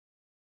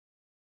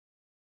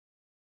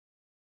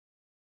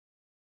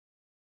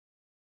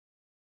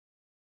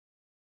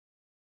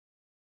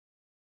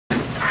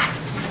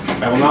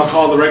I will now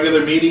call the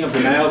regular meeting of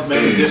the Niles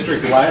Valley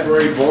District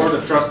Library Board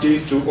of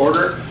Trustees to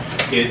order.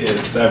 It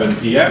is 7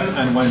 p.m.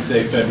 on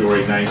Wednesday,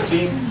 February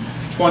 19,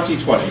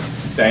 2020.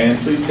 Diane,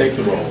 please take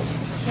the roll.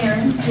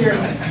 Karen? Here.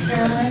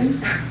 Carolyn?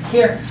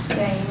 Here.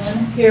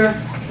 Diane? Here.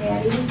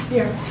 Patty?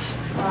 Here.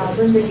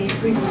 Linda gave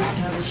previous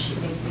notice she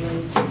may be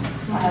late.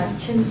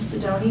 Tim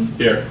Spadoni?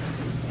 Here.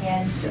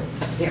 And Sue?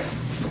 Here.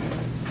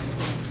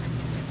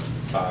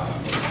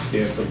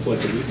 Stand for the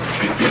Pledge of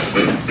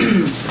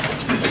Allegiance.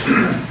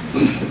 I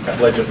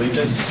pledge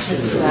allegiance to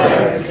the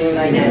flag of the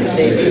United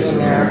States of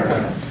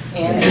America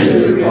and to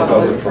the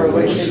republic for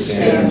which it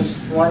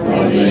stands, one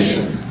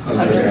nation,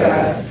 under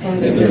God,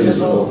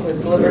 indivisible,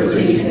 with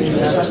liberty and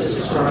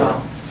justice for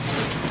all.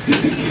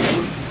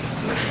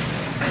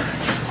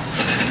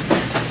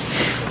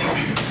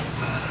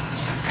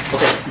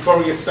 Okay, before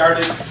we get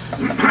started,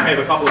 I have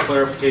a couple of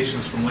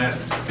clarifications from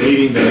last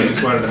meeting that I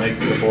just wanted to make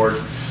to the board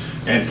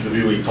and to the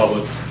viewing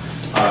public,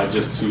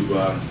 just to,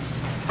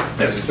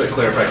 as I said,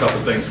 clarify a couple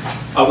of things.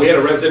 We had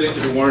a resident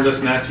who warned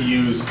us not to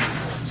use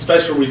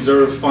special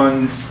reserve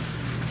funds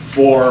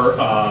for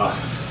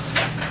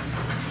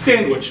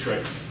sandwich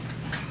trays.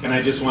 And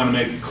I just want to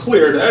make it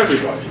clear to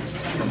everybody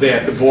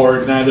that the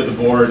board, neither the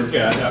board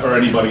or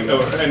anybody,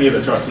 or any of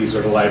the trustees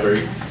or the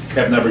library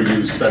have never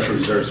used special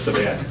reserves for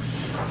that.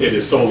 It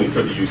is solely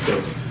for the use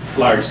of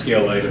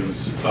large-scale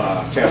items,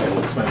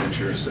 capital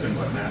expenditures and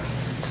whatnot.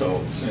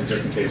 So,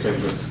 just in case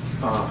anybody's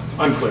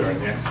unclear on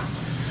that.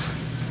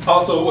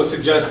 Also, it was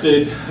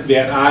suggested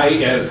that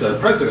I, as the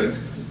president,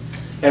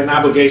 had an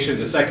obligation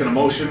to second a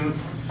motion,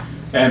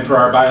 and per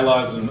our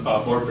bylaws and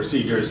board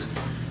procedures,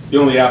 the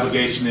only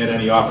obligation that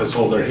any office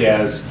holder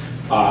has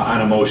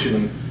on a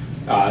motion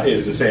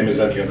is the same as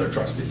any other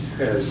trustee,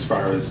 as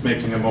far as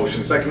making a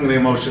motion, seconding a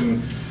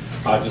motion,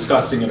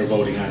 discussing it or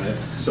voting on it.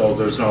 So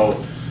there's no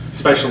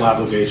special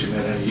obligation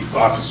that any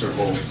officer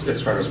holds as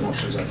far as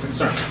motions are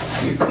concerned.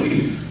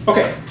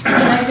 Okay.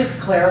 Can I just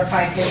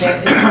clarify, because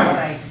that is what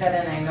I said,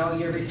 and I know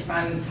you're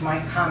responding to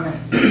my comment.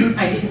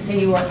 I didn't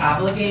say you were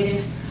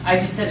obligated. I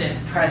just said as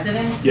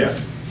president.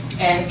 Yes.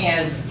 And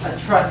as a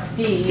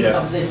trustee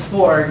yes. of this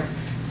board,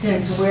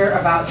 since we're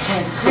about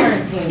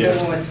transparency and yes.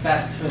 doing what's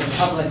best for the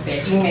public,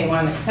 that you may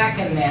want to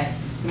second that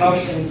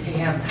motion to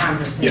have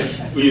conversation.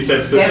 Yes, well, you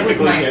said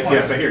specifically,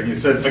 yes, I hear. You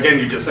said, again,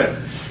 you just said,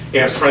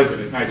 as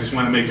president. I just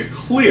want to make it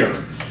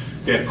clear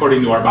that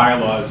according to our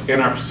bylaws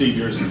and our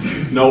procedures,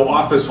 no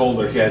office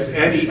holder has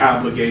any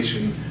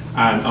obligation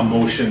on a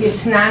motion.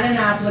 It's not an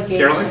obligation.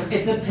 Carolyn?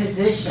 It's a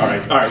position. All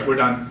right, we're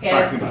done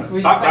talking about it.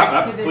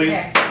 Respect to the please,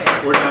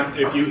 taxpayer. we're done.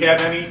 If you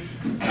have any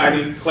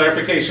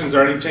clarifications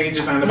or any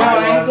changes on the no,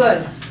 bylaws. No,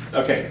 I'm good.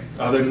 Okay,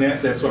 other than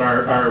that, that's what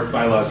our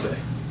bylaws say.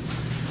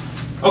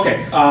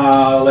 Okay,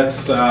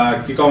 let's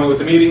get going with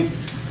the meeting.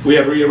 We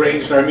have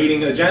rearranged our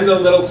meeting agenda a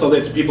little so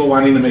that people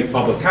wanting to make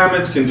public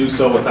comments can do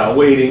so without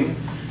waiting.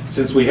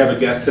 Since we have a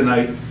guest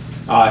tonight,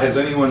 has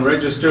anyone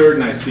registered?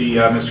 And I see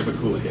Mr.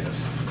 McCooley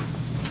has.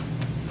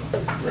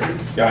 Ready?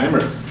 Yeah, I'm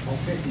ready.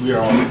 Okay. We are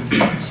all.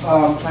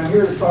 I'm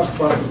here to talk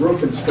about the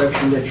roof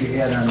inspection that you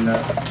had on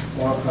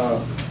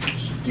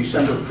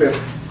December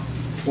 5th,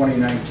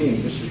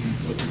 2019. This is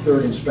the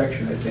third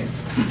inspection, I think.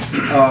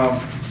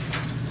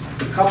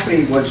 The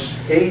company was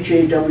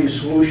AJW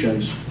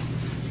Solutions,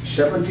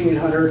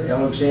 1700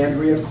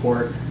 Alexandria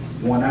Court,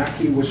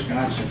 Wanakee,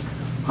 Wisconsin,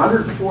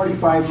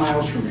 145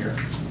 miles from here.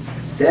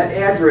 That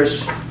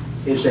address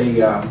is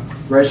a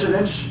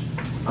residence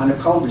on a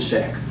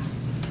cul-de-sac.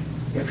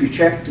 If you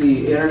check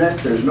the internet,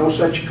 there's no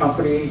such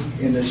company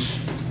in this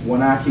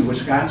Wanakee,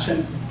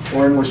 Wisconsin,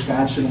 or in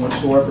Wisconsin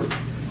whatsoever.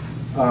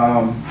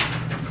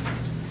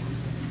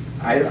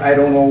 I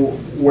don't know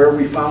where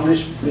we found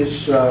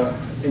this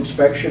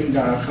inspection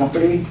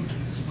company.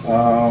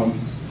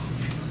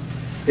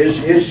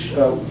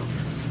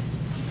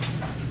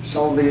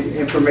 Some of the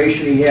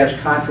information he has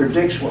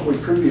contradicts what we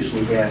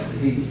previously had.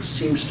 He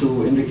seems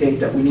to indicate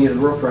that we need a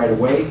roof right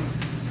away.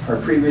 Our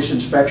previous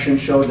inspection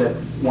showed that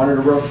one of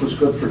the roofs was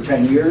good for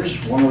 10 years,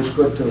 one was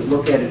good to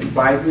look at it in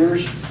 5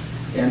 years,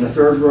 and the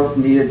third roof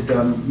needed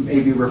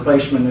maybe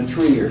replacement in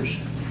 3 years.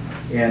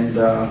 And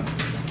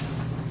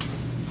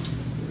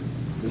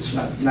it's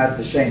not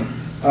the same.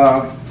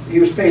 He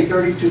was paid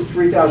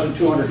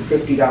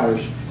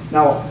 $3,250.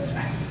 Now,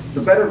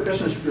 the Better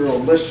Business Bureau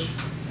lists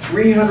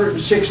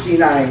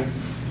 369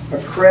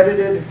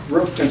 accredited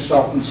roof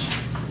consultants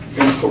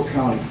in Cook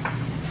County.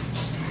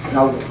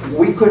 Now,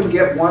 we couldn't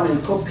get one in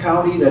Cook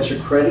County that's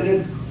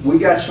accredited. We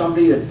got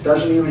somebody that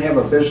doesn't even have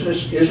a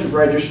business, isn't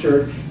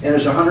registered, and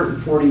is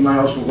 140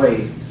 miles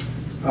away.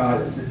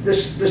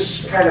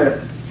 This kind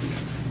of,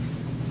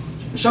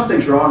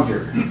 something's wrong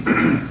here.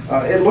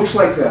 It looks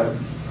like a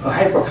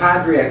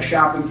hypochondriac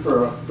shopping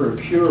for a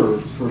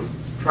cure, for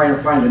trying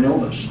to find an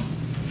illness.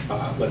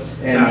 Let's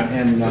not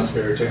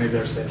disparage any of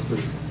their staff,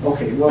 please.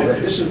 Okay, well,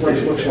 this is what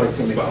it looks like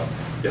to me. Well,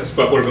 yes,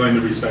 but we're going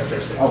to respect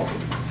their staff. Okay.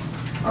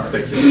 All right.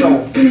 Thank you.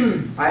 So,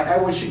 I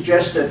would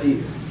suggest that the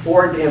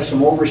board have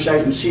some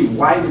oversight and see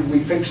why did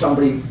we pick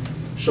somebody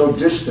so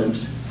distant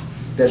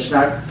that's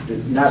not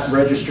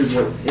registered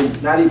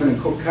with, not even in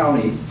Cook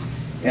County,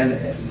 and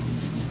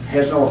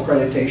has no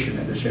accreditation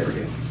in this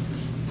area.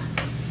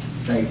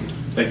 Thank you.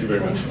 Thank you very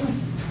much.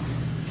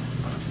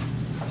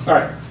 All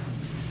right.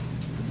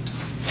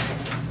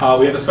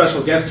 We have a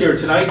special guest here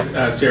tonight,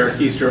 Sarah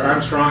Keister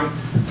Armstrong,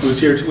 who's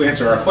here to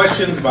answer our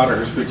questions about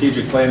her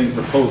strategic planning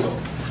proposal.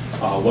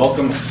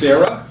 Welcome,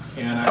 Sarah,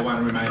 and I want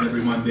to remind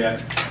everyone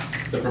that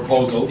the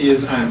proposal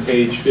is on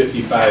page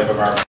 55 of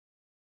our.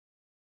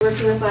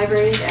 Working with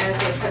libraries as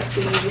a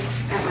trustee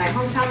at my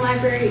hometown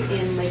library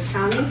in Lake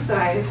County, so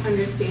I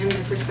understand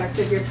the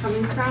perspective you're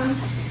coming from.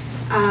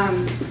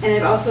 And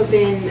I've also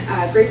been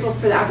grateful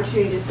for the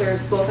opportunity to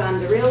serve both on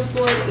the Rails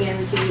Board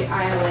and the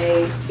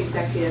ILA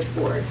Executive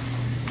Board.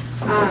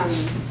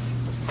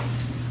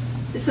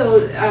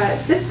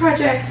 This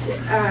project,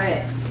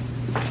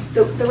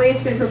 the way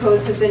it's been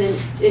proposed has been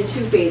in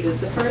two phases.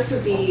 The first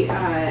would be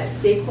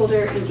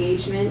stakeholder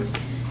engagement,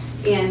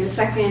 and the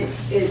second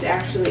is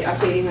actually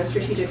updating the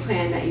strategic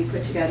plan that you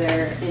put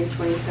together in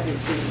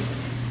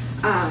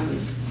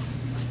 2017.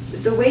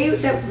 The way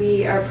that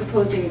we are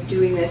proposing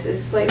doing this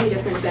is slightly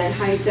different than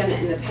how you've done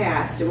it in the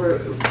past. We're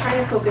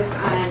trying to focus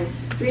on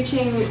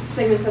reaching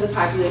segments of the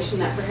population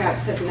that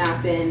perhaps have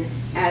not been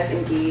as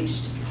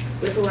engaged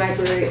with the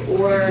library,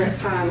 or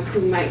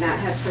who might not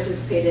have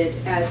participated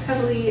as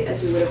heavily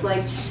as we would have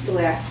liked the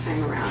last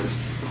time around.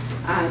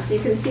 So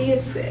you can see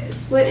it's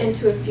split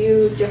into a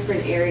few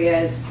different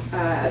areas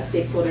of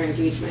stakeholder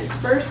engagement.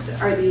 First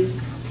are these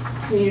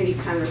community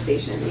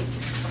conversations.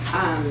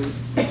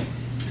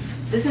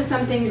 This is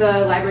something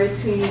the library's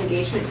community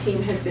engagement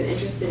team has been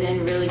interested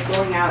in, really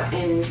going out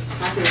and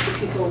talking to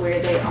people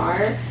where they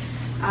are.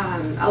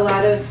 A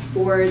lot of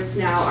boards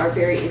now are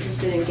very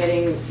interested in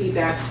getting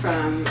feedback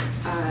from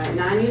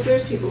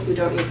non-users, people who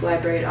don't use the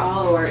library at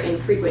all, or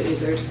infrequent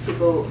users,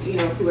 people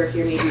who are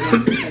here maybe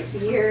once or twice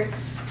a year,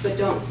 but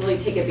don't fully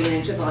take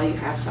advantage of all you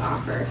have to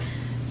offer.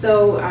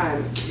 So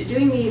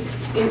doing these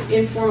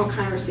informal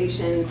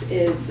conversations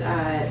is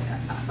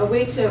a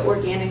way to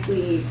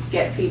organically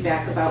get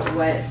feedback about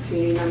what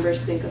community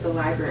members think of the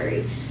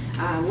library.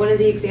 One of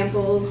the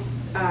examples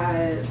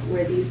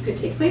where these could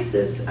take place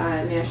is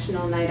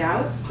National Night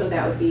Out. So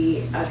that would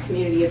be a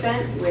community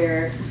event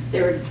where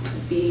there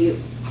would be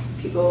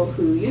people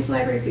who use the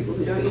library, people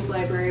who don't use the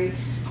library,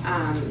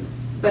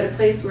 but a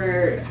place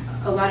where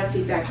a lot of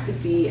feedback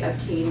could be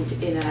obtained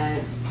in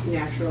a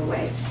natural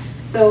way.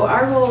 So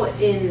our role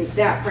in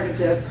that part of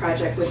the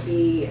project would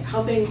be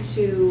helping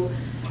to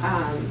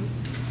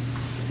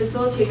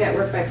facilitate that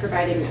work by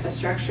providing a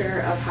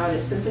structure of how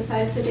to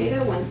synthesize the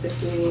data once the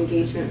community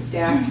engagement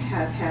staff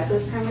have had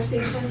those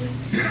conversations.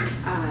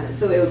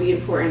 So it would be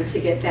important to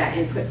get that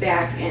input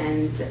back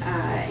and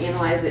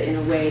analyze it in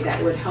a way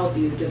that would help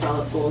you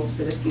develop goals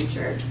for the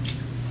future.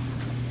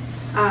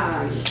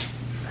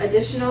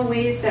 Additional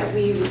ways that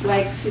we would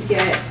like to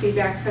get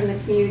feedback from the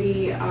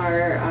community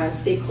are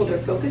stakeholder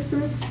focus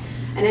groups.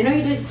 And I know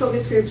you did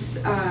focus groups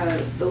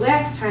the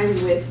last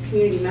time with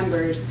community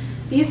members.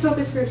 These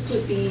focus groups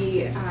would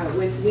be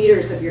with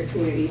leaders of your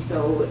community,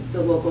 so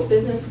the local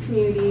business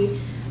community,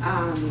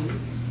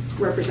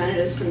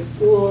 representatives from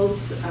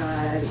schools,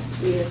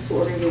 municipal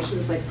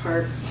organizations like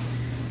parks,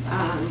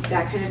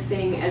 that kind of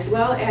thing, as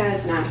well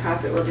as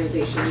nonprofit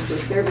organizations, so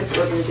service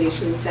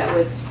organizations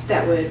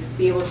that would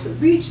be able to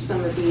reach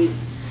some of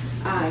these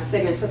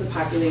segments of the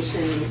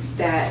population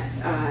that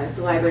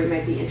the library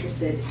might be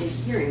interested in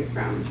hearing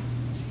from.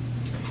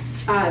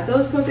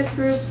 Those focus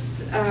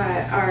groups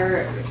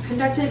are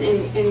conducted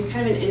in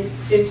kind of an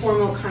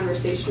informal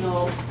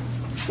conversational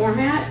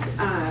format.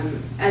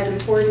 As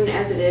important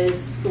as it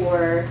is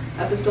for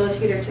a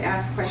facilitator to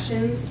ask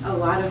questions, a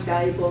lot of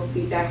valuable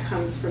feedback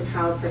comes from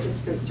how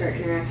participants start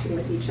interacting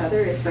with each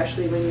other,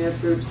 especially when you have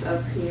groups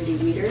of community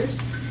leaders.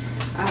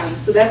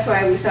 So that's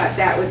why we thought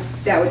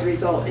that would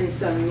result in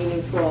some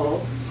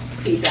meaningful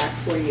feedback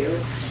for you.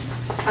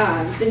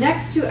 The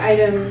next two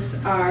items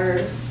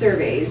are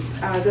surveys.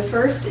 The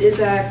first is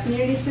a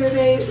community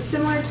survey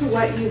similar to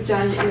what you've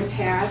done in the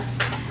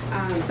past,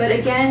 but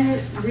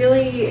again,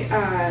 really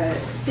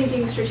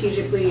thinking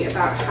strategically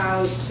about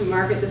how to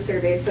market the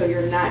survey so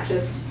you're not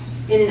just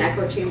in an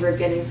echo chamber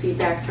getting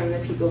feedback from the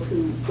people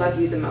who love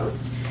you the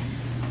most.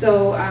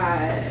 So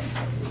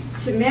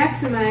to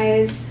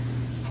maximize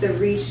the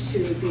reach to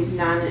these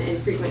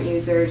non-infrequent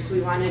users,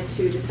 we wanted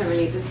to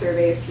disseminate the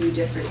survey a few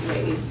different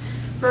ways.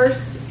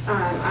 First,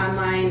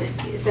 online,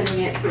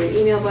 sending it through an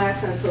email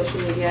blast on social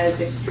media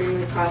is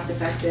extremely cost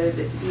effective.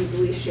 It's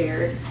easily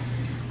shared.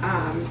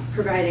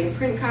 Providing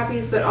print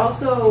copies, but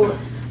also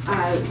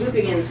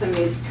looping in some of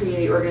these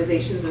community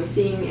organizations and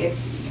seeing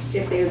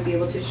if they would be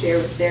able to share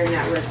with their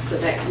network so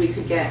that we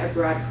could get a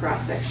broad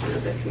cross-section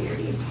of the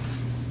community.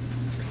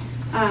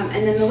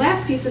 And then the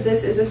last piece of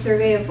this is a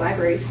survey of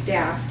library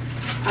staff.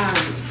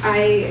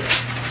 I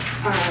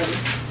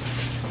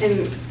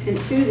am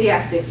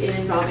enthusiastic in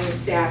involving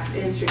staff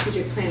in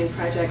strategic planning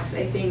projects.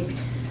 I think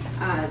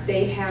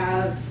they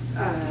have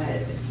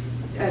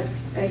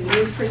a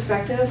unique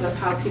perspective of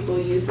how people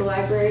use the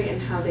library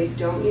and how they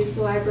don't use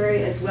the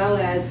library, as well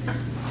as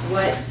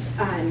what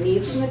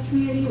needs in the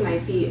community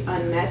might be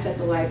unmet that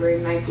the library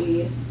might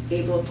be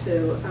able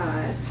to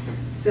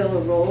fill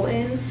a role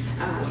in,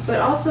 but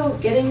also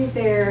getting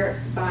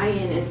their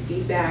buy-in and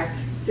feedback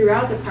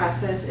throughout the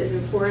process is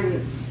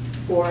important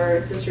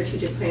for the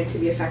strategic plan to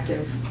be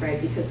effective,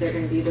 right? Because they're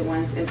going to be the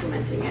ones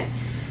implementing it.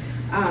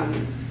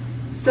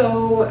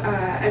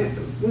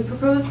 We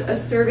proposed a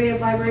survey of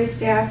library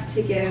staff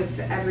to give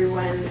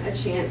everyone a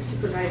chance to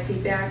provide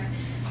feedback.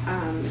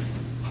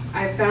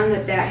 I found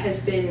that that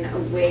has been a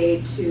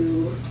way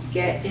to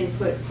get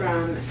input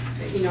from,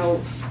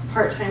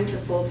 part-time to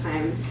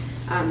full-time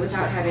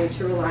without having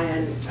to rely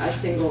on a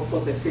single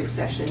focus group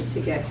session to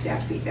get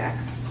staff feedback.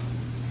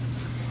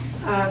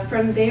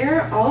 From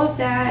there, all of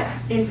that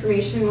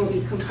information will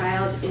be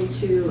compiled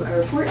into a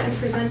report and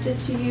presented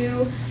to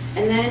you.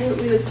 And then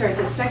we would start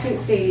the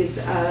second phase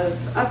of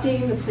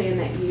updating the plan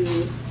that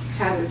you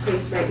have in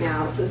place right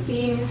now. So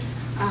seeing,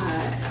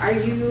 are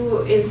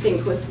you in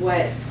sync with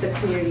what the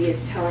community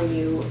is telling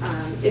you?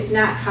 If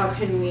not, how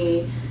can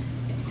we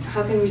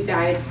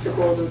guide the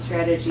goals and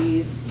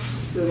strategies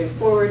moving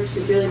forward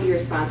to really be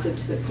responsive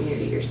to the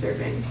community you're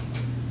serving?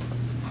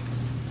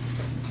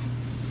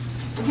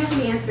 I'm happy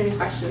to answer any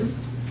questions.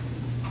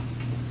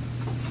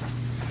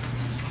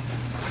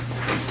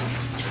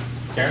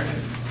 Karen?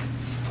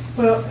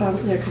 Well,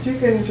 could you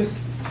again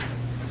just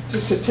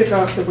to tick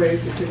off the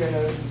ways that you're going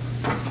to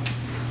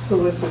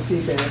solicit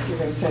feedback? You're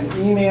going to send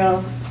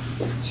email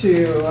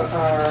to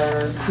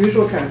our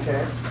usual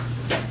contacts,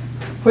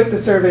 put the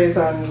surveys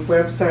on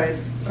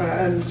websites,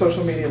 on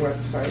social media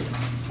websites.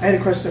 I had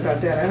a question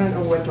about that. I don't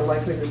know what the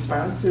likely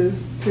response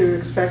is to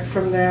expect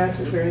from that.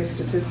 Is there any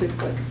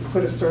statistics, like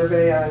put a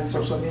survey on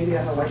social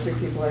media, how likely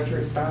people are to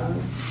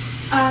respond?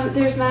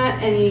 There's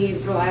not any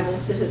reliable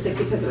statistic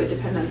because it would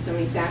depend on so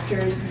many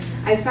factors.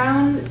 I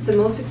found the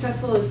most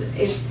successful is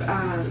if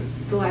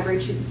the library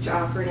chooses to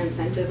offer an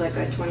incentive, like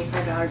a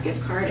 $25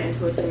 gift card, and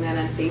posting that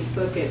on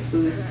Facebook. It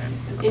boosts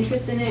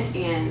interest in it,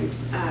 and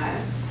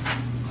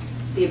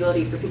the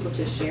ability for people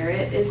to share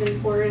it is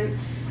important.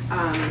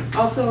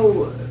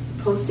 Also,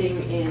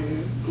 posting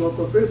in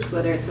local groups,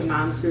 whether it's a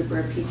mom's group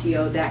or a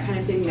PTO, that kind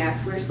of thing,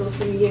 that's where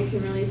social media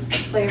can really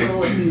play a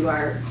role if you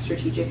are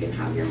strategic in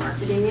how you're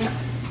marketing it.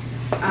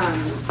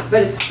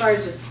 But as far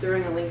as just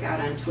throwing a link out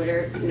on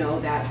Twitter, no,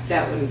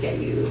 that wouldn't get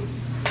you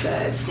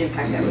the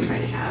impact that we're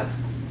trying to have.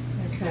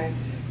 Okay.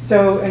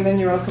 So, and then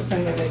you're also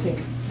planning on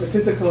making the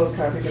physical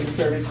copies of the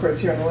surveys, of course,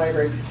 here in the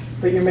library,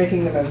 but you're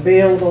making them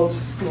available to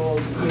schools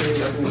and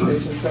community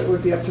organizations, but it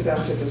would be up to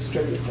them to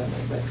distribute them,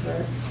 is that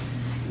correct?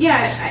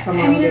 Yeah, I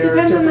mean, it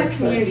depends on the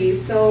community.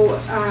 So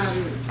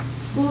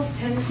schools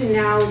tend to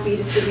now be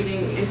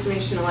distributing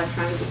information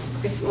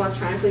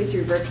electronically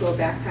through virtual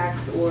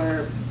backpacks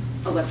or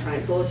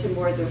electronic bulletin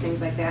boards or things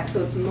like that.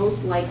 So it's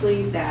most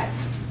likely that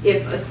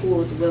if a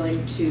school is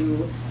willing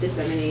to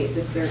disseminate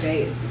the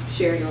survey,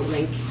 sharing a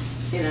link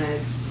in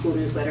a school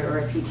newsletter or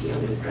a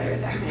PTO newsletter,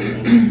 that kind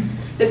of thing.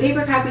 The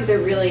paper copies are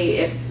really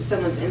if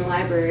someone's in the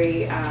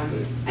library.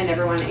 I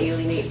never want to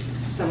alienate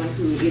someone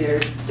who either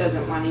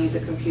doesn't want to use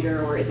a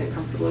computer or isn't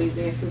comfortable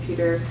using a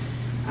computer.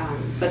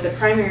 But the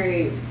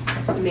primary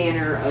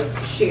manner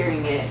of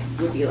sharing it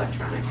would be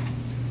electronic.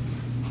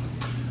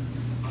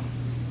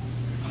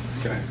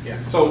 Can I ask?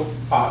 Yeah. So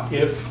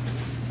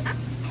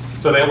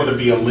so that would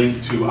be a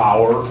link to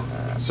our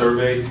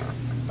survey?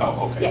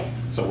 Oh, okay. Yeah.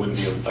 So it wouldn't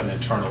be an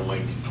internal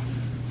link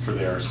for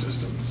their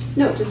systems?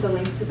 No, just a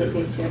link to the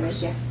same Link to survey,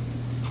 ours. yeah.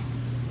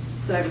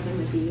 So everything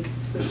would be.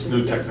 This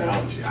new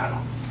technology, I don't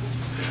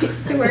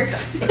know. It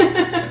works.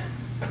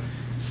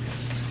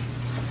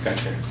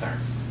 Gotcha, sorry.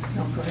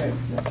 No, go ahead.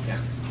 Yeah.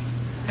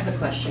 I have a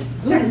question.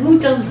 Who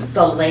does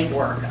the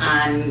legwork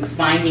on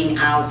finding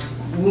out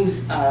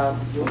who's are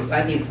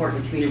the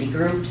important community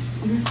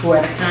groups, who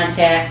are the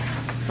contacts,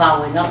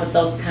 following up with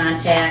those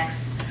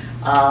contacts,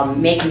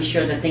 making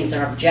sure that things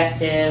are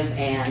objective,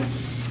 and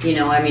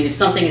I mean, if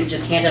something is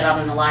just handed out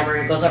in the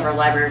library, it goes over a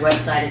library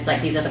website, it's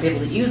like these are the people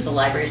that use the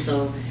library,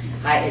 so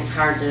it's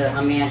hard to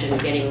imagine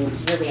getting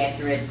really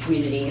accurate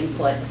community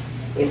input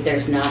if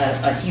there's not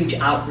a huge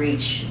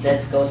outreach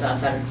that goes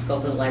outside of the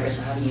scope of the library.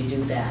 So how do you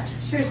do that?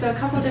 Sure, so a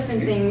couple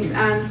different things.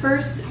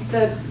 First,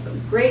 the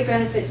great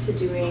benefit to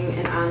doing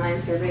an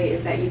online survey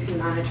is that you can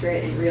monitor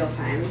it in real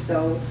time.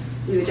 So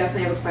we would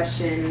definitely have a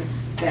question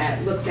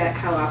that looks at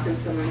how often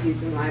someone's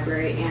using the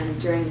library, and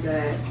during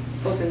the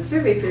open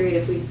survey period,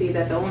 if we see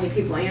that the only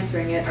people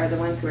answering it are the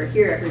ones who are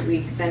here every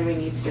week, then we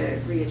need to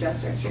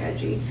readjust our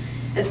strategy.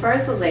 As far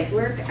as the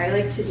legwork, I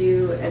like to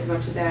do as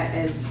much of that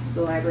as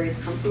the library is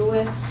comfortable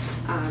with.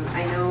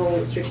 I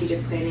know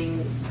strategic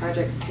planning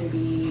projects can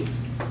be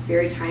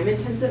very time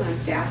intensive on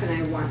staff, and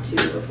I want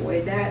to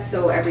avoid that.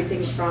 So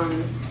everything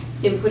from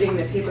inputting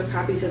the paper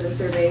copies of the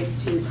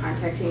surveys to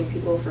contacting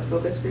people for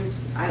focus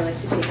groups, I like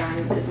to take on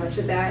as much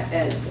of that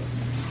as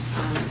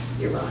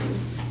you're willing.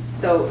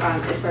 So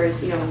as far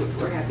as,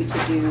 we're happy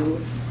to do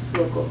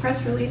local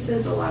press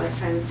releases. A lot of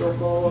times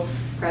local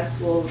press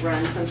will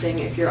run something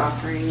if you're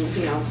offering,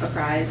 a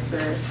prize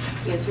for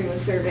answering the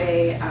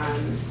survey.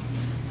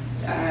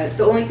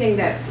 The only thing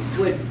that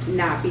would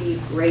not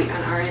be great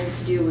on our end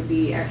to do would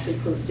be actually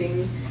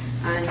posting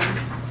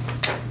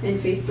in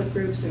Facebook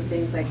groups and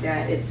things like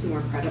that. It's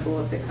more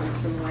credible if it comes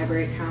from a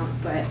library account,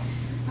 but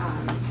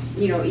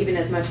you know, even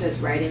as much as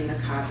writing the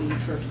copy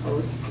for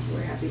posts,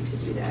 we're happy to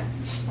do that.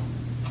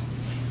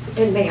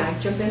 And may I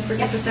jump in for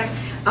just a sec?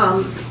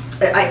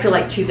 I feel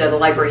like too that the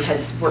library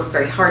has worked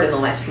very hard in the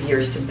last few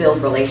years to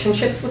build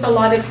relationships with a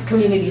lot of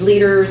community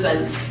leaders,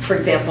 and for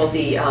example,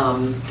 the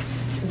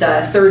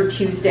third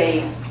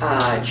Tuesday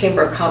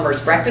Chamber of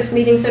Commerce breakfast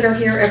meetings that are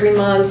here every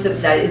month,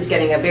 that is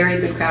getting a very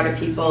good crowd of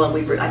people, and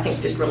we've, I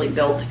think, just really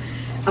built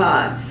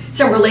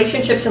some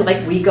relationships, and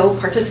like we go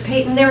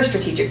participate in their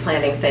strategic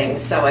planning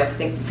things. So I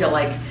feel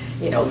like,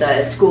 you know,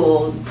 the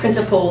school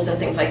principals and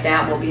things like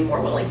that will be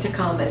more willing to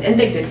come, and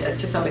they did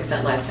to some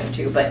extent last time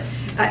too, but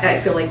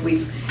I feel like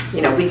we've,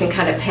 you know, we can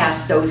kind of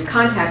pass those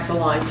contacts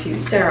along to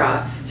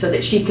Sarah so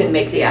that she can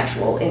make the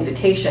actual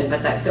invitation,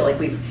 but I feel like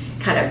we've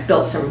kind of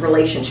built some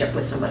relationship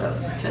with some of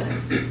those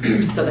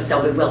so that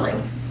they'll be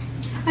willing.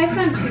 I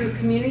found too,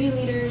 community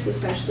leaders,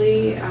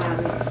 especially, you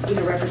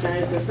know,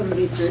 representatives of some of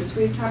these groups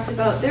we've talked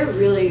about, they're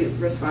really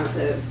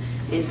responsive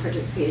in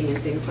participating in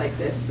things like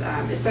this,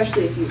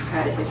 especially if you've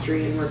had a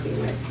history in working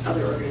with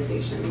other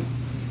organizations.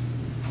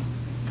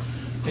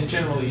 And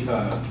generally,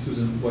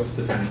 Susan, what's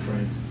the time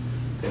frame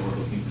that we're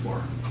looking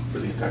for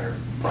the entire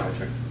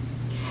project?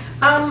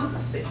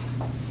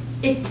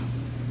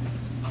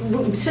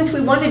 Since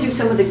we want to do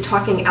some of the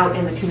talking out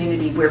in the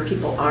community where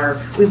people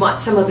are, we want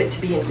some of it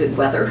to be in good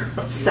weather.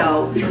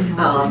 So,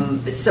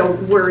 so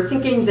we're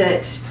thinking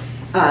that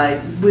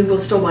we will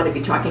still want to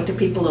be talking to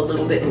people a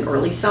little bit in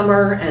early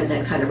summer and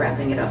then kind of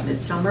wrapping it up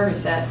midsummer.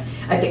 Is that?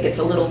 I think it's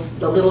a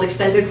little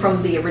extended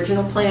from the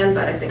original plan,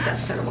 but I think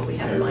that's kind of what we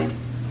have in mind.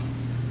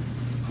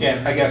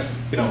 Yeah, I guess,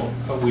 you know,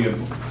 we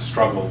have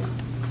struggled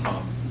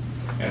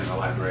as a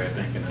library, I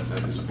think, and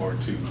as a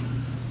board to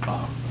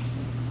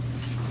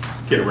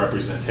get a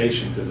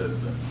representation to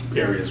the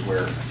areas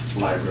where the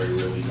library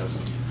really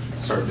doesn't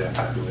serve that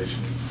population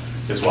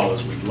as well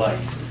as we'd like.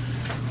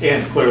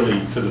 And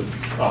clearly to the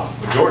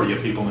majority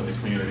of people in the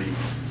community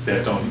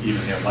that don't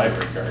even have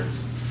library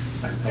cards.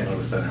 I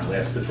noticed that in our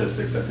last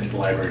statistics, I think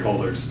library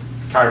holders,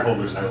 card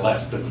holders are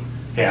less than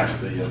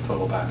half the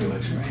total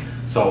population. Right.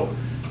 So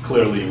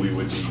clearly we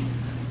would be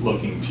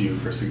looking to you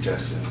for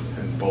suggestions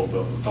in both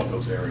of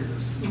those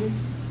areas.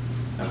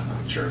 Mm-hmm.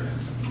 I'm sure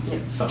that's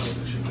something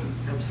that you do.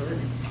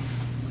 Absolutely.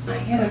 I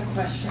had a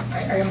question.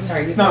 I'm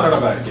sorry. No, go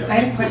ahead. Yeah. I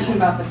had a question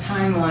about the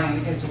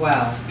timeline as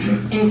well.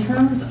 In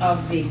terms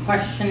of the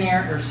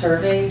questionnaire or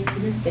survey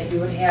that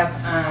you would have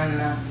on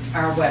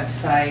our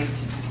website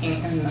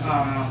and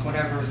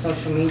whatever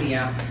social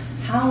media,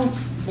 how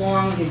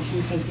long did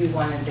you think you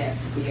wanted that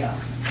to be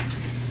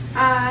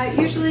up?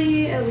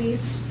 Usually at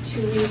least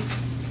 2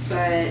 weeks,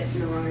 but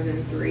no longer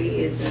than 3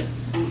 is a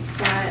sweet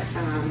spot.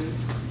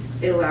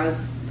 It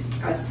allows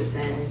us to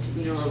send,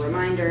 you know, a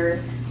reminder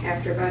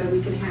after about a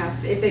week and a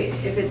half. If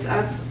it's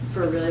up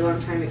for a really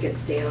long time, it gets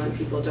stale and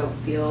people don't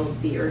feel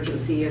the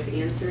urgency of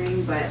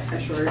answering, but a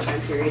shorter time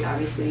period,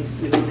 obviously,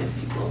 we will miss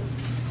people.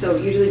 So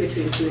usually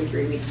between 2 and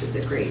 3 weeks is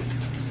a great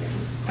thing.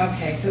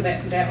 Okay, so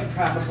that would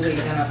probably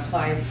then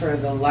apply for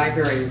the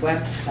library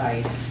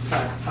website,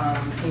 but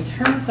in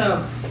terms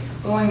of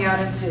going out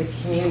into the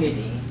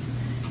community,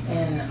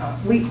 and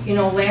we, you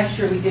know, last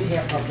year we did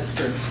have focus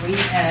groups. We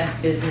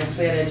had business,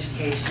 we had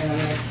education, we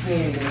had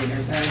community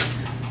leaders,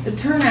 and the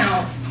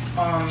turnout,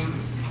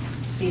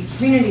 the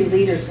community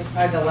leaders was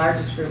probably the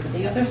largest group, but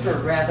the others were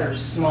rather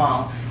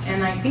small.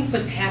 And I think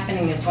what's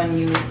happening is when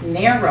you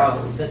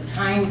narrow the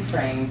time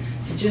frame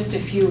to just a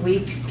few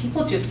weeks,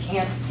 people just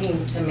can't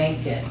seem to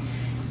make it.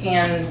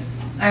 And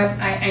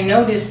I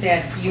noticed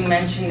that you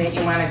mentioned that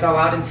you want to go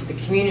out into the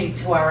community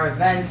to our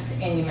events,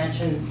 and you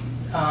mentioned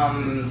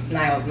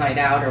Niles Night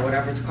Out or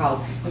whatever it's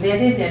called. And that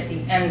is at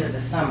the end of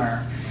the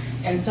summer.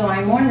 And so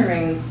I'm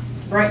wondering,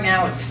 right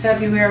now it's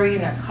February,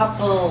 in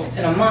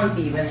a month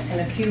even,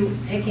 and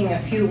taking a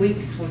few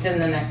weeks within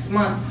the next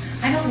month.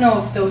 I don't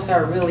know if those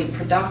are really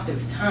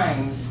productive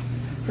times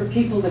for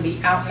people to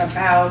be out and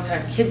about.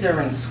 Our kids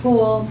are in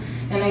school,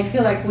 and I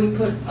feel like we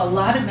put a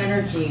lot of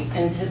energy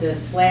into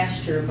this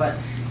last year, but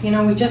you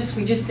know, we just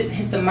didn't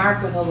hit the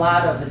mark with a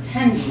lot of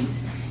attendees.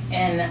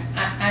 And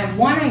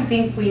I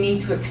think we need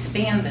to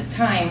expand the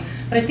time,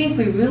 but I think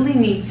we really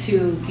need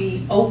to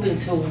be open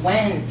to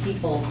when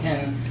people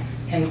can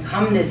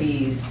come to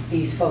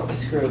these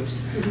focus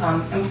groups.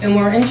 And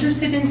we're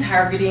interested in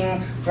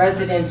targeting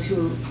residents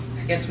who,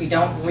 I guess, we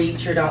don't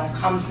reach or don't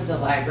come to the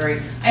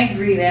library. I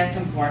agree that's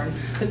important,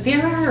 but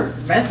there are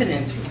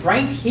residents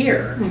right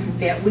here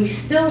that we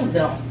still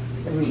don't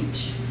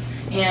reach.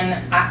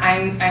 And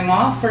I'm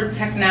all for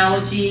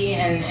technology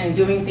and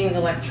doing things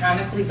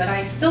electronically, but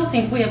I still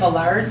think we have a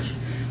large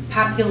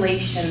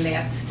population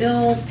that's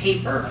still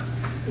paper.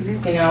 You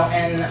know,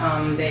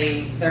 and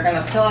they're going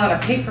to fill out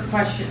a paper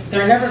question.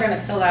 They're never going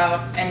to fill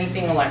out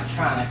anything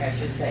electronic, I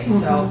should say.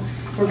 So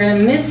we're going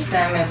to miss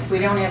them if we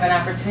don't have an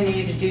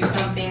opportunity to do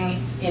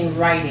something in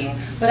writing.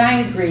 But I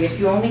agree, if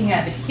you only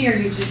have it here,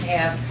 you just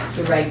have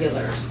the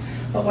regulars.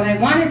 But what I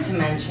wanted to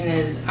mention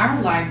is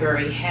our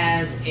library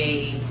has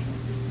a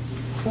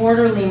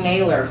quarterly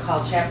mailer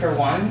called Chapter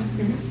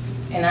 1.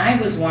 And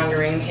I was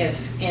wondering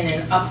if in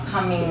an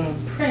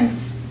upcoming print,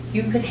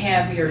 you could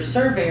have your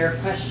survey or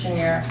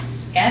questionnaire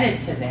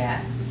added to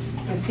that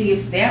and see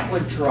if that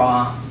would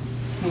draw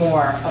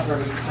more of a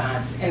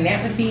response. And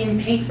that would be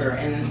in paper,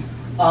 and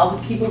all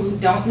the people who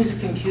don't use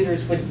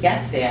computers would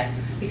get that.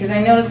 Because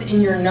I noticed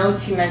in your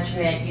notes you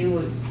mentioned that you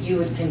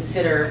would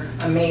consider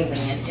a mailing,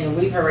 and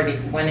we've already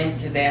went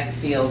into that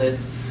field.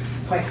 It's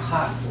quite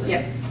costly.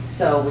 Yep.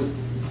 So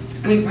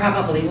we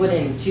probably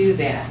wouldn't do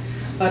that.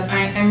 But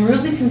I'm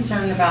really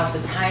concerned about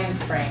the time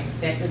frame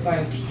that you're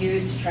going to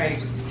use to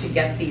try to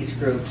get these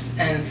groups.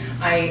 And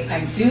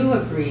I do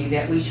agree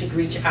that we should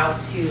reach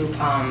out to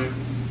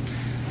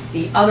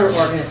the other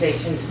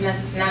organizations.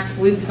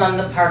 We've done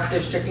the Park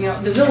District, you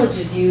know, the village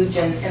is huge,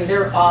 and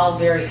they're all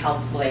very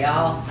helpful. They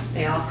all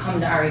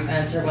come to our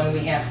events, or when we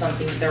have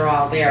something, they're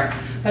all there.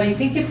 But I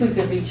think if we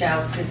could reach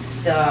out to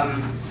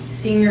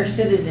senior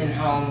citizen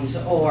homes,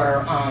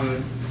 or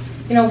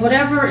you know,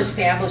 whatever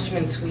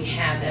establishments we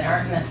have that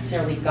aren't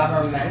necessarily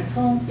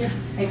governmental,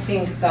 I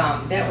think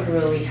that would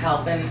really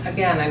help. And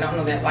again, I don't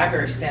know that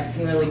library staff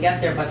can really get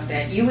there, but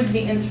that you would be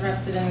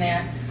interested in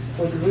that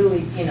would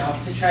really, you know,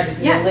 to try to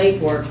do the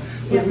legwork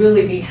would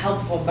really be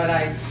helpful. But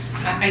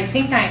I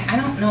think, I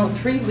don't know,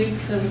 3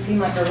 weeks doesn't seem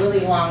like a really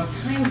long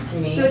time to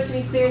me. So to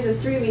be clear, the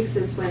 3 weeks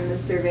is when the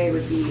survey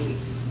would be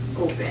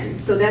open.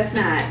 So that's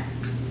not,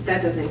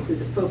 that doesn't include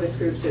the focus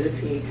groups or the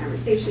community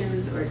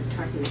conversations or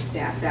talking to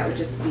staff. That would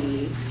just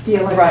be,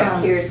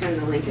 Right. here's when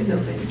the link is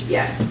open.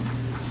 Yeah.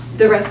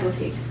 The rest will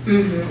take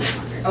longer.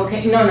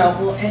 Okay, no,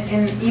 well,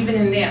 and even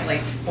in that,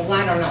 like, well,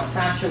 I don't know,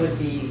 Sasha would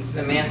be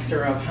the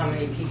master of how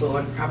many people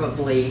would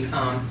probably,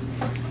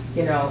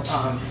 you know,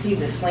 see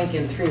this link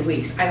in 3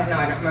 weeks. I don't know,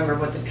 I don't remember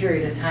what the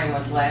period of time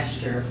was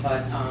last year,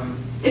 but.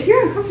 If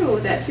you're uncomfortable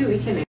with that too, we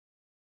can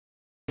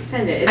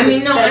extend it. It's I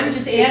mean, no, that's- I'm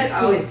just It's asking.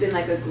 always been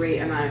like a great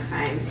amount of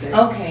time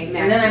to. Okay,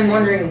 and then I'm maximize.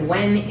 wondering,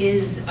 when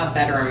is a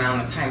better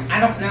amount of time? I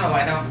don't know,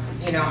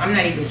 you know, I'm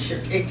not even sure.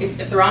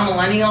 If they're all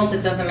millennials,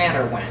 it doesn't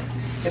matter when.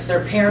 If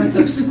they're parents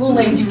of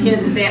school-age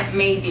kids, that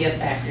may be a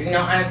factor. You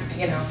know,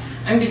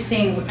 I'm just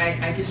saying,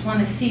 I just want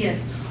to see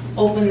us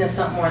open this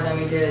up more than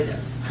we did,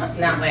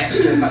 not last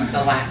year, but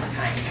the last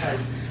time,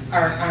 because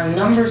our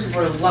numbers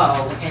were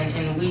low,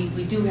 and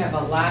we do have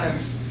a lot of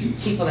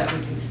people that we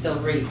can still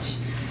reach.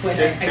 But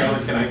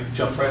Carolyn, can I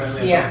jump right on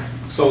that? Yeah.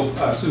 So,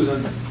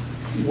 Susan,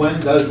 when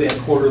does that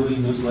quarterly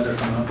newsletter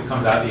come out? It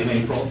comes out in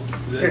April?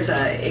 Is it? There's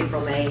April,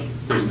 May,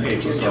 There's an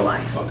April, June, so-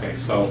 July. Okay,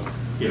 so,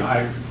 you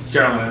know,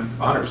 Carolyn, I'm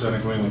 100%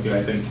 agreeing with you.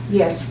 I think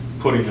Yes.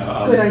 putting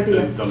Good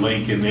idea. the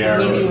link in there, or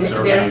Maybe the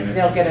survey.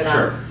 they'll get it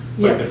Sure, out.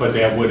 Yeah. but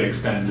that would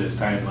extend this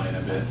timeline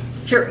a bit.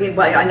 Sure,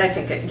 well, and I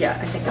think, I think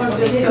it will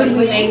be. Could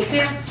we make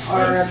that,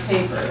 or a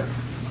paper?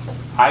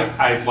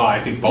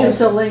 I think both.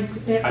 Just a link.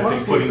 I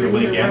think putting the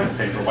link in the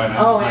paper, why not?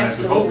 Oh, Why not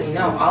do both? absolutely.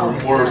 No, all of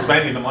it, We're yeah.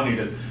 spending the money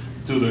to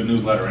do the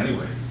newsletter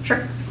anyway,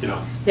 Sure. you know.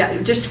 Yeah,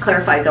 just to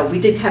clarify though, we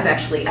did have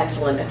actually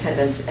excellent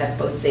attendance at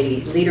both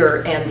the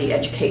leader and the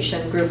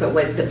education group. It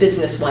was the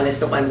business one is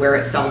the one where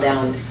it fell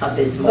down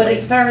abysmally. But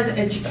as far as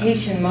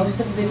education, most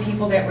of the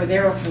people that were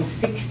there were from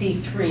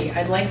 63.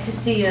 I'd like to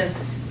see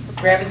us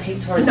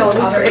gravitate towards No,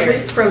 other it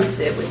areas.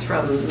 was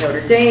from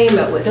Notre Dame,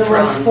 it was There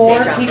were from 4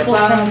 St. John people de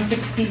from Paul.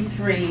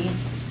 63,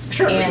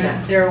 Sure, yeah.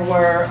 and there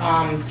were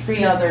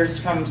 3 others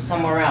from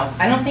somewhere else.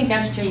 I don't think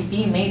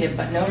SJB made it,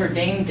 but Notre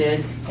Dame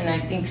did, and I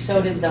think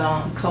so did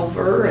the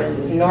Culver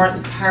and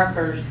North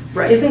Parkers.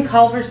 Right. Isn't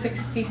Culver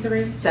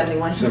 63?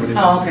 71.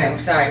 Oh, okay, I'm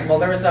sorry. Well,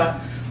 there was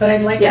but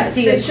I'd like Yeah, to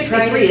see us try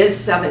 63 to, is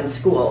 7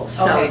 schools,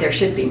 so Okay. there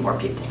should be more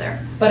people there.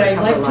 but I'd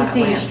Cover a like to lot of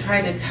see us land.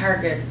 try to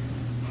target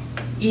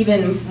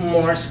even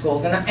more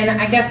schools. And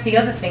I guess the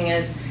other thing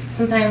is,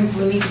 sometimes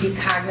we need to be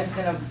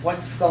cognizant of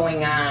what's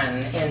going on.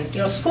 And,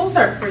 you know, schools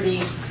are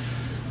pretty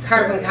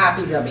carbon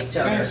copies of each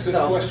Can other. I ask this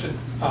so- question?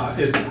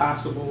 Is it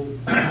possible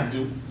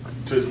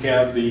to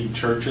have the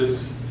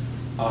churches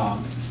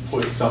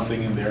put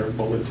something in their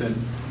bulletin,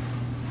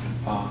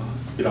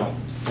 you know,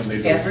 when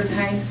they do?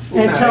 Advertise?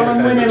 Well, And not tell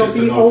them when advertise, but it'll just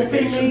a be open,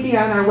 notification. maybe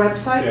on our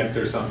website? Yeah,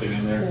 there's something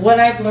in there. What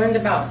I've learned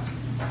about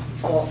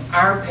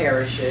our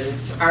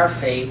parishes, our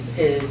faith,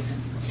 is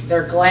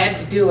they're glad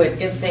to do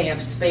it if they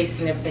have space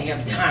and if they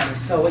have time.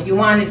 So what you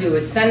want to do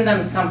is send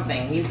them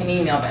something. You can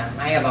email them.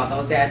 I have all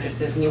those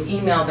addresses, and you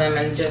email them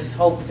and just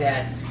hope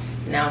that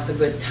now's a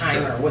good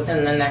time, or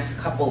within the next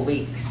couple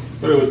weeks.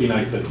 But it would be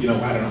nice to, you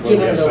know, I don't know, Give we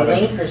them have the 7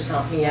 link or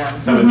something, yeah.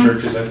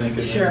 churches, I think. in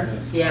there. Sure,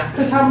 yeah.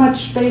 Because how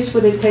much space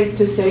would it take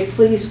to say,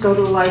 please go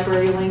to the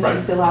library link Right.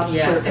 and fill out the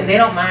Yeah, survey? and they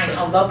don't mind.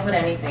 Oh, they'll put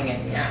anything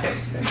in, yeah.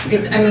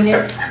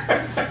 It's,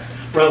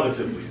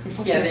 Relatively.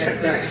 yeah,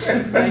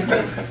 that's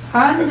right.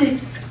 On the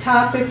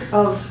topic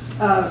of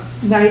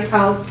night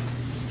out,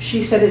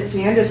 she said it's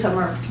the end of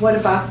summer. What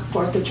about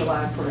 4th of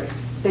July parade?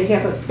 They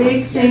have a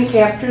big thing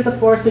after the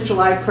 4th of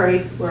July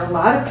parade where a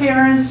lot of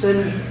parents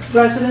and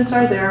residents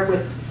are there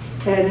with,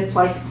 and it's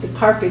like the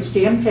park is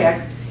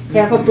jam-packed.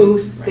 Have a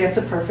booth, that's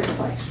a perfect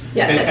place.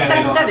 Yeah, And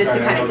I know, that is the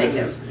sorry, I kind know of thing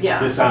this that, is- yeah.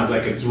 This sounds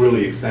like it's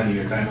really extending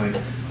your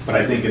timeline, but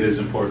I think it is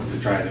important to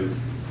try to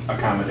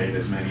accommodate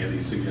as many of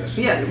these suggestions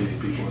to Yeah. as many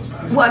people as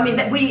possible. Well, I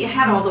mean, we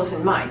had all those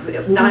in mind.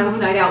 Niles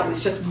Night Out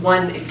was just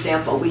one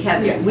example. We Yeah.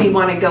 had, we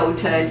want to go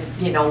to,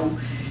 you know,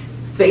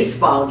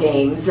 baseball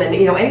games and,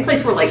 you know, any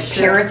place where like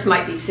parents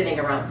might be sitting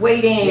around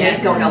waiting,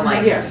 Yes. go to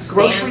like Yes.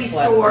 grocery Dance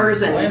lessons,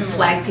 stores and swim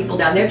flag people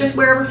down there, just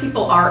wherever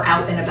people are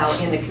out and about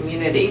in the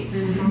community.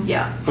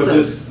 Yeah. But So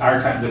this, our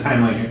time, the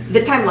timeline here,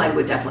 the timeline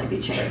would definitely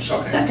be changed.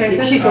 Okay. That's, Okay,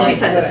 she that's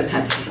says good. it's a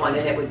tentative one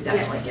and it would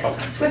definitely get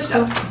Okay. switched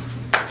up.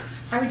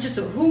 I would just,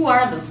 who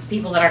are the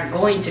people that are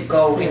going to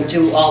go and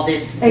do all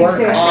this work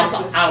Exactly. off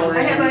hours?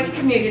 I have and- like a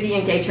community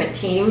engagement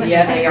team.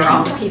 Yes. They are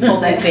all the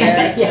people that,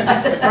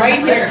 yeah.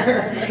 Right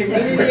here,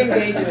 community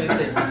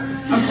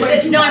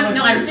engagement. No,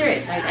 I'm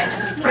serious. I'm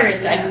just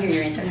curious. I didn't hear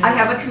your answer. I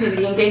have a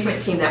community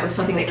engagement team. That was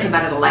something that came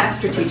out of the last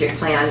strategic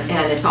plan,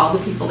 and it's all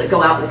the people that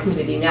go out in the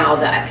community now,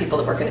 the people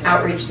that work in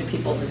outreach, the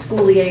people, the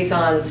school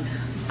liaisons,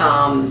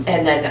 and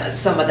then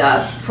some of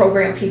the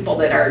program people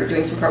that are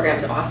doing some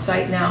programs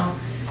off-site now.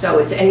 So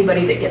it's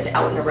anybody that gets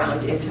out and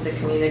around into the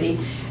community.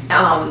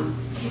 And,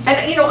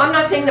 you know, I'm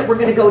not saying that we're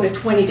gonna go to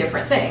 20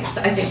 different things.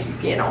 I think,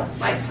 you know,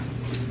 like,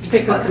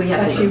 Pick But we have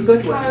a any- few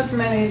good Well, ones. as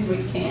many as we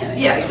can.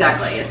 yeah,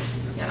 exactly.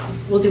 It's, you know,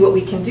 we'll do what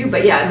we can do.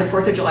 But yeah, the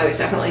 4th of July was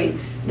definitely,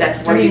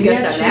 that's where I you mean,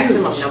 get that's the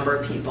maximum huge. number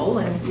of people,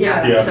 and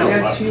Yeah, yeah, so.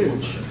 That's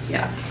huge.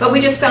 Yeah, but we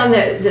just found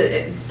that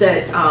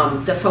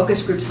the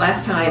focus groups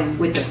last time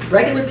with the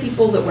regular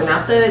people that were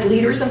not the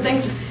leaders and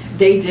things,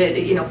 they did,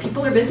 you know,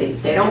 people are busy.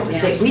 They don't,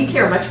 we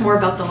care much more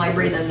about the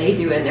library than they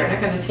do, and they're not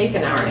gonna take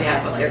an hour and a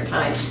half of their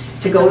time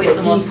to It's go always to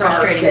the most deep park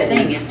frustrating and-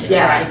 thing is to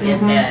yeah. try to get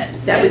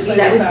that. That was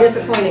Yes, like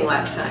disappointing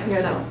last time,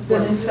 Yeah, so.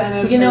 The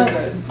incentives You know- are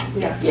good.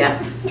 Yeah. Yeah,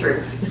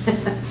 true.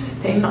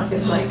 They know,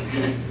 it's like.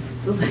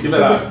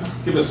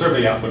 give a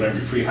survey out with every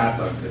free hot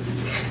dog.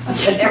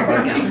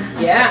 There we go.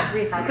 Yeah.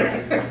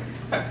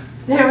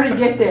 They already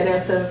get that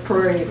at the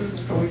parade.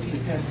 Or we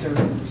can have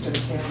service instead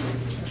of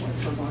cameras. That's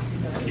what we're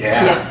walking down.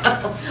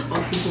 Yeah.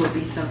 Well, people would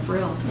be so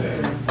thrilled.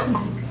 Yeah.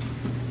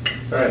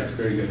 All right,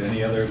 very good.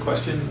 Any other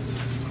questions?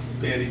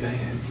 Patty,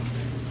 Diane?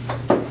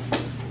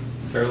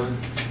 Carolyn?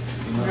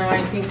 Anything No, else?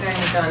 I think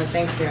I'm done,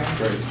 thank you.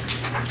 Great.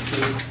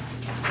 Sue?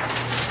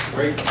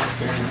 Great,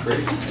 Karen, great.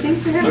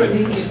 Thanks for having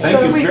me. Good. So Thank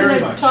are you we very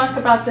gonna much. talk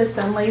about this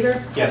then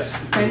later? Yes,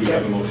 Thank we you.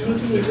 have a motion.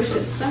 Maybe we wish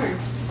it's summer.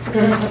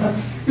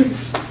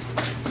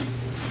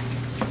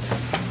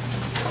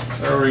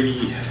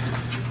 Alrighty.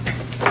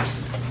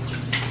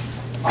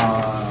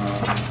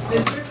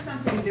 Is there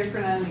something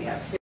different on the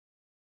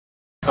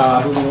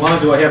update? Moving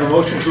along, do I have a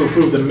motion to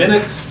approve the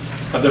minutes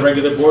of the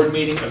regular board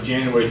meeting of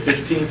January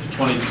 15th,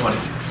 2020?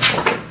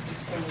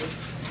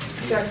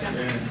 Second.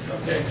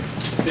 Okay.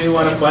 Does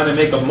anyone want to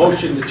make a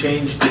motion to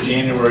change the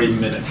January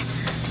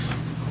minutes?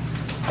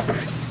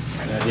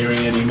 Not hearing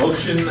any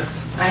motion.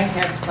 I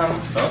have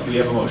some. Oh, we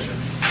have a motion.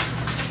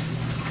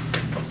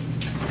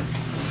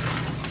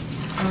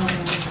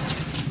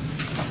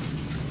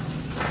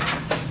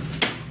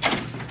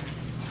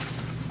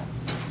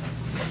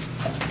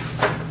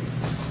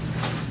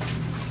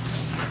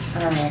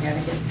 I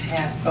gotta get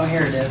past, oh,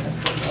 here it is,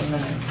 approval of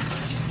minutes.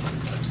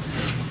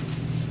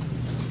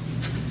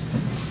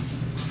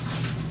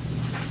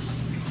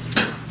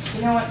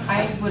 You know what,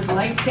 I would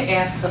like to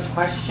ask a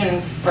question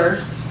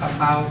first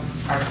about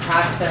our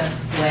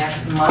process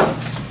last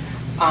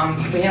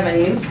month. We have a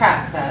new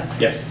process.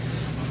 Yes.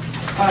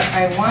 But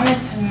I wanted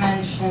to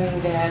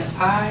mention that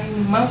I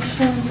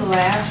motioned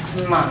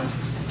last month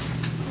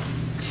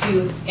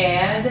to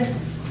add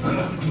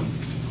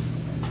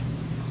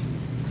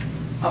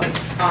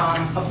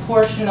a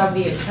portion of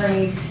the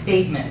attorney's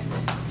statement.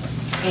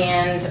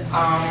 And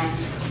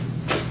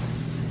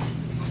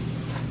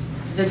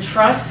the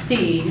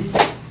trustees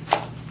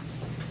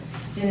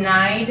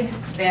denied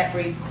that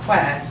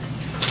request.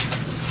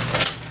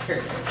 Here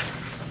it is.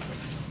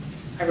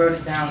 I wrote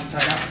it down, so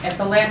I don't. At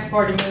the last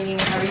board meeting,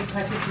 I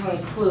requested to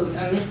include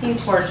a missing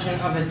portion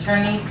of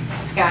Attorney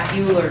Scott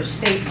Euler's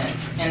statement,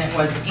 and it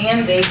was,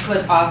 and they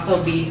could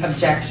also be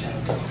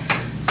objections.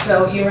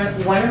 So you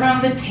went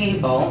around the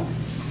table,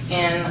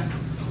 and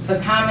the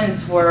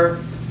comments were,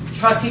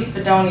 Trustee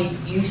Spadoni,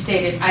 you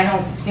stated, I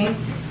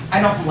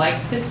don't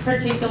like this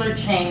particular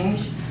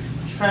change.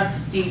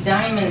 Trustee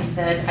Diamond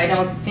said, I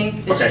don't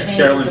think this change Okay, is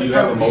Carolyn, do you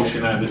have a appropriate."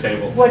 motion on the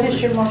table? What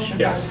is your motion?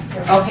 Yes.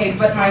 Okay,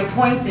 but my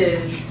point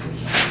is,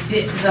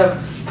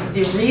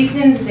 the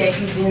reasons that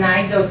you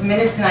denied those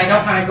minutes, and I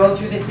don't want to go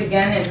through this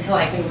again until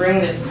I can bring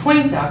this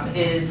point up,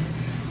 is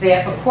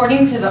that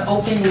according to the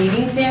Open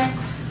Meetings Act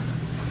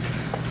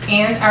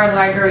and our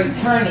library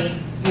attorney,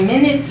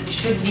 minutes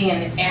should be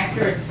an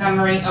accurate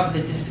summary of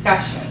the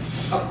discussions.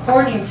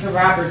 According to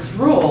Robert's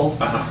rules,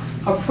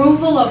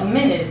 approval of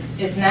minutes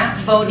is not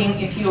voting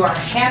if you are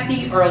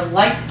happy or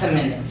like the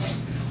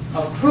minutes.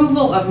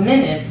 Approval of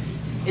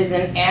minutes is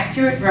an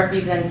accurate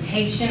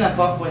representation of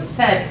what was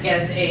said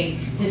as a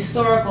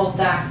historical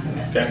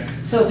document. Okay.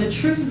 So the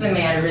truth of the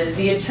matter is,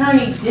 the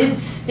attorney did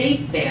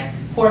state that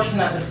portion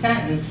of the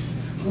sentence,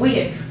 we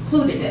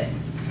excluded it.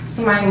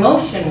 So my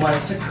motion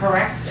was to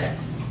correct it.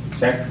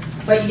 Okay?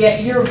 But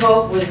yet your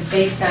vote was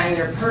based on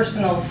your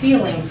personal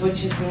feelings,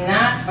 which is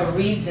not a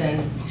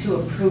reason to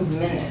approve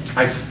minutes.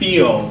 I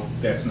feel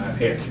that's not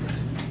accurate.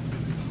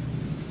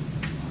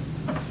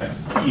 I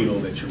feel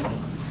that you're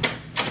wrong.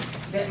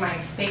 That my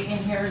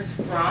statement here is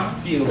wrong? I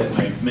feel that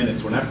my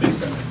minutes were not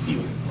based on my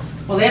feelings.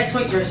 Well, that's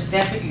what you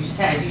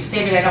said. You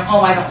stated,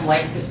 I don't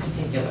like this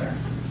particular.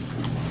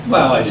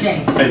 Well, I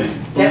Jane,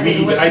 didn't that was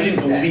believe, what I you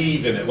didn't said.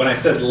 believe in it. When I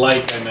said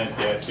like, I meant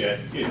that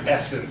in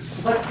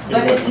essence. But it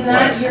it's wasn't what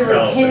not I your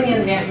felt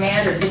opinion that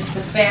matters. It's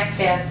the fact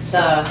that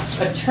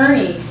the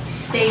attorney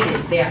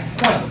stated that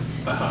point.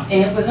 Uh-huh.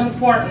 And it was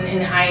important,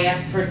 and I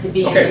asked for it to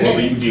be in the Okay, well,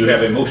 do minutes. you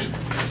have a motion?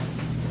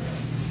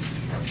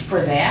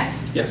 For that?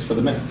 Yes, for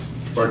the minutes.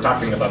 We're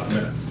talking about the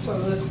minutes. So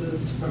this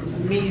is from the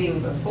meeting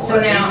before. So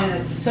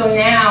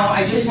now,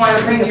 I just want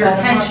to bring your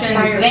attention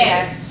to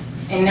that,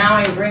 and now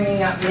I'm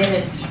bringing up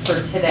minutes for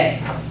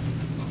today.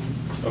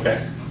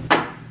 Okay.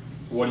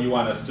 What do you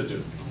want us to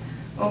do?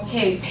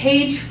 Okay,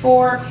 page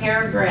 4,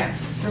 paragraph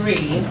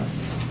 3.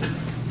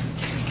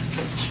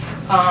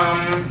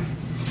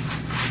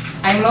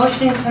 I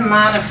motion to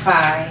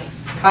modify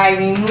by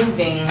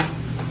removing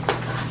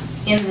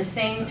in the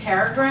same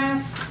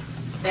paragraph,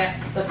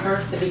 that's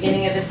the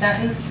beginning of the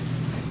sentence,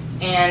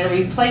 and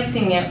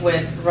replacing it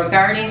with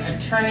regarding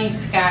Attorney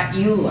Scott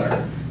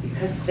Euler,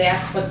 because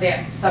that's what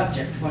that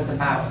subject was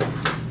about.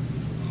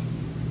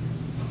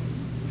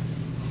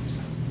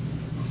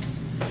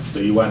 So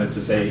you wanted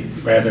to say,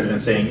 rather than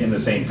saying in the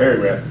same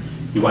paragraph,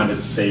 you wanted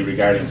to say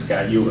regarding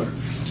Scott Euler.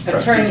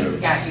 Trustee Attorney Euler.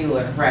 Scott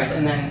Euler, right,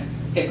 and then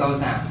it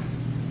goes on.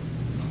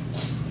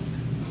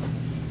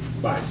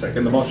 I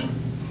second the motion.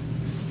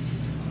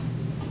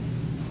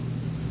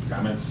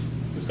 Comments,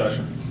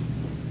 discussion?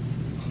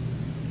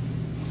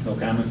 No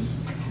comments?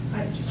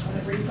 I just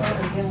want to rebut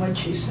again what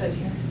she said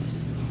here.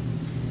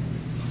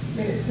 I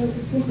mean, it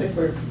seems like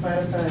we're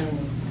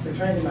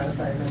trying to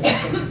modify minutes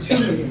from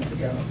 2 meetings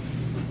ago,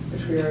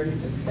 which we already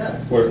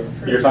discussed.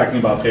 You're talking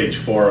about page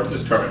 4 of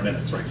this current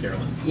minutes, right,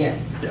 Carolyn?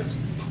 Yes. Yes.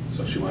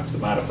 So she wants to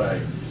modify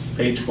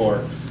page 4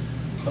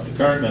 of the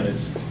current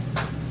minutes,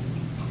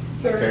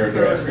 Third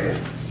paragraph 3.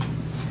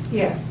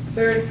 Yeah,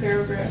 Third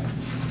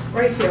paragraph.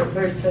 right here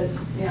where it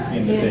says,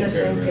 In the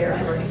same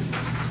paragraph.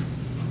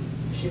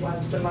 She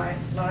wants to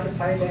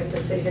modify that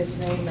to say his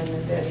name and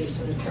that he's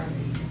an attorney.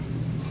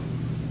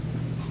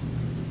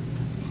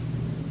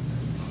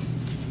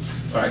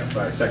 All right,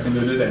 I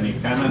seconded it. Any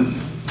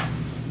comments?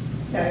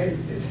 Yeah,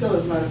 it still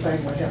is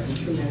modifying what happened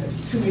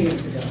 2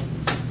 meetings ago.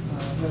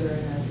 Whether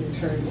or not the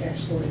attorney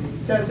actually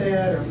said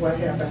that or what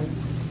happened.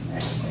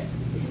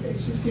 It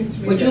just seems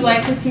to me. Would you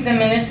like to see the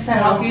minutes to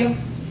help you?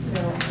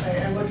 No,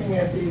 I'm looking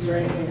at these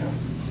right now.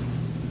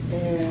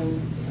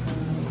 And.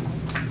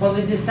 Well,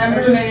 the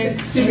December minutes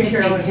Excuse me,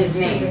 Carolyn. indicate his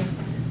excuse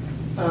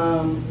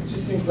name. me. It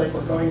just seems like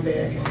we're going back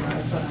and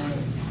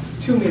modifying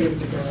 2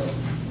 meetings ago. I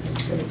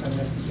think it's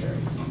unnecessary.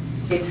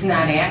 It's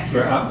not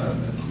accurate.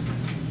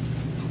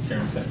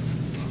 Karen said.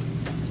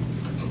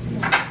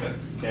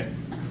 Okay.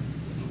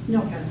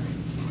 No.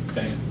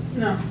 Okay.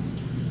 No.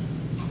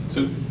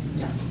 Sue?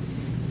 No.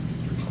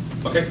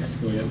 Okay,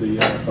 do we have the,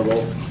 a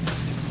roll?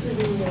 The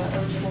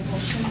original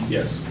motion.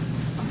 Yes.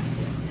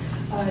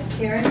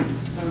 Karen?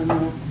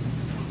 No.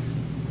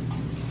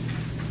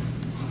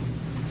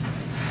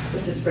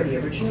 This is for the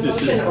original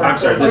This motion? is, or I'm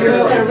sorry, for- this is or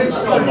the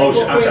original?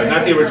 motion, I'm sorry,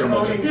 not the original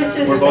motion. This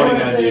is We're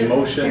voting on the the-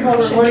 motion We're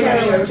voting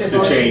on the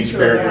to change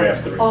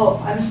paragraph 3. Oh,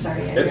 I'm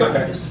sorry. I It's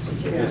okay.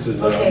 misunderstood you. This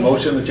is Okay. a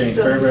motion to change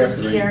paragraph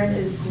So 3. Karen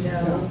is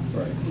no.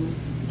 Right.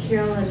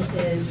 Carolyn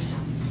is.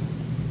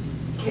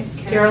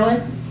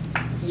 Carolyn?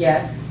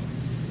 Yes.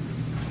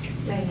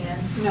 Diane?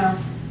 No.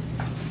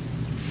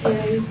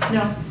 Patty?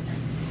 No.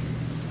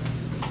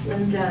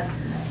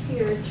 Linda's not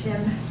here.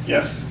 Tim?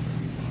 Yes.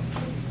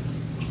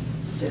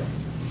 Sue?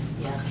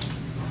 Yes.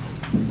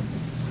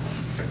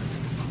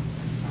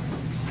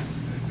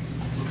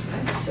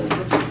 So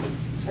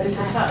it's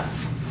a tie.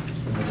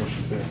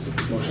 Motion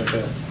passes. Motion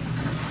passed.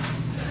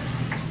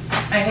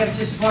 I have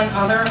just one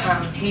other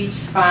on page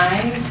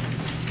 5,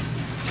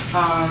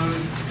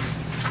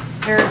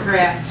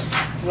 paragraph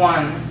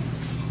 1.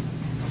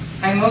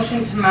 I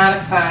motion to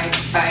modify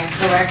by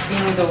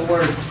correcting the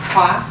word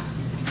cost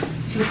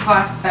to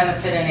cost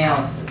benefit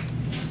analysis.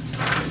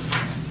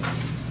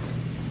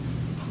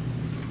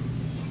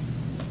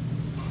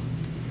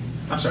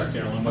 I'm sorry,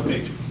 Carolyn, what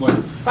page? What?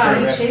 Page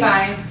Paragraph?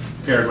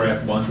 5,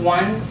 Paragraph 1.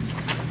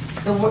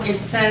 1, it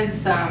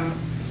says,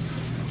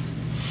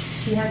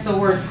 she has the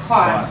word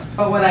cost, Cost.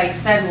 but what I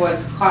said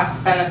was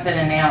cost benefit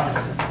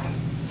analysis.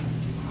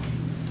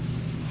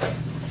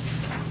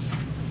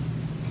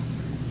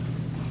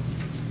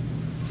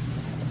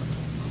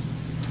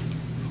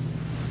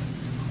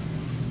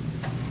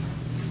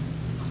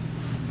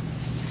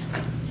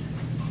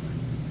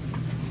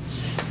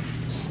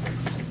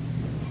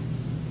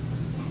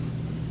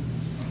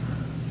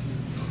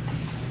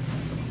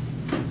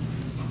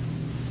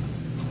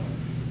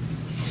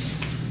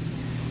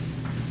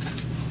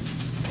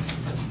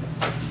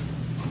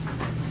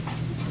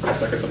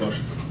 second the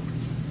motion.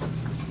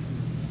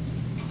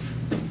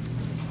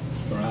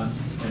 Ron,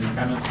 any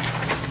comments?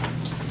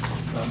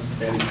 No,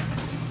 Patty?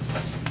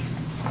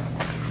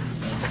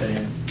 No,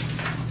 Diane?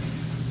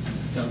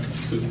 No,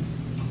 Susan?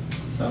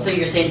 No? So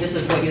you're saying this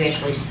is what you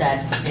actually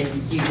said, and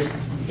you just,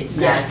 it's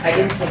not. Yes, I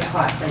didn't say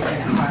cost, I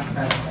said cost of,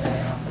 but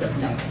I also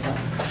said no.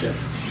 Yeah.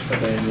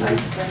 Diane, I you-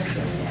 spent it,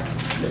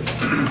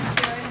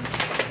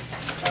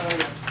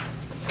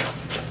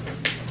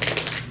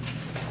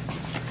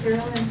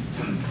 Carolyn,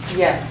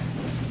 Yes.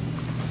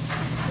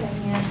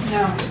 Diane,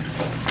 No.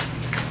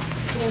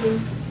 Patty,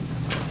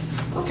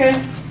 Okay.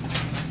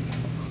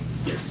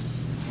 Yes.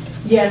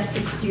 yes,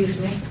 excuse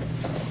me,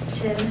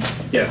 Tim,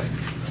 Yes.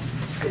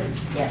 Sue.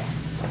 Yes.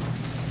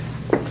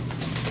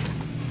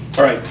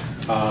 All right,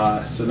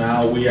 so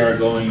now we are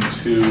going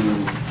to,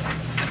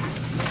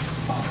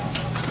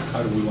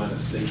 how do we want to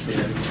say that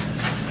again?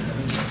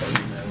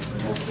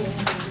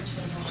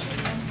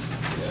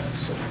 Yeah,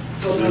 so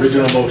the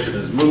original motion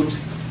is moot.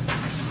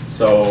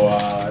 So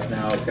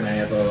now can I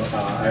have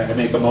I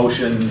make a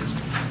motion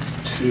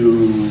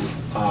to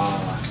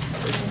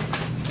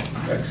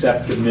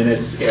accept the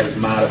minutes as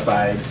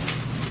modified.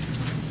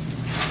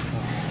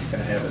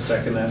 Can I have a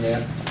second on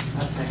that?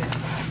 I'll second.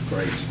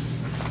 Great.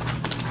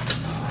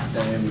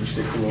 Diane, would you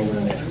take the roll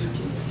on that?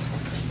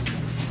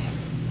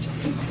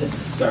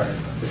 Sorry.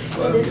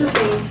 It's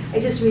okay, I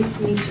just need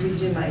to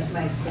redo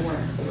my form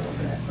a little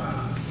bit.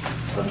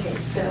 Okay,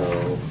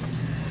 so,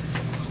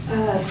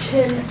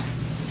 Tim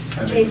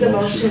I made the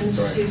motion, correct.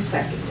 Sue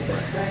seconded it,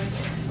 correct?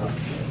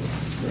 Okay,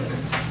 so,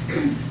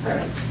 all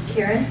right,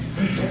 Karen?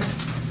 Yes.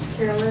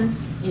 Carolyn?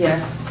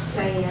 Yes.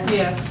 Diane?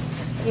 Yes.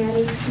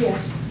 Patty?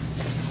 Yes.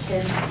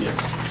 Tim? Yes.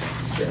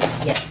 Sue?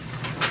 Yes.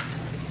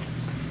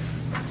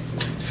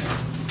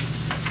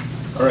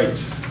 All right.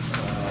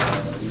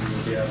 We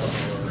will have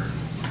our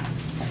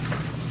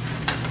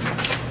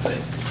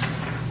thing.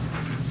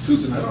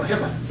 Susan, I don't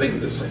have a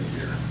thing to say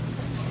here.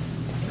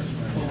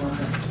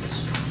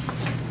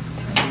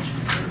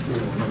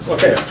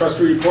 Okay,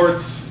 trustee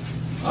reports.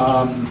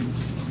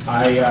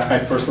 I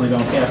personally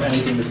don't have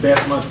anything this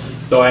past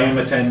month, though I am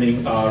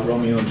attending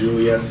Romeo and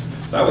Juliet's.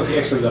 I was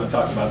actually going to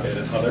talk about that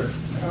in other,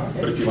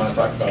 but if you want to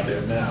talk about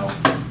that now,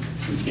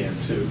 we can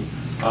too.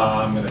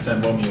 I'm going to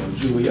attend Romeo and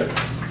Juliet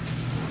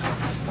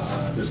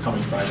this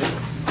coming Friday.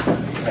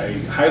 I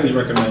highly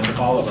recommend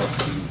all of us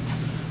to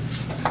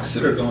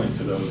consider going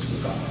to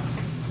those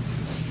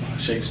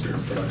Shakespeare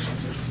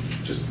productions.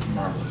 They're just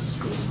marvelous,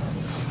 really marvelous.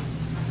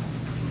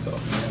 So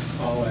that's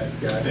all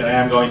I've got. And I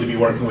am going to be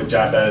working with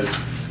Jabez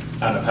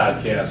on a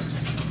podcast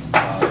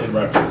in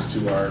reference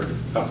to our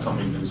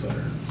upcoming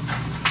newsletter.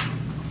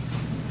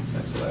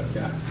 That's what I've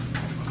got.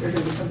 There's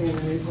going to be something in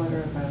the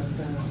newsletter about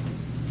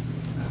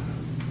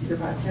your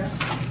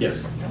podcast?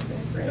 Yes. Okay,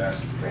 great. Yeah.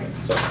 Great.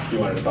 So you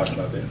wanted to talk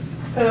about that?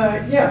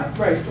 Yeah,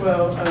 right.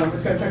 Well, I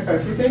was going to talk about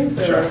a few things.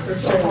 Sure.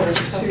 First of all, I went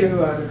to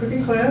the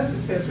cooking class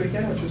this past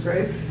weekend, which was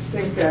great. I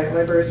think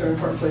libraries are an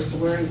important place to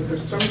learn, but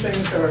there's some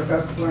things that are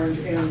best learned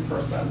in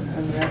person,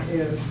 and that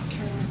is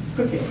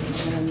cooking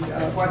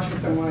and watching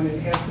someone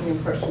and asking them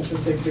questions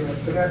as they do it.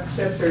 So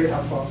that's very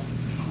helpful.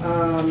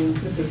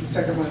 This is the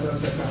second one of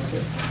those I've gone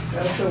to.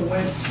 I also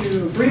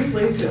went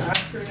briefly to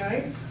Oscar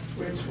night,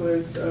 which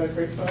was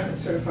great fun.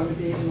 It's sort of fun to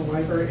be in the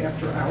library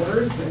after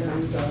hours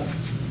and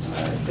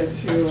get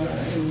to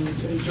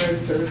enjoy the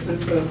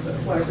services of the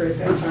library at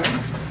that time.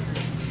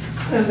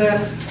 And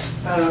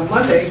then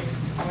Monday,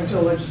 I went to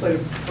a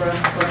legislative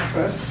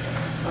breakfast.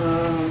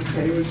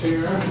 Patty was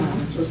there,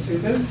 this was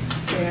Susan,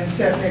 and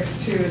sat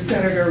next to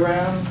Senator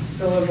Ron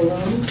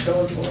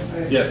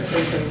Villalone. Yes.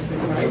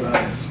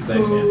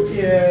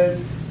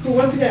 Who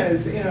once again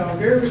is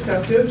very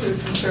receptive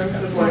to concerns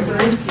of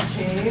libraries.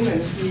 He came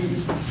and he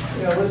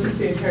listened to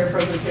the entire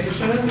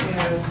presentation,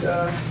 and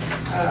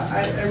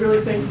I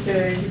really think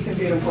he can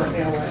be an important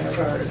ally of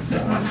ours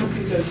because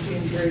he does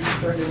seem very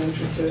concerned and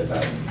interested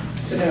about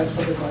the Nats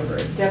Public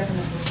Library.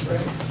 Definitely.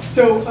 Right.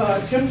 So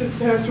Tim just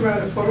passed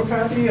around a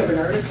photocopy of an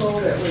article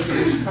that was in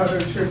the Chicago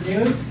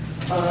Tribune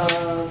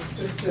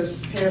just this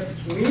past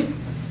week.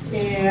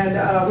 And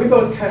we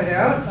both cut it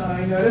out,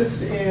 I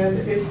noticed, and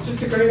it's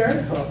just a great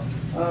article.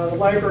 The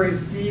library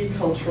is the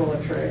cultural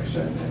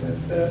attraction.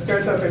 And it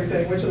starts out by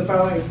saying, which of the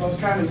following is the most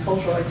common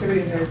cultural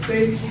activity in the United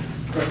States?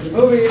 Go to the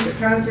movies, a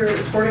concert,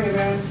 a sporting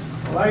event,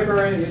 a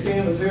library, a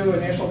museum, a zoo, a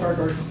national park,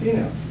 or a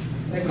casino.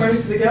 And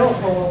according to the Gallup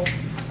poll,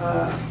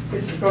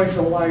 it's going to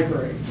the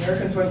library.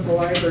 Americans went to the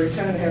library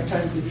 10.5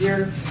 times a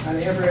year on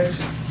average.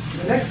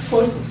 The next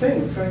closest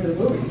thing was going to the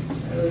movies.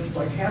 It was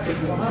like half as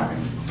many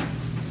times.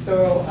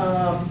 So,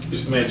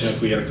 Just imagine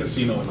if we had a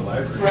casino in the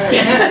library. right.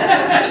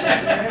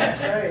 Yeah,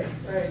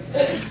 right.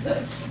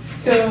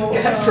 So,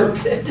 God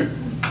forbid.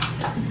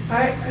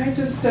 I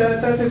just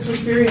thought this was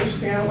very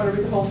interesting. I don't want to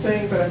read the whole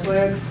thing, but I'm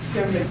glad,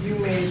 Tim, that you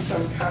made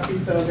some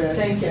copies of it.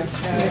 Thank you.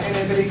 And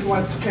anybody who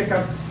wants to pick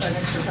up an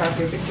extra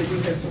copy, I think we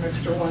do have some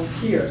extra ones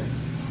here.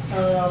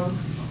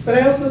 But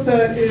I also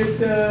thought it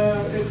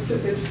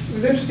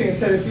was interesting. It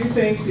said, if you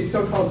think the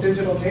so-called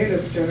digital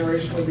native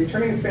generation would be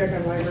turning its back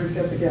on libraries,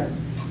 guess again.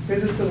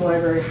 visits to the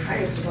library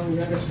highest among the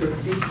youngest group,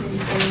 18 to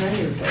 29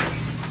 years old.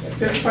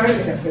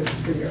 5.5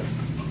 visits per year.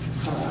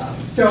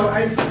 So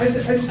I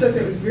just thought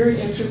that was very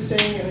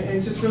interesting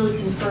and just really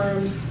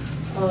confirmed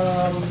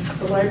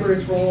the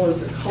library's role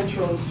as a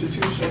cultural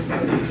institution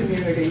in its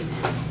community,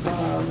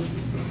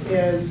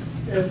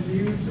 as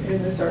viewed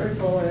in this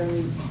article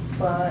and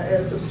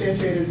as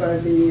substantiated by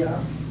the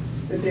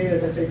data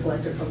that they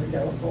collected from the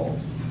Gallup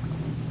polls.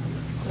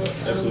 So,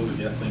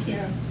 Absolutely, yeah, thank you.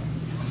 Yeah.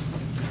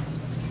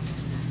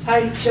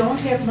 I don't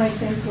have my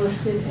things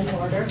listed in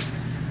order,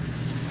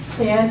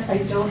 and I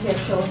don't have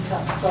show and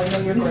tell, so I know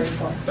you're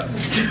grateful.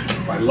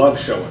 I love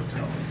show and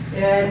tell.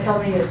 Yeah, tell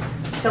me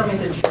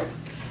the truth.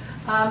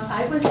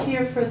 I was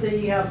here for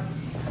the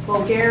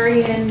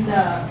Bulgarian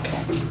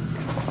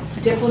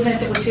diplomat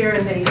that was here,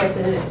 and they had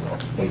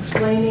the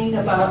explaining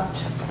about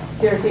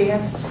their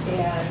dance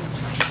and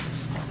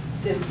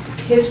the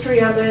history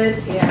of it,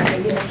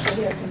 and they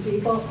actually had some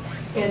people,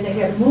 and they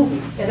had a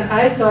movie. And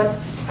I thought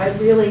I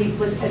really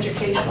was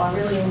educational. I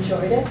really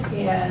enjoyed it,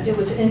 and it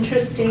was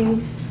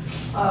interesting.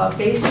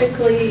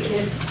 Basically,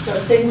 it's a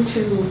thing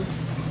to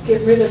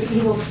get rid of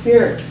evil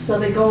spirits. So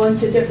they go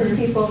into different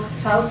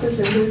people's houses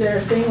and do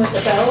their thing with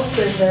the bells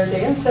and their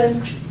dance,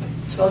 and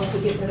it's supposed to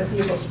get rid of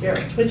evil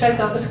spirits, which I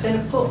thought was kind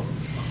of cool.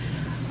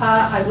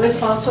 I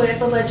was also at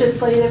the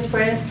legislative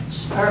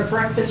branch, or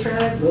breakfast,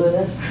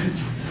 rather.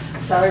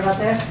 Sorry about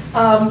that.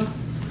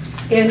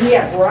 And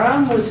yeah,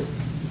 Ron was,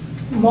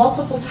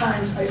 multiple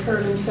times I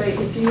heard him say,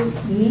 if you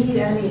need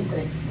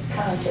anything,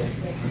 contact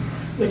me,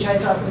 which I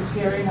thought was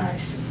very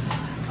nice.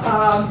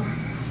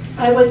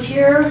 I was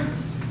here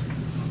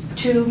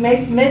to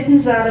make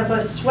mittens out of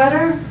a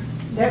sweater.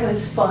 That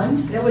was fun.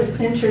 That was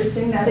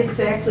interesting. Not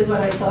exactly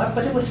what I thought,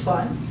 but it was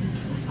fun.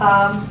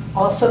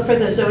 Also for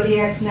the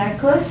Zodiac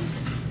necklace,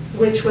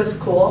 which was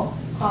cool.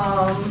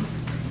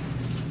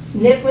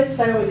 Nitwits,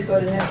 I always go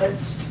to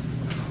Nitwits.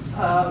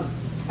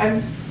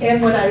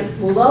 And what I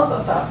love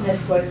about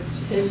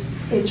Nitwits is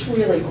it's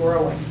really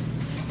growing.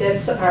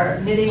 That's our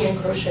knitting and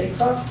crochet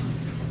club.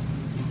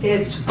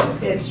 It's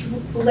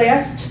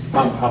last.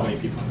 How many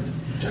people are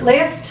in?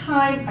 Last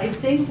time, I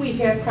think we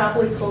had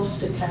probably close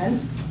to 10,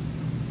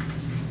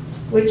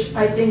 which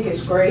I think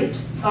is great.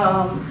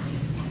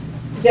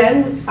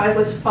 Then I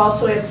was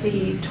also at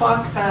the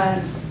talk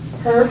on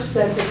herbs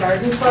that the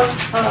garden club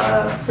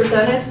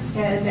presented,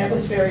 and that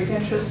was very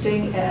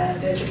interesting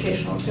and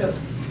educational too.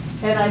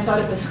 And I thought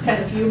it was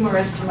kind of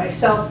humorous to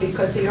myself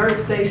because the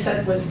herb they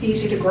said was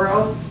easy to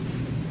grow,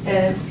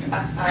 and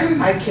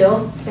I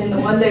kill. And the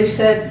one they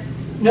said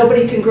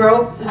nobody can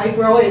grow, I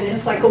grow it, and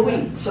it's like a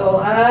weed. So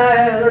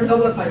I don't know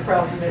what my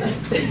problem is.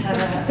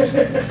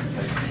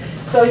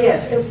 So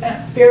yes,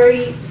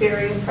 very,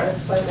 very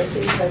impressed by the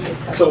things I did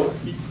cover.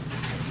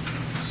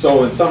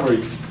 So in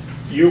summary,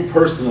 you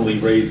personally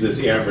raise this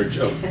average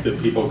of the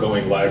people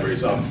going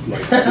libraries up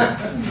like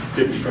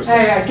 50%.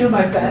 I do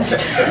my best.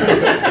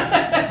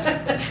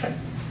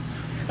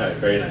 All right,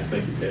 very nice.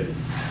 Thank you, Patty.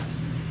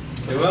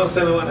 Anyone else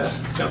want to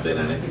jump in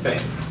on anything?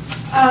 Patty?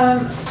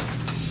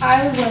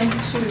 I went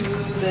to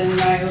the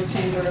Niles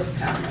Chamber of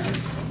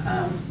Commerce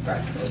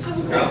breakfast.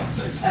 Oh,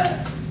 nice.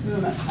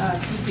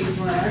 Two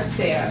people on our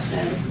staff,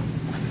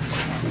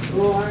 and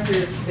we'll learn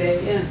here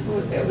today. And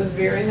it was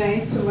very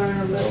nice to learn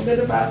a little bit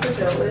about the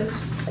village,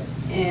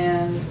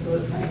 and it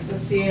was nice to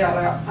see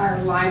our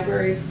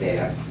library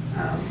staff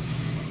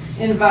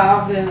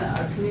involved in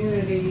a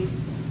community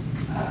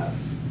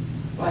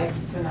like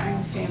the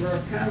Niles Chamber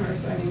of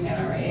Commerce. I mean,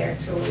 they're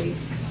actually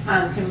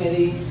on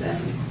committees, and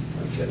it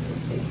was good to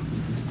see.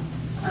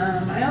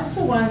 I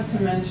also wanted to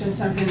mention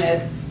something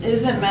that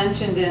isn't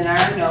mentioned in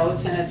our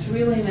notes, and it's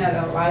really not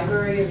a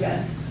library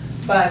event,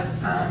 but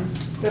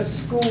the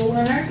school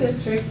in our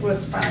district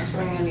was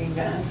sponsoring an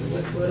event,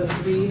 which was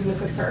Read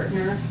with a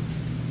Partner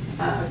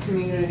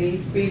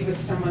community, Read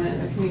with someone in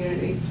the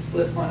community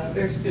with one of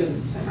their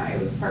students, and I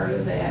was part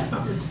of that.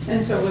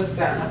 And so was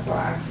Donna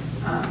Block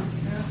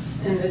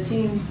in the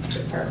team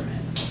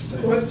department.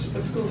 What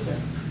school is that?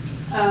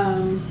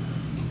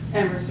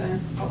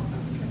 Emerson. Oh,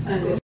 okay.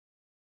 And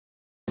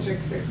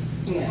District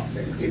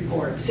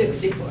 64.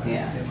 64.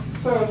 Yeah.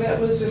 So that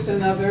was just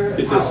another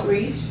Is this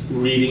outreach.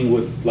 reading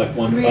with like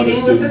one other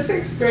Reading with the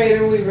student? 6th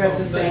grader, we read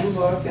the same Nice.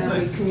 book, and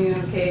Nice. we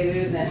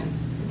communicated and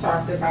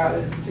talked about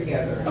it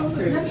together. Oh,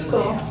 through that's email.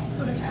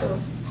 cool. Nice. So,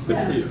 Good for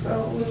Yeah, you. so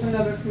it was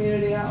another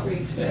community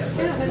outreach that was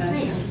Yeah, that's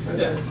mentioned for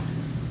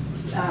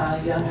Yeah.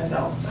 the young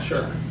adults.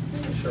 Sure,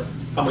 sure.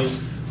 How many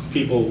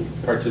people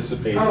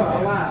participated? Oh,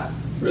 a lot.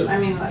 Really? I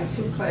mean, like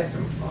 2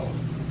 classroom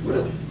fulls. So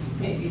Really?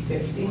 Maybe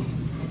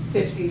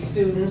 50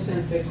 students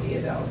and 50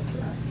 adults.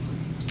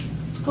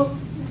 cool.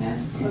 Yeah,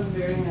 it was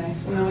very nice.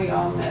 And then we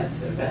all met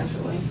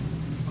eventually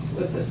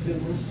with the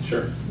students.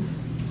 Sure.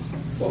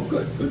 Well,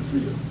 good for you.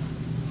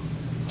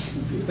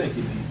 Good for you. Thank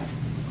you,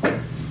 Nate.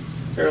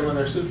 Carolyn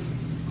or Sue?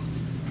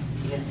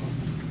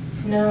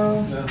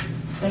 No, No,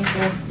 thank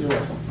you. you're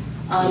welcome.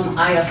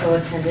 I also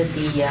attended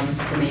the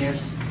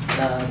mayor's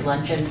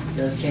luncheon,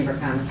 the Chamber of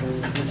Commerce,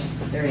 and it was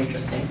very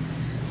interesting.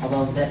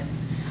 Although that,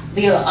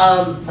 the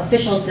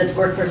officials that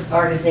work for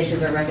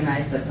organizations are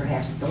recognized, but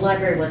perhaps the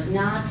library was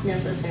not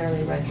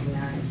necessarily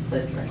recognized,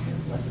 the director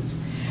wasn't.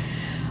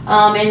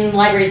 And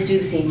libraries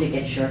do seem to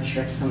get short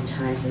shrift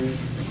sometimes in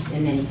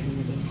many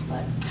communities.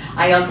 But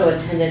I also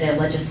attended a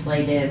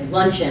legislative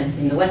luncheon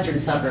in the western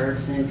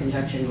suburbs in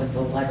conjunction with the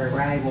library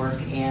where I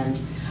work, and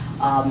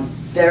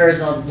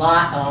there's a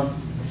lot of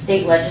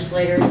state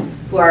legislators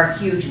who are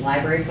huge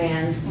library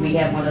fans. We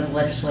have one of the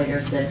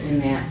legislators that's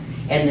in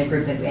the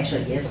group that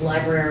actually is a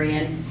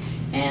librarian.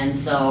 And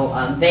so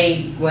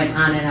they went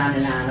on and on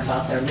and on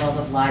about their love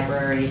of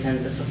libraries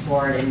and the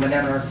support and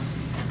whatever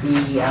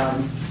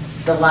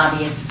the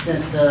lobbyists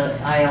and the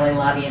ILA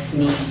lobbyists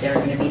need, they're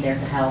going to be there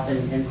to help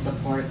and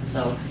support.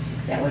 So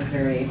that was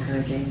very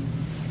encouraging.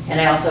 And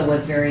I also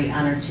was very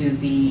honored to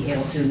be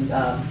able to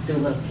do a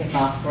little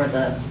kickoff for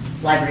the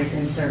Libraries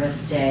in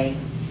Service Day.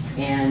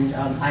 And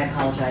I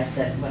apologize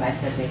that what I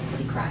said made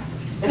somebody cry.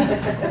 In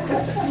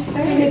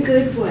a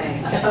good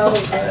way. Oh,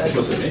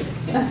 was it me?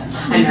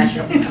 I'm not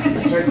sure. I'm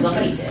certain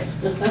somebody did.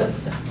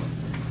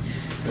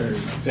 Very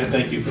nice. And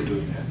thank you for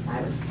doing that.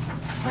 I was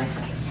my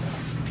pleasure.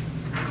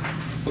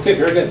 Okay,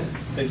 very good.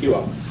 Thank you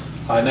all.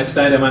 Next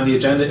item on the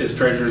agenda is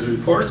Treasurer's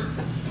Report.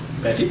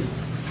 Betty?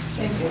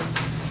 Thank you.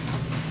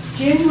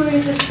 January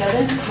is the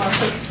 7th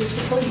month of the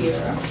fiscal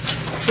year.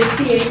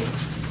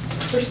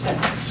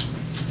 58%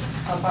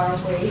 of our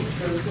way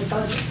through the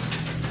budget.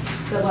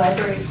 The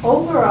library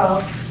overall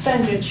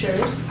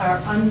expenditures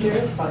are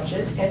under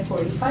budget at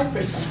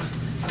 45%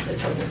 of the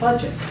total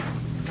budget.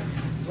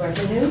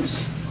 Revenues.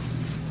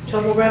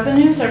 Total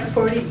revenues are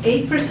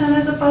 48%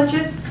 of the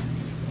budget.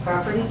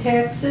 Property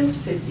taxes,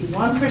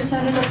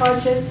 51% of the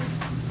budget.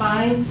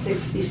 Fines,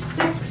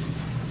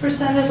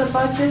 66% of the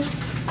budget.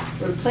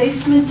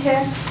 Replacement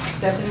tax,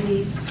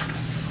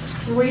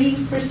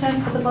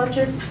 73% of the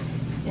budget.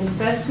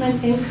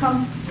 Investment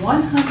income,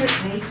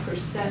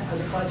 108% of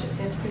the budget.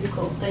 That's pretty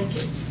cool, thank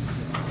you.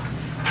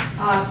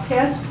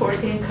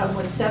 Passport income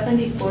was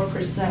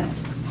 74%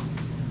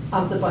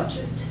 of the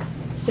budget.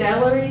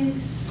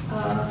 Salaries,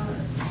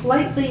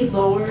 slightly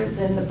lower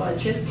than the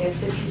budget at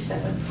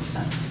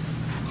 57%.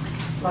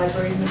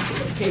 Library,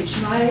 page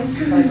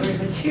 9, library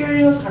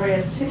materials are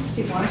at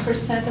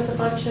 61% of the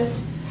budget.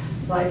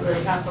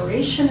 Library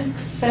operation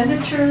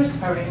expenditures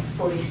are at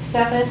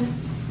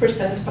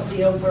 47% of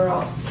the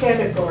overall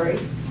category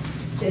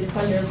is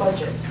under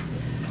budget.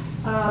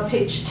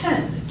 Page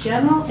 10,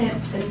 general and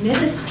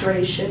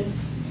administration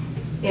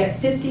at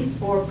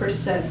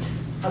 54%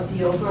 of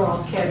the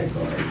overall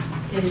category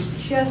is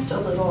just a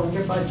little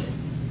under budget.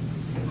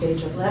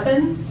 Page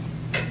 11,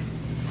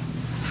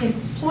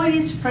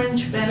 employees'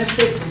 fringe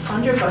benefit is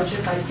under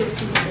budget by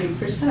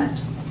 53%.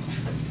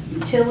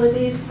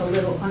 Utilities, a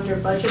little under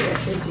budget at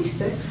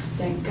 56%.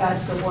 Thank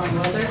God for warm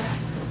weather.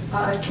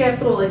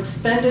 Capital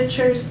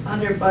expenditures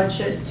under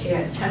budget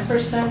at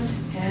 10%,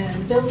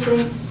 and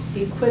building,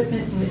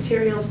 equipment, and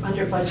materials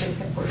under budget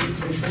at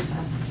 43%.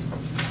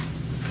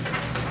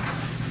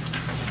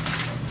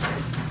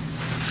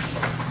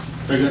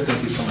 Very good,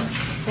 thank you so much.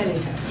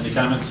 Anytime. Any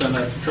comments on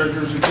the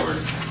Treasurer's Report?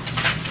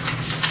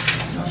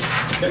 No?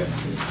 Okay.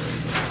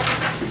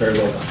 Very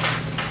well done.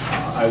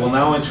 I will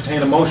now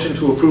entertain a motion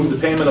to approve the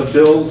payment of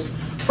bills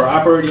for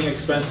operating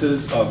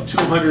expenses of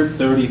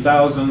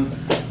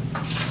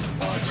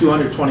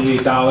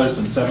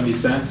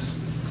 $230,228.70,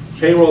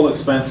 payroll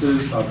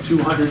expenses of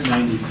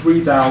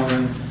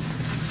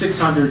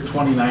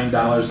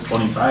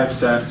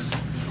 $293,629.25,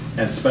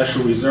 and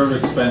special reserve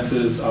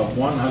expenses of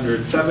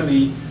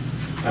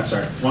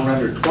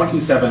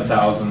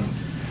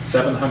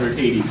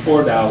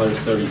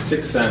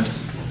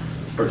 $127,784.36,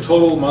 for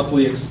total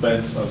monthly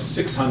expense of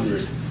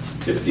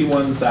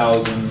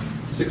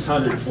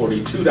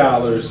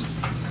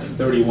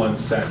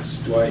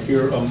 $651,642.31. Do I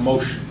hear a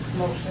motion?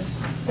 Motion.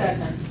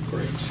 Second.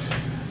 Great.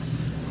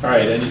 All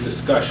right, any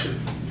discussion?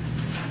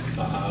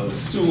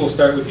 Sue, we'll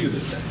start with you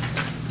this time.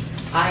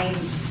 I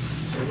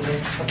approve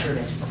it.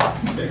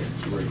 Okay,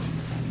 great.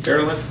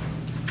 Carolyn?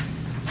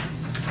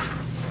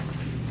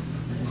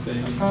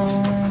 Anything?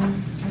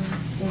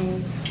 Let's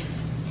see.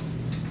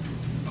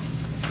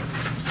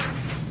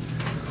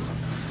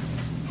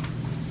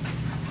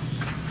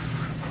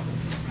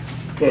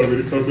 Want me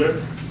to come back?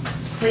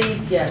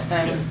 Please, yes,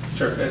 Yeah,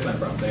 sure, that's not a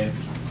problem. Dan?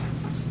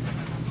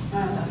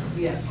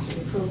 Yes, to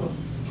approval.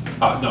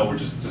 No, we're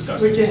just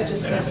discussing. We're just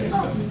Anything discussing.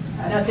 discussing.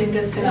 Nothing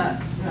to say.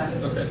 Not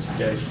Okay,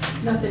 okay.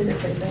 Nothing to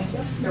say, thank you.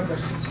 No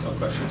questions. No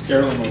questions.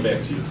 Carolyn, we'll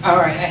back to you. All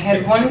right, I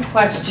had one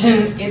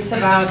question. It's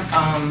about,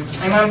 I'm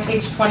on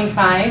page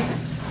 25,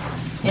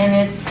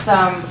 and it's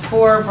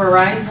for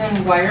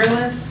Verizon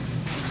Wireless.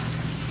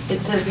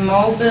 It says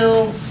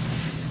mobile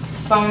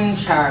phone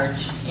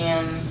charge,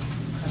 and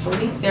I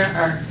believe there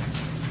are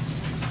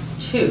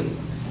two.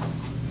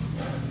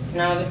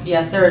 No,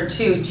 yes, there are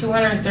two,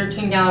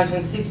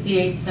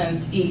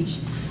 $213.68 each.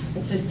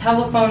 It says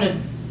telephone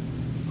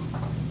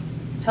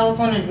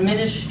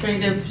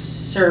administrative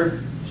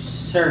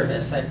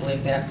service, I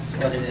believe that's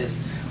what it is.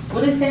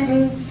 What does that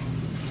mean?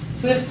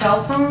 Do we have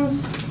cell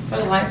phones for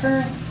the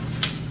library?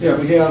 Yeah,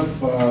 we have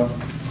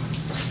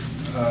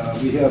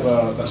We have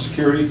a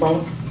security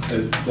phone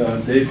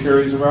that Dave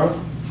carries around.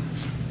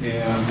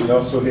 And we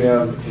also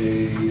have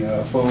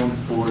a phone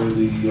for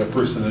the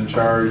person in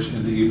charge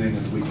in the evening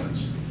and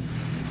weekends.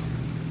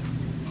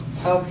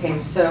 Okay,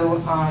 so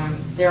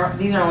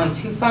these are only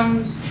 2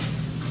 phones?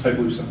 I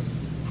believe so.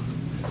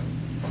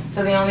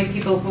 So the only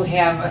people who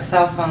have a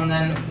cell phone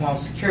then, well,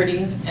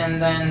 security,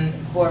 and then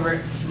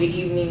whoever the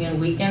evening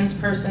and weekends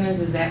person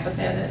is that what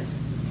that is?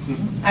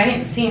 Mm-hmm. I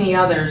didn't see any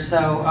others,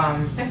 so, I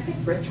think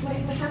Rich might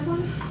have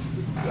one.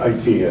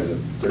 IT has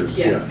it, there's,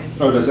 yeah.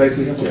 Oh, does IT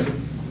have one? Yeah.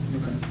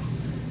 Okay.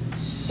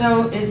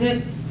 so is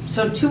it,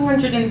 so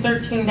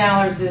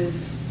 $213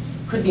 is,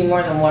 could be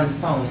more than one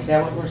phone, is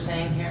that what we're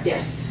saying here?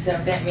 Yes. Is that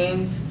what that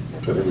means?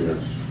 I think we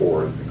have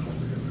 4, I think,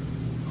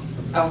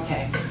 altogether.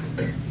 Okay,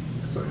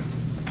 So,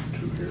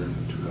 2 here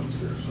and 2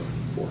 downstairs, so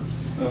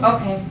 4.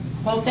 okay,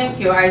 well, thank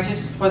you, I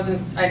just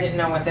wasn't, I didn't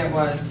know what that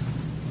was.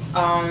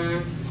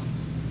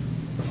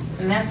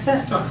 And that's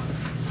it. Oh,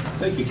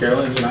 thank you,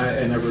 Carolyn. And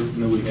I never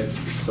knew we had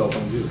cell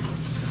phones either.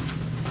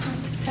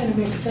 Kind of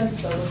makes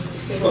sense though. when you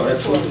say Oh, that.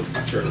 absolutely,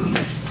 sure.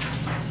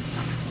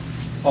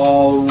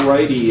 All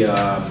righty,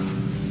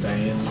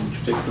 Diane, would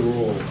you take the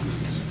roll,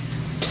 please?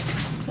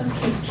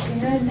 Okay,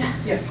 Karen?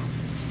 Yes.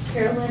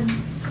 Carolyn?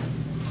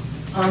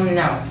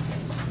 No.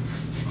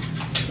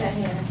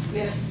 Diane?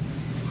 Yes.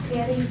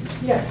 Patty?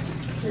 Yes.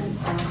 And,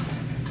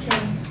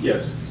 Tim?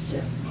 Yes.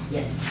 Sue?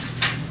 Yes.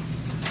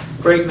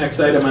 Great, next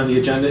item on the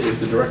agenda is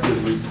the director's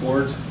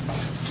report.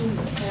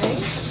 Okay.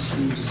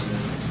 Susan.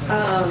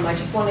 I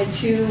just wanted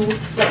to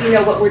let you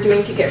know what we're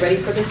doing to get ready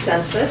for the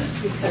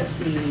census,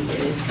 because it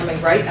is coming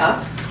right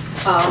up.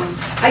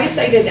 I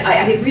decided, I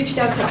had reached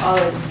out to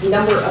a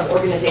number of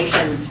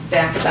organizations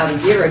back about a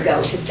year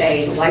ago to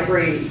say, the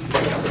library, we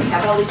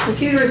have all these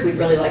computers, we'd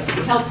really like to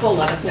be helpful,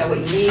 let us know what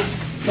you need.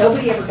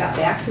 Nobody ever got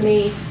back to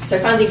me, so I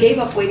finally gave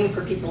up waiting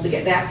for people to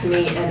get back to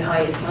me, and I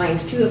assigned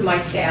 2 of my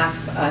staff,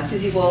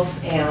 Susie Wolf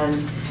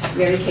and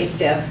Mary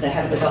Keister, the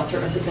head of adult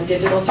services and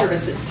digital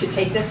services, to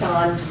take this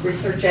on,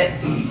 research it,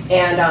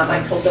 and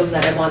I told them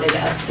that I wanted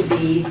us to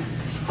be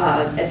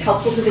as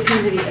helpful to the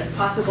community as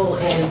possible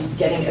in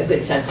getting a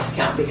good census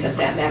count, because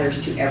that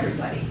matters to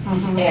everybody.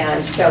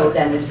 And so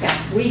then this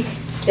past week,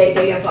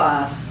 they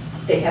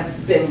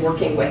have been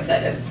working with,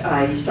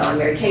 you saw in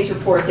Mary Kay's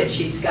report that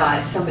she's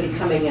got somebody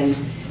coming and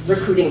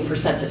recruiting for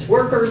census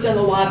workers in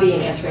the lobby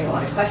and answering a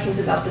lot of questions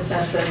about the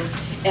census.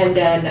 And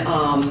then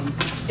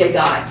they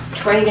got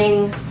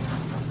training,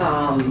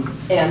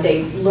 and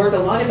they've learned a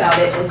lot about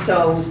it. And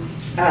so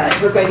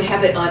we're going to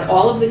have it on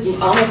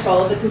almost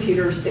all of the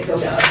computers that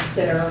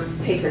are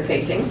patron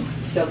facing,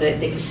 so that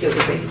they can go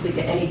basically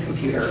to any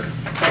computer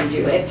and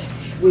do it.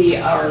 We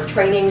are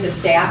training the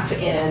staff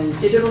in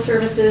digital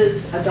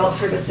services, adult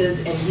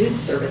services, and youth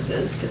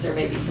services, because there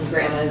may be some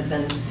grandmas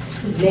and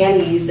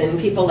nannies and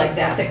people like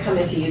that that come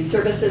into youth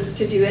services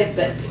to do it,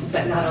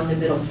 but not on the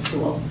middle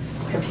school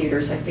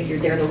computers. I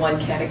figured they're the one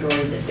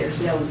category that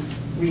there's no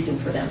reason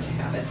for them to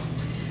have it.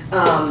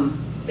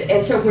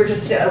 And so we're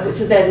just,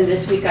 so then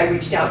this week I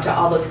reached out to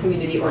all those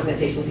community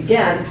organizations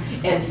again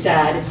and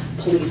said,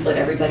 please let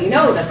everybody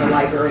know that the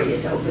library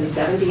is open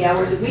 70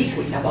 hours a week.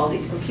 We have all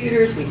these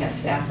computers, we have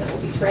staff that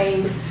will be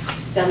trained,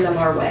 send them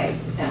our way.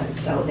 And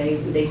so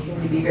they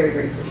seem to be very,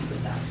 very pleased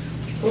with that.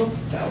 Cool.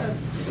 So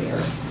we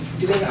are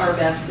doing our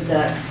best.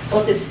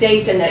 Both the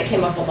state, and that it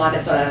came up a lot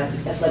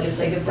at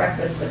legislative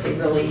breakfast, that they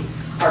really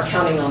are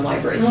counting on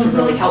libraries to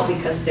really help,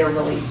 because they're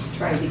really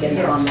trying to get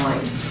an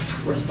online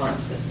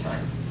response this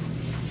time.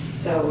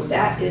 So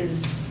that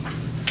is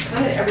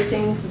kind of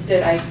everything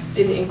that I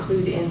didn't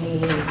include in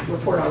the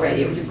report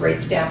already. It was a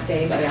great staff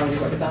day, but I already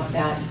wrote about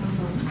that.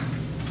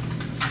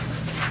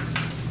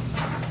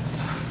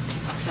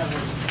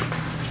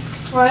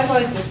 Well, I'd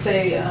like to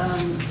say,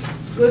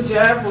 good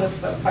job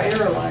with the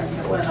fire alarm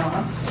that went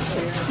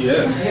off.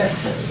 Yes.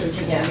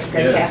 Yeah,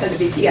 Greg happened to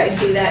be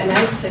PIC that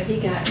night, so he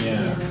got,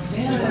 Yeah.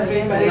 Yeah,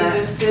 everybody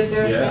just did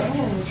their Yeah.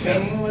 thing, and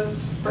training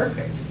was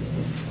perfect.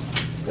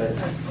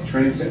 Good.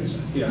 Training things?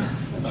 Yeah.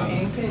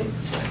 Training paid.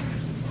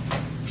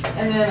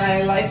 And then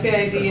I like the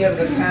idea of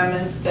the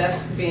commons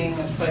desk being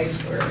a place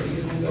where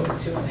you can go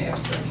to and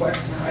ask for a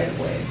question right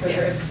away,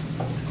 because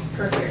it's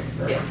perfect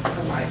for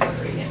a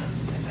library. Yeah,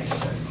 I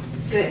like this.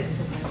 good.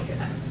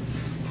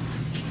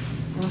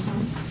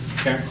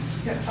 Okay.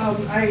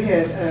 I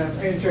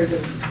enjoyed the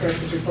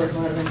director's report, a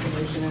lot of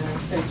information, and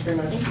thanks very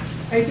much.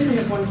 I did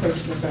have one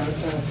question about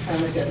a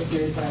comment that was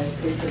made by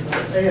patron.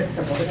 I have a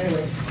couple, but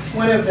anyway,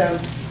 one of them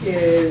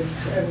is,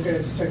 I'm going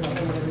to just talk about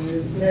one of them,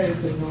 and that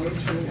is the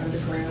noise from the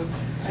underground.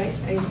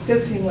 It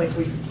does seem like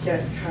we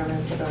get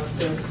comments about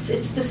this.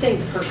 It's the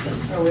same person,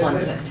 Oh, is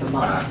month it? to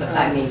month.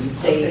 Ah. I mean,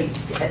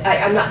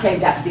 I'm not saying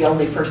that's the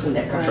only person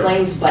that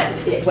complains, but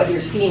what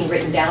you're seeing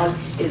written down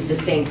is the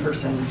same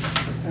person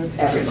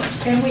every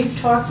month. And we've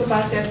talked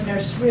about that, and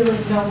there's really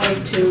no way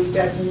to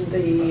deaden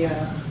the,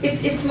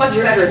 It's much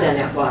better than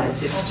it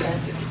was. It's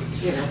just,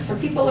 some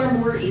people are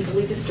more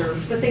easily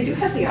disturbed, but they do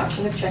have the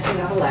option of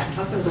checking out a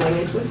laptop and going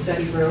into a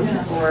study room,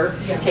 or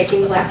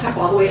taking the laptop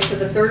all the way up to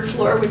the 3rd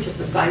floor, which is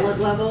the silent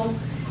level,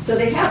 So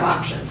they have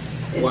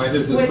options. Why It's-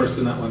 does this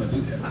person not want to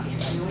do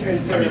that?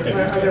 Is there, are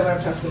there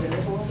laptops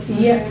available?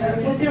 Yeah,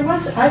 well, there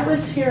was, I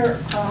was here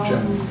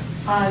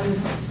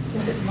on,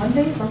 was it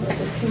Monday or was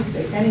it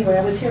Tuesday? Anyway,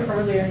 I was here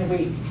earlier in the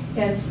week,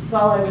 and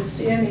while I was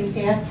standing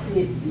at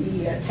the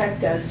tech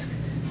desk,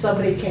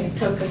 somebody came,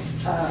 took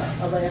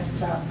a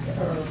laptop,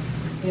 or,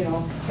 you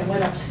know, and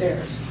went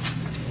upstairs.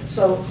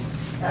 So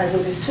I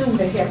would assume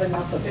they have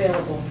enough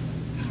available.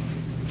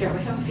 Yeah,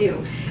 we have a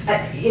few.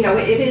 You know,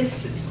 it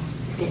is,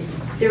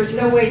 there's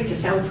no way to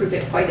soundproof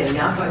it quite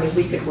enough. I mean,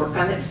 we could work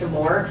on it some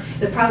more.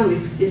 The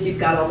problem is you've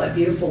got all that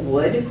beautiful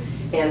wood,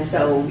 and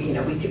so, you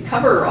know, we could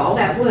cover all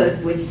that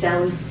wood with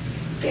sound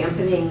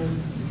dampening,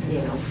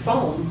 you know,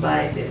 foam,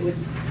 but it would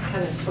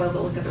kind of spoil the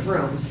look of the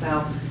room.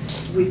 So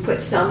we put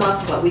some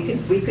up, but we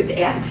could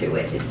add to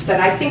it. But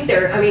I think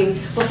I mean,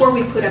 before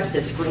we put up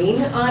the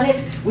screen on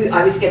it,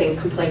 I was getting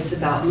complaints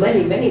about,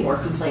 many more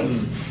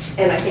complaints.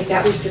 And I think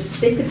that was just,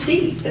 they could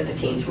see that the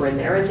teens were in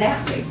there, and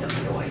that made them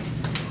annoyed.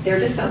 There are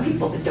just some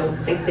people that don't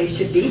think they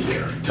should be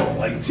here. Don't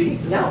like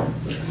teens. No,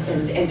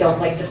 and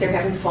don't like that they're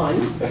having fun.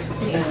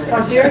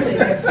 How dare they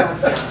have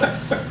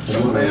fun?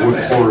 And the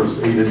wood floor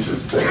is 8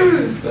 inches thick.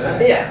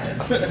 Yeah.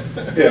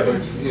 Yeah,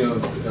 but, you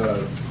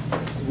know,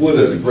 wood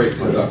is a great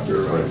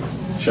conductor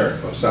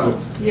of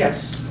sound.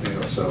 Yes. You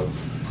know, so,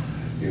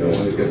 you know,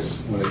 when it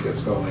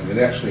gets going, and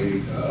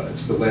actually,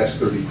 it's the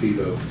last 30 feet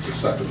of the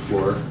second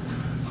floor,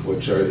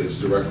 which is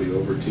directly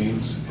over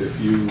teens.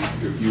 If you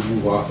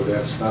move off of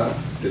that spot,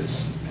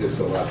 it's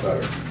a lot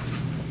better.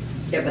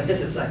 Yeah, but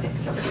this is, I think,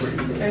 somebody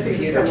we're using. I think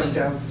it's someone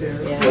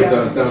downstairs. Yeah.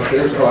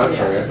 Downstairs? Oh, I'm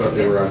sorry, I thought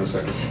they were on the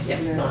second floor.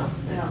 Yeah, no.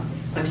 Yeah.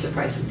 I'm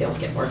surprised we don't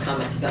get more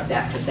comments about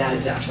that, because that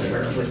is actually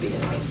where it would be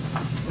annoying.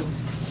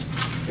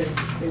 Good,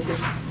 thank you.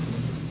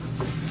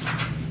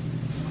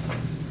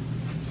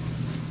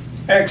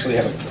 I actually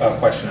have a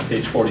question on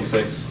page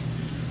 46,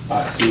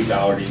 Steve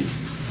Dougherty's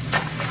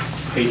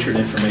patron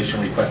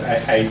information request.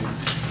 I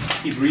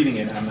keep reading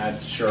it, I'm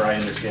not sure I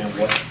understand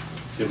what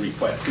the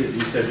request is.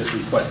 You said this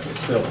request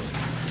was filled.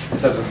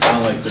 It doesn't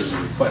sound like there's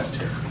a request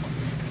here.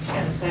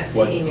 Yeah, that's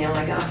What? the email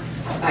I got.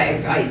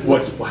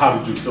 How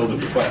did you fill the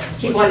request?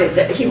 He wanted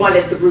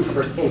the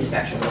roof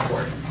inspection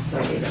report, so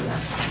I gave him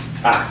that.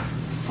 Ah,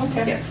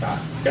 Okay. Yeah.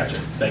 gotcha,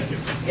 thank you.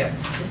 Yep.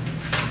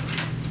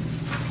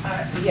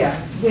 Yeah,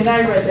 when I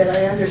read that,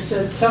 I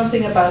understood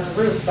something about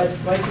the roof, but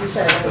like you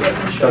said, I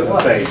wasn't sure Doesn't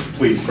what. say,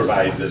 please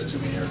provide this to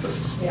me, or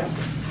doesn't Yeah.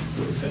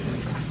 really say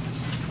anything.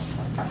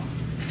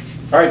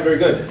 All right, very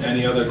good.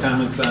 Any other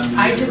comments on the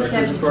I just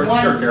director's have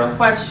report? Sure, Carol. one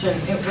question.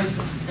 It was,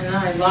 and then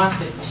I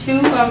lost it. 2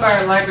 of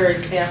our library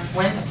staff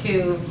went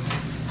to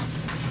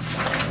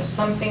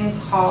something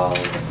called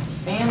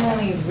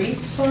Family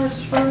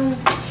Resource Room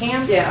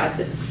Camp. Yeah,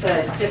 it's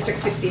the District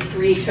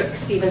 63 took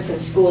Stevenson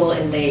School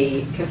and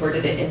they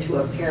converted it into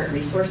a parent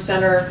resource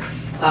center,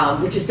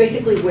 which is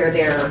basically where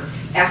their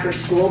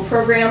after-school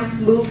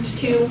program moved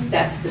to.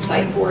 That's the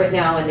site for it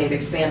now, and they've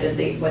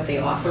expanded what they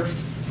offer.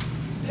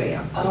 So,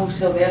 yeah. Oh,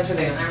 so that's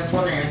where I was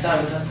wondering, I thought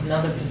it was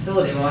another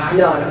facility. Well, I-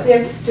 No, no.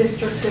 It's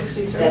District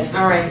 63. That's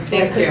All right,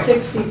 thank you. Because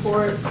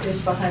 64 is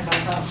behind my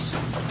house.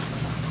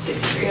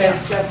 63. Yeah,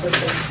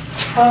 definitely.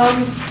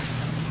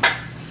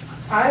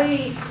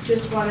 I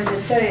just wanted to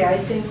say, I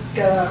think,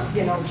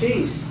 you know,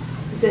 geez,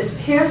 this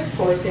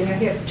passport thing, I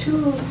have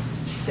 2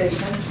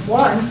 statements.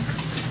 One,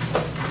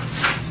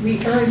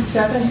 we earned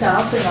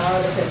 $7,000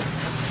 out of it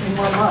in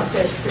 1 month.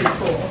 That's pretty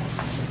cool.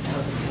 That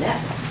was a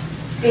net.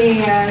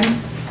 And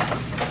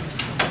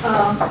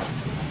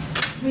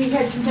we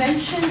had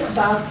mentioned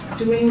about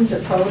doing the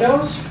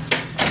photos.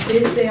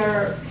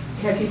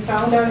 Have you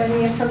found out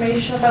any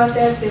information about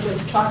that? It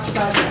was talked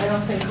about, I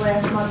don't think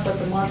last month, but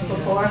the month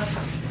before.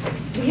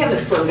 We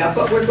haven't firmed up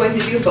what we're going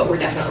to do, but we're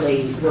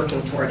definitely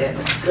working toward it.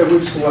 Yeah,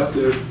 we've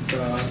selected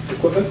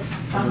equipment,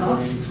 and Uh-huh.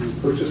 we're going to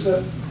purchase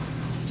it.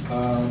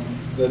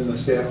 Then the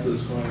staff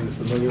is going to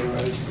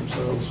familiarize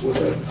themselves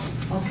with it.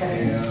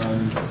 Okay.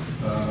 And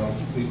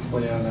we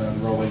plan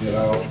on rolling it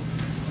out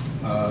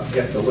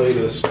at the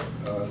latest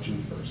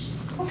June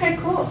 1st. Okay,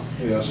 cool.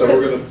 Yeah, so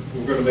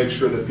we're gonna make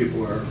sure that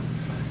people are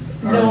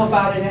Know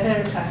about it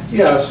ahead of time.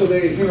 Yeah, so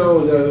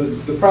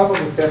the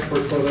problem with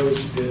passport photos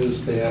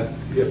is that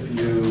if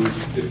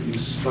you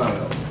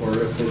smile, or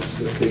if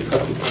they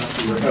cut the top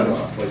of your head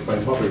off, like my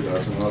mother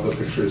does in all the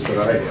pictures that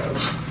I have,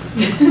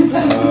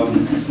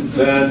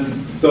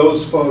 then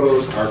those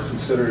photos are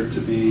considered to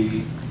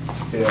be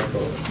bad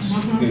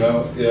photos. You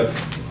know, if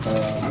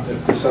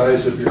the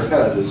size of your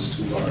head is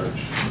too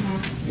large,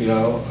 you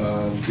know,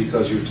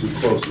 because you're too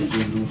close, or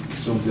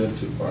zoomed in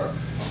too far,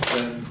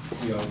 then,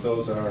 you know,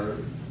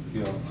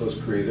 those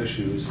create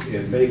issues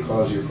and may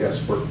cause your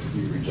passport to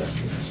be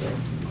rejected, so.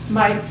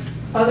 My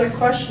other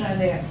question on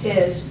that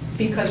is,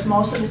 because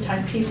most of the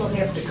time people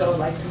have to go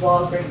like to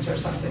Walgreens or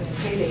something and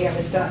pay to have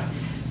it done.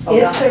 Oh,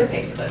 Is they'll have there- to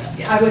pay for this,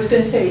 yeah. I was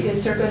going to say,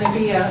 is there going to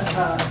be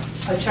a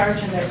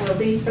charge, and there will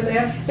be for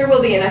that? There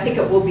will be, and I think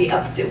it will be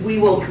up to, we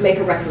will make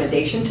a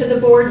recommendation to the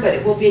board, but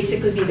it will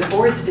basically be the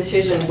board's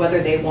decision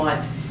whether they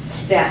want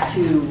that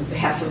to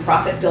have some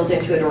profit built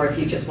into it, or if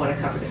you just want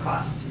to cover the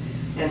costs.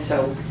 And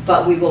so,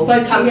 but we will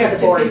But come you to have the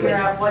to board figure with.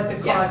 out what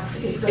the Yeah, cost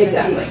is going to be.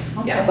 Exactly,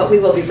 yeah, Okay. but we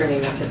will be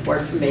bringing that to the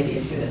board maybe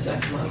as soon as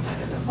next month, I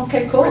don't know.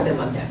 Okay, cool. Or the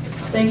month after.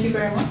 Thank you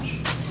very much.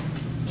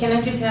 Can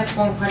I just ask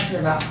one question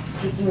about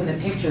taking the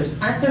pictures?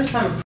 Aren't there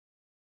some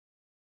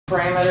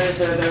parameters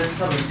or there's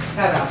some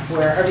setup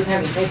where every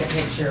time you take a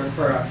picture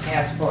for a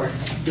passport,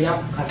 you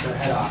don't cut their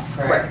head off,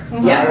 correct?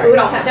 Right, yeah, we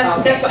don't have, that's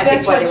what I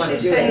think That's why they what want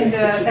to she's do it. saying, is to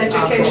the keep it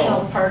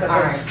educational control. part of All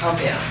it. right,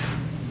 okay. Yeah.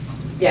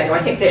 Yeah, no, I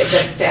think that the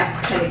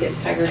staff kind of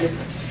gets tired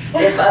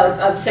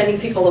of sending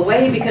people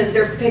away because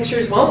their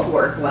pictures won't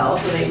work well,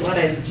 so they want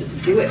to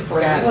just do it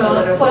for them. so that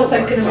Well, it plus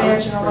will I can work well.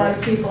 imagine a lot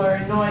of people are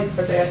annoyed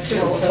for that too.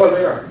 Well, So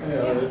they are,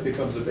 yeah, it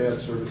becomes a bad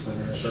service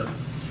center. Sure,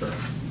 sure.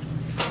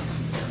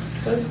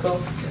 let's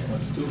go.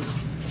 Let's do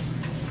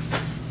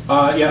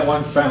it. Yeah,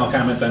 one final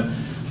comment then,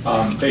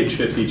 page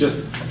 50,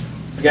 just,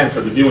 again, for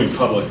the viewing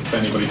public, if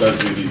anybody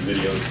does view these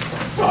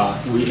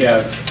videos, we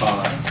have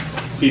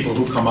people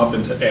who come up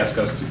and to ask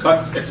us to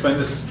cut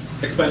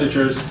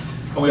expenditures,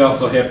 and we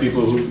also have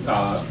people who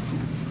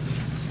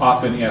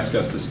often ask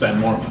us to spend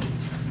more money.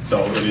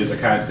 So it is a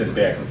constant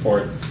back and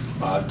forth.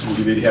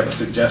 We have a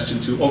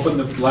suggestion to open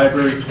the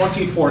library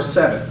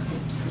 24/7.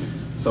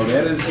 So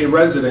that is a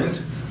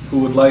resident who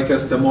would like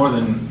us to more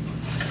than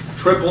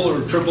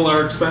triple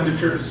our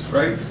expenditures,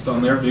 right? So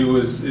in their view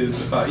is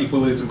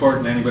equally as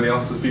important to anybody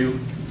else's view.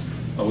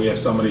 We have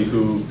somebody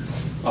who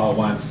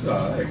wants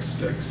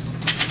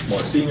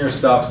more senior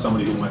stuff,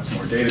 somebody who wants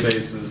more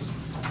databases,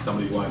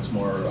 somebody who wants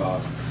more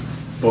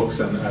books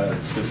on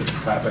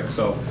specific topics.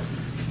 So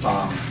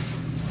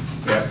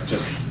yeah,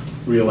 just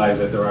realize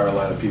that there are a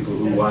lot of people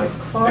who want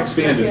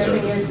expanded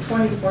services.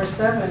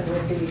 24/7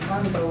 would be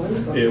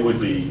unbelievable. It would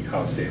be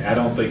outstanding. I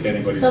don't think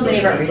anybody's. So many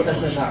of our gonna make the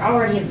resources push. are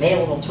already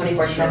available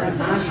 24/7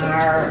 on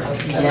our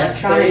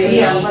electronic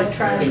Yeah, media.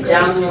 electronic You can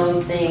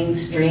download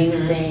things, stream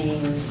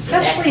things.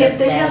 Especially if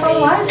they have a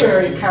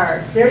library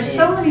card. There's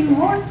so many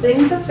more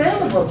things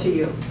available to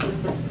you.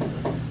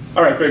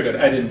 All right, very good.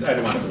 I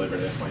didn't want to belabor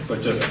that point,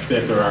 but just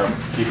that there are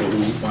people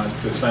who want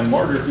to spend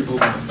more, there are people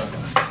who want to spend less.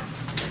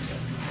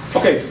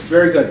 Okay,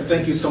 very good.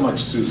 Thank you so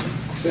much, Susan.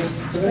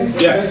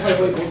 Yes. Can I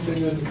highlight one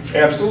thing in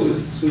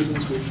Absolutely.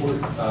 Susan's report?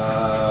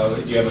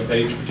 Do you have a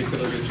page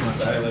particular that you want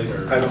to highlight,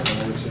 or? I don't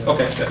know what's in it.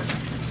 Okay, that's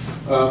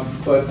fine.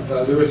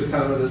 But there was a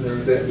comment in there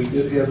that we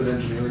did have an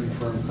engineering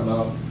firm come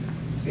out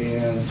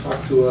and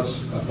talk to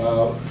us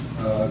about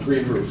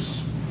green roofs.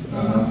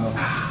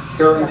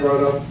 Karen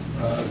brought up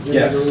green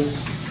Yes.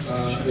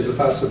 roof as a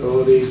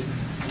possibility,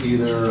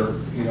 either,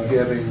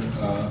 having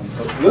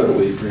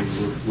literally green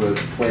roof with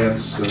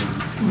plants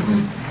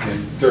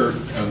and dirt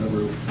on the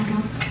roof.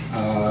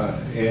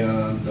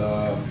 And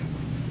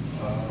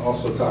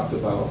also talked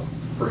about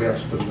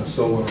perhaps putting a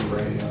solar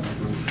array on the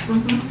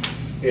roof.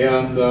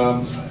 And,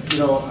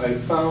 I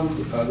found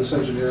this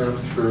engineer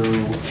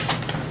through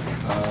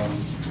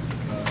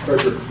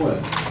Frederick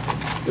Flint.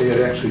 They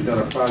had actually done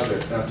a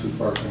project not too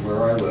far from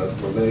where I live,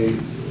 where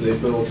they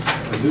built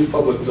a new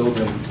public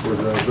building for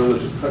the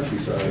village of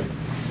Countryside,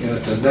 and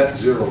it's a net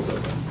zero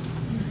building.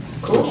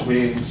 Cool. Which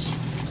means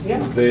Yeah.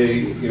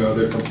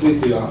 they're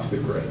completely off the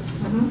grid.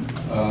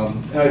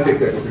 And I take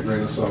that with a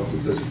grain of salt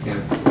because you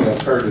can't,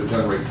 it's hard to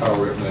generate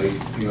power at night,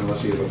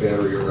 unless you have a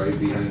battery array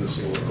behind the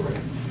solar array.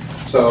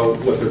 So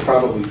what they're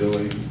probably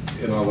doing,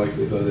 in all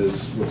likelihood,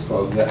 is what's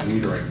called net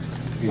metering.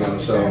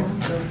 So,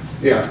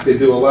 yeah, they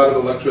do a lot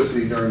of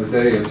electricity during the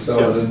day and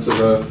sell it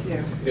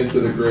into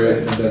the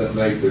grid, and then at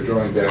night they're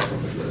drawing back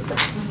from the grid.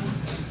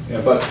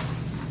 Yeah, but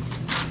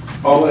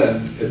all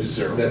in, it's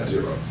net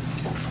zero.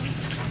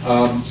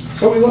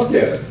 So we looked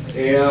at it,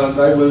 and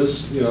I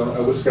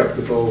was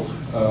skeptical.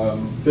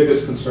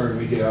 Biggest concern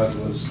we had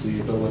was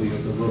the ability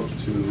of the roof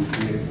to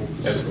be able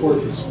to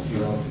support this,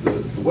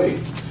 the weight.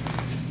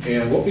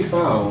 And what we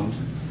found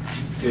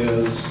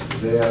is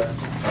that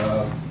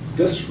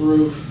this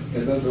roof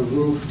and then the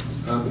roof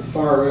on the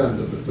far end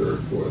of the third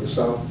floor, the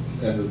south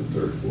end of the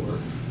third floor,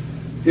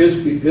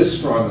 is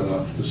strong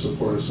enough to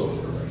support a solar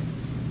array.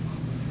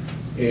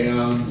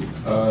 And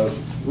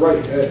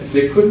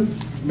they couldn't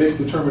make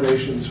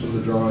determinations from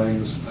the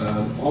drawings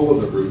on all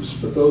of the roofs,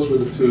 but those were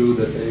the two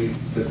that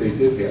they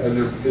did get, and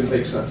it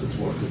makes sense. It's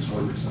more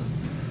recent.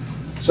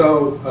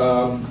 So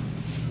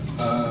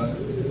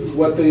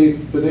what they've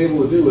been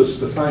able to do is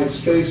to find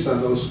space on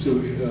those two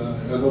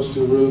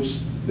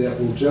roofs that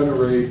will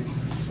generate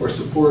or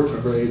support an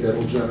array that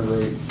will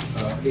generate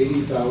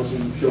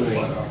 80,000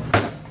 kilowatt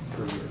hours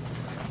per year.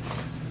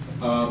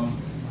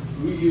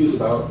 We use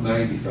about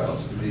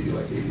 90,000, maybe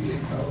like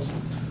 88,000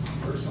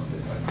 or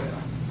something like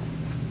that.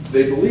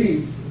 They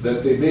believe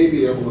that they may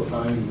be able to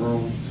find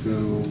room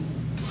to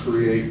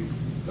create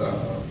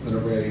an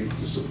array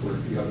to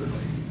support the other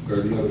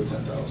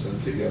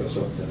 10,000 to get us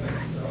up to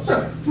 90,000.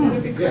 That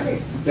would be great. Yeah,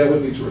 that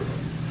would be terrific.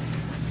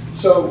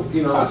 So,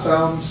 it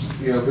sounds,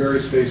 very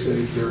space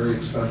age, very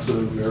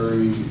expensive,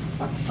 very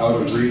out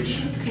of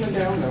reach. It's coming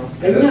down though.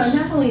 And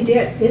not only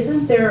that,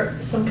 isn't there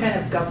some kind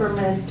of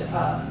government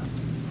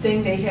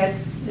thing they had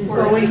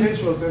For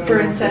individuals, I don't For know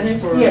if it's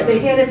incentives? for- Yeah, they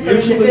had it for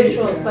Usually,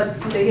 individuals, yeah. but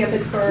they have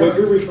it for. What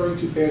you're referring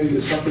to, Patty,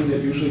 is something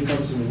that usually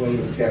comes in the way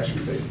of a tax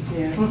rebate.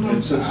 Yeah.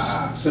 And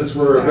since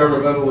we're a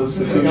governmental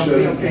institution,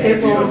 we don't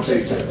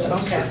take that.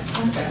 Okay,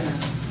 okay.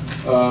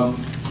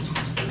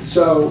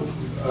 So,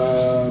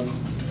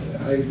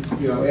 I,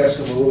 asked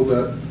them a little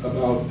bit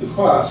about the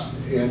cost,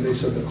 and they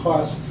said the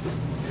cost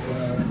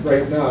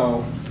right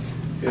now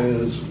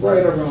is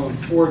right around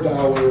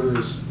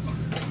 $4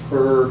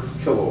 per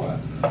kilowatt.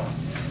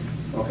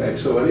 Okay,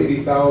 so at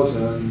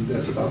 80,000,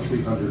 that's about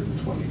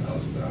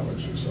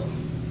 $320,000 or so.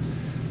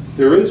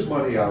 There is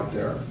money out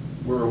there.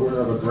 We're aware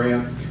of a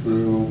grant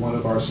through one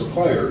of our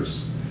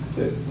suppliers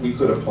that we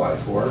could apply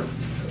for,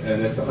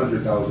 and it's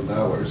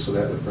 $100,000, so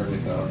that would bring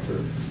it down to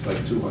like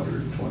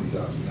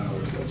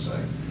 $220,000, let's say.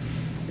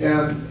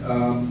 And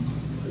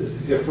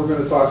if we're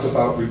going to talk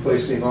about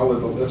replacing all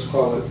of the, let's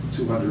call it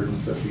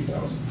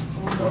 $250,000.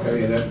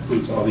 Okay, and that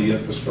includes all the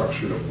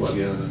infrastructure to plug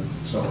in and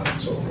so on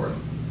and so forth.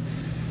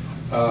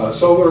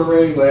 Solar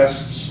array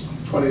lasts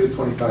 20 to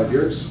 25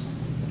 years.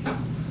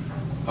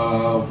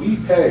 We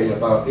pay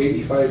about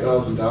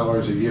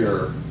 $85,000 a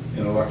year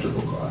in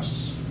electrical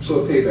costs,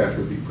 so the payback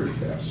would be pretty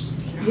fast.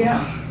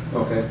 Yeah.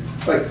 Okay,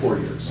 like 4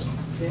 years.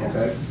 Yeah.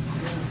 Okay,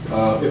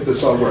 if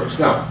this all works.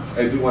 Now,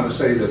 I do want to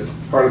say that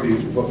part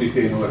of what we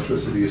pay in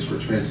electricity is for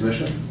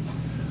transmission,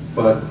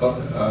 but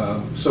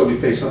so we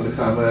pay some to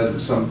ComEd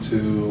and some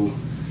to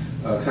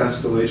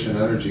Constellation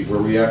Energy,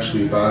 where we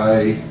actually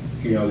buy,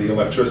 the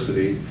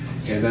electricity,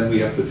 and then we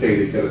have to pay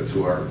to get it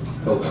to our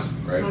building,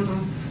 right?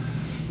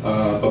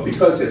 But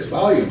because it's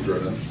volume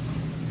driven,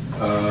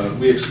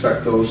 we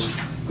expect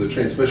the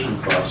transmission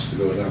costs to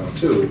go down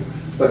too,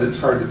 but it's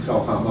hard to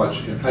tell how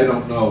much. And I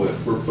don't know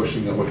if we're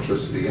pushing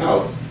electricity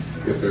out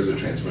if there's a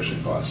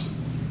transmission cost.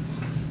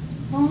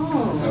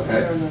 Oh, Okay.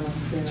 I don't know.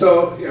 Yeah.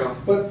 So,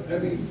 but I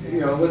mean,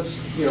 let's,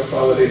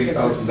 call it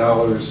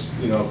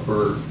 $80,000,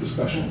 for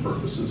discussion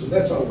purposes, and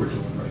that's all we're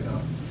doing right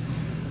now.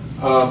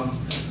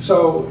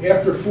 So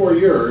after 4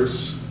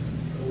 years,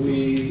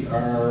 we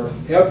are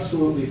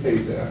absolutely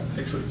paid back. It's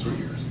actually 3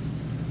 years.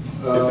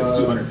 If it's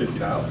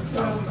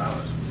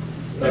 $250,000.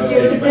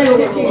 It depends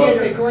if you get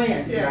the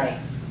grant. Yeah. Right.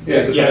 Yeah,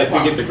 if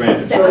you get the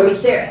grant. it's- I mean,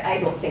 I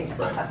don't think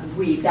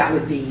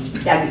that'd be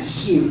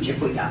huge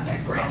if we got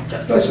that grant,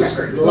 just for Let's the just-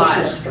 record.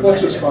 let's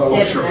just follow. Is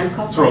that Sure,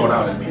 Zemco? throw it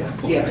out and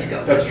Yeah, let's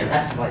go. That's Yeah,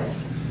 that's what it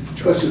is.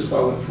 Let's just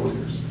call it 4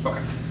 years.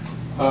 Okay.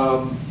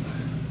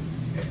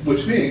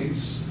 Which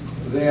means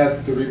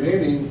that the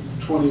remaining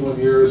 21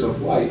 years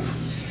of life,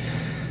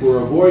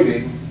 we're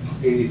avoiding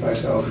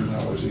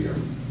 $85,000 a year,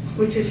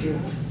 Which is huge.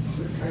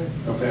 Which is great.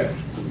 okay?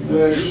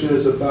 Which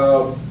is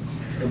about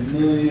 $1.8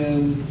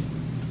 million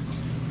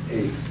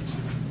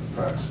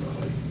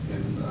approximately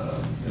in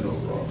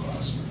overall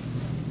cost,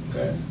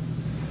 okay?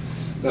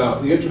 Now,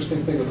 the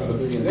interesting thing about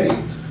 $1.8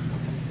 million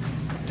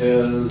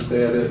is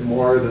that it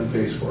more than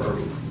pays for our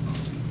roof.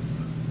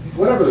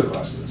 Whatever the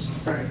cost is.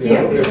 Right. You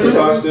know, if the because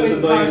cost is it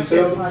 $1.2 million, costs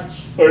so much.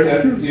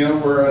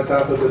 we're on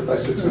top of it by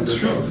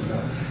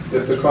 $600,000.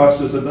 If the cost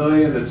is $1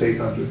 million, it's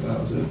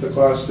 $800,000. If the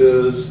cost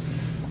is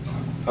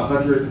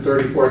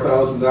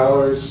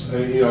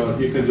 $134,000,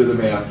 you can do the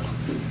math.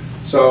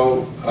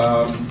 So,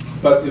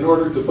 but in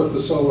order to put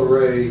the solar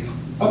array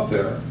up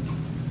there,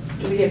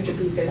 Do we have to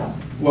beef it up?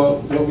 well,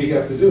 what we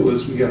have to do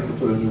is we have to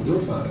put a new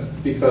roof on it.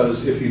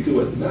 Because if you do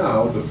it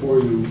now, before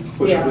you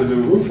push Yeah. the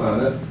new roof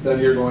on it, then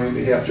you're going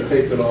to have to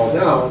take it all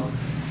down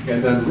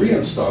and then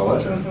reinstall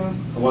it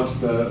once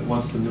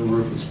the new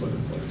roof is put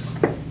in place.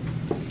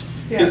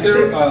 Yeah, Is I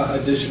there think-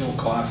 additional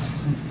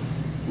costs,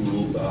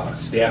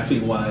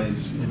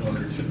 staffing-wise, in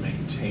order to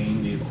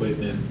maintain the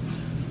equipment?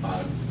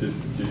 Do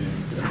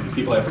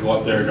people have to go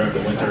up there during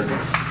the winter,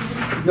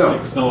 No.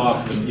 take the snow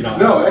off, and,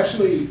 No,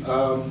 actually,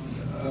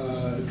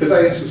 because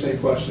I asked the same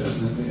question,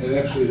 and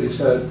actually they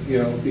said,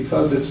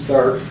 because it's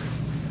dark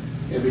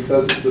and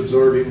because it's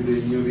absorbing the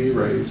UV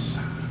rays,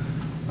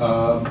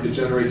 it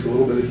generates a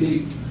little bit of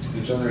heat.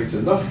 It generates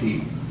enough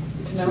heat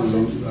to,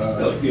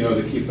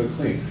 to keep it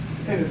clean.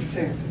 And it's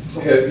tinted, it's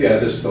tilted. Yeah,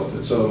 it is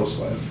tilted, so it'll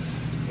slide.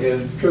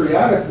 And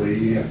periodically,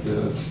 you have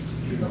to,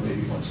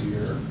 maybe once a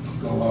year,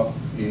 go up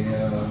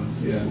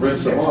and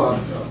rinse them off.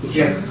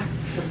 Yeah,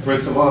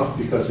 rinse them off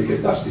because they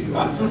get dusty.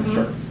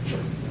 Sure.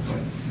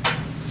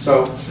 So,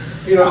 so.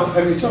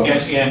 And you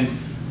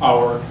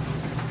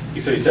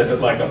said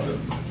that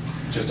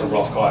just a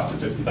rough cost of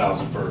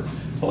 $50,000 for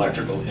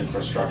electrical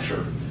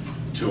infrastructure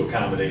to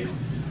accommodate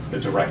the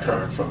direct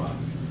current from a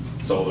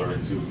solar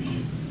into the.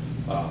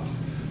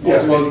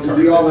 Yeah, well, alternating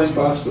current. the all-in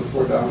cost of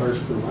 $4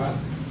 per watt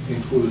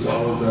includes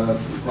all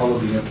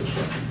of the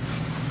infrastructure.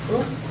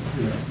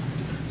 Yeah.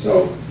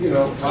 So,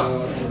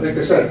 like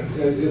I said,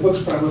 it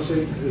looks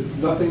promising.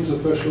 Nothing's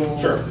official.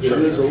 Sure, It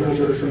is a little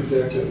bit of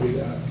feedback that we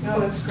got. No,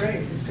 that's great,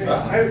 it's great.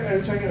 Uh-huh. I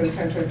was talking to a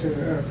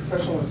contractor, a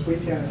professional this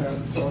weekend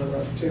about solar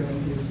roofs too,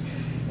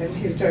 and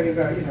he was talking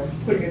about,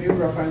 putting a new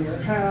roof on your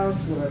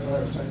house. Well, that's what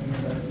I was talking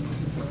about.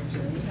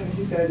 And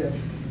he said that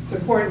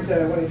it's important,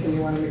 one thing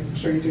you want to make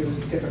sure you do is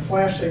get the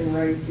flashing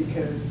right,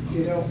 because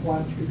you don't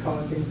want to be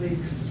causing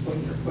leaks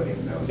when you're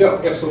putting those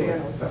Yeah, absolutely.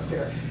 panels up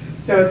there.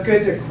 So it's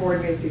good to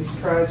coordinate these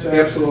projects.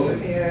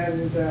 Absolutely.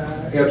 And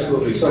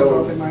Absolutely. keep So,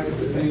 both in mind at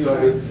the same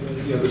time.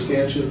 the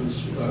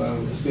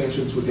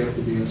stanchions would have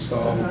to be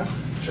installed.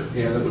 Uh-huh.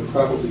 And it would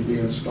probably be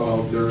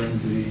installed during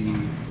the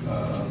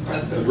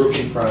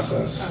roofing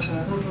process.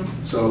 Uh-huh.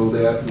 So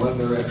that when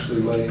they're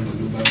actually laying the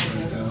new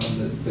membrane down,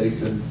 that they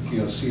can,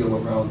 seal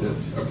around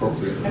it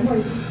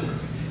appropriately.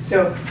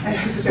 So I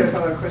just got a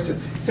follow-up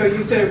question. So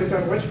you said it was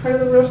on which part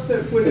of the roofs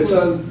that would? It's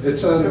on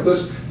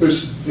this,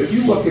 if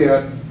you look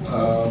at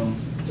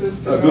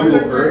the Google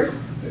northern Earth,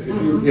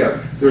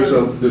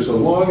 part? there's a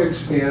long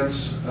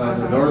expanse on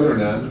the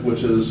northern end,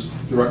 which is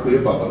directly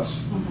above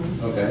us,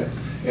 okay?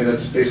 And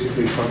it's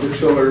basically from the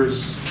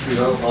chillers,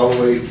 all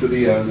the way to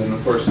the end, and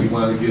of course we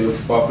want to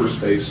give buffer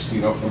space,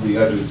 from the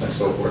edges and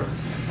so forth.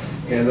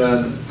 And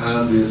then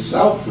on the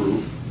south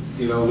roof,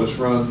 which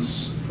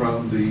runs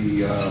from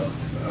the,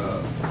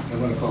 I'm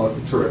going to call it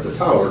the turret, the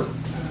tower,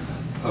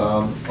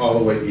 all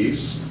the way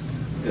east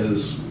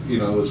is,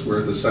 is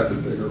where the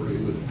second big array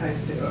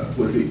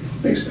would be,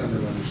 based on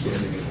their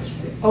understanding of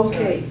this.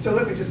 Okay, so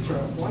let me just throw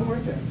out one more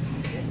thing.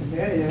 And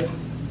that is,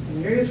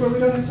 in areas where we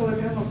don't have solar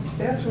panels,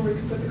 that's where we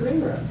can put the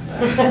green roof.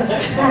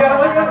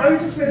 Let me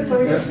just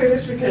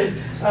finish, because,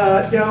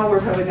 no,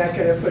 we're probably not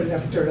going to put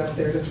enough dirt up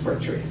there to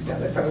support trees. No,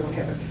 that probably won't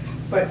happen.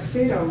 But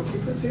sedum, if you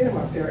put sedum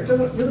up there, it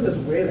really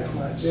doesn't weigh that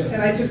much. Yeah.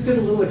 And I just did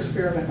a little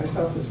experiment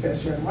myself this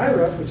past year on my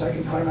roof, which I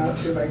can climb out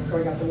to by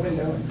going out the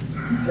window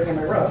and bring in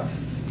my roof.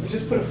 We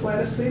just put a flat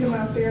of sedum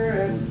out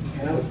there, and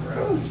it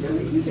grows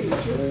really easy.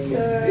 It's really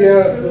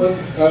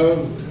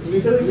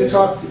We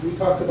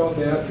talked about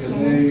that, and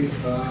they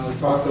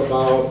talked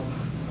about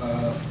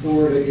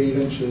 4 to 8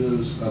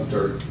 inches of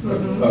dirt,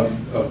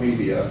 of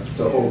media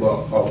to hold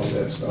up all of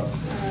that stuff.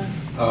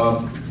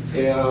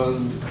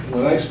 And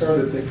when I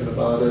started thinking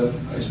about it,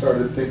 I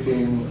started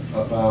thinking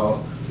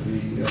about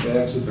the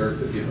bags of dirt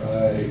that you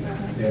buy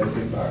at a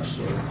big box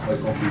store, like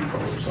Home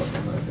Depot or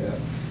something like that.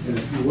 And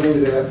if you weigh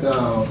that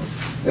down,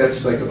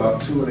 that's like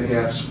about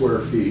 2.5 square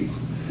feet.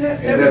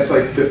 And that's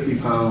like 50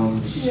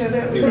 pounds. Yeah,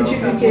 that would But be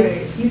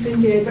you can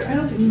get, but I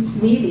don't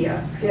think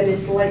media that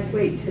is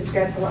lightweight. It's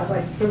got a lot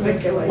like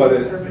vermiculite.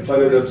 But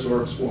it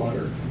absorbs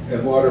water,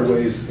 and water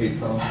weighs 8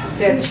 pounds.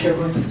 That's true.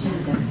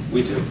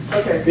 We do.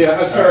 Okay.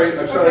 Yeah, I'm sorry,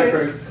 Okay.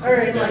 Craig. All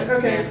right,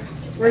 okay.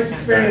 We're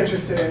just very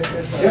interested in it.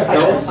 Yeah.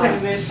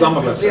 No, some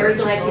of us Very are.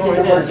 glad you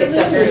did the work.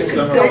 It's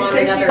Some up of there. us- Go on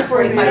Thank you another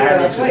for the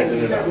 45 advice.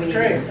 minutes. That was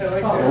great. I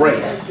like that.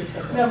 Great. Thank you so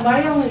much. Now,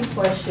 my only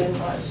question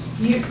was,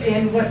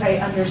 and what I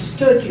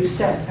understood you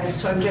said, and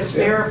so I'm just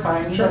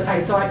verifying what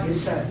I thought you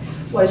said,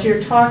 was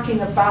you're talking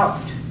about,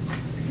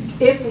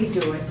 if we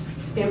do it,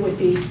 it would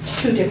be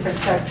 2 different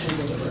sections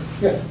of the roof.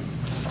 Yeah.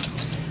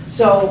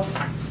 So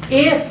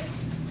if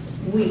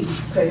we,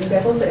 playing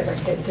devil's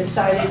advocate,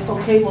 decided,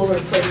 okay, we'll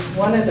replace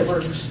one of the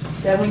roofs,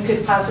 then we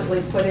could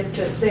possibly put it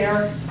just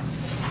there,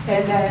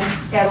 and then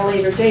at a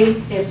later date,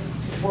 if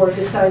the board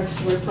decides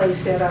to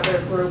replace that other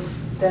roof,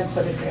 then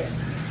put it there.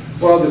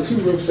 Well, the 2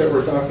 roofs that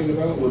we're talking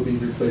about would be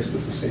replaced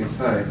at the same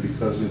time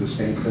because they're the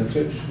same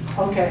vintage.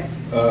 Okay,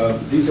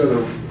 These are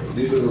the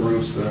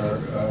roofs that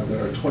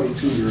are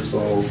 22 years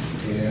old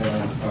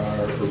and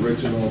are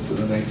original to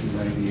the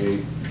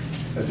 1998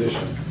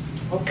 edition.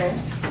 okay.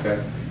 Okay,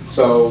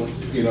 so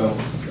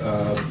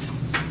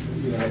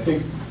I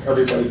think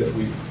everybody that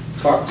we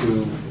talked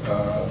to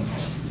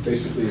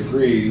basically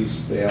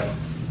agrees that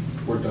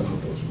we're done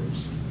with those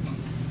roofs,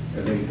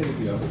 and they need to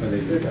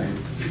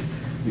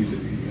be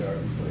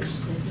replaced.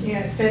 Yeah,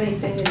 if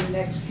anything, in the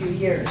next few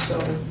years, so.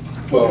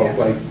 Well, yeah.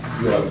 like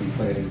you ought to be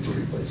planning to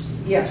replace them.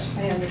 Yes,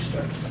 I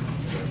understood.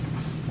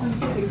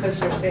 Because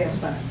there's bad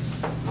spots.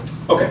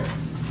 Okay,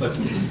 let's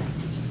move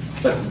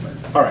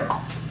on. All right.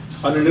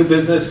 Under new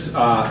business, do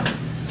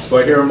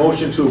I hear a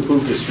motion to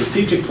approve the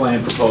strategic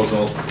plan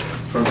proposal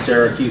from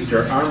Sarah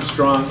Keister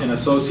Armstrong and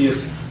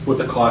Associates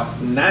with a cost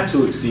not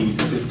to exceed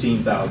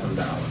 $15,000?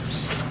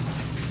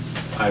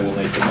 I will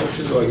make the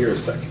motion. Do I hear a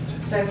second?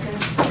 Second.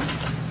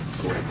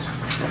 Great.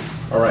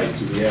 All right,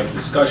 do we have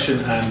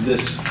discussion on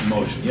this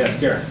motion? Yes,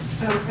 Karen?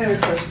 I have a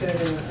question.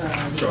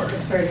 Sure.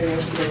 Sorry to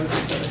ask you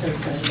ahead of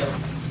time,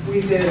 but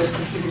we did a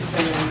strategic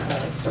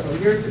plan several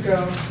years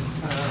ago.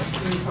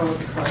 Can you call what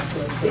the cost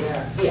was for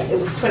that? Yeah, it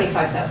was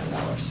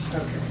 $25,000.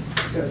 Okay,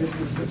 so this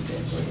is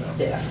substantially less.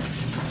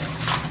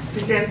 Yeah.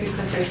 Is that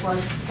because there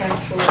was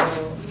actual?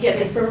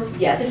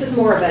 Yeah, this is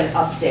more of an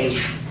update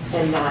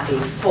and not a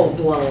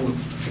full-blown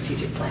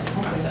strategic planning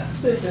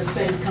process. Is it the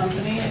same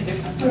company, a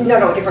different?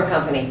 No, different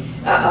company.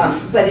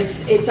 But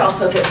it's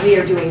also that we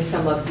are doing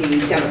some of the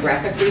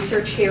demographic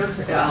research here.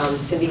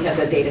 Cindy has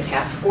a data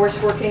task force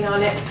working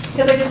on it.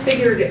 Because I just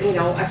figured,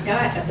 I've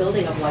got a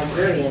building of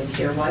librarians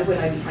here. Why would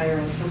I be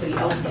hiring somebody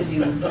else to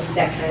do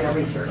that kind of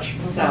research?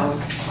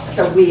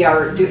 So we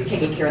are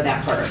taking care of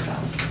that part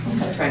ourselves.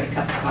 So trying to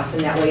cut the cost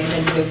in that way, and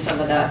then doing some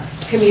of the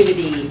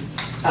community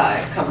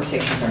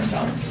conversations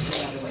ourselves.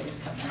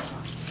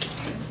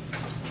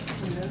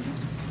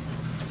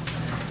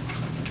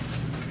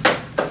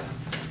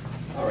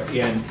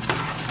 And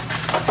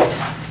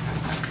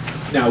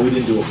now, we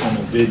didn't do a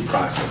formal bid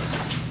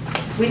process.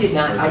 We did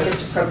not, I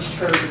just approached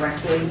her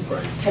directly,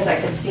 Right. because I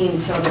had seen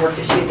some of the work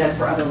that she had done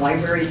for other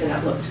libraries, and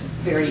it looked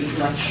very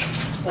much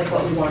like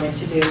what we wanted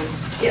to do.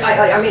 Yeah,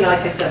 I mean,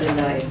 like I said in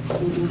my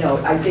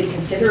note, I did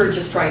consider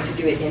just trying to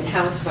do it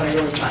in-house, but I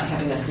really thought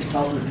having a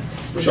consultant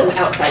with some Sure.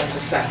 outside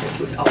perspective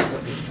would also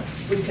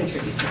would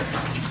contribute to the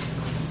process.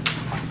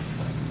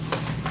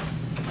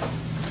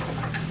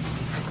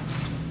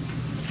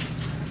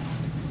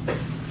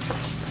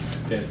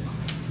 Yeah.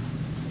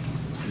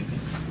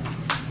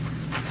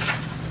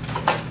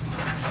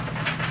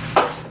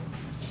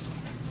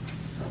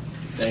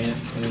 Diane,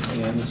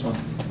 anything on this one?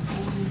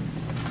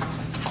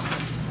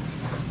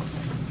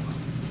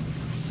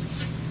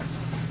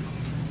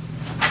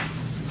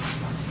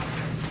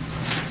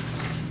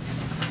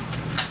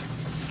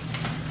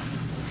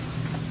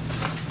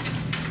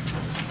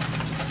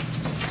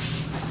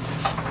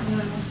 No,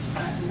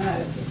 not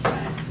at this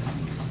time.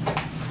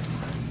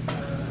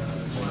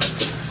 Want us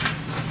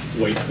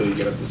to wait until you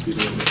get up to speed a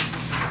little bit?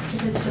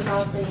 If it's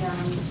about the,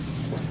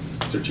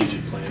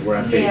 Strategic plan, we're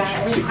on page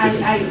yeah,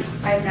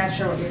 652. I'm not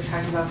sure what you're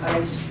talking about, but I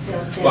just feel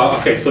it's Well,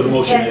 okay, so the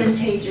motion is,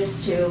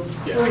 advantageous to,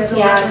 Yeah.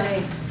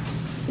 yeah,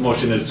 the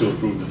motion is to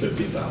approve the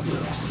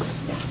 $15,000.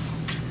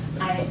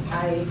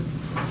 I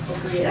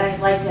agree. I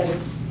like that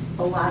it's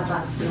a lot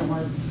less than it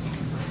was,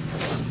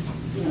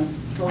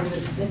 what was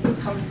it, 6,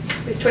 how many?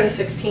 It was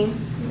 2016.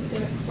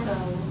 So,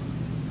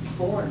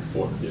 4.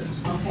 4 years.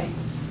 Okay,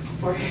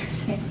 4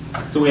 years.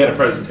 So we had a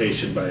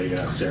presentation by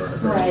Sarah.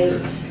 earlier.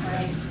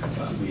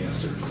 Right. We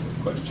asked her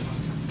questions.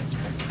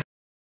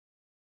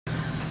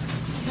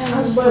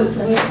 Was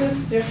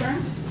this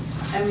different?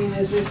 I mean,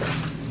 is this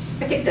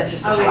I think that's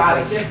just the a high lot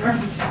points.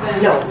 different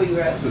than No. what we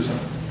read?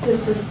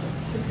 This is,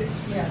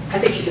 yeah. I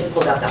think she just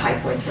pulled out the high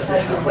points of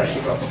what she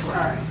wrote All before.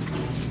 right.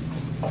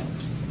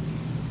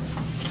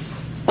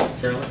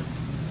 Carolyn?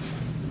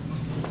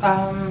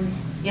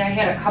 Yeah, I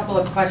had a couple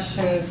of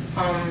questions.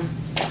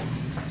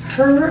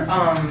 Her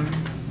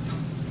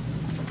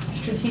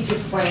strategic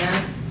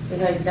plan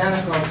is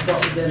identical to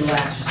what we did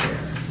last year,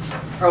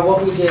 or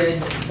what we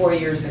did 4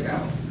 years ago.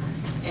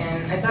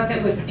 And I thought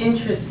that was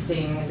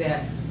interesting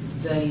that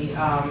the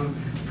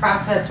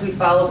process we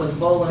follow with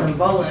Bolin and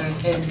Bolin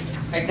is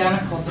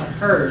identical to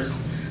hers.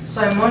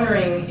 So I'm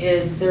wondering,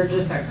 is there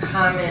just a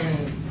common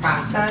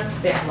process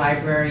that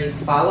libraries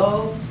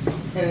follow?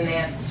 And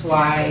that's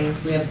why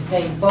we have the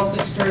same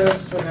focus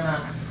groups. We're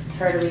gonna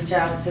try to reach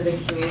out to the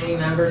community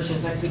members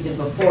just like we did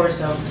before.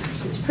 So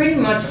it's pretty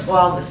much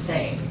all the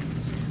same.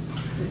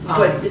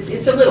 But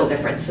it's a little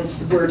different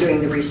since we're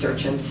doing the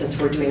research and since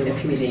we're doing the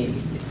community,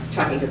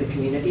 talking to the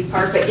community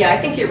part. But yeah, I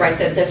think you're right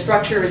that the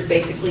structure is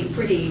basically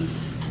pretty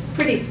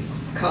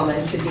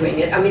common to doing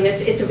it. I mean,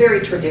 it's a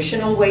very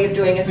traditional way of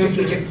doing a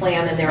strategic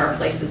plan, and there are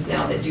places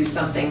now that do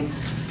something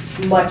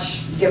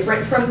much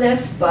different from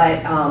this,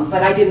 but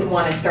I didn't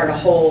want to start a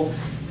whole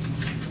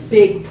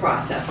big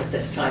process at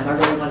this time. I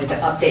really wanted to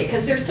update,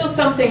 because there's still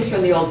some things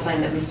from the old plan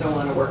that we still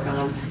want to work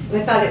on.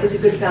 And I thought it was a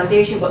good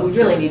foundation, but we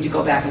really need to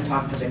go back and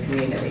talk to the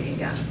community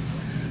again.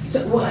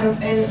 So, well,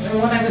 and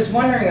what I was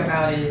wondering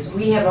about is,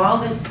 we have all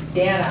this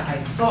data, I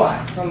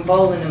thought, from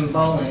Bolin and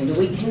Bolin. Do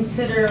we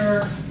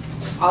consider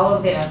all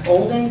of that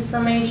old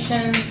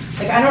information?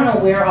 Like, I don't know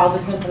where all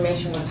this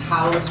information was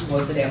housed.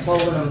 Was it at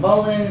Bolin and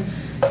Bolin?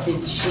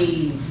 Did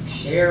she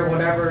share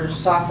whatever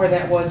software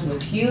that was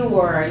with you,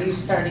 or are you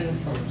starting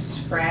from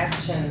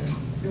scratch? And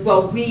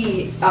Well,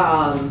 they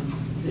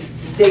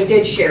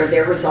did share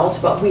their results,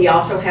 but we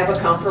also have a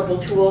comparable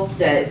tool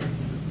that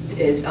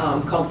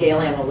called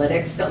Gale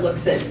Analytics that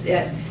looks at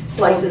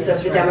slices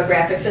of the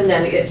demographics, and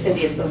then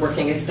Cindy has been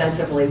working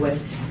extensively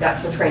got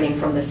some training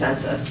from the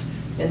census,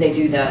 and they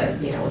do the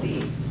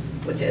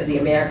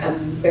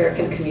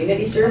American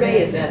Community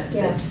Survey, is that?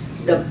 Yeah. That's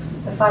the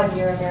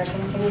 5-year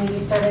American Community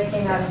Survey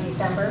came out in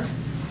December.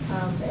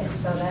 And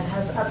so that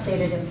has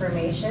updated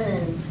information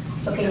and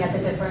looking at the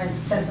different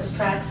census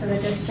tracts in the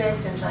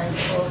district and trying to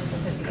pull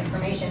specific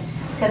information.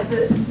 Because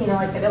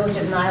like the Village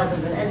of Niles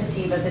is an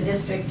entity, but the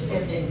district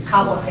is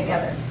cobbled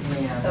together.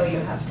 Yeah. So you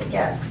have to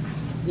get.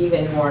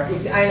 even more,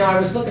 I know I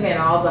was looking at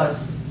all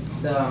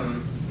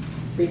the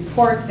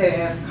reports that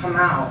have come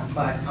out,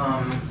 but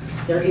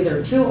they're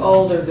either too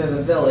old or they're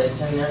the village,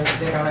 and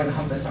they don't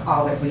encompass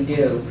all that we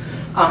do.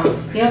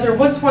 There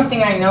was one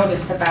thing I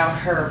noticed about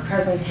her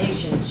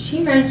presentation.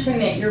 She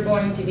mentioned that you're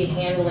going to be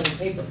handling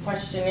paper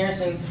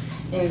questionnaires and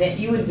that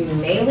you would be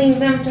mailing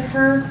them to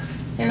her.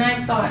 And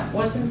I thought,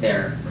 couldn't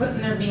there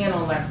be an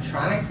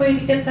electronic way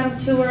to get them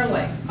to her,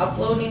 like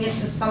uploading it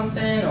to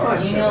something or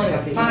emailing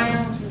a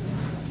file?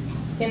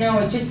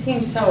 It just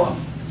seems so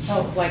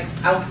like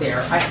out there.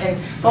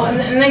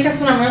 And I guess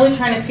what I'm really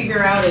trying to figure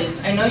out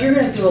is, I know you're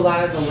going to do a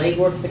lot of the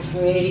legwork, the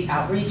community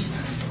outreach.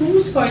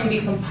 Who's going to be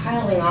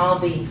compiling all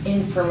the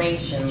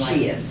information?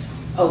 She is.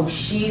 Oh,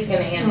 she's going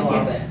to handle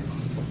all that.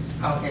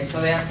 Okay,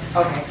 so that's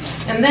okay.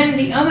 And then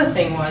the other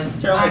thing was,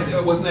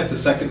 Carol, wasn't that the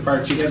second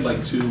part? She had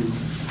like two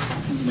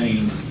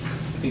main.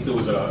 I think there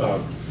was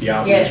a the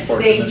outreach Yes,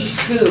 portion.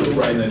 stage 2.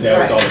 Right, and then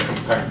that was all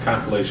the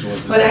compilation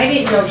was. the But I same.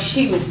 didn't know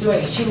she was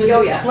doing it. She was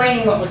Oh, yeah.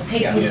 explaining what was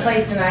taking Yeah.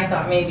 place, and I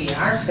thought maybe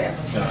our staff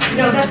was. Yeah.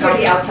 No, that's where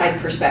the outside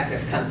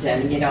perspective comes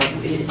in, you know,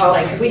 it's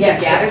like, we yes,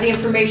 can gather yes. the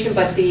information,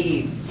 but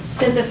the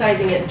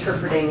synthesizing it,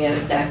 interpreting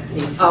it, that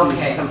needs to be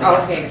Okay, somebody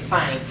else. okay,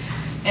 fine.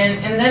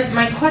 And then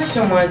my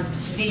question was,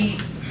 the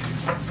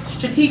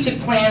strategic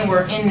plan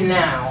we're in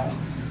now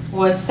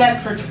was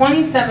set for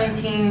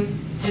 2017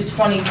 to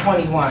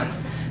 2021.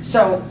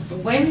 So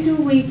when do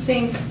we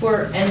think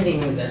we're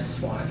ending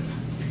this one?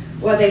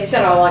 Well, they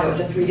said all along it was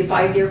a 3 to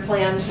 5 year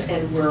plan,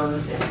 and we're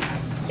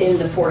in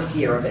the 4th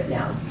year of it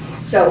now.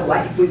 So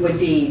I think we would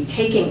be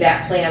taking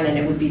that plan, and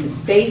it would be the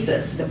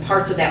basis, the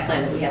parts of that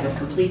plan that we haven't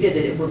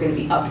completed, we're gonna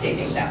be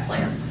updating that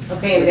plan.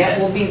 Okay, that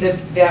will be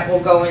that will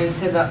go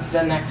into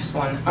the next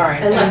one. All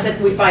right. Unless if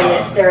we find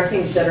that there are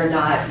things that are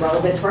not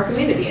relevant to our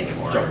community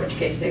anymore, Sure. in which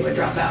case they would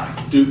drop out.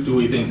 Do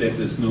we think that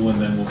this new one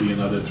then will be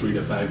another 3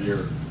 to 5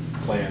 year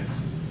plan?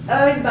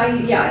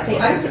 Yeah,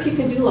 I don't think you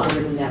can do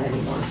longer than that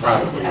anymore.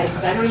 Probably. I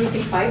don't even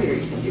think 5 year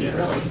you can do, Yeah,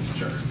 really.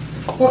 Sure.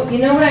 Well, you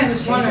know what I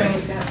was wondering?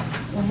 Fast.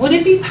 Would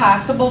it be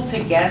possible to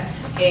get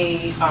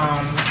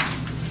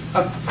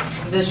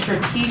the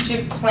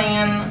strategic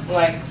plan,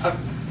 like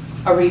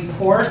a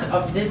report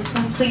of this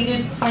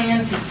completed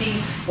plan to see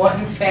what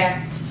in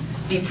fact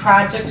the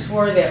projects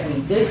were that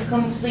we did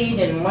complete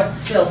and what's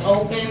still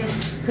open?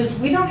 Because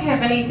we don't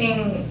have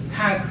anything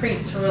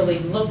concrete to really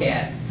look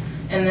at.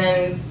 And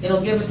then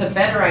it'll give us a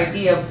better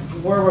idea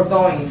of where we're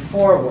going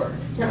forward.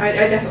 No, I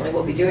definitely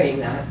will be doing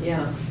that,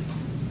 yeah.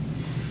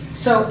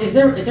 So is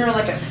there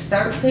like a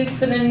start date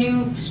for the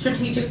new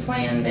strategic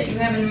plan that you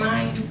have in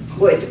mind?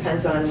 Well, it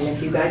depends on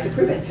if you guys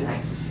approve it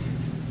tonight.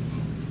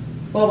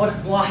 Well,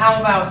 how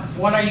about,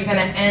 when are you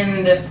gonna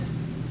end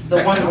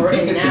the one we're in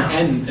I don't think it's an now?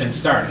 end and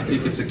start, I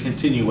think it's a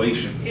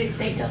continuation of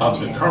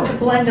the To current.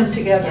 blend them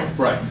together.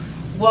 Right,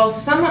 Well,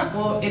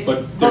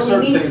 but there's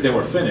certain things that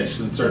were finished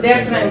and certain things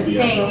That's what that I'm will be.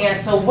 saying, yeah,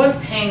 so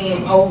what's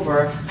hanging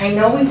over? I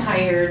know we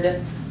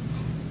hired,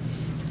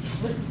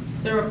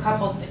 there were a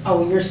couple,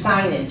 your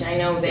signage, I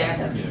know Yeah.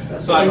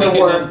 that's So I in the think,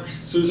 and then works.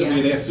 Susan,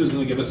 we'd ask Susan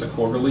to give us a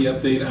quarterly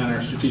update on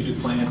our strategic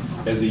plan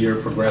as the year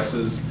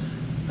progresses.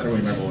 I don't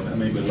remember when,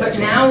 maybe But last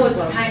now one.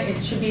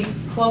 it should be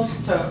close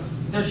to,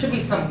 there should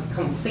be some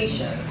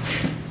completion.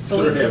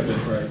 So Should we have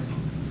been, right,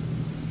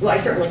 Well, I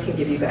certainly can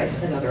give you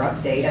guys another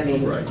update, I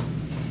mean, right.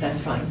 that's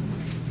fine.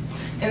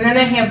 And then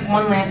I have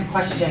one last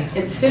question.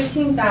 It's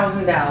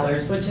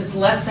 $15,000, which is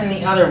less than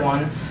the other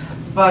one,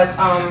 but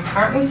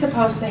aren't we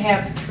supposed to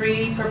have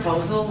 3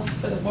 proposals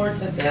for the board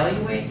to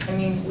evaluate? I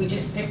mean, we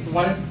just picked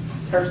one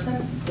person?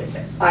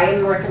 I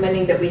am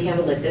recommending that we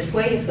handle it this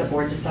way. If the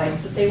board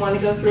decides that they want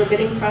to go through a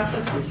bidding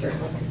process, we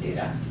certainly could do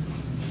that.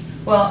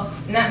 Well,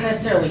 not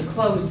necessarily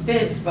close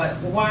bids, but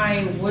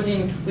why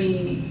wouldn't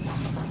we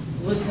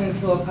listen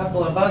to a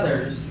couple of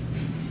others?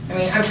 I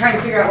mean, I'm trying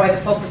to figure out why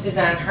the focus is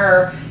on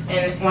her,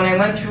 and when I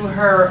went through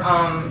her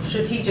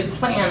strategic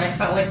plan, I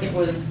felt like it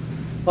was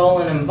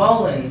bowling and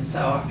bowling,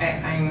 so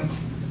I'm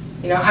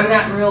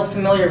not real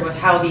familiar with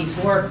how these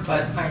work,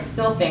 but I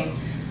still think,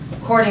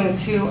 according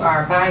to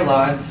our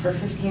bylaws, for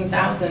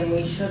 $15,000,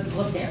 we should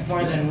look at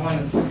more than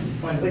one.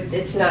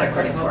 It's not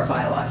according to our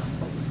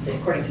bylaws.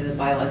 According to the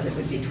bylaws, it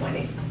would be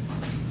 20. It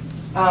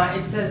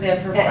says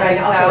that for $5,000. And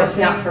also, it's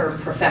not for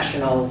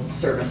professional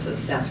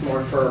services. That's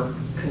more for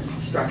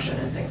construction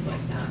and things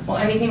like that. Well,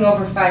 anything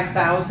over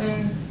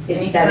 5,000?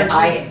 Anything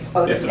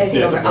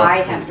over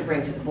I have to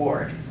bring to the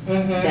board.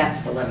 Mm-hmm.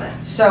 That's the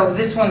limit. So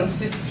this one's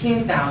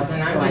 15,000, So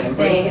I'm I just am bringing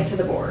saying, it to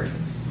the board.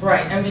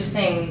 right, I'm just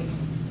saying,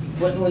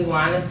 wouldn't we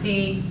want to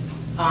see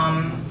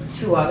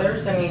 2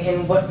 others? I mean,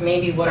 and what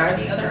are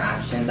the other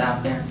options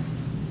out there?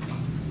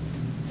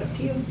 It's up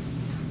to you.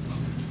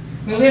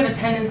 I mean, we have a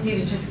tendency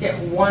to just get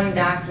one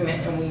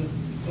document and we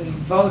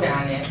vote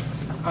on it.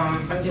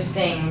 I'm just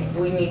saying,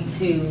 we need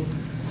to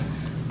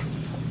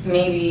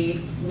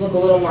maybe look a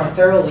little more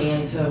thoroughly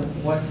into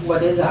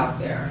what is out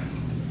there.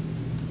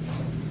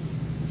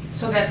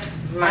 So that's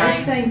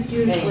I think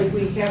usually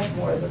we have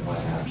more than one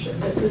option.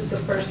 This is the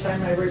first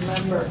time I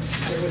remember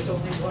there was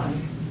only one.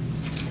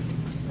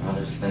 Well,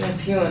 there's been a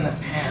few in the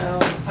past.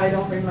 No, I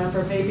don't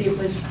remember. Maybe it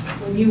was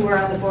when you were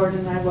on the board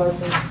and I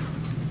wasn't.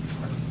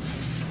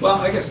 Well,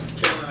 I guess,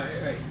 Karen,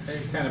 I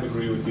kind of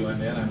agree with you on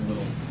that. I'm a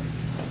little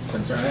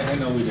concerned. I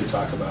know we did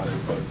talk about it,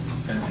 but,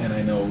 and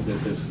I know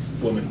that this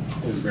woman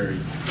is very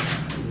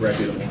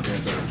reputable and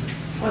has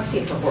a, Well, I've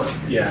seen her work.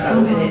 Yeah.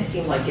 So, and it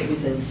seemed like it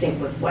was in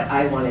sync with what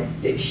I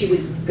wanted. She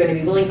was going to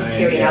be willing to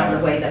carry it out in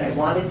the way that I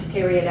wanted to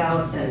carry it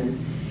out, and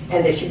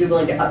that she'd be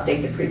willing to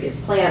update the previous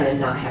plan and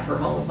not have her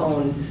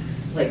own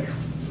like,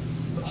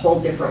 whole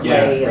different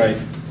way right.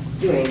 of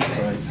doing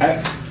things.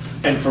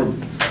 And for,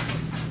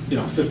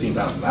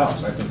 $15,000,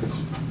 I think it's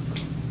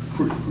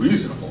pretty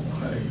reasonable.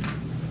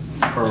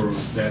 For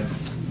that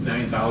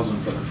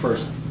 $9,000 for the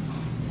first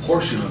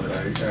portion of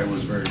it, I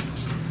was very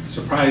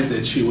surprised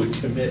that she would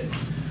commit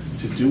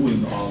to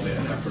doing all that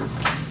effort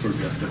for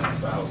just the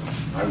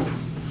 $9,000. I would,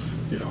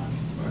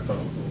 I thought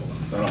it was a little,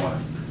 I don't want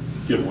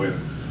to give away the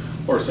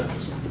horse on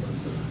this one.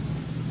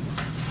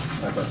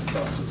 library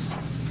trustees.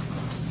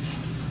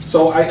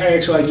 So I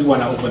actually do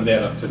want to open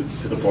that up to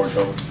the board,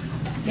 though.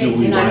 Do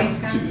we Can I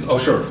want make a to? comment? Oh,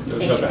 sure. Thank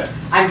Go you. ahead.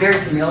 I'm very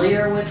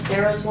familiar with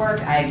Sarah's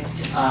work. I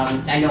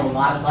know a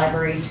lot of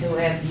libraries who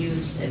have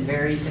used it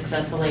very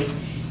successfully,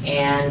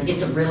 and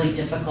it's a really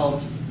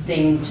difficult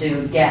thing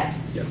to get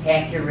Yep.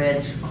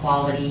 accurate,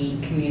 quality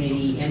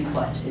community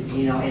input,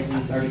 you know, as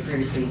we've already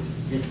previously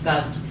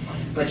discussed.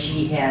 But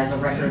she has a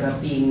record of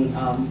being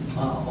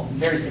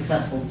very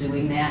successful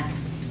doing that,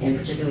 and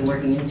particularly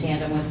working in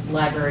tandem with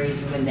libraries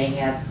when they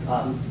have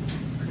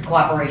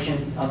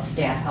cooperation of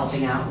staff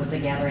helping out with the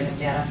gathering of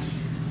data.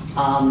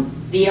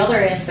 The other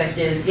aspect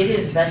is, it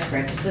is best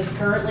practices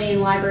currently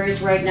in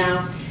libraries right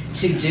now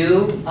to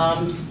do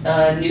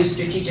new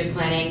strategic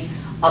planning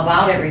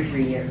about every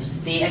 3 years.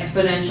 The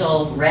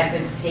exponential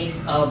rapid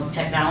pace of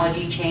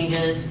technology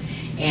changes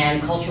and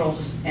cultural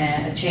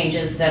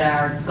changes that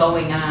are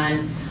going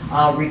on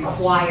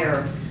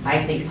require,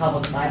 I think,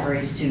 public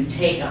libraries to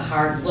take a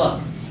hard look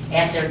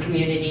at their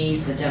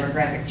communities, the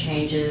demographic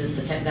changes,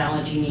 the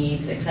technology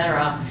needs, et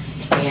cetera.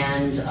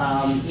 And,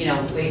 you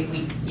know,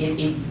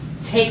 it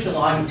takes a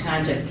long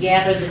time to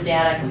gather the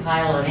data,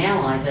 compile and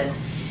analyze it.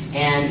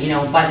 And, you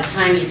know, by the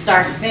time you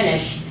start and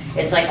finish,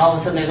 it's like all of a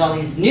sudden there's all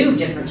these new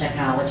different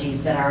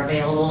technologies that are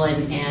available.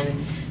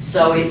 And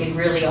so it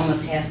really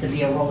almost has to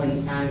be a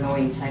rolling,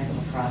 ongoing type of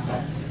a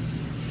process.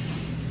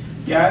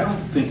 Yeah, I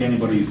don't think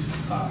anybody's,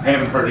 I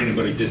haven't heard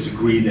anybody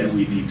disagree that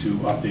we need to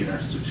update our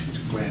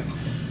strategic plan.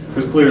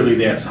 Because clearly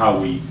that's how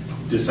we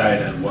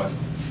decide on what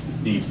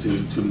needs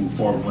to move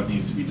forward, what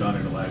needs to be done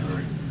in the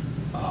library.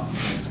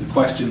 The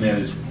question that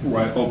is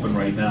open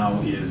right now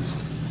is,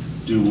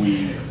 do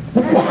we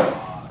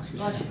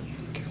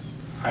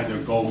either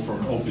go for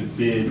an open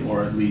bid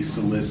or at least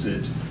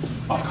solicit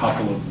a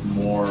couple of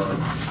more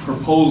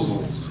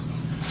proposals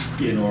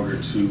in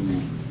order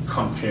to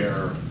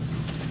compare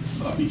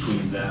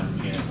between them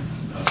and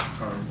the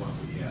current one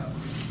we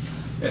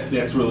have?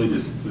 That's really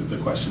the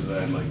question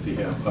that I'd like to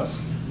have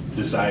us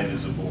decide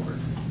as a board.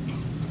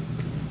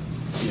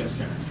 Yes,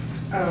 Karen?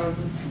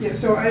 Yeah,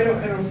 so I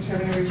don't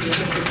have any reason to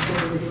think this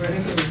board would do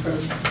anything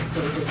because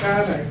of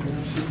that.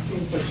 She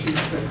seems like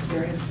she's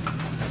experienced.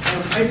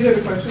 I do have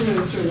a question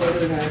as to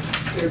whether or not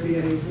there'd be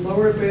any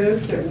lower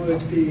bids that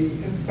would be,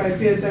 and by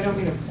bids, I don't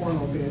mean a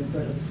formal bid,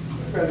 but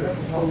rather a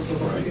proposal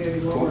that would be any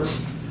lower.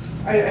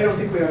 I don't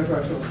think we ought to go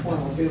out to a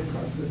formal bid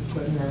process,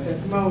 but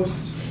at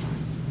most,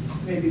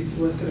 maybe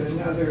solicit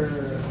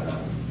another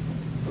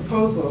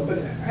proposal. But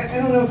I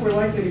don't know if we're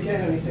likely to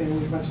get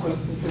anything much less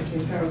than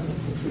 $15,000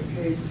 since we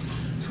paid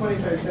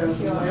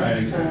 $25,000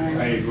 last time.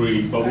 I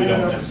agree, but we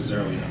don't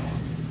necessarily know.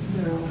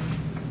 No.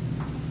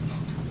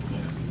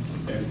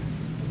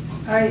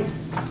 Okay.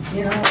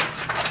 You know,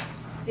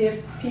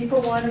 if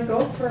people want to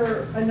go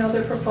for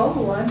another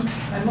proposal, I'm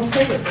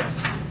okay with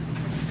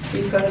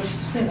it.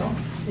 Because, you know,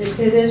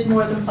 it is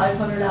more than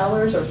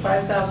 $500 or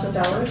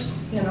 $5,000,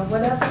 you know,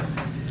 whatever.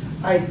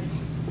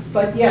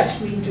 But yes,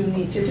 we do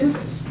need to do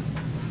this.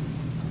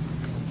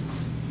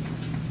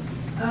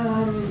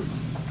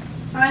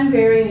 I'm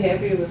very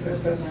happy with her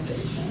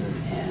presentation,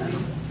 and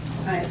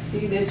I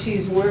see that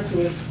she's worked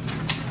with,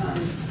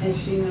 as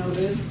she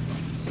noted,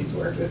 she's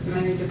worked with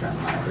many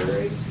different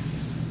libraries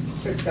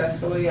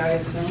successfully, I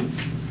assume.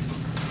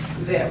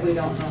 That we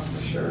don't know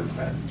for sure,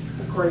 but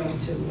according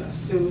to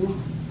Sue,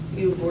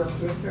 you've worked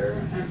with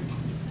her, and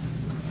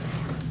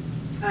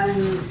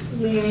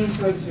I'm leaning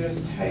towards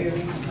just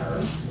hiring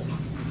her,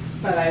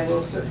 but I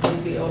will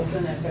certainly be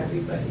open if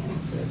everybody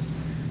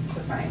insists to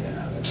find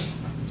another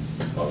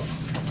quote.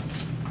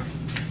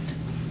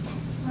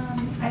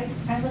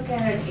 I look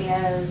at it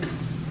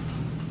as,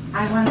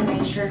 I want to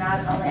make sure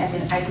not only, I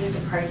think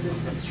the price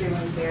is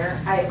extremely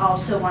fair. I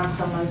also want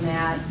someone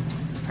that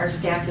our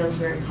staff feels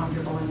very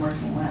comfortable in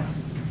working with.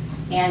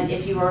 And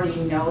if you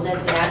already know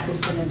that that is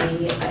going to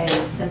be a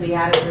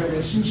symbiotic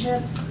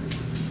relationship,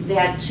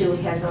 that too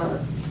has a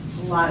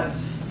lot of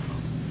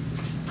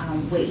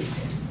weight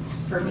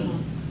for me.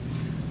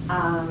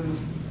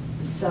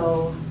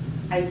 So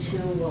I too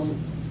will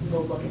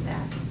look at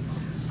that.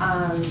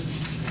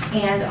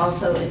 And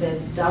also if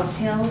it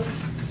dovetails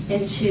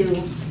into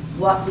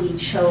what we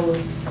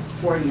chose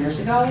 4 years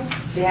ago,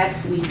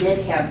 that we did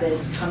have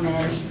bids come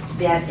in,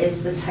 that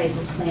is the type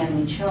of plan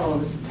we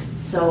chose.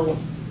 So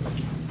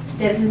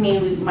that doesn't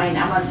mean we might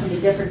not want something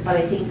different, but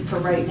I think for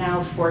right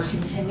now, for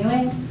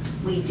continuing,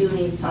 we do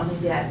need something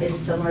that is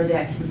similar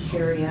that can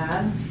carry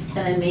on.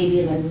 And then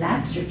maybe in the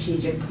next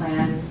strategic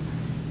plan,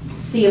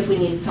 see if we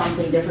need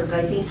something different. But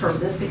I think for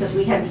this, because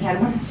we hadn't had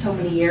one in so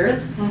many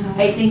years,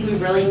 I think we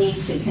really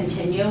need to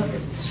continue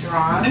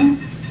strong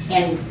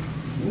and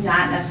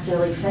not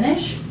necessarily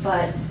finish,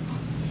 but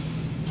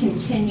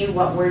continue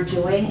what we're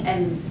doing.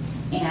 And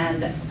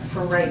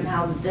for right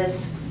now,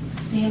 this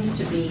seems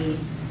to be,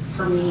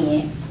 for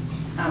me,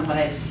 what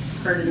I've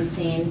heard and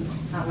seen,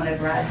 what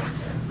I've read,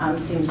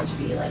 seems to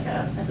be like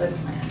a good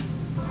plan.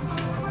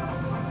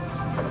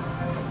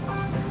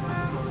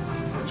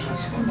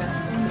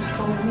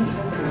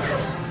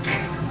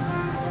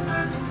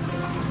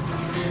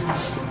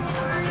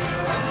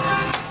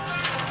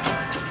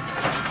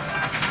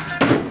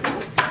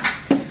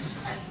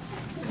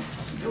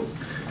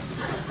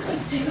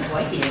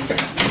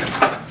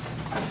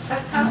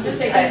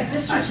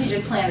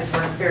 strategic plan has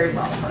worked very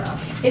well for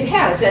us. It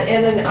has,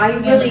 and I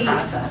In really, the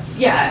process.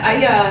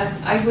 yeah,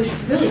 I was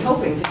really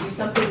hoping to do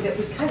something that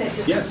would kind of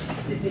just Yes.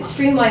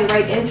 streamline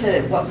right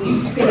into what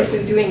we've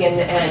previously doing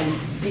and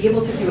be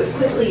able to do it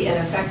quickly and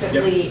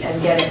effectively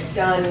and get it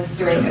done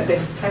during a good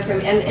time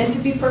frame. And to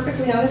be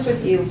perfectly honest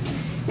with you,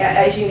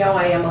 as you know,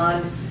 I am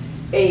on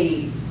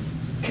a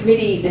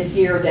committee this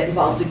year that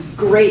involves a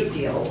great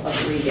deal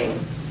of reading.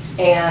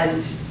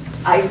 And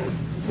I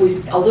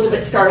was a little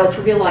bit startled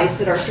to realize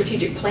that our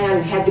strategic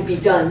plan had to be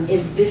done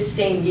in this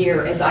same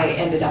year as I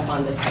ended up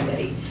on this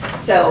committee.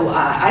 So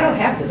I don't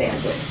have the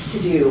bandwidth to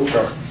do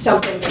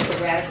something that's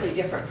a radically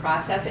different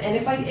process.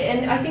 And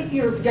I think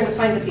you're going to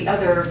find that the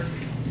other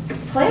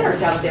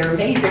planners out there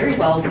may very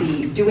well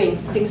be doing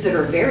things that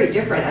are very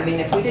different. I mean,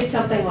 if we did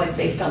something like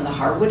based on the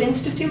Harwood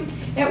Institute,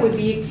 that would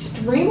be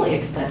extremely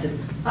expensive.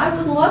 I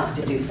would love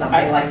to do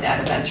something like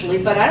that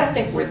eventually, but I don't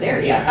think we're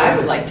there yet. I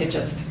would like to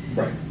just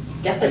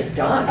get this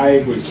done. I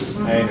agree,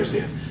 Susan, I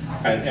understand.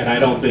 And I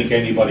don't think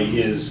anybody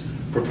is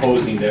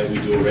proposing that we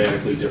do a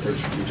radically different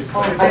strategic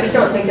plan. I just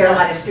don't think there are a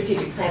lot of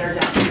strategic planners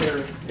out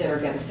there that are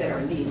going to fit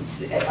our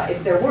needs.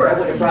 If there were, I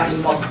would have brought you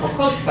multiple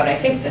quotes, but I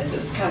think this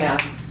is kind of,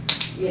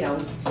 you know,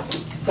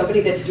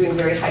 somebody that's doing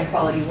very high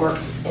quality work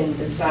in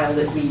the style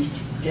that we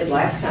did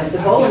last time. The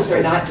Bowles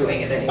are not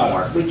doing it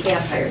anymore. We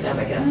can't hire them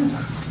again.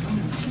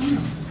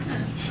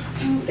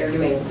 They're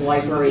doing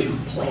library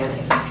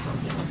planning or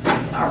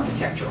something,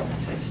 architectural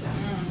type stuff.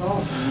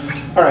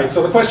 All right,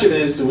 so the question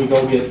is, do we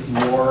go get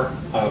more,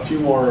 a few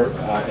more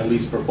at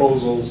least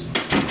proposals?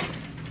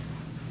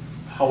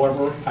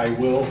 However, I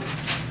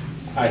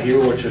hear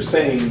what you're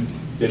saying,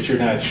 that you're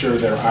not sure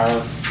there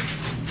are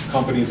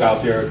companies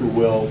out there who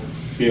will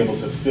be able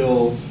to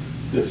fill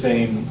the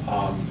same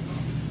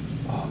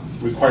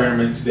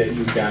requirements that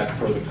you've got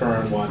for the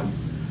current one.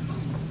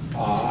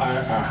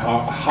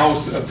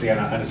 Let's see, on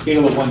a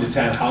scale of 1 to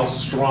 10, how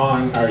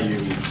strong are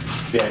you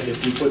that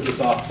if we put this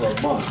off for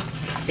a month,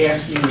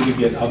 asking you to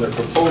get other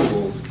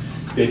proposals,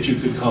 that you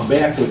could come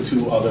back with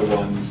 2 other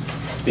ones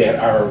that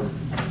are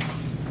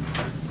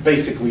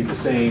basically the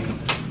same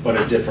but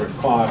a different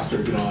cost,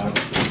 or, you know,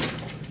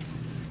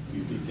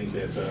 you think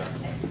that's a...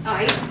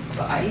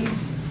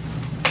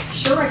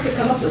 Sure, I could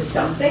come up with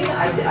something.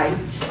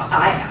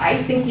 I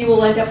think you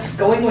will end up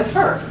going with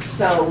her.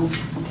 So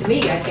to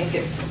me, I think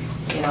it's,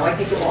 you know, I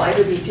think it will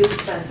either be too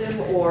expensive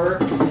or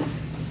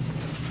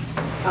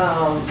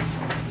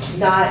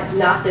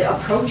not the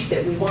approach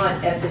that we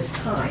want at this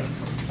time.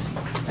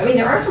 I mean,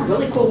 there are some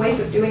really cool ways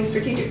of doing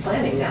strategic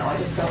planning now. I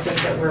just don't think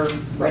that we're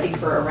ready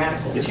for a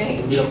radical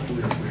change. We're not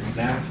going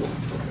for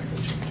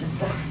radical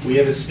change. We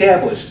have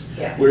established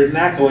we're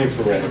not going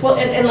for radical. Well,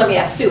 and let me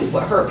ask Sue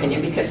what her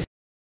opinion, because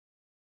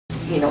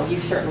you know,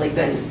 you've certainly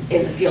been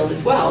in the field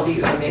as well. Do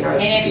you, I mean,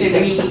 and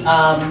actually we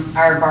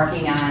are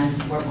embarking on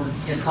what we're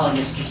just calling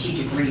a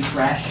strategic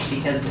refresh,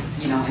 because,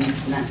 you know, and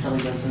it's not until we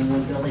go through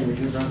one building, we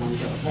do run one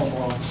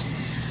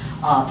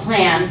whole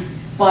plan.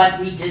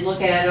 But we did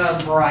look at a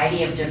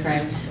variety of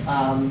different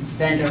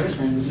vendors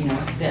and, you know,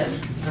 the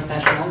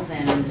professionals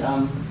and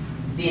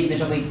the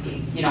individual,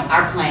 you know,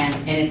 our plan,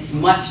 and it's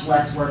much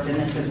less work than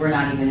this because we're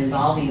not even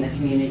involving the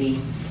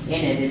community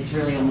in it. It's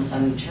really almost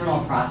an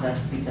internal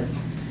process because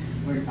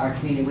our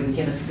community wouldn't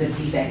give us good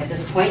feedback at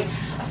this point.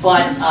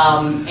 But,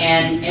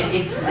 and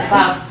it's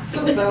about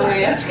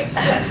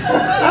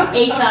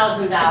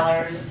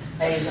 $8,000 is,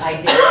 I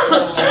think, the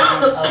total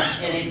amount of,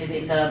 and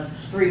it's a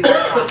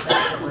 3-month process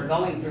that we're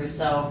going through.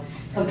 So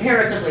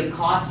comparatively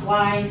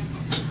cost-wise,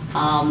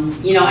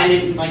 you know, and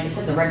it, like I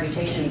said, the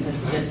reputation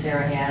that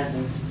Sarah has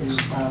is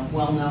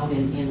well-known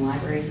in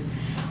libraries.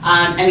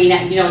 I mean,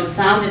 you know, it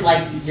sounded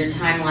like your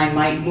timeline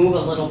might move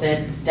a little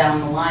bit down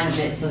the line a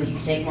bit so that you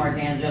could take more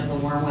advantage of the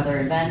warm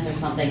weather events or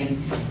something,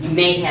 and you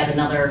may have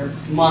another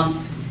month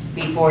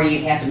before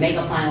you have to make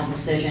a final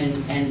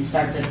decision and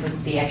start to put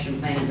the action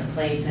plan into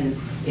place, and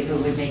if it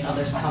would make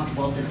others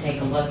comfortable to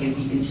take a look, and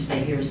you can just say,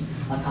 here's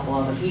a couple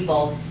other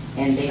people,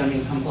 and they don't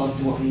even come close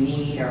to what we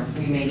need, or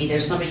maybe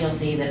there's somebody you'll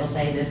see that'll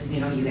say this, you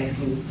know, you guys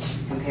can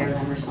compare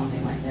them or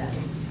something like that.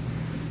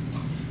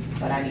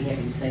 But I'd be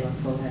happy to say,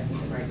 let's go ahead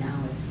with it right now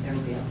if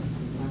everybody else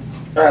wants.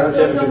 All right, let's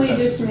have a So consensus. can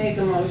we just make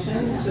a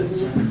motion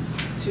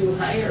to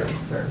hire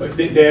her? But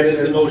that is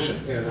the motion.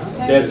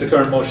 That's the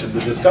current motion. The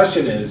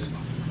discussion is,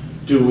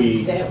 do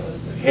we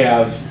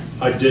have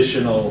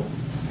additional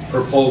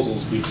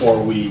proposals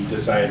before we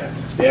decide on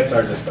this? That's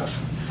our discussion.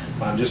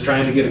 I'm just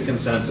trying to get a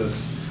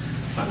consensus.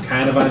 I'm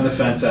kind of on the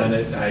fence on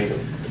it. I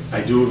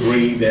do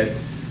agree that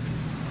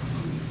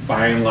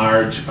by and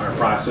large, our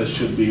process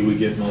should be we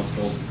get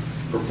multiple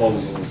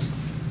proposals.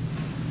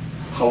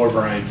 However,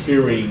 I'm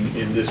hearing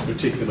in this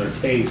particular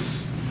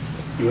case,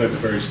 you have a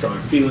very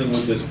strong feeling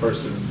with this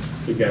person.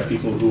 We've got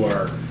people who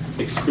are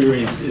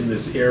experienced in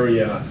this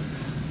area,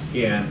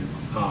 and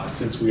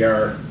since we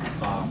are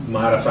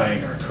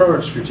modifying our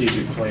current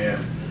strategic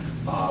plan,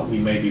 we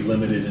may be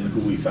limited in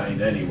who we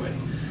find anyway.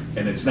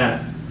 And it's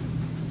not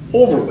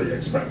overly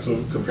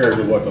expensive compared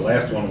to what the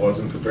last one was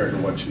and compared to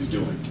what she's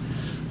doing.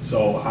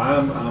 So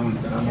I'm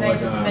Can I like,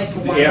 just make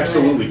one last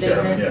absolutely, Karen,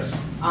 statement?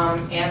 yes.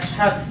 As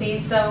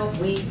trustees though,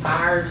 we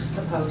are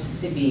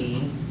supposed to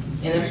be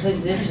in a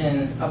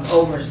position of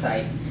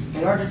oversight.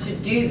 In order to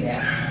do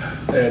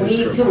that, That we is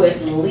need true. to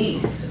at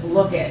least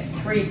look at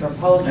 3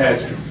 proposals.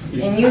 That's true.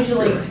 And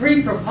usually You're right.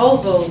 3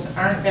 proposals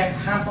aren't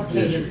that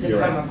complicated to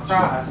You're come right.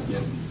 across. Yeah,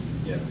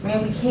 yeah. I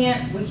mean,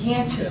 we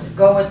can't just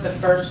go with the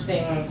first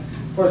thing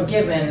we're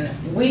given.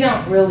 We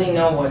don't really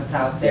know what's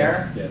out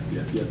there. Yep,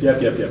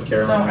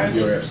 Karen, So I'm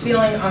you're just absolutely.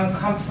 feeling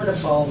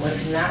uncomfortable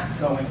with not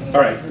going. All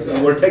right, through that.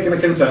 we're taking a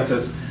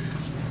consensus.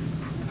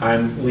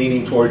 I'm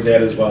leaning towards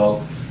that as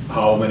well.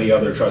 How many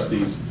other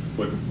trustees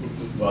would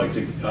like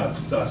to,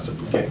 us to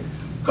get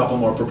a couple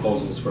more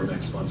proposals for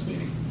next month's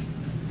meeting?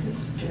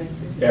 Can I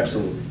speak?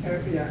 Absolutely.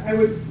 Yeah, I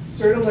would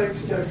sort of like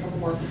to get a couple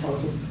more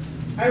proposals.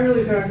 I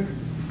really think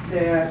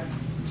that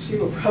she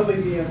will probably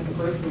be the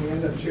person we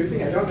end up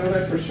choosing. I don't know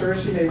that for sure.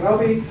 She may well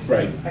be.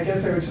 Right. I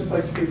guess I would just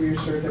like to be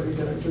reassured that we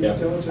did our due Yep.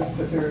 diligence,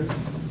 that there's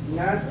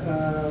not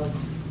a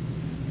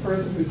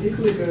person who's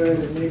equally good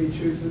and maybe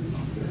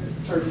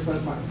charges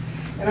less money.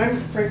 And I'm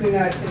frankly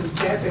not in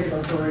that big of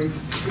a hurry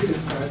to do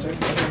this project.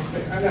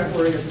 I'm not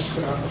worried if it's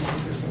put off a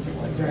month or something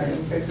like that.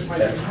 In fact, it might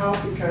be help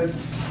because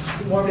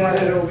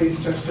then it'll be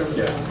stretched over the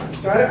Yes. time.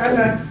 So I'm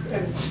not,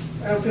 and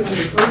I don't feel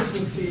any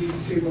urgency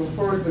to move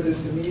forward with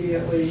this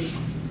immediately,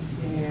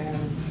 and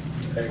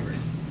I agree.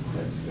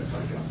 that's how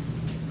I feel.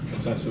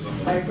 Consensus on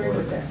the I agree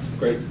with that.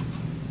 Great.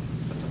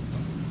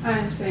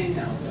 I'm saying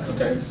no.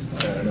 Okay.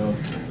 I don't know.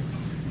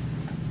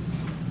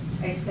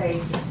 I say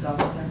just go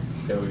with her.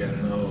 Okay, we got to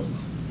know.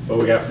 But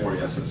we got 4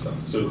 yeses, so.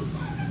 Sue?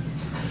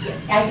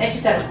 I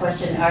just have a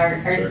question. Are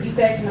Sure. you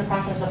guys in the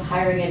process of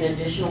hiring an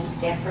additional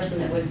staff person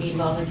that would be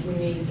involved in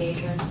community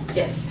engagement?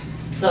 Yes,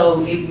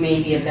 So it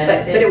may be a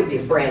benefit. but it would be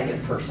a brand new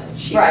person.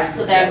 Right,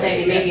 so that's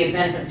saying it may be a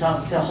benefit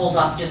to hold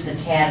off just a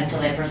tad until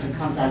that person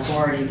comes on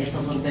board and gets a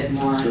little bit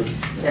more Sure.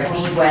 their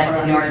feet wet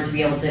in order to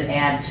be able to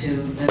add to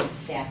the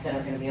staff that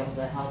are gonna be able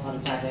to help on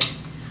the project.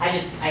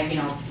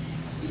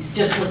 It's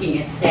just looking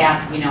at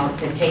staff, to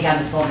take on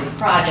this whole big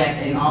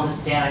project and all this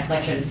data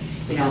collection,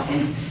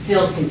 and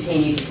still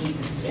continue to keep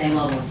the same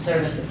level of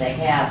service that they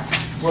have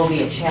will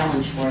be a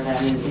challenge for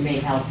them. And it may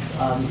help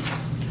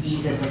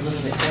ease it a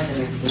little bit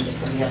further if we can get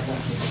somebody else up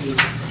to speed.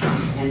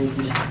 And we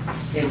can just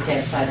maybe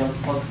satisfy those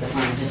folks that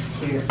want to just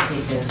hear, see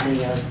if there's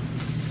any other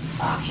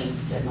option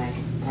that might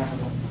be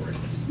preferable.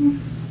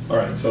 All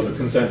right, so the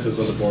consensus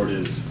of the board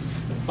is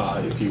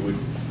if you would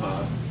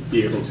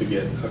be able to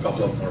get a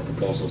couple of more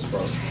proposals for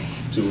us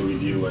to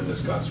review and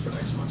discuss for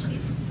next month's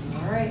meeting.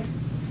 All right.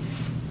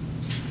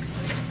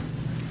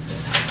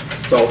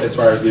 So as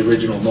far as the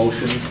original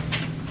motion, do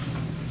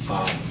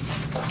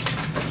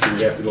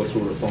we have to go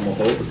through a formal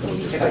vote or can we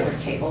just? Should I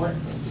table it?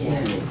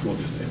 Yeah. We'll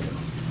just table it.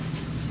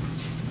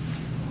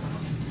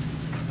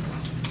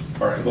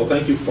 All right, well,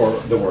 thank you for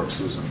the work,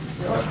 Susan.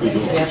 We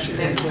do appreciate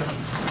it.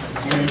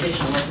 And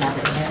additional work now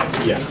that we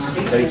have. Yes,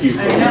 thank you for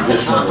the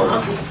additional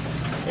work.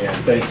 And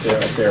thanks,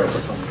 Sarah,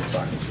 for coming and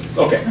talking to us.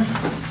 Okay.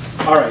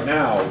 All right,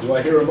 now, do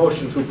I hear a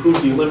motion to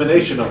approve the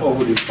elimination of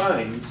overdue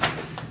fines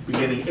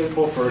beginning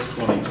April 1st,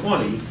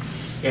 2020,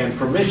 and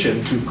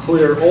permission to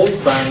clear old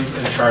fines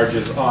and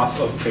charges off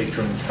of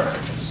patron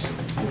cards?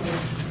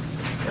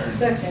 Karen?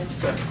 Second.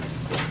 Second.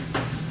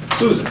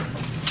 Susan,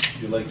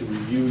 would you like to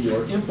review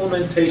your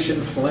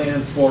implementation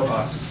plan for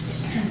us?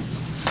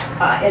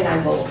 And I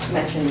will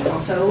mention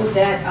also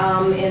that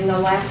in the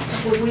last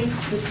couple of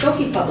weeks, the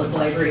Skokie Public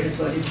Library has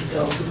voted to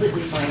go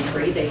completely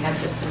fine-free. They had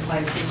just been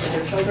fine-free for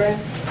their children.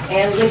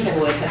 And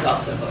Lincolnwood has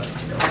also voted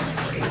to go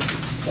fine-free.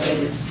 So it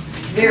is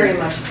very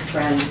much the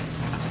trend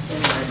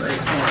in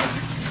libraries now.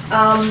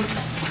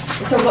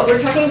 So what we're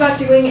talking about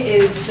doing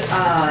is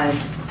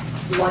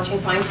launching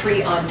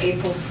fine-free on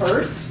April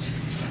 1st.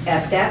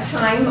 At that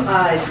time,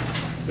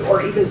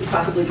 or even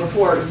possibly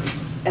before,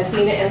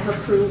 Athena and her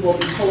crew will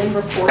be pulling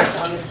reports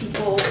on the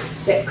people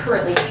that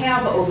currently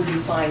have overdue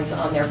fines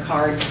on their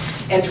cards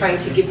and trying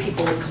to give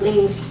people a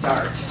clean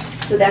start.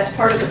 So that's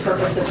part of the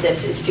purpose of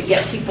this, is to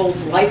get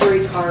people's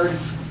library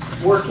cards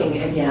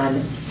working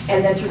again,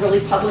 and then to really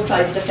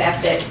publicize the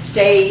fact that,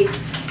 say,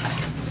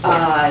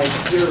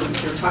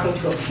 you're talking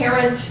to a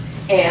parent,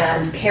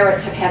 and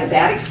parents have had a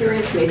bad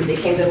experience. Maybe they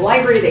came to the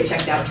library, they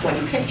checked out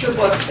 20 picture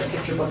books, the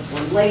picture books were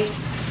late,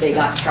 they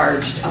got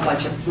charged a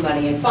bunch of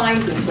money in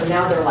fines, and so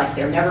now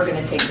they're never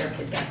going to take their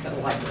kid back to the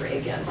library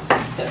again,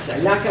 because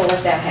they're not going to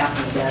let that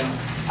happen again.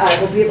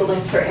 We'll be able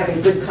to start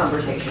having good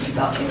conversations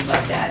about things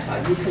like that.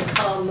 You can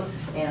come,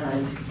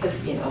 and, because,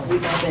 we've all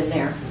been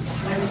there.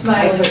 I'm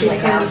smiling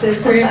because the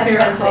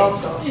grandparents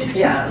also.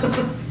 Yes.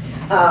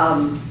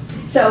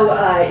 So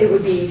it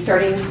would be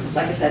starting,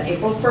 like I said,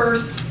 April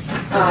 1st,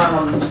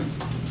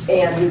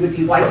 and we would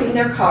be wiping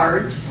their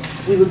cards.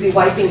 We would be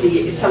wiping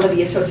some of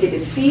the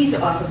associated fees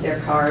off of their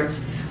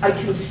cards. I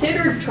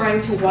considered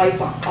trying to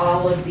wipe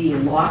all of the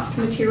lost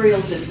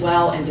materials as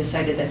well, and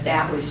decided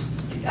that was,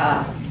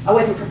 I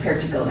wasn't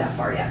prepared to go that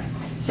far yet.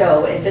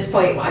 So at this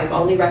point, I'm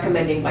only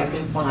recommending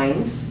wiping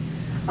fines.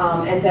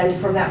 And then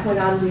from that point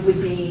on, we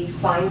would be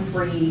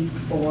fine-free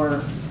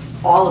for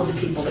all of the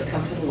people that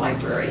come to the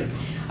library.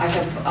 I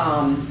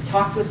have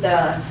talked with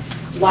the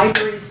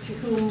libraries to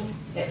whom,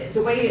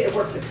 the way it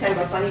works, it's kind of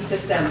a funny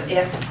system.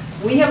 If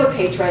we have a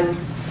patron,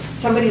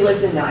 somebody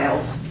lives in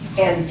Niles,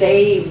 and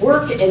they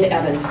work in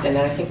Evanston, and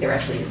I think there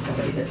actually is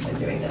somebody that's been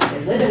doing this. They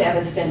live in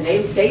Evanston,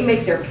 they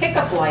make their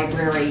pickup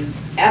library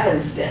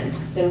Evanston,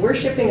 then we're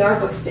shipping our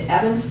books to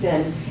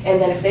Evanston, and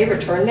then if they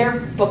return their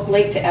book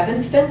late to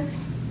Evanston,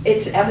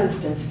 it's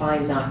Evanston's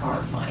fine, not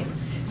our fine.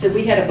 So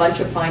we had a bunch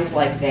of fines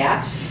like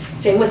that.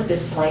 Same with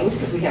Des Plaines,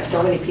 because we have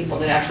so many people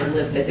that actually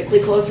live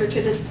physically closer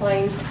to Des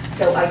Plaines.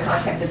 So I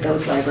contacted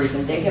those libraries,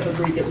 and they have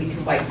agreed that we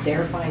can wipe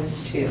their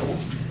fines too,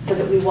 so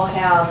that we will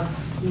have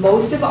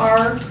most of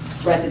our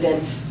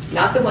residents,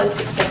 not the ones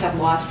that still have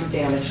lost or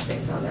damaged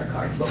things on their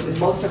cards, but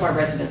most of our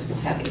residents will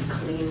have a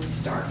clean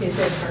start. Is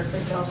that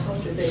Parkridge also?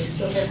 Do they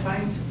still have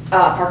fines?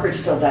 Parkridge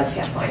still does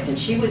have fines, and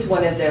she was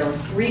one of their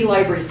 3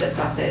 libraries that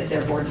thought that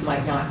their boards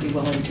might not be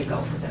willing to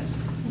go for this.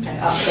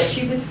 But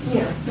she was,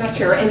 not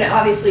sure. And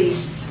obviously,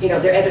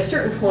 they're at a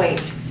certain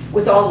point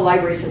with all the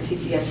libraries and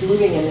CCS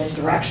moving in this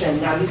direction.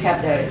 Now you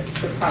have the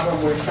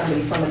problem where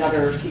somebody from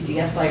another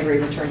CCS library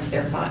returns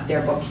their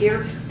book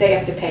here. They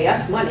have to pay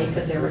us money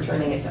because they're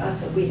returning it to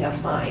us, and we have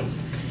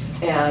fines.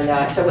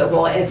 And so it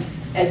will,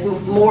 as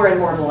more and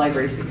more of the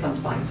libraries become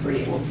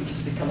fine-free, it will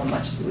just become a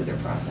much smoother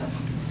process.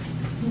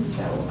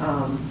 So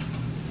I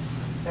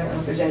don't know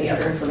if there's any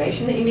other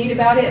information that you need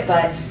about it,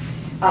 but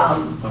How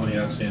many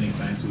outstanding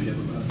fines do we have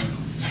about now?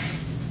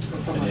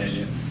 Any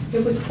idea?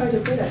 It was quite a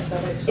bit, I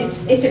thought I saw.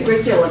 it's a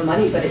great deal of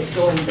money, but it's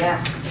going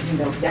back,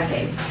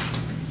 decades.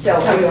 So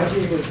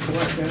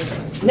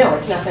no,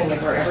 it's nothing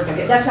that we're ever going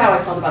to get. That's how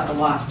I felt about the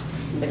lost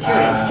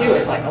materials too.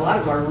 It's like a lot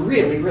of them are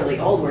really, really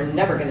old. We're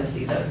never going to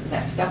see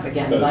that stuff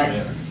again. But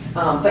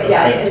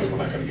yeah, we're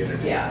not going to get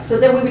it. yeah. So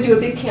then we would do a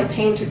big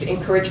campaign to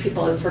encourage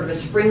people as sort of a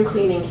spring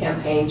cleaning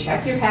campaign.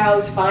 Check your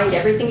house, find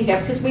everything you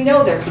have, because we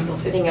know there are people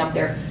sitting out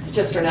there that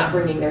just are not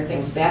bringing their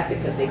things back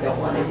because they don't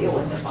want to deal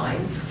with the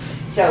fines.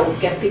 So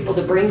get people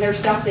to bring their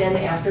stuff in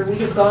after we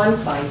have gone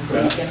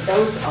fine-free, get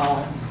those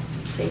all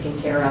taken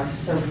care of.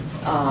 So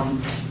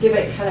give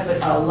it kind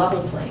of a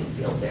level playing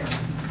field there.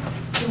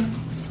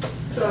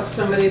 So if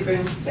somebody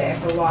brings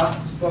back a lost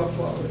book,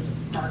 what would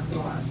mark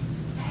lost?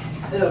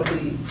 It'll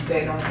be,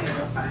 they don't have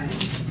a fine.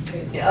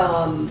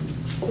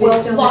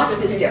 Well,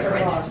 lost is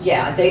different.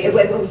 Yeah, it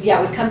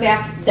would come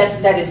back.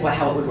 That is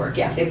how it would work.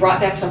 Yeah, if they brought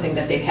back something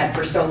that they've had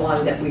for so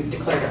long that we've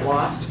declared it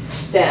lost,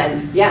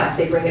 then yeah, if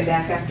they bring it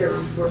back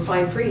after we're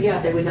fine-free, yeah,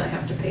 they would not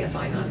have to pay a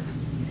fine on it.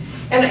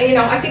 And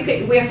I think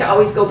that we have to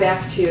always go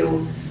back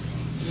to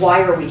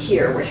why are we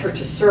here? We're here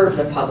to serve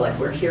the public.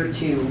 We're here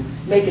to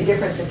make a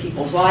difference in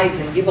people's lives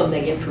and give them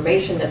the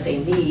information that they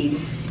need.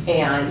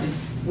 And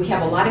we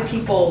have a lot of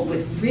people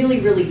with really,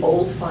 really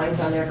old fines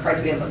on their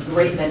cards. We have a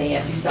great many,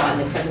 as you saw in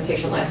the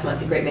presentation last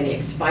month, a great many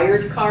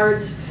expired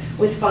cards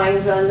with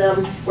fines on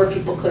them, where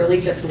people clearly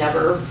just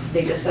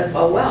they just said,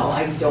 oh, well,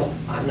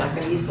 I'm not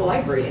going to use the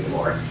library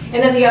anymore.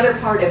 And then the other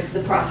part of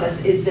the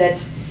process is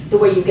that the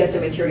way you get the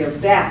materials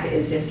back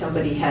is if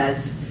somebody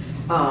has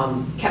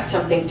kept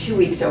something 2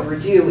 weeks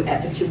overdue,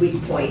 at the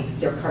 2-week point,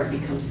 their card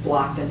becomes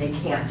blocked and they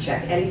can't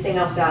check anything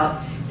else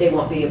out. They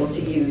won't be able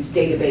to use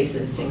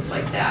databases, things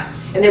like that.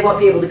 And they won't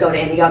be able to go to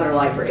any other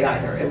library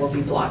either. It will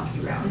be blocked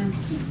throughout.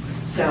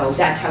 So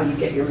that's how you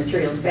get your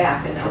materials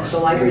back, and the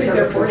libraries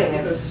are reporting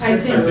it. I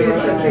think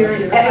it's a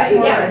very I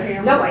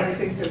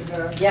think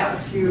that a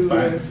few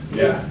fines.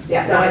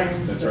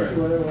 that's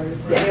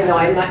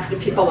right.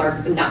 People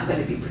are not going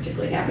to be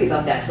particularly happy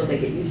about that till they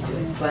get used to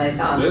it. But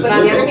on the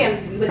other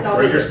hand, with all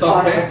this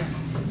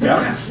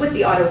with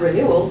the auto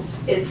renewals,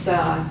 it's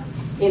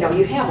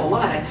you have a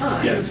lot of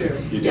time. Yes,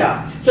 you do.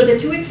 Yeah. So the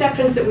 2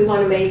 exceptions that we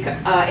want to make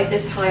at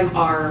this time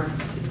are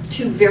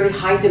 2 very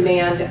high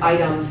demand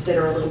items that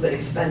are a little bit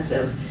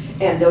expensive.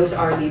 And those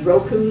are the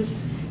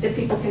Rokus that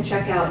people can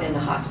check out and the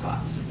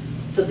hotspots.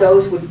 So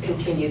those would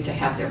continue to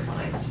have their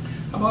fines.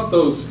 How about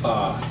those,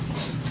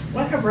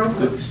 What have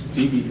Rokus?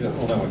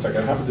 Hold on one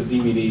second. How about the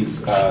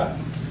DVDs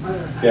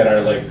that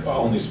are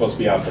only supposed to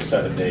be out for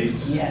 7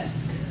 days? Yes.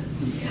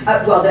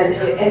 Well, then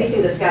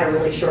anything that's got a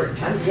really short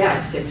time,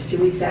 it's 2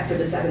 weeks after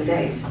the 7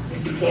 days.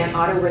 If you can't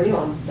auto renew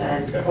them,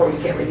 then, or you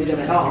can't renew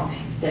them at all,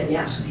 then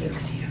yeah.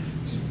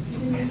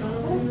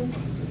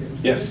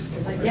 Yes.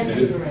 Yes, they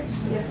do.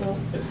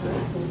 yes.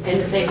 And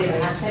the same thing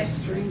with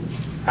context.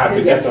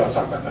 That's what I was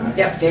talking about.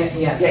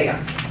 Yeah.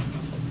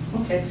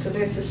 Okay, so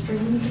that's a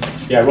streaming?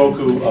 Yeah,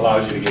 Roku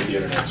allows you to get the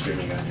internet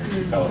streaming on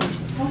your television.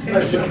 Okay.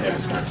 If you don't have a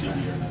smart TV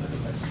or another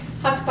device.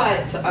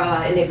 Hotspots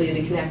enable you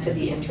to connect to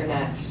the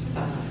internet.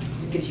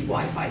 It gives you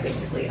Wi-Fi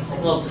basically at A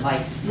home. little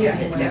device. Yeah.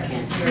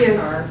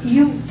 Yeah,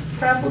 you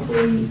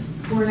probably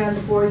weren't on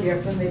the board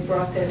yet when they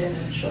brought that in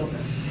and showed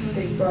us.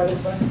 They brought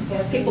it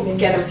up. People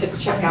get them to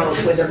check out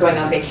when they're going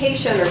on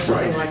vacation or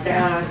something like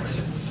that.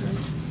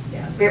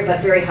 Yeah,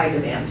 but very high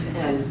demand,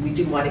 and we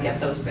do want to get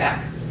those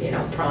back,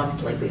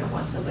 promptly. We don't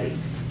want somebody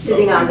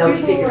sitting on those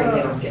figuring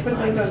they don't get Put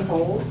fines. those on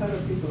hold? How do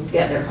people?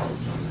 Yeah, they're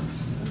holds on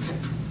those.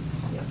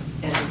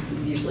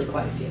 usually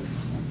quite a few.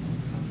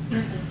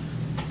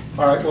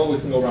 All right, well, we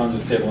can go around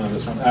the table on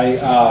this one. I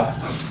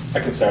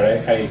can start.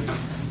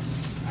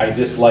 I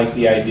dislike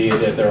the idea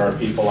that there are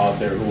people out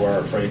there who are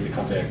afraid to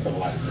come back to the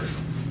library.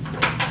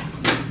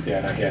 Yeah,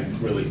 and I hadn't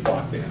really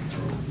thought that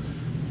through.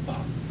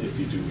 If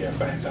you do have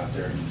fines out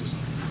there and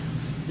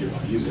you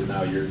want to use it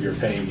now, you're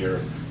paying your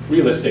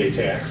real estate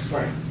tax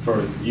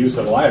for use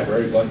of the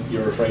library, but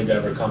you're afraid to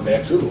ever come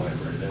back to the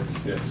library.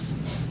 That's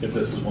if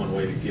this is one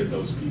way to get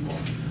those people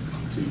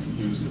to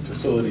use the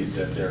facilities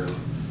that they're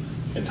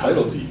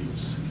entitled to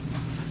use.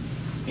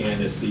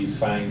 And if these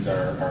fines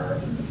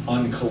are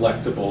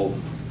uncollectible,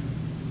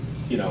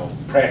 you know,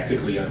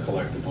 practically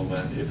uncollectible,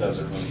 then it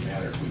doesn't really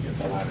matter if we get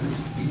a lot of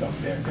this stuff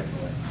back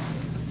anyway.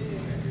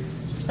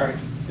 All right,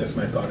 that's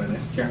my thought on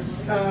it. Karen?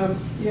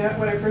 Yeah,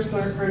 when I first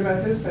heard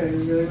about this, I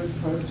really was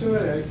opposed to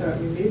it. I thought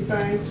we need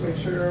fines to make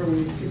sure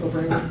people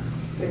bring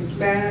things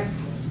back.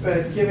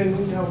 But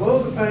given how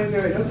low the fines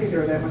are, I don't think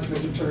they're that much of a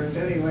deterrent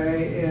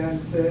anyway. And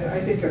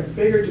I think a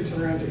bigger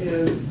deterrent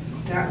is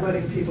not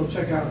letting people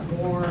check out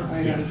more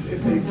items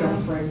if they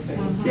don't bring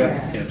things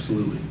back. Yeah,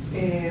 absolutely.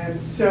 And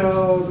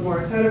so the more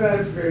I thought about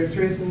it for various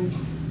reasons,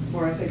 the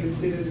more I think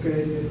it is a good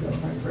idea to go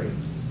fine-free.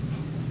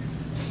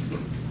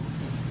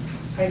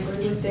 I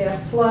agree with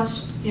that.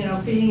 Plus, you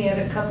know, being at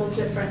a couple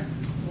different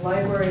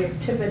library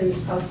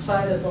activities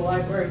outside of the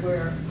library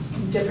where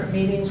different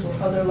meetings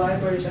where other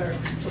libraries are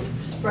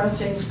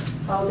expressing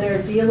how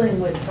they're dealing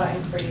with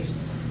fine freeze,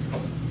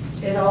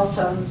 it all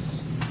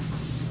sounds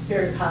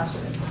very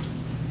positive.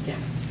 Yeah.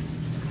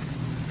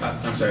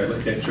 I'm sorry,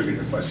 that triggered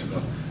your question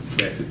though.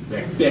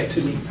 Back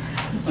to me.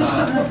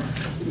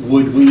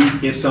 Would we,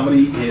 if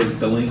somebody is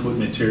delinquent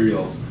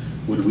materials,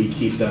 would we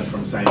keep them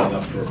from signing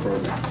up for a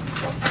program?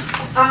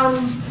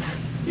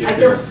 If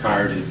their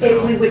card is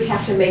down? We would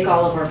have to make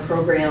all of our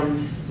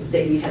programs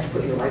that you have to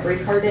put your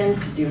library card in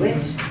to do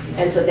it.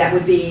 And so that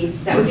would be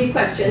a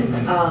question.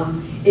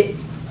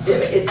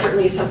 It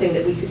certainly is something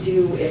that we could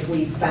do if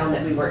we found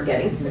that we weren't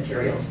getting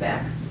materials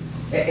back.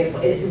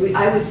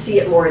 I would see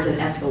it more as an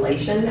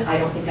escalation. I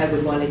don't think I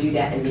would want to do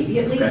that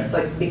immediately,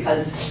 but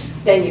because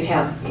then you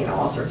have, you know,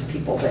 all sorts of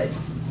people that,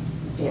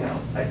 you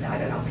know, I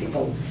don't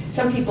know,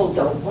 some people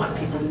don't want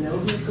people to know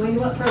who's going to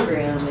what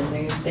program,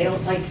 and they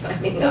don't like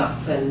signing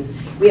up, and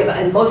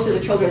and most of the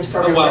children's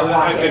programs are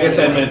walk-in. I guess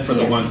I meant for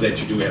the ones that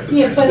you do have to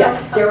sign up.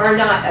 Yeah, there are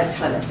not a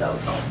ton of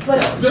those.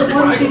 But the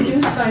ones you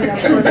do sign up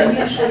for,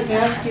 they usually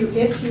ask you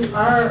if you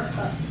are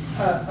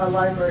a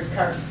library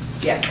card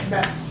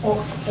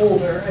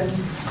holder, and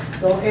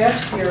they'll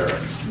ask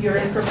your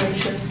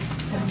information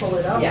and pull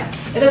it up. Yeah,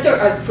 and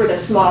that's for the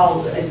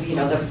small, you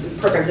know, the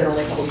programs that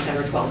only hold 10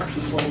 or 12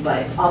 people,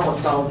 but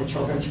almost all of the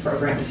children's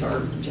programs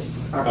are just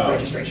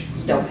registration,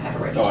 don't have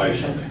a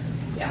registration.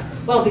 Yeah,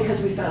 well,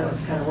 because we found it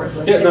was kind of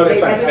worthless. Yeah, no, that's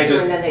fine. And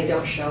then they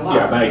don't show up.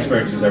 Yeah, my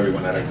experience is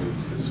everyone that I do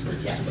is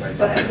registered.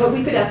 Yeah, but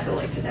we could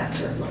escalate to that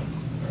certainly,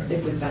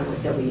 if we found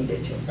that we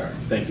needed to. All right,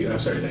 thank you. I'm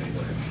sorry, Danny, go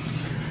ahead.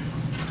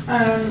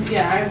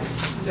 Yeah,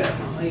 I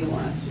definitely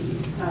want to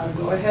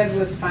go ahead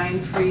with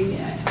fine-free.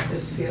 I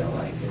just feel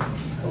like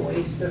it's a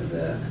waste of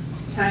the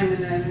time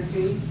and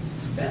energy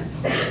spent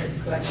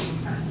collecting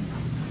fines.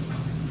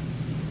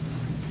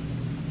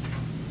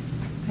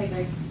 I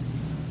agree.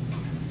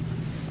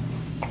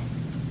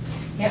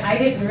 Yeah, I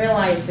didn't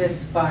realize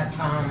this, but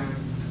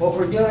what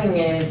we're doing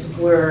is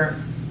we're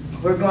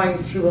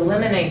going to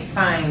eliminate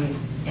fines,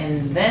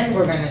 and then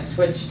we're going to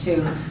switch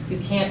to you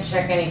can't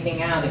check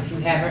anything out if you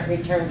haven't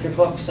returned your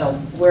book,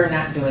 so we're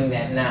not doing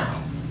that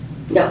now.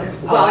 No,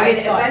 well, I mean,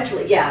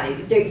 eventually, yeah,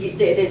 it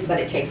is, but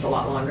it takes a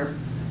lot longer.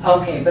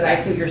 Okay, but I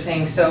see what you're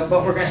saying, so,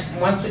 but we're going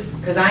to,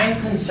 because I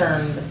am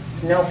concerned,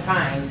 no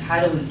fines,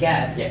 how do we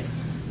get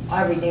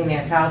everything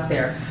that's out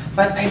there?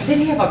 But I did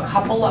have a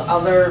couple of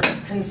other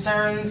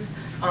concerns.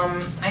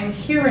 I'm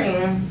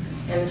hearing,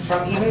 and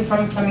even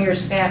from some of your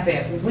staff,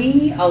 that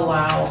we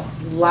allow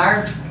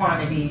large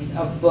quantities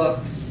of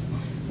books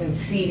and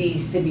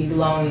CDs to be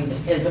loaned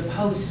as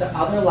opposed to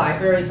other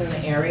libraries in the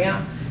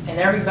area, and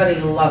everybody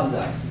loves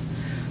us.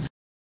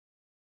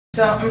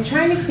 So I'm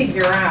trying to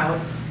figure out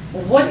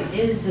what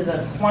is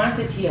the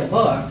quantity of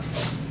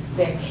books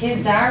that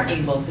kids are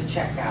able to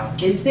check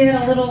out. Is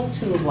that a little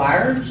too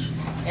large?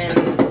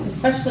 And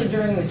especially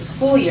during the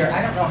school year,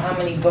 I don't know how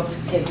many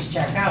books kids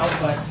check out,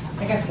 but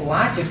I guess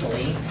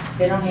logically,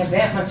 they don't have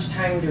that much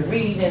time to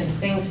read, and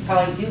things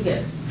probably do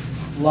get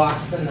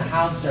lost in the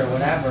house or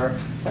whatever.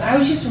 But I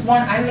was just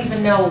wondering, I don't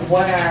even know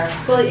what are...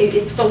 Well,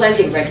 it's the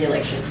lending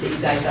regulations that you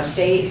guys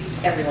update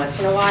every once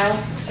in a while,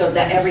 so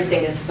that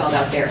everything is spelled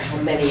out there, how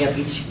many of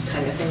each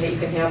kind of thing that you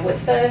can have.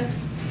 What's the,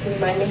 can you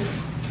remind me?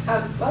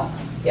 Well,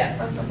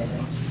 yeah.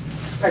 Unlimited.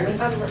 Pardon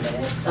me?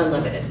 Unlimited.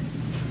 Unlimited.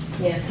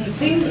 Yeah, see,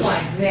 things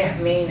like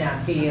that may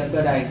not be a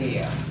good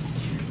idea.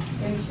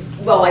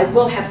 Well, I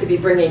will have to be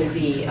bringing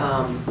the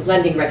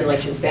lending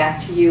regulations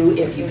back to you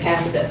if you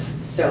pass this,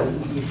 so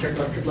you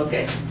certainly could look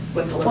at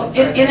what the limits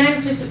are. And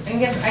I'm just, I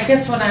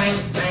guess what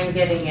I'm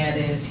getting at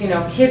is, you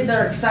know, kids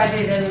are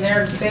excited and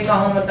they go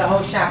home with the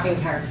whole shopping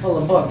cart full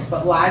of books,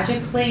 but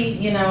logically,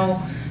 you know,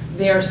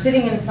 they're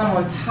sitting in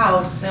someone's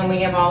house and we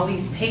have all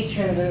these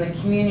patrons in the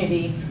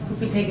community who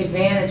could take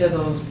advantage of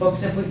those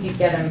books if we could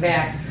get them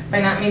back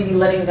by not maybe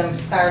letting them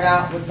start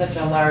out with such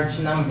a large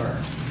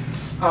number.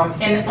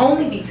 And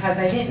only because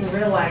I didn't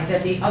realize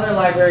that the other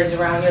libraries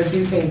around here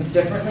do things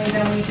differently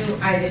than we do.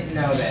 I didn't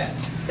know that.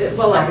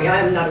 Well,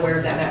 I'm not aware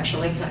of that,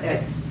 actually.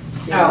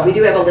 We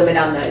do have a limit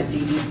on the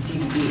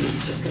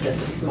DVDs, just because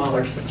it's a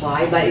smaller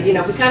supply, but, you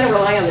know, we kind of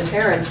rely on the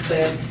parents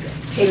to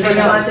take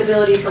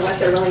responsibility for what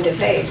they're willing to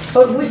take.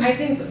 But I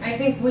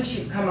think we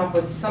should come up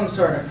with some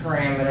sort of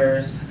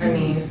parameters. I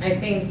mean, I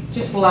think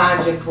just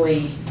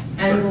logically,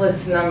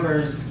 endless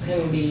numbers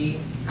can be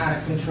out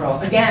of control.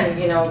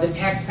 Again, you know, the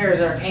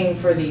taxpayers are paying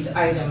for these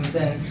items,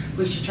 and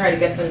we should try to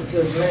get them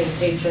to as many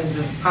patrons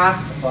as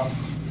possible.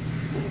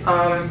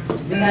 And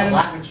then a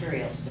lot of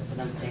materials for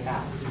them to take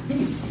out.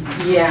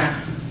 Yeah,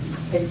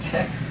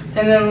 exactly.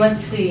 And then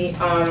let's see,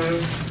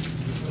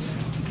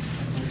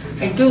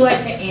 I do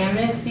like the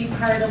amnesty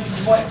part of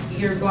what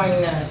you're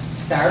going to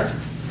start.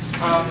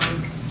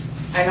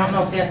 I don't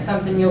know if that's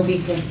something you'll be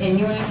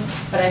continuing,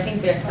 but I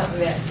think that's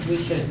something that we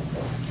should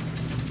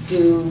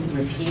do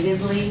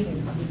repeatedly.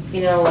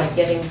 You know, like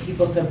getting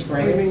people to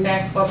bring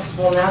back books.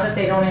 Well, now that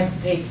they don't have to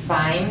pay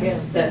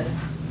fines,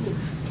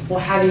 well,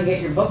 how do you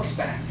get your books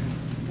back?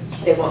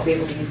 They won't be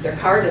able to use their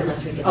card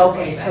unless we get the books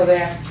back. Okay, so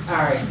that's, all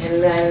right.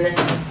 And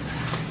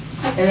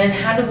then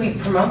how do we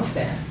promote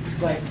that,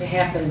 like to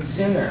happen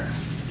sooner?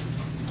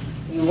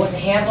 You wouldn't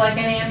have like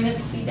an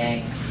amnesty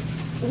day?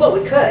 Well,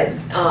 we could,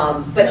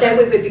 but then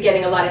we would be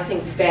getting a lot of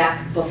things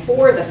back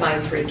before the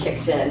fine-free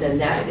kicks in, and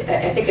that,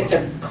 I think it's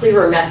a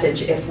clearer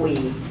message if we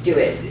do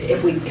it,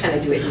 if we kind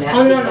of do it in that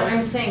sequence. Oh, no,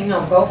 I'm saying,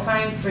 no, go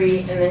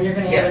fine-free, and then you're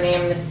gonna have an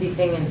amnesty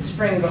thing in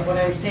spring, but what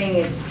I'm saying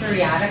is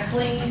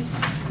periodically,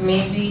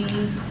 maybe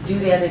do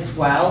that as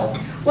well.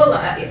 Well,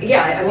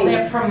 yeah, I mean. Will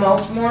that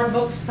promote more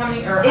books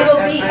coming, or? It'll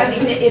be, I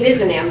mean, it is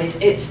an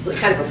amnesty, it's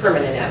kind of a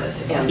permanent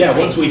amnesty. Yeah,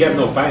 once we have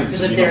no fines,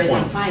 Because if you there's don't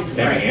no want fines,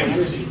 having we're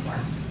amnesty.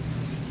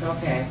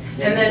 Okay,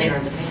 They and then,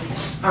 don't have to pay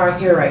that.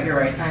 you're right,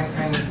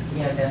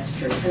 yeah, that's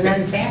true. And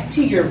then back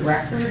to your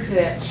records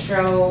that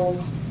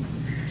show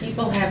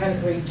people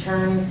haven't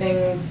returned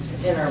things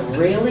in a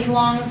really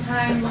long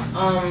time.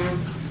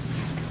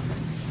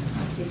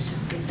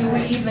 Do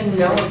we even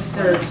know if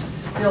they're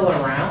still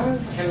around?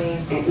 I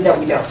mean. No,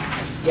 we don't.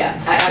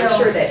 Yeah, I'm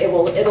sure that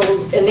it'll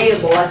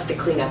enable us to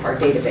clean up our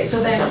database So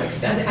to then, some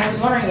extent. I was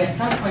wondering at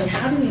some point,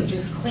 how do you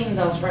just clean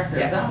those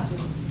records up?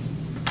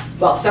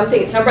 Well, some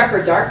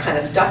records are kind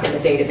of stuck in the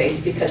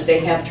database because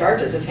they have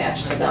charges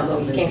attached to them,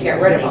 you can't get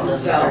rid of them,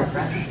 so.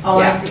 Oh,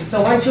 yeah. I see.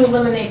 So once you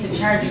eliminate the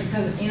charges,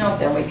 because, you know,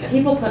 Then we can-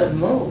 people could have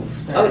moved.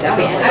 Oh,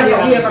 definitely. I don't know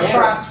if you have a Yeah.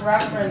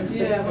 cross-reference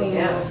between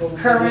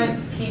current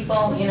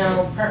people, you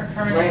know, current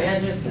Right.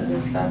 addresses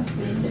and stuff.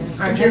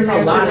 Could you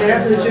That's a lot of imagine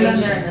that,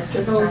 information. Virginia? It's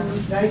a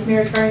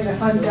nightmare trying to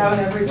hunt down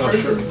every Oh,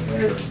 sure.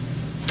 person.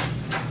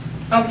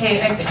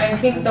 Okay, I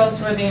think those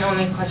were the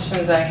only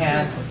questions I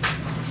had.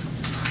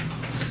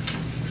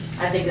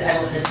 I think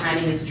that the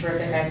timing is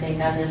terrific, I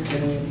think, on this,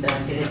 and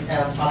get it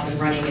up and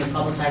running and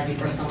publicized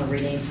before summer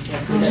reading.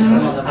 That's the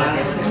most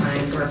popular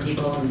time for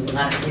people and a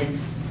lot of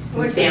kids.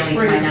 Like Whose the families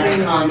spring might not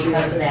cleaning. come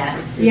because of that.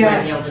 Yeah.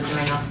 Might be able to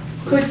join up.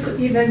 Could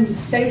even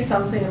say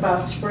something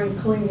about spring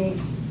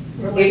cleaning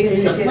It's related in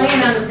to the getting.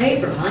 plan on the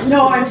paper, huh?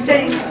 No, I'm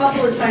saying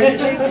publicize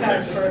big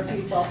time for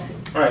people.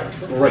 All right,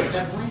 great.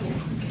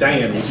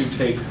 Diane, would you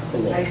take a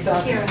roll? I saw,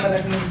 but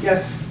I mean,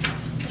 yes,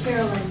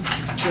 Carolyn,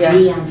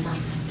 Yes.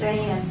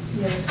 Diane,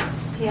 yes,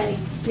 Patty,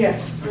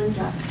 yes.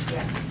 Linda.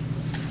 Yes.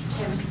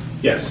 Tim,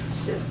 Yes,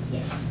 Sue.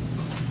 Yes.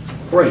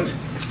 great.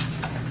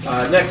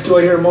 Next, do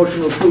I hear a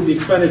motion to approve the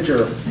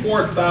expenditure of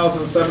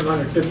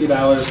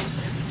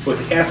 $4,750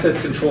 with Asset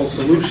Control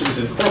Solutions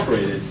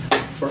Incorporated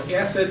for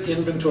asset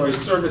inventory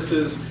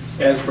services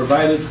as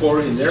provided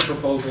for in their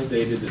proposal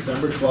dated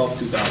December 12,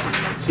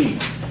 2019.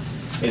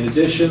 In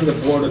addition, the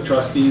Board of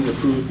Trustees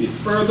approved the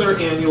further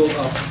annual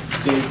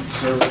update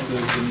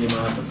services in the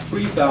amount of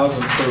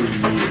 $3,000 per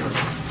year.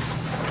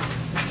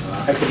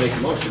 I can make a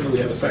motion. Do we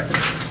have a second?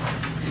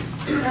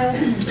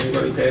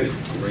 Anybody, Patty?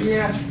 Great.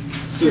 Yeah.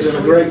 Susan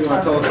and Greg, you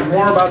want to tell us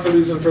more about the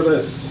reason for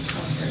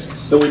this?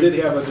 Though we did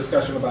have a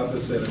discussion about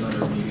this at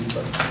another meeting,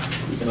 but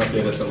you can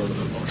update us a little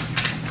bit more.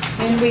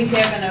 And we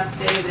have an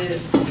updated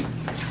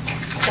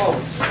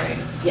quote, right?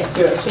 Yes.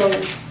 Yeah, so,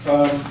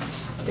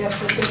 That's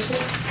what this is?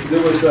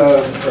 there was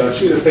a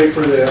sheet of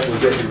paper that was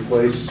getting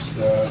replaced,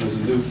 there's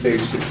a new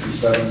page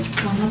 67.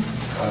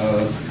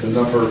 The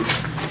number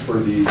for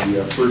the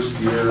first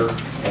year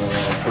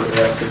for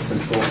asset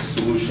control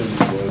solutions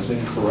was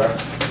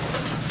incorrect,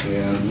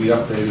 and we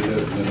updated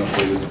it and then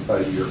updated the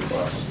 5-year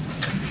cost.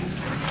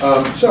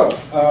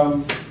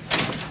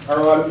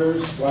 Our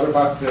auditors,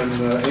 Lauterbach and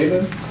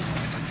Aiden,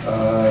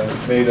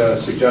 made a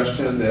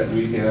suggestion that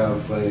we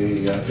have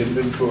a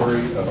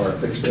inventory of our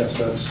fixed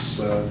assets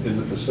in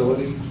the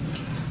facility.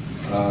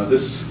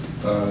 This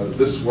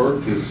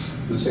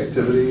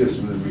activity is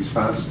in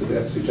response to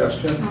that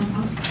suggestion.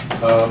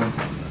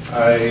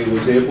 I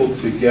was able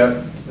to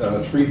get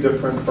 3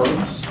 different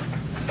firms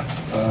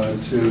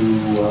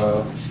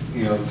to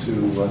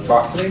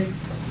talk to me.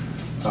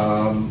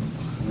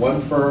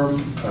 One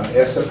firm,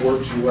 Asset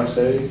Works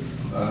USA,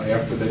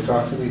 after they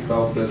talked to me,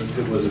 felt that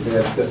it was a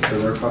bad fit for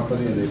their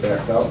company and they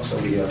backed out. So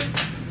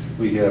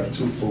we have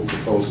two full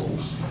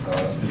proposals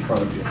in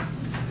front of you.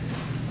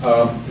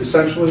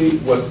 Essentially,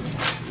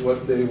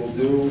 what they will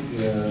do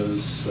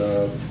is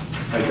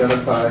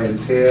identify and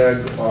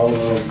tag all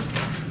of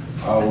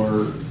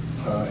our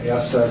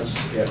assets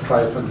at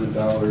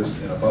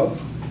 $500 and above.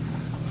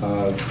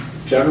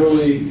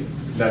 Generally,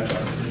 not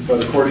generally,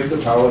 but according to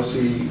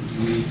policy,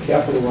 we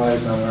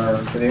capitalize on our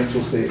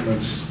financial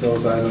statements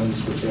those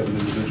items which have an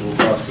individual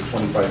cost of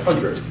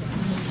 $2,500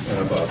 and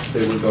above.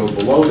 They would go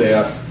below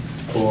that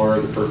for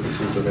the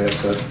purposes of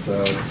asset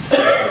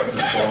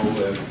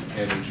control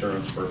and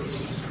insurance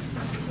purposes.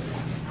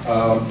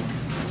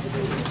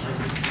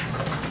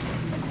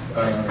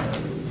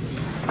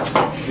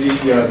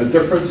 The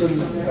difference in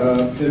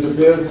the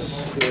bids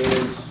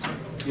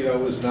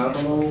is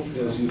nominal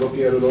as you look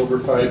at it over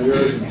 5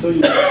 years until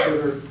you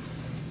consider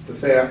the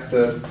fact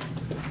that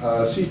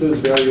CBIZ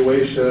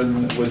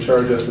valuation would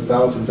charge us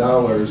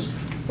 $1,000,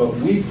 but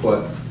we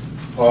put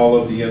all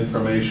of the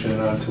information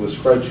onto a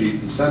spreadsheet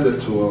and send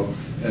it to them,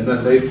 and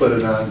then they put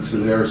it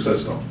onto their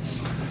system.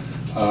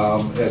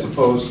 As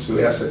opposed to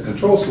Asset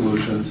Control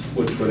Solutions,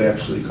 which would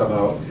actually come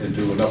out and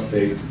do an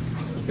update,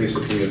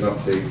 basically an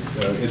update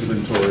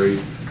inventory,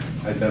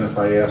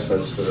 identify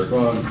assets that are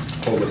gone,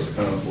 hold us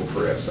accountable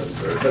for assets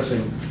that are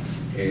missing,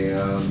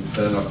 and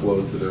then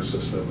upload to their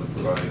system and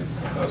provide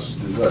us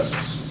new lists.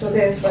 So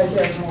that's why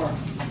there's more.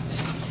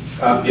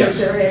 Yes. Because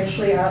they're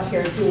actually out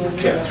here doing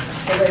the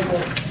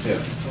labor. Yeah.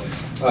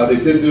 They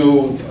did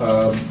do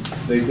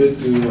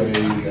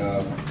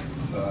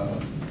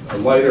a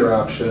lighter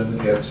option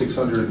at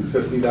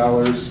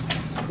 $650,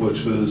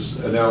 which was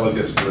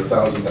analogous to the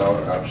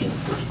 $1,000 option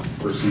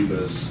for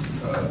CBIZ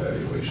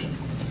valuation.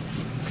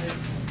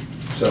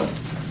 So,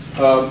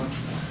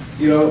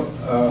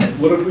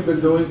 what have we been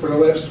doing for the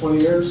last 20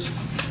 years?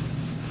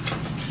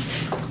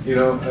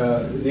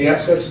 The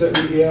assets that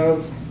we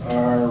have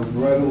are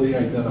readily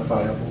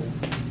identifiable.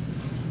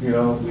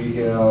 We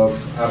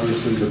have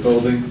obviously the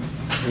building,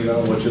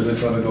 which isn't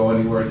going to go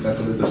anywhere. It's not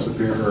going to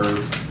disappear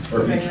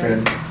or be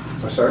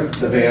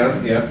the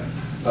van, yeah.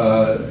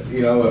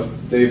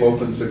 If Dave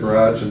opens the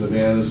garage and the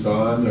van is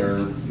gone, or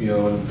an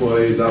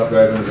employee is out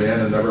driving the van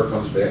and never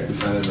comes back, we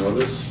kind of know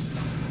this.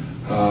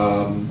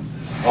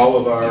 All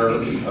of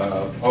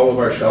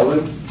our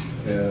shelving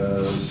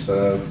is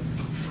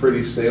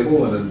pretty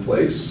stable and in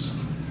place.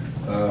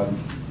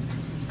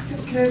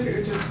 Can I ask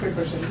you just a quick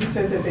question? You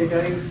said that they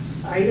value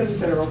items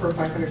that are over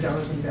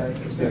 $500 in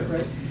value, is that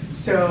right?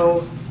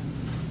 So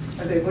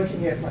are they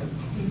looking at like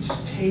each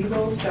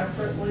table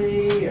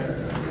separately,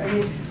 or,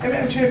 I'm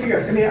trying to figure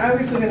out,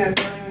 obviously they're not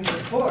valuing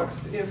the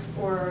books, if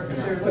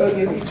they're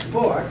looking at each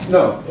book.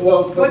 No,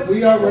 well, but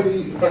we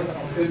already,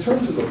 in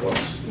terms of the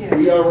books,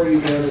 we already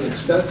have an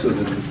extensive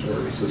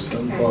inventory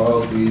system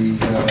called the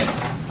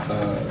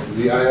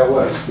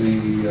ILS, the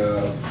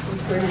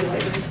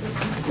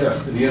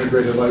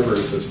Integrated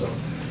Library System.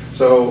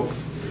 So,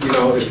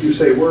 if you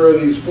say, where are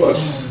these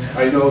books?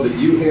 I know that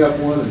you have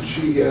one and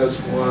she has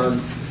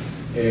one,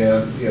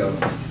 and,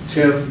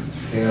 Tim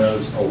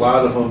has a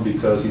lot of them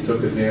because he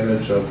took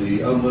advantage of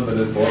the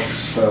unlimited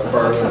books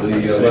part of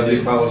the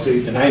lending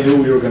policy. And I knew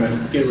we were going to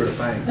get rid of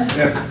fines.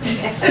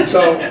 Yeah.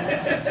 So,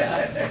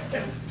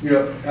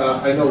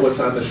 I know what's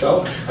on the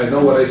shelf. I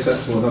know what I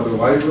sent to another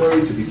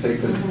library to be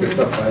picked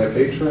up by a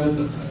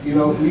patron. We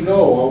know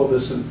all of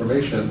this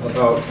information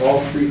about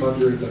all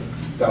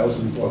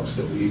 300,000 books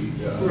that we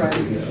have.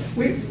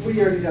 We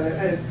already know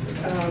that.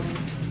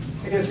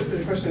 I guess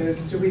the question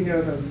is, do we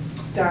know the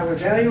dollar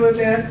value of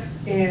that?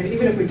 And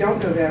even if we don't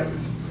know that,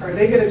 are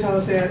they going to tell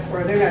us that,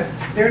 or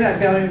they're not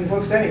valuing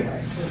books anyway?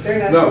 They're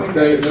not not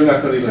going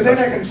to. So they're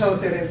not going to tell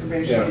us that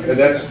information.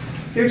 Yeah,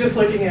 they're just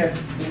looking at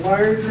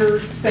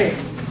larger things.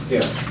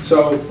 Yeah.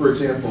 So, for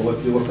example,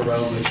 if you look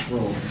around this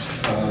room,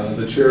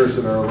 the chairs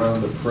that are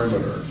around the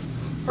perimeter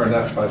are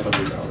not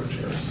 $500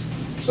 chairs,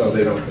 so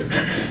they don't fit.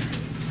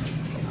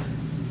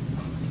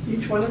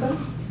 Each one of them?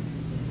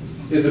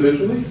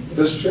 Individually,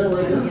 this chair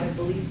right here. I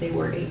believe they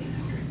were 800.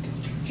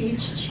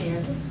 Each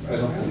chair. I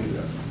don't believe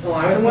that. Oh,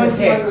 I was going to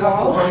say a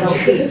couple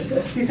hundred.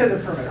 He said the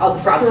perimeter. Oh,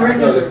 the props are.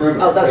 No, the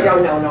perimeter. Oh, those,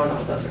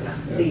 no, those are not.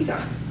 Yeah. These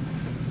are.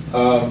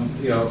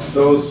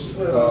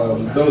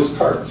 Those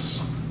carts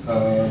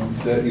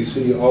that you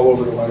see all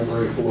over the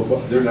library full of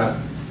books, they're not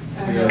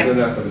going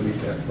to meet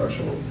that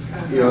threshold.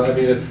 As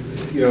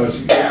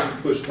you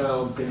push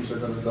down, things are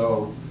going to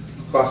go,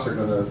 costs are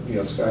going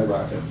to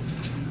skyrocket.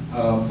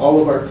 All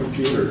of our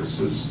computers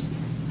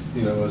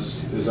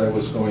as I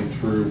was going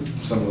through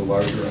some of the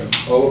larger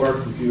items, all of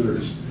our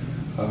computers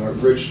are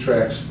rich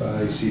tracks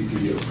by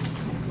CPU.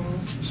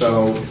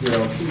 So,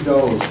 he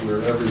knows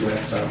where every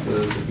laptop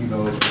is, and he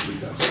knows where every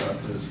desktop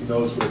is, he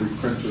knows where every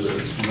printer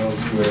is, he knows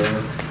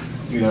where,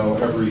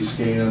 every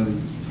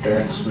scan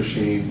fax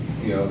machine,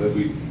 that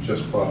we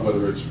just bought,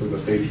 whether it's for the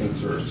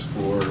patrons or it's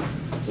for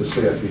the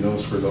staff, he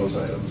knows where those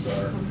items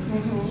are.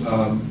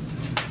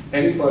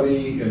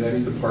 Anybody in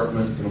any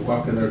department can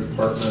walk in their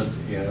department,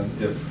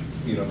 and if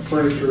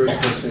furniture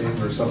is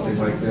missing or something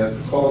like that,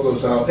 the call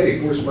goes out,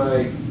 hey, where's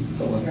my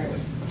fill-in-blank?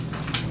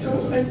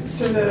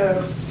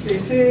 They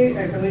say,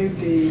 I believe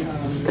the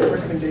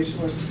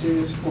recommendation was to do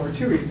this for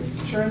two reasons,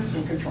 insurance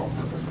and control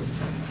purposes.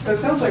 So it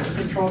sounds like for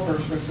control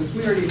purposes,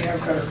 we already have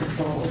better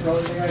control over all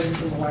the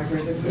items in the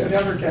library that we would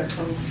never get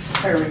from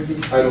hiring these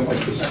people. I don't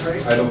think Is that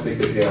right? I don't think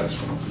it adds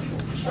from a control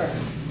perspective. All right.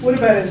 What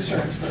about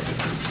insurance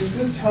purposes? Does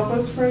this help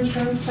us for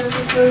insurance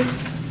purposes?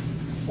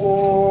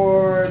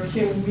 Or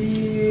can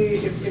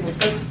we,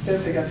 let's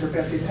say, God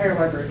forbid, the entire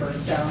library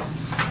burns down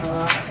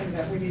and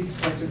that we need to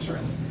collect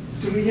insurance.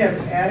 Do we have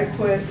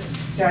adequate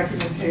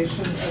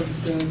documentation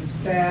of the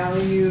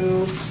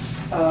value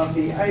of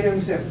the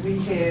items that we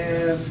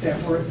have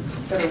that are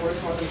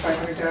worth more than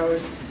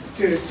 $500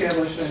 to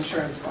establish an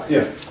insurance policy?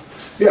 Yeah.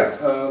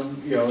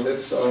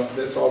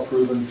 That's all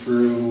proven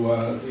through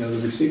the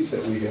receipts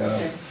that we have.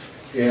 Okay.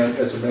 And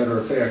as a matter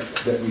of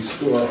fact, that we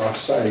store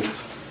off-site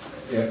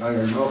at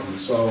Iron Mountain.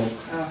 So,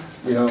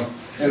 and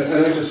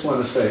I just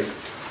want to say,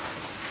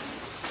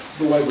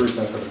 the library's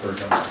not going to burn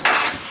down.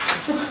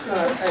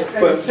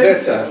 But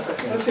that's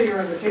let's say you're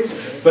on vacation.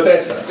 But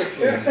that's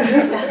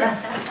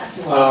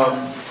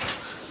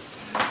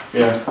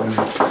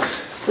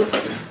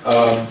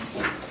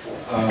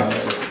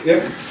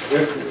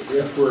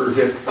if we're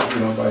hit,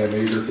 by a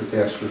major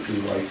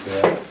catastrophe like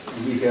that,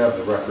 we have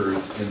the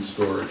records in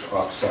storage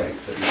off-site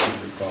that we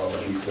can recall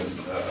and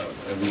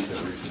we can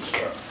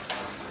reconstruct.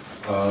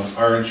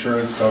 Our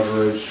insurance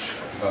coverage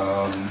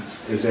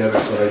is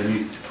adequate. I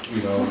meet,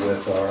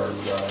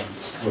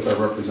 with our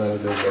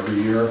representative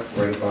every year,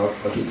 right about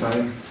budget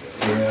time,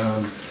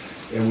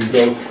 and we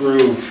go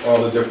through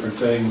all the different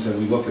things and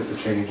we look at the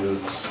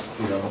changes,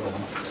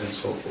 and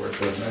so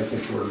forth. And I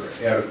think we're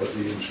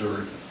adequately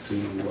insured to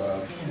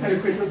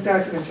adequate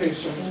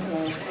documentation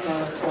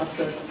cost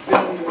that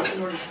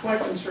in order to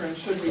collect insurance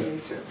should we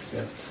need to.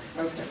 Yeah.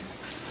 Okay.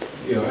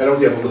 I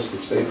don't have a list of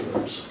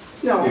staplers.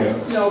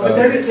 No, but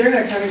they're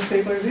not counting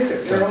staplers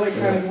either. They're only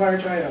counting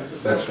large items.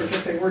 It's up to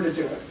if they were to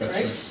do it, right?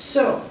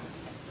 So,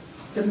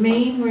 the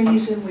main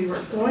reason we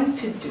were going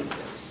to do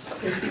this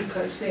is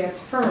because that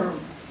firm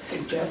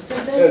suggested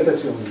Yeah, this.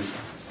 that's the only reason.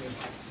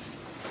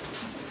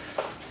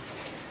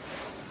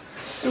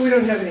 So we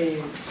don't have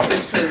any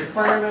statutory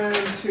requirement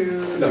to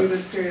do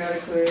this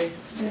periodically?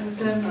 And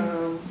then,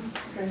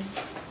 Okay.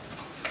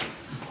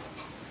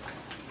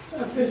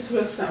 This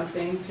was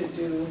something to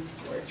do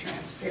for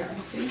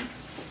transparency,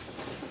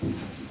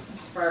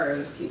 as far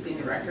as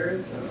keeping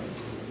records of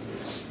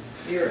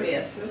your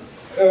assets.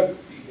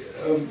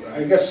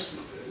 I guess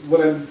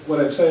what I'm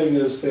saying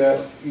is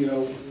that,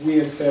 we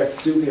in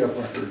fact do have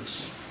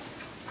records.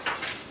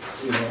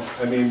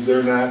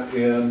 They're not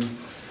in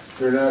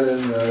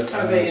the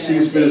Are they in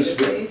a CSBIS.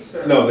 database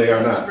or No, they are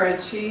a not.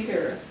 spreadsheet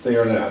or? They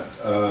are not.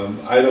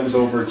 Items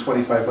over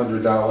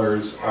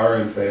 $2,500 are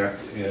in fact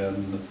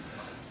in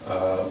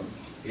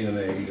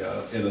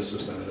a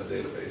system, in a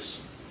database.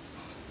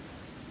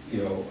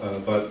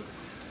 But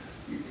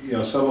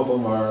some of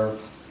them are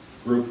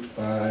grouped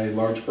by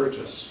large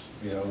purchase.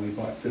 We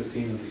bought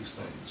 15 of these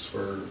things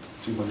for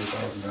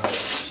 $200,000 or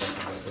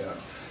something like that.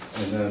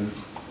 And then,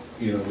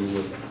 we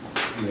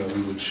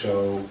would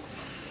show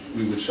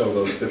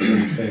those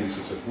different things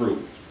as a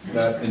group,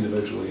 not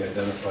individually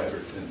identified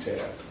or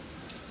tagged.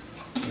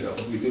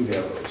 But we do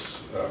have those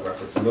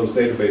records. And those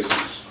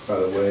databases, by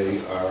the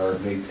way, are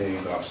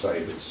maintained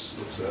off-site.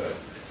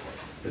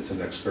 It's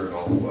an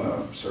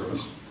external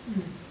service.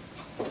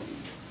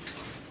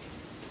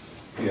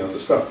 The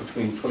stuff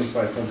between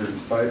 2,500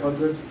 and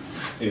 500,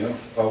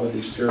 all of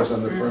these chairs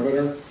on the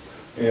perimeter,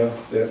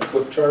 that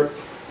flip chart,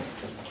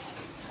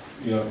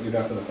 you're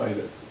not going to find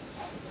it.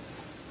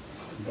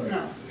 But,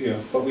 No.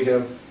 But we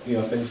have,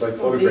 things like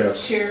Well, photographs.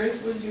 these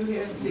chairs, would you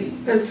have the?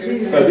 because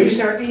these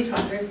are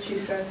 800, she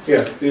said.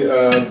 Yeah,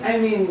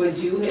 would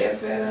you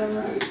have that on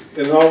the?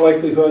 in all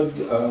likelihood,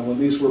 when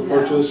these were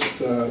purchased,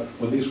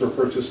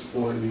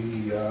 for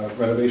the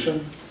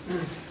renovation,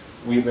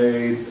 we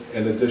made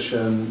an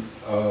addition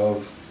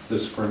of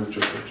this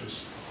furniture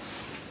purchase.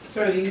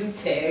 So do you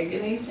tag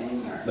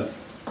anything or? No.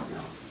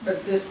 No,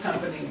 but this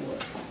company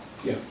would,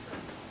 Yeah.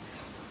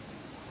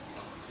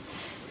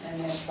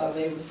 and that's how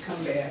they would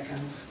come back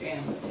and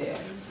scan the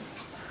tags.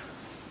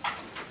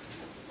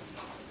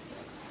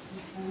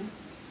 Okay.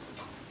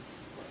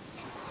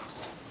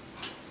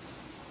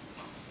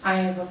 I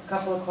have a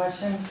couple of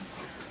questions.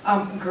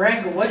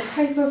 Greg, what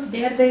type of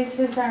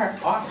databases are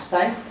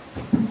off-site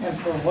and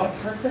for what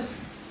purpose?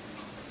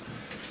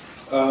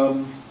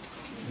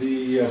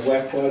 The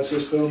Blackbaud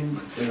system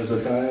is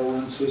a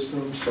dial-in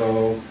system,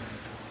 so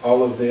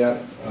all of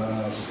that,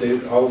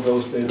 all of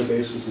those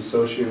databases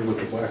associated with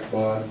the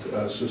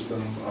Blackbaud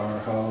system are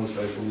housed,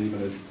 I believe,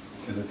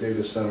 in a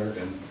data center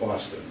in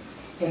Boston.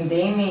 And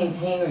they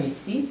maintain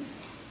receipts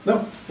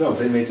No,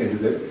 they maintain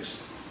the database.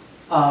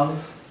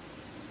 of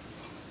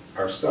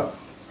our stuff,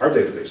 our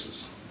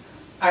databases.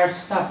 Our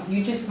stuff,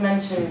 you just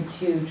mentioned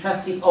to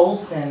Trustee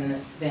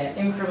Olson that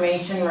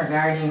information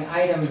regarding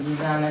items is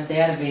on a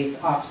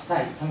database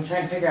off-site. So I'm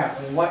trying to figure out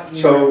what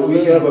you're So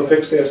we have a alluding to.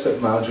 fixed asset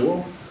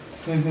module,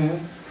 Mhm.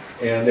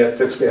 and that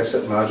fixed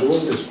asset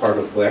module is part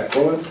of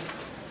Blackboard.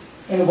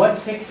 And what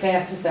fixed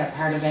assets are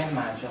part of that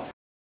module?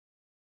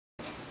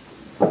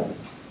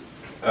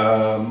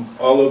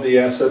 All of the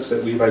assets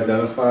that we've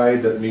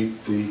identified that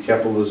meet the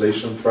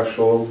capitalization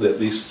threshold, at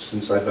least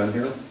since I've been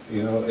here,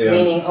 you know. and-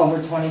 Meaning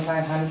over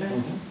 2,500?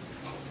 Mhm.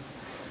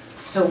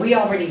 So we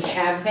already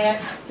have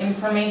that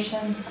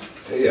information?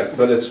 Yeah,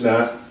 but it's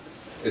not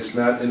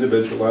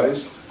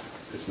individualized,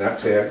 it's not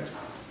tagged.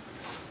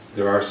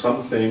 There are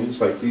some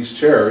things, like these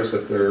chairs,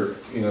 that they're,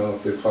 you know,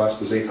 if their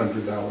cost is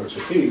 $800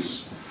 a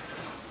piece,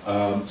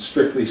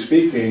 strictly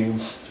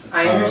speaking.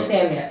 I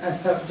understand that,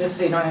 so just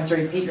so you don't have to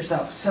repeat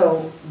yourself.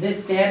 So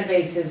this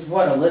database is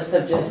what, a list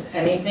of just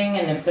anything,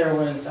 and if there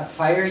was a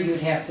fire,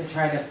 you'd have to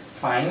try to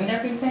find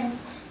everything?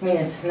 I mean,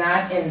 it's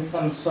not in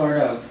some sort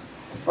of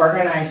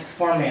organized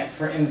format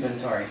for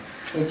inventory.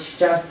 It's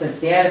just a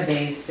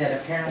database that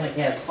apparently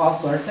has all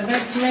sorts of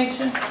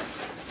information?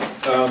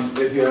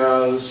 It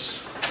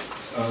has,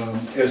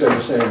 as I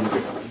was saying,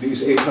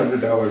 these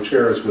 $800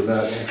 chairs would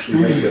not actually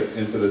make it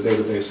into the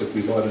database if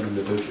we bought them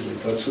individually.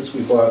 But since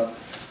we bought,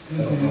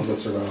 I don't know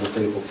what's around the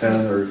table,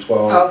 10 or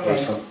 12 or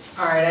Okay, something.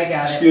 all right, I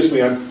got it. Excuse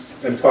me,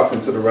 I'm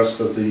talking to the rest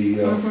of the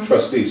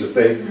trustees, if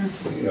they,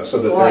 you know, so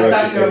that Well, I they're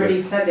thought you already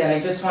educated. said that, I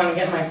just want to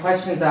get my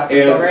questions out,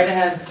 And- go right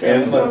ahead.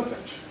 And, I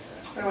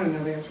want to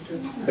know the answer to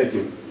it. thank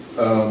you.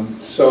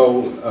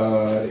 So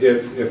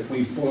if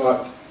we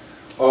bought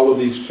all of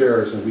these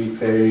chairs and we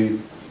paid,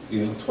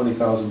 you know,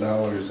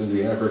 $20,000 in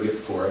the aggregate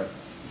for it,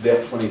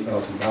 that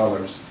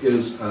 $20,000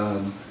 is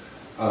on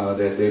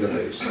that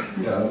database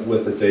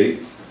with a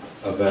date,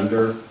 a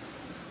vendor,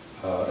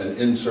 an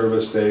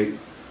in-service date,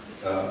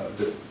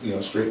 you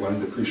know, straight line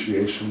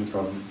depreciation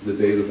from the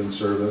date of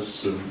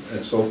in-service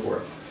and so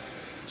forth.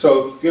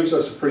 So it gives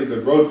us a pretty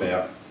good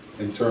roadmap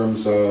in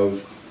terms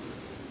of,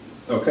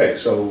 okay,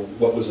 so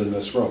what was in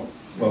this room?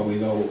 Well, we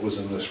know what was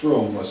in this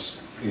room was,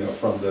 you know,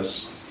 from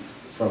this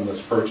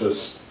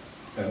purchase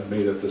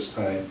made at this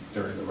time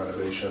during the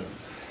renovation.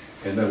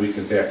 And then we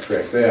can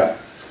backtrack that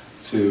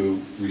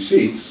to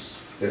receipts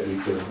that we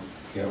can,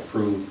 you know,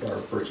 prove our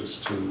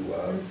purchase to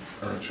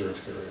our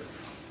insurance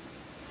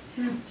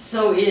carrier.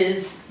 So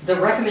is the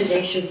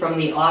recommendation from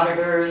the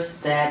auditors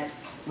that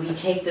we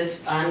take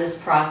this on this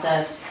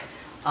process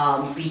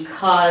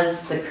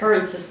because the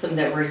current system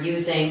that we're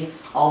using,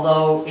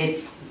 although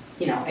it's,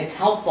 you know, it's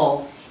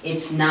helpful,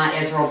 it's not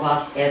as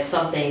robust as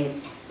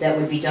something that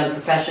would be done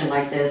professionally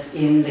like this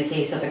in the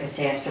case of a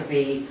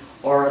catastrophe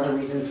or other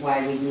reasons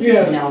why we need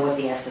to know what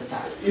the assets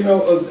are? You know,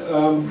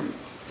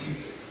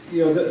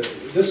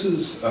 this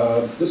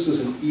is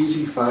an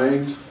easy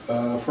find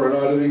for an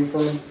auditing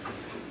firm.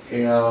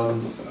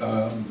 And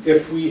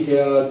if we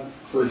had,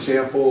 for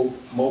example,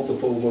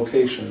 multiple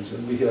locations,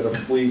 and we had a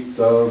fleet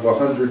of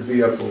 100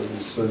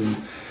 vehicles, and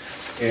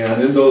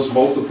in those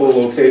multiple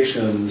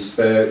locations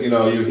that, you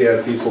know, you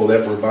had people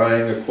that were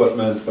buying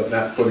equipment but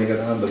not putting it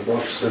on the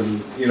books,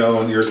 and, you know,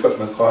 and your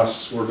equipment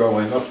costs were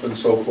going up and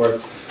so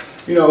forth,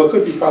 you know, it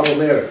could be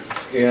problematic.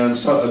 And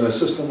a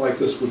system like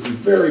this would be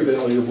very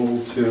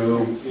valuable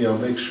to, you know,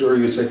 make sure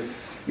you say,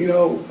 you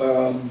know,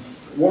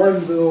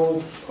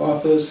 Warrenville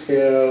office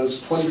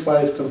has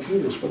 25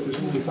 computers, but there's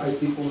only 5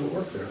 people that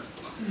work there.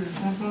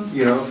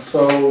 You know,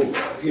 so,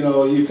 you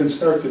know, you can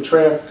start to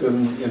track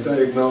and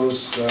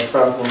diagnose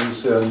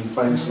problems and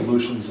find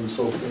solutions and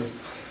so forth.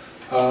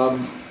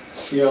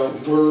 You know,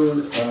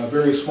 we're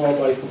very small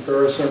by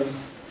comparison.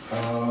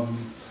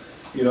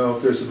 You know,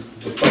 if there's a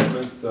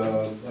department,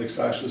 like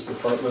Sasha's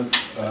department,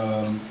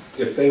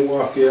 if they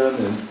walk in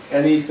and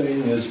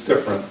anything is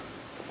different,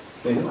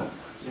 they know.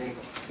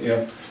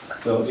 Yeah.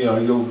 So, you know,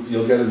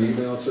 you'll get an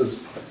email that says,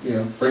 you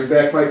know, bring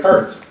back my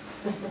cart.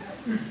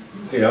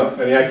 You know, I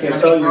mean, I can't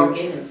tell you. Somebody broke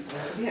in and stole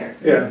here.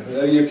 Yeah,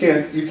 you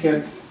can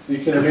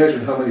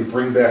imagine how many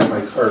bring back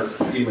my cart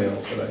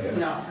emails that I have.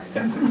 No.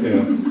 You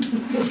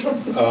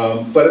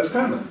know, but it's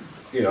common,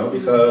 you know,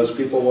 because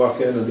people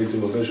walk in and they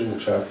do a visual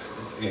check,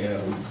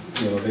 and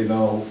you know they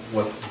know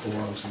what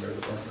belongs in their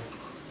department.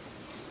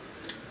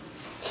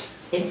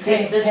 It's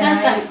the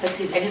sense I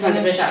just want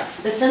to finish up.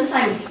 The sense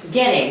I'm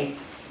getting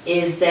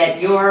is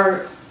that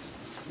you're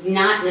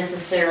not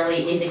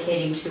necessarily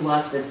indicating to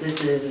us that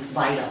this is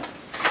vital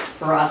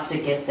for us to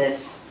get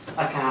this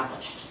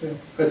accomplished. Yeah,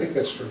 I think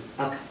that's true.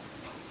 Okay.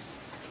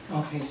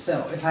 Okay,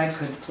 so if I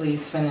could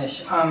please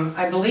finish.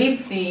 I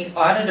believe the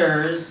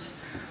auditors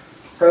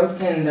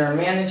wrote in their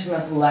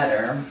management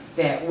letter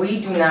that we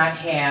do not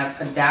have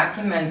a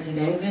documented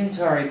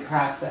inventory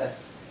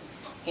process,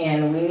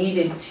 and we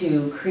needed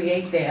to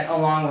create that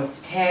along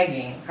with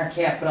tagging our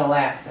capital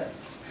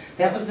assets.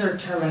 That was their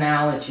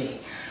terminology.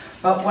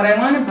 But what I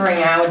want to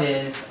bring out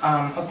is,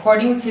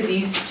 according to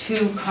these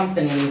two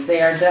companies,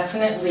 they are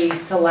definitely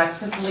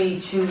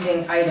selectively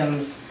choosing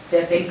items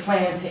that they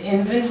plan to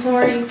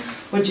inventory,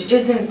 which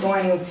isn't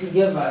going to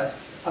give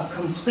us a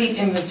complete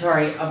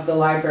inventory of the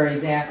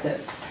library's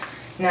assets.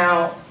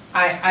 Now,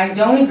 I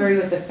don't agree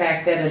with the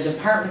fact that a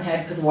department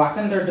head could walk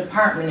in their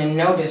department and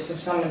notice if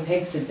someone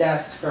takes a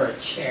desk or a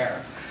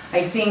chair.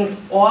 I think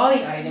all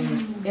the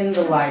items in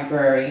the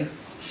library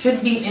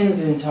should be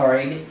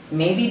inventoried,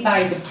 maybe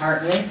by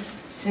department,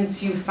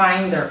 since you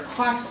find their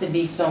cost to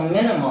be so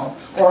minimal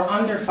or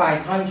under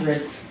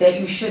 500 that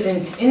you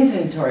shouldn't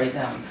inventory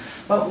them.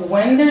 But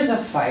when there's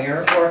a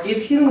fire, or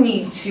if you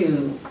need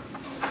to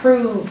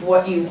prove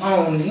what you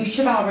own, you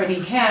should already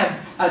have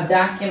a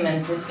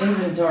documented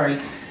inventory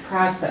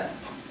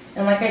process.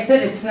 And like I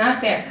said, it's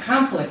not that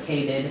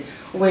complicated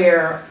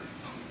where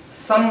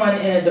someone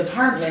in a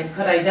department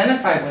could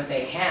identify what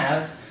they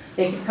have.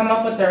 They could come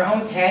up with their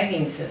own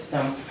tagging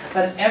system,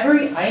 but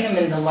every item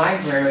in the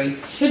library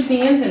should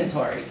be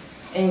inventoried.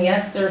 And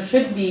yes, there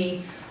should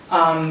be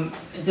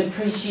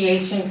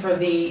depreciation for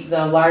the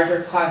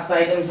larger cost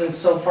items and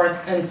so forth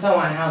and so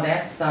on, how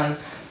that's done.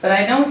 But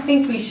I don't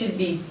think we should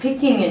be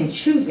picking and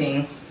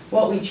choosing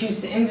what we choose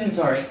to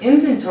inventory.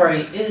 Inventory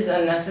is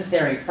a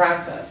necessary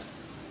process.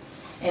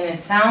 And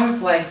it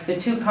sounds like the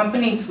two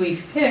companies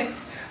we've picked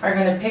are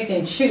going to pick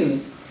and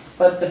choose.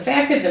 But the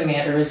fact of the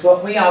matter is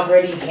what we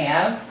already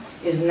have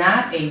is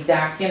not a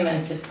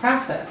documented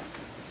process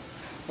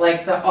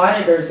like the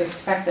auditors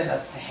expected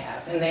us to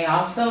have. And they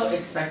also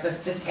expect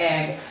us to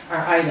tag our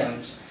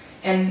items.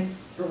 And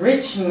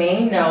Rich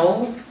may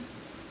know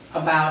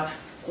about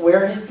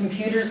where his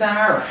computers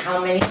are or how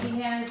many he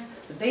has,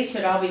 but they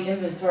should all be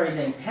inventoried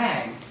and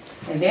tagged.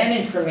 And that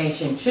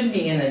information should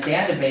be in a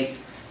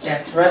database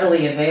that's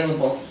readily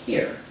available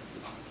here.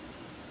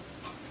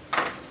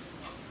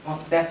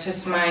 Well, that's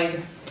just my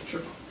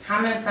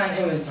comments on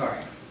inventory.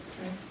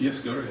 Yes,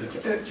 go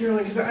ahead.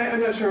 Carolyn, because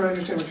I'm not sure I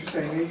understand what you're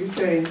saying. Are you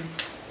saying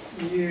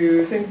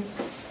you think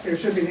there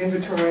should be an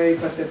inventory,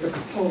 but that the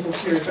proposals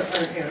here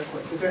aren't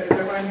adequate? Is that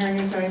what I'm hearing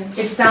you saying?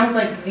 It sounds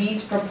like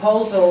these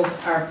proposals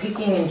are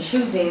picking and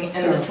choosing,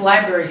 and this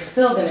library is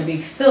still going to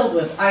be filled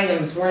with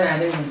items we're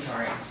not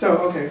inventorying. So,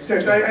 okay, so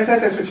I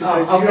thought that's what you said.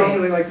 Oh, You don't okay.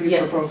 really like these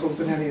Yeah. proposals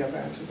in any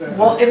event, is that?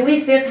 Well, at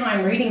least that's how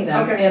I'm reading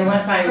them, Okay.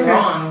 unless I'm Okay.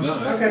 wrong. No,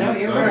 Okay. that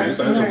You're sounds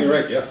absolutely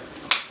right, yeah.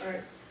 All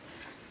right.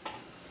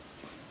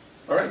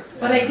 All right.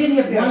 But I did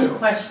have Yeah. one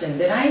question.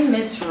 Did I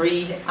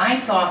misread? I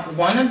thought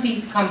one of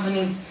these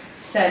companies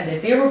said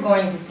that they were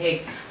going to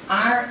take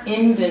our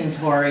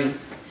inventory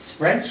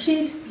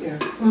spreadsheet. Yeah,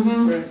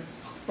 right.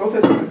 Both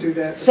of them would do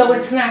that. So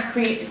it's not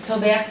created, so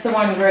that's the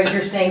one where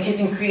you're saying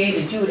isn't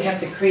created. You would have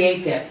to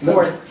create that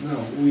for. No,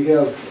 we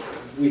have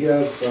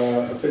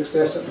a fixed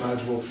asset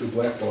module through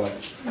Blackboard.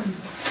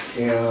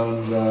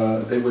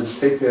 And they would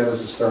take that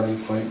as a starting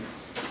point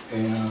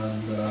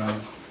and,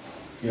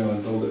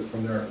 and build it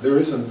from there. There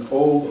is an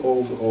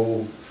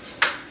old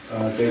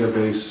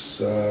database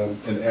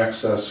in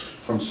Access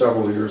from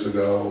several years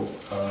ago,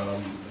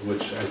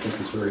 which I think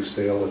is very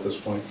stale at this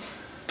point.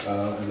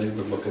 And they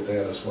would look at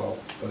that as well,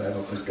 but I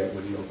don't think that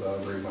would yield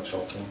very much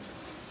help to them.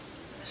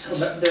 So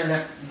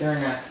they're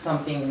not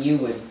something you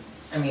would,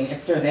 I mean,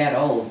 if they're that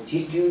old, do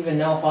you even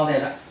know if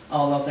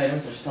all those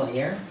items are still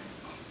here?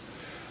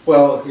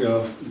 Well,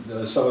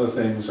 some of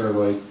the things are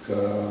like,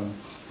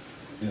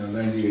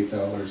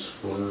 $98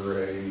 for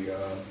a,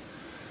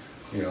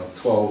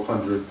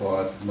 1200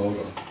 baud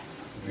modem.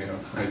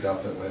 I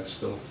doubt that that's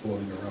still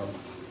floating around.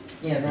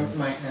 Yeah, those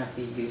might not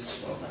be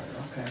useful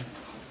there, okay.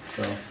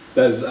 So,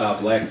 Does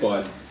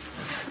Blackbaud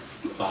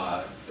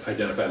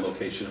identify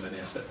location of an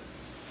asset?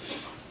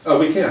 oh,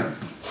 we can.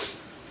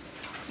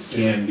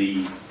 Can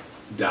the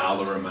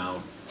dollar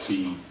amount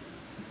be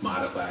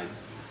modified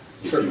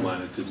if you Certainly.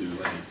 wanted to do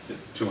any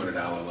 $200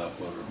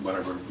 level or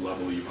whatever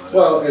level you wanted?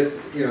 Well,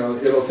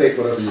 it'll take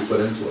whatever you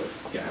put into it.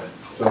 Got it.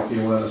 So if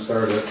you want to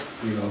start at,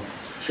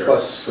 Sure.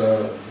 plus,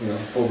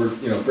 over,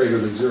 greater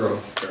than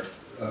zero, Sure.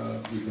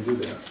 you can do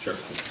that. Sure.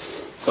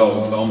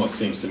 So it almost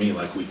seems to me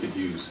like we could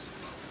use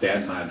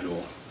that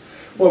module.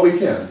 Well, we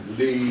can.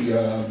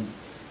 The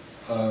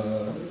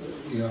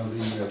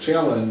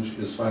challenge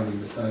is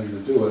finding the time to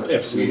do it.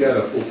 Absolutely. We had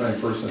a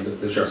full-time person that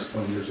did Sure. this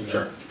 20 years ago.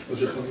 Sure.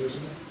 Was it 20 years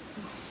ago?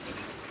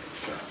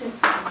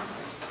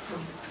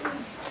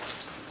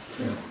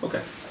 Yeah.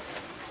 Okay.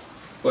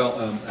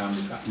 Well,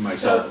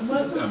 myself, So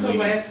what was I'm the leaning.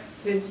 last,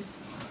 did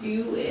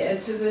you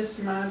add to this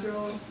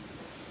module?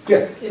 Yeah,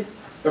 It-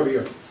 every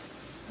year.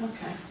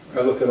 Okay.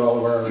 I look at all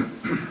of our,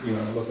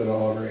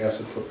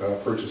 asset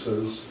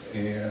purchases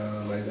and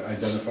I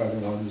identify the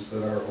ones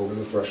that are over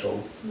the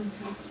threshold.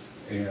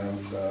 Okay. And,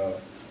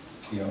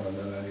 and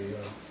then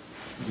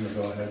I,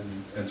 go ahead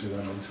and enter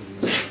them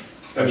into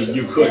the. I mean,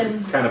 you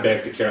could, kind of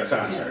back to Carolyn's,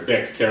 I'm sorry,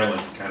 back to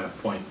Carolyn's kind of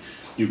point,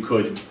 you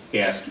could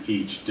ask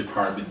each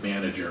department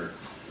manager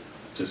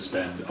to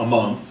spend a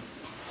month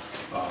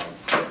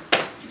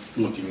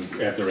looking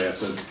at their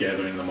assets,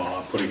 gathering them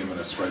all, putting them in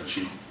a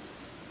spreadsheet,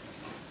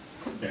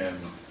 and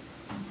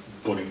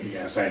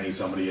assigning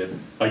somebody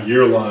a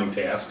year-long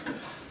task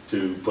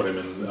to put them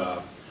in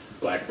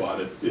Blackbaud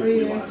if Or we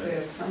you have to wanted.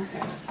 have some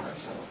kind of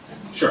threshold.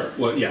 Sure,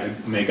 well, yeah,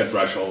 make a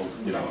threshold,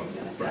 You're right.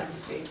 gonna have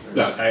to state first.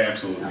 No, I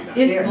absolutely not.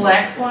 Is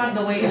Blackbaud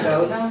the way to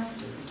go though?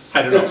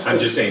 I don't know, I'm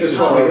just saying, since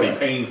we're already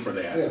paying for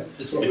Yeah, that,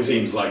 it's what we it do.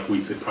 seems like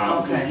we could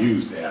probably Okay.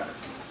 use that.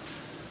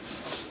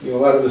 You know, a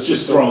lot of the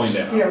Just systems- throwing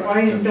that Yeah, out. why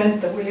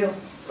invent the wheel?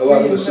 A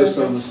lot of the Reinvent it.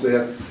 systems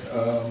that,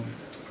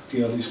 you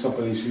know, these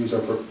companies use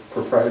are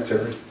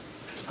proprietary,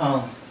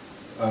 Oh.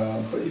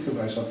 but you can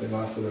buy something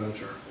off of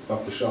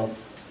off the shelf.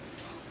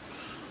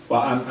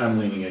 Well, I'm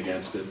leaning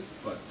against it,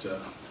 but, you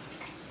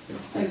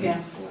know,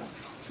 Against what?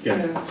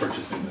 against Yeah.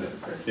 purchasing the,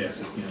 yes,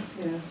 you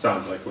know, Yeah.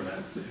 sounds like we're not,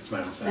 it's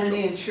not And the essential.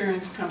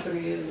 insurance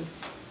company is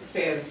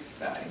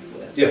satisfied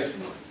with. Yes.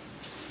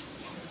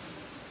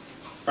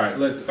 All right,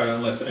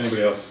 unless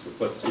anybody else,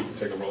 we can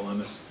take a roll on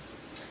this.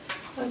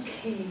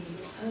 Okay,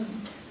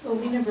 well,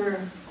 we never.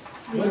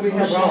 What do we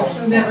have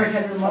wrong? Never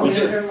had a We motion.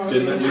 did,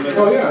 didn't we?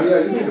 Oh, yeah,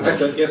 you did. I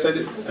said, yes, I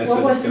did. I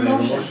What was said, the can I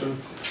have a motion?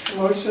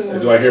 motion? Motion.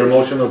 Do I hear a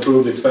motion to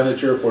approve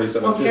expenditure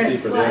 $47.50 Okay.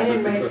 for the Well, I asset?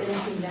 didn't write control?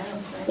 anything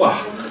down, so Well,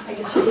 I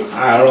guess I didn't.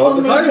 I don't know what to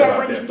Only talk I about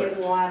went that, to but- get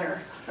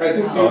water. I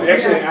think Oh, you-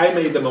 actually, I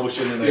made the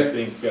motion and I Yeah.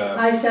 think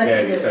I seconded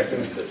Patty it.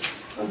 seconded it.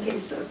 Okay,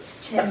 so it's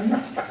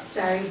 10,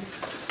 sorry.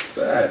 It's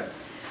all right.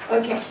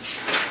 Okay,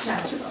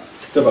 not to vote.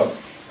 It's a vote.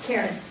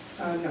 Karen,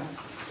 No.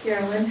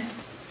 Carolyn,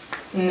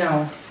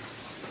 No.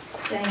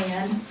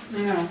 Diane,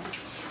 No.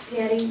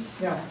 Patty,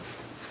 No.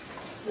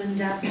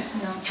 Linda,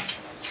 no.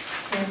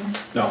 Tim,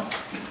 No.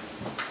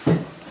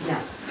 no.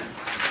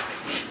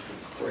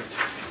 Great.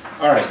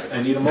 All right,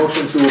 I need a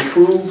motion to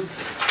approve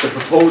the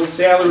proposed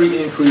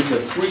salary increase of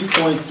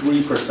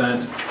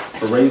 3.3%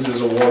 for raises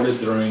awarded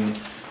during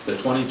the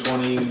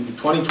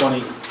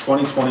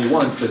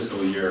 2021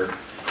 fiscal year.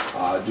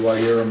 Do I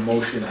hear a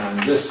motion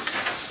on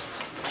this?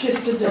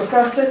 Just to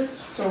discuss it,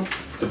 so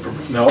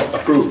No,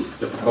 approve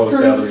the proposed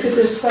salary approve to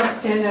increase.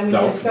 discuss, and then we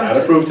No, discuss not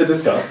it. approve to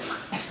discuss.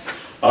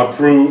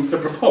 Approve to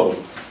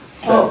propose.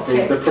 So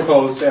Okay. approve the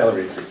proposed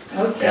salary increase.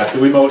 Okay. After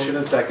we motion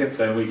and second,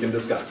 then we can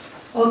discuss.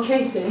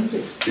 Okay, thank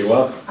you. You're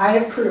welcome. I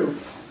approve.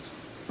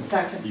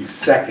 Second. You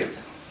second.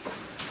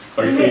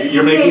 Or You made-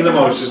 you're you making made the the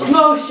motion.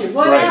 Motion,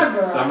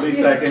 whatever. Right, somebody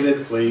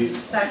seconded,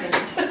 please. Second.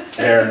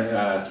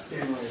 Aaron,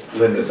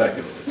 Linda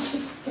seconded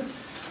it.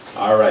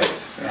 All right,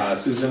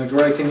 Susan and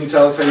Greg, can you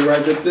tell us how you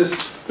arrived at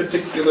this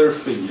particular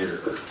figure?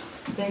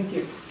 Thank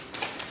you.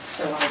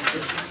 So I'll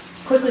just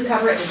quickly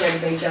cover it and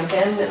Greg may jump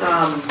in.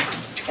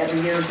 Every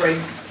year Greg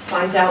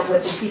finds out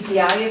what the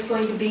CPI is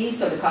going to be,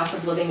 so the cost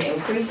of living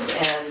increase,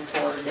 and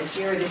for this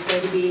year it is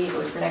going to be,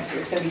 or for next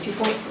year, it's going to be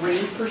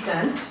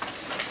 2.3%.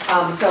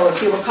 So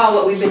if you recall,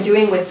 what we've been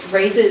doing with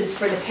raises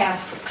for the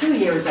past 2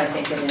 years, I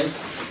think it is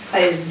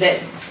that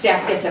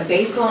staff gets a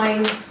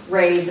baseline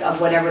raise of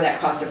whatever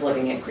that cost of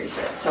living increase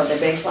is. So the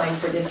baseline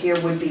for this year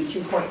would be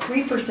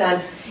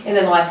 2.3%, and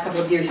then the last couple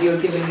of years, you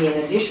have given me an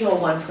additional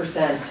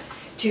 1%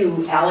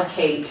 to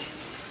allocate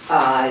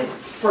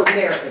for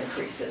merit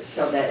increases,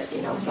 so that,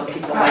 you know, some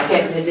people might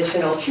get an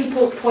additional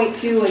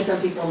 2.2, and some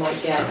people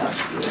might get,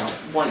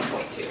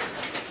 1.2.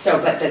 So,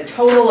 but the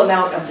total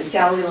amount of the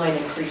salary line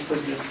increase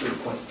would be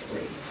 3.3.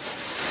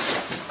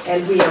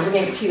 And we are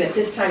bringing it to you at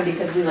this time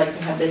because we like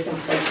to have this in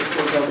place as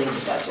we're building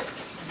the budget.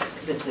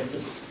 Because this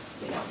is,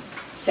 you know,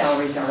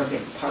 salaries are a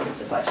big part of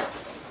the budget.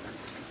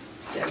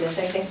 Did I miss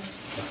anything?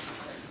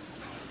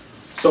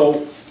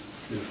 So,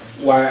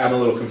 why, I'm a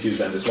little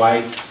confused on this.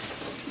 Why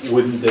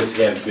wouldn't this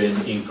have been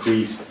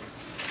increased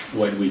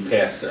when we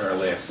passed our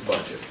last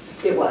budget?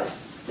 It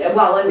was.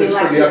 Well, I mean, It's for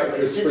last the year up- it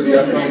was. it's for This the is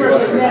upcoming for the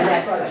budget.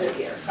 next budget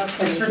year.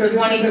 It's for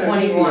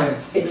 2021.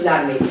 It's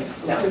not immediate,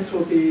 no. This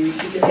will be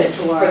beginning of It's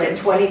for July. the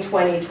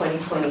 2020,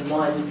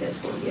 2021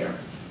 fiscal year.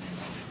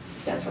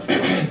 That's what the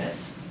motion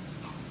is.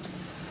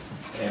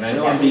 And I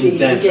know That I'm would be being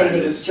dense on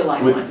beginning this.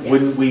 July Would- 1, yes.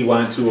 Wouldn't we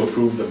want to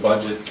approve the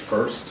budget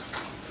first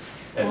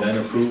and then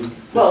approve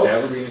the Well-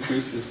 salary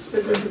increases?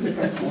 But this is a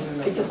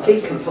component of It's a the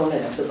big budget.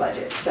 component of the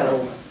budget,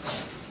 so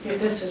Yeah,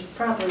 this is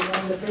probably one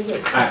of the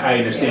biggest. I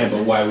understand,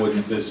 but why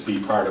wouldn't this be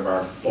part of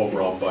our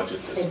overall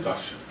budget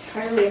discussion?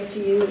 entirely up to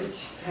you. It's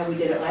just how we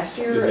did it last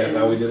year. Is that and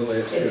how we did it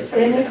last It year? is how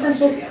we And did it isn't last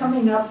year, this yeah.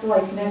 coming up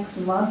like next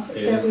month? It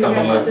that is we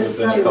coming have up this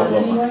within a couple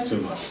of anyway? months, 2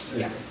 months.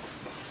 Yeah.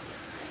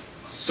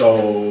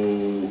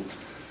 So,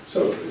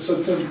 So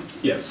Tim,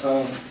 yes,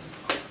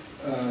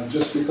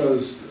 just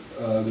because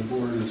the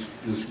board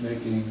is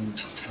making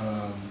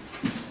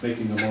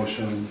the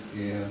motion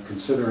and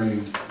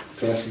considering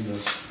passing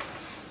this,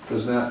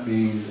 does not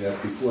mean that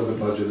before the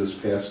budget is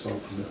passed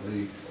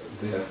ultimately,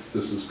 that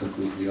this is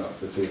completely off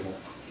the table.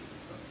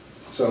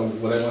 So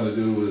what I want to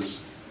do is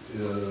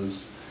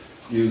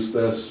use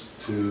this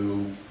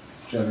to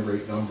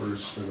generate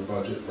numbers for the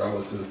budget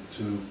relative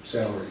to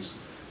salaries.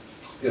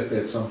 If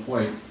at some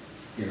point,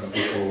 you know,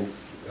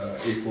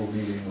 April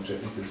meeting, which I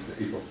think is the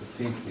April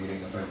 15th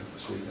meeting, if I'm not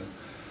mistaken,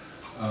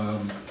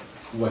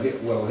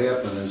 what'll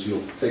happen is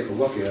you'll take a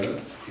look at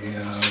it,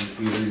 and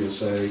either you'll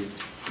say,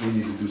 we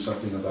need to do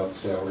something about the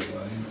salary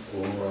line,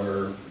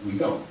 or we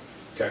don't.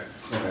 okay,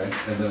 Okay,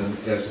 and then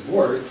as a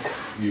board,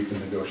 you can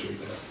negotiate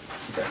that.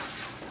 okay.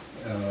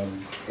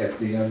 At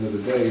the end of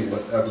the day,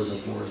 whatever the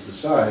board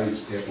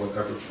decides, at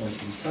whatever point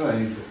in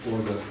time before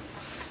the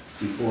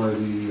before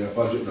the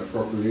budget and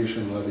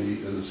appropriation levy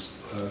is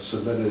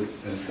submitted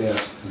and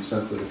passed and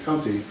sent to the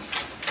county,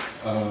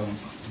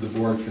 the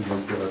board can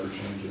make whatever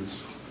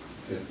changes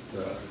it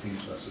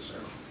deems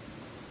necessary.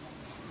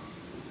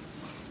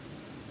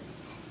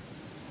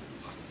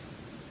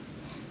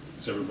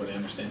 Is everybody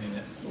understanding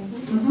that?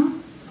 Mm-hmm.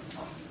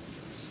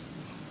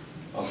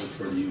 I'll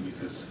defer to you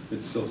because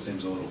it still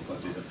seems a little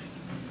fuzzy to me.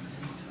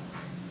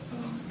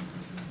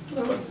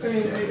 Well, I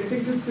mean, I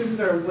think this is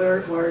our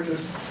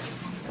largest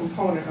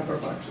component of our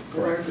budget.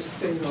 The largest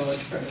single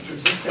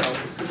expenditures is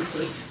salaries, because of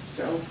course,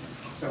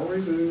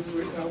 salaries is,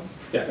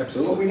 Yeah,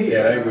 absolutely. what we need. Yeah,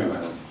 I agree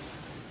with that.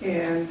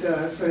 And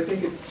so I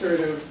think it sort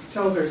of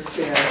tells our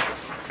staff,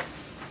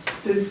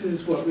 this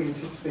is what we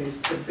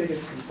anticipate the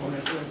biggest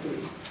component will be.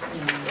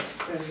 And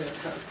that's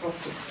how it's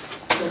supposed to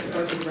build the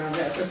budget around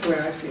that. That's the way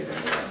I see it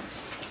anyway.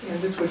 And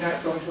this would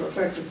not go into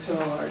effect until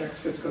our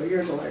next fiscal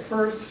year, July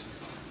 1st.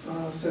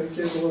 So it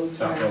gives a little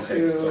time So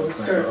to it's not-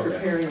 start okay.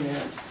 preparing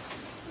that.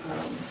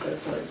 So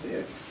that's how I see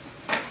it.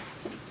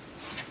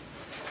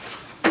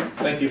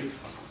 Thank you.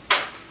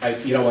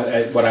 You know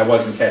what I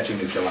wasn't catching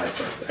is July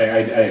 1st.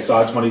 I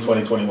saw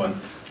 2020, 21,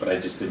 but I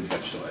just didn't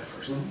catch July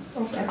 1st. Sorry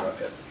Okay. about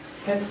that.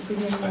 That's the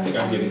beginning. I think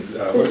I'm getting,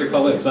 what do they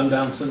call it,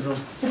 sundown syndrome?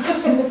 It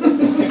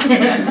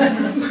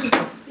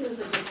was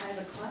like 5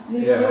 o'clock.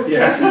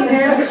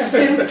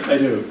 Yeah. I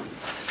do.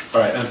 All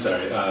right, I'm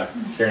sorry.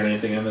 Karen,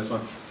 anything on this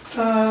one?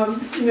 So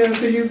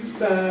you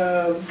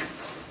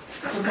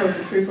proposed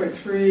the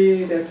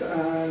 3.3, that's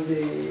on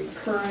the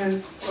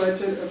current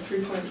budget of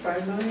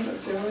 3.5 million of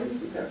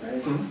salaries, is that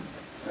right? Mhm.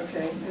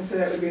 Okay, and so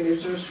that would be an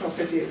additional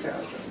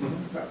 58,000,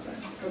 Mhm. about that,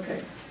 okay.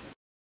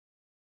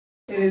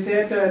 And is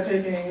that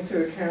taking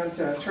into account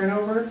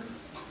turnover,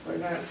 or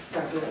not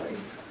really?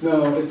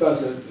 No, it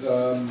doesn't.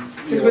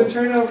 Because with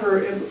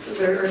turnover,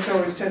 our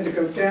salaries tend to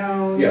go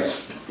down.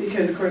 Yes.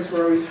 Because of course,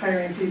 we're always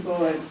hiring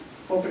people at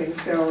opening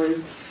salaries.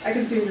 I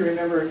can seem to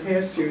remember in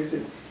past years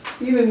that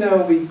even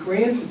though we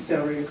granted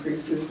salary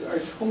increases, our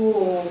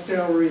total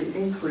salary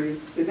increase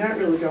did not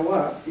really go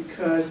up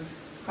because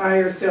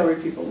higher salary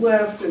people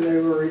left and they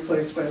were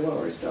replaced by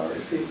lower salary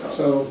people.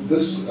 So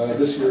this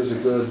year is a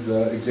good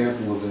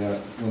example of that.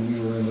 When we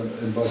were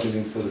in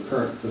budgeting for the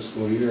current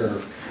fiscal year,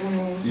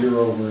 year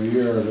over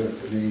year,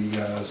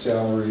 the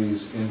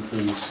salaries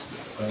increased,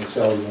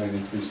 salary line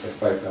increased by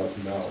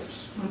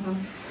 $5,000.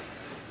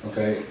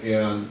 Okay,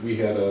 and we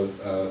had a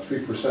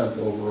 3%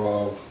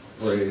 overall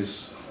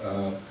raise,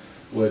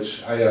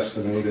 which I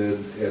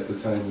estimated at the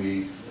time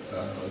the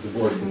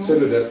board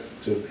considered it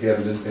to have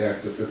an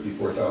impact of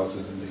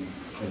 $54,000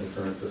 in the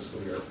current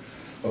fiscal year.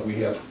 But we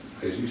have,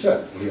 as you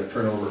said, we have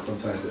turnover from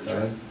time to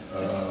time.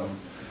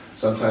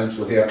 Sometimes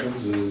what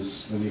happens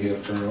is when you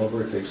have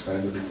turnover, it takes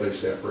time to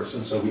replace that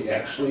person. So we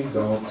actually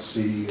don't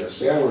see a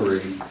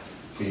salary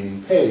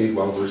being paid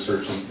while we're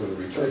searching for the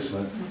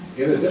replacement.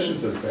 In addition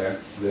to the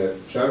fact that,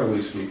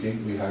 generally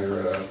speaking, we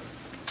hire at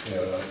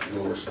a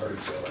lower starting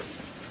salary.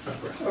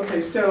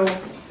 Okay, so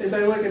as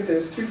I look at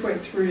this,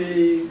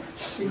 3.3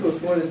 equals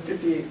more than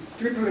 58,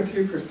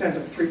 3.3%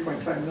 of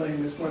 3.5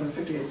 million is more than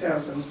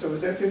 58,000. So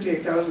is that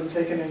 58,000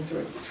 taken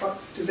into,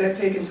 does that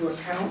take into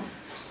account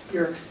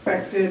your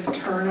expected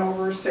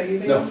turnover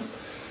savings? No.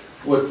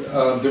 What,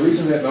 the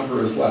reason that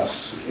number is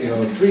less,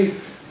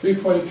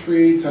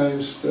 3.3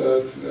 times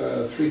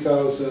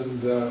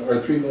 3,000, or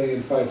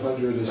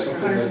 3,500,000 is It's like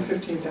something like.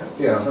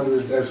 115,000. Yeah,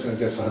 100, I was gonna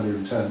guess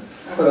 110,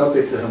 but I'll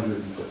take your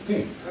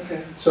 115.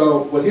 Okay. So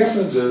what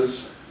happens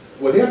is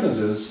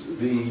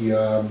the,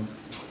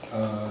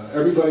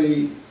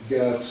 everybody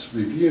gets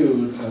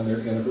reviewed on their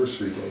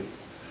anniversary date.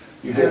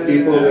 You get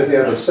people that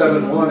have a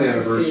 7/1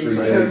 anniversary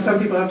So date. some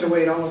people have to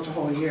wait almost a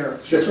whole year.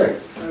 That's right.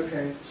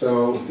 Okay.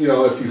 So,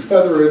 if you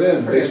feather it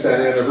in based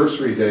on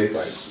anniversary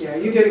dates. Yeah,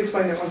 you did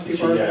explain that once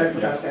before, but I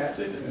forgot that.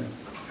 They did.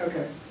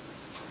 Okay.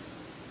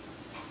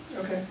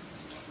 Okay.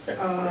 Okay.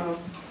 I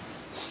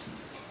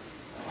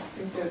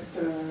think that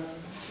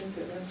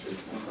answers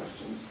my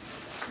questions.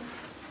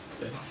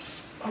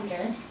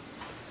 Okay.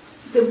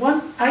 The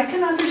one, I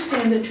can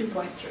understand the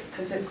 2.3,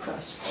 because it's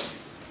costly.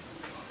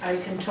 I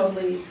can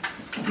totally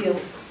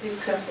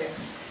accept that.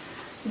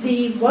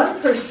 The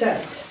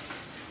 1%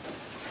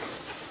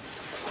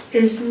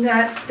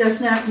 does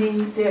not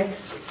mean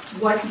that's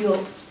what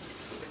you'll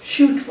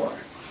shoot for.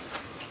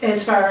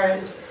 As far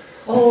as,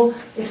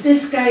 if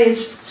this guy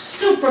is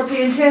super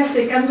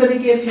fantastic, I'm gonna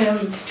give him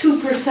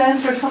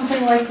 2% or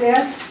something like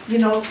that,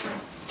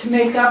 to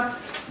make up.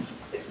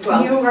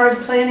 Well- You are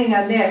planning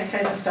on that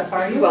kind of stuff,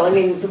 are you? Well,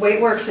 the way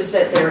it works is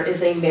that there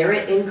is a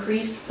merit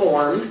increase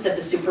form that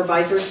the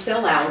supervisors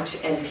fill out,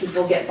 and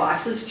people get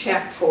boxes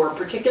checked for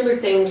particular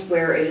things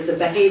where it is a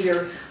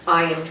behavior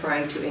I am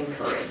trying to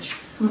encourage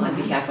on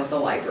behalf of the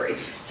library.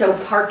 So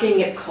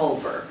parking at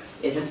Culver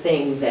is a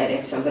thing that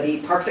if somebody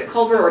parks at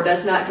Culver or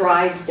does not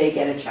drive, they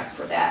get a check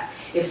for that.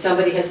 If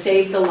somebody has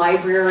saved the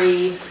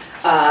library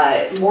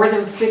more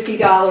than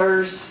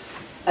 $50,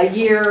 a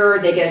year,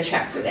 they get a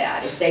check for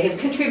that. If they have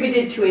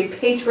contributed to a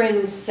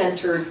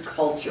patron-centered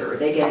culture,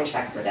 they get a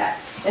check for that.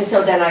 And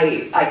so then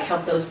I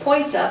count those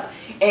points up,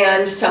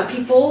 and some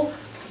people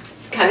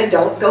kind of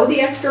don't go the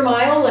extra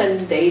mile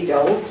and they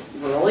don't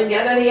really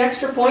get any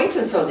extra points,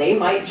 and so they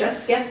might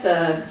just get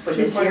for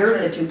this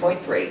year, the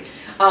 2.3.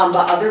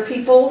 But other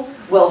people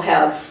will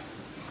have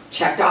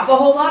checked off a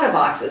whole lot of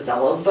boxes.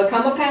 They'll have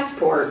become a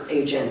passport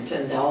agent,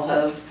 and they'll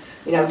have,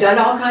 done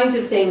all kinds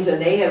of things,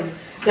 and they have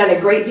done a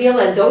great deal,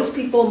 and those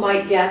people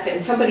might get,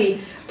 and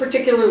somebody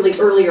particularly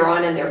earlier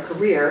on in their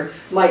career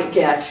might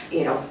get,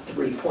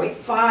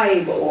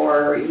 3.5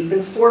 or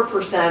even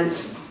 4%,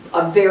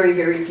 a very,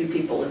 very few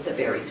people at the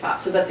very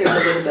top, so that there's a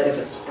little bit of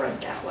a spread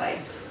that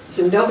way.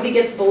 So nobody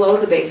gets below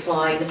the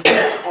baseline,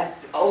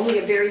 only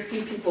a very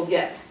few people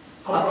get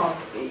up,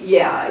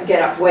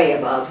 get up way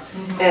above,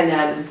 and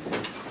then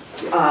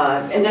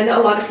a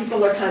lot of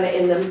people are kind of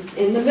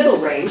in the middle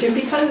range, and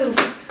because of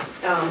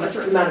a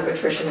certain amount of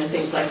attrition and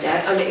things like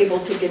that, unable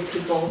to give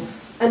people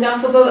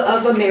enough of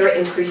a merit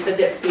increase that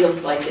it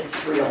feels like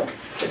it's real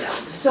to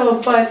them.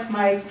 So, but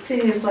my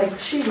thing is, like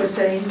she was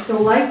saying, the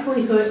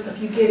likelihood of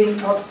you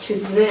getting up to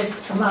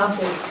this amount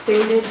that's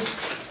stated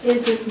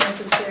isn't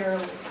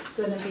necessarily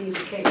going to be the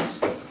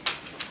case.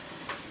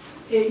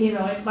 It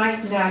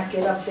might not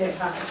get up that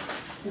high.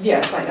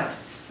 Yes, I know.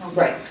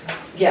 Right.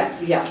 Yeah.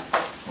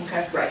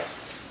 Okay. Right.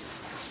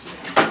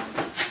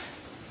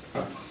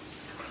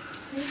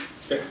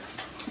 Okay.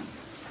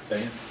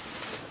 Diane?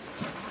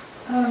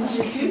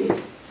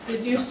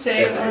 Did you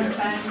say at one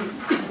time,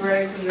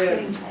 Greg,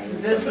 that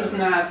this is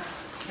not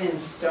in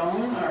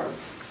stone, or?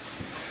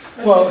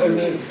 Well,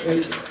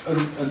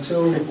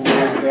 until the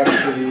board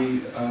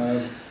actually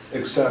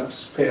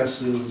accepts,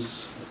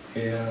 passes,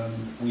 and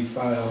we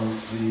file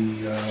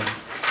the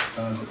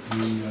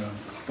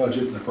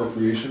budget and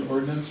appropriation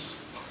ordinance,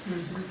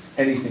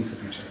 anything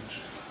could be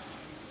changed.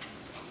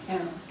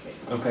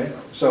 Okay,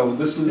 so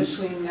this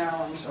is... Between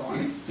now and so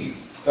on?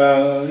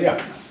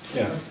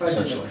 Yeah,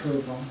 essentially.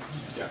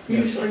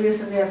 Usually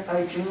isn't that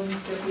by June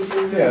that we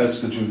do that? Yeah,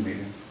 it's the June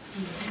meeting.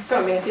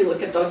 So, I mean, if you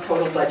look at the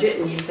total budget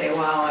and you say,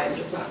 well, I'm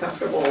just not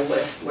comfortable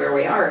with where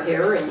we are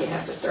here, and you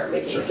have to start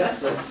making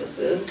adjustments, this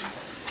is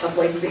a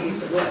place that you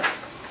could look.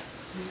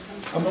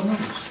 Among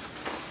others.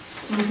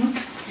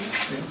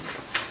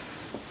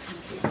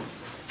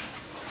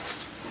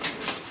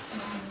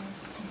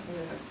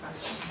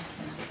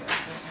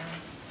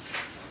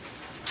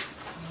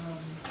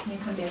 Can you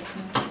come back to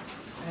me? I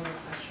have a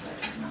question, I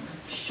don't remember.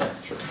 Sure.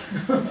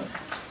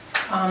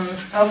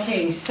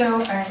 Okay,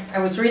 so I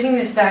was reading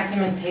this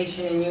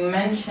documentation, and you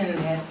mentioned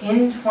that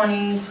in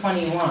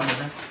 2021,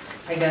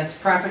 I guess,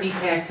 property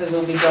taxes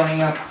will be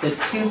going up to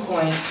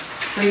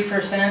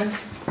 2.3%.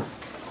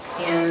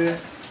 And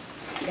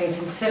in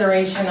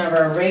consideration of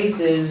our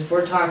raises,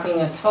 we're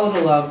talking a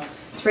total of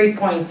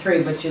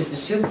 3.3, which is the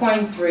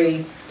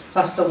 2.3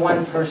 plus the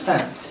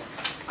 1%.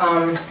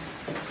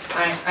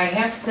 I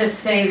have to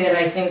say that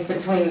I think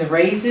between the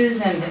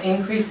raises and the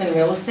increase in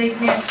real estate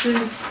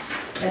taxes,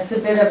 that's a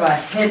bit of a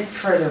hit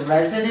for the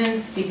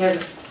residents,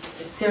 because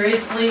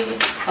seriously,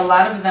 a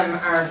lot of them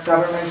are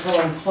governmental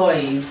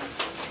employees,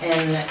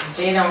 and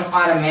they don't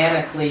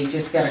automatically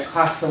just get a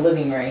cost of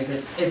living raise.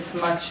 It's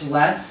much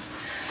less.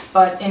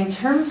 But in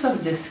terms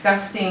of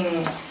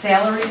discussing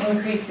salary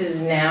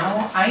increases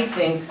now, I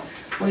think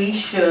we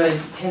should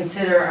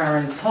consider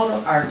our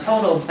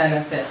total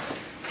benefit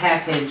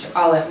package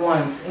all at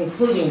once,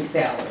 including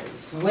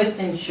salaries, with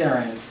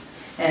insurance,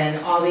 and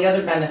all the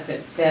other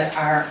benefits that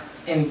our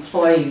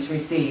employees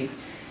receive,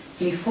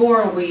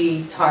 before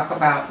we talk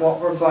about what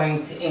we're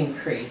going to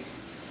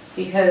increase.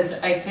 Because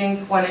I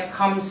think when it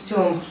comes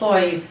to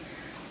employees,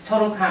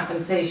 total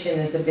compensation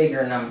is a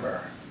bigger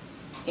number.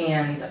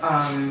 And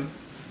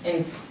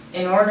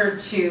in order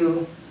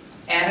to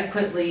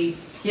adequately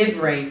give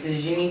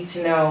raises, you need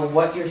to know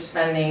what you're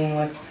spending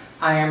with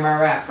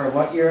IMRF or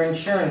what your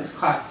insurance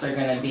costs are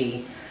going to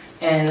be.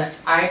 And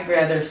I'd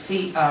rather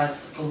see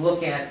us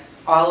look at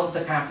all of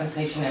the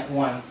compensation at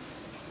once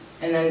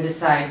and then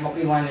decide what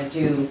we want to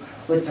do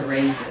with the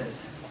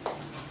raises.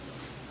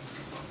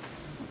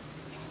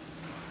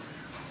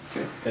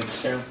 Okay, thank you,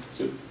 Sharon.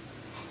 Sue?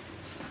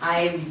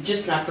 I'm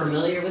just not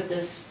familiar with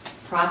this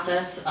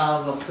process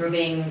of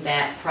approving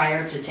that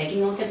prior to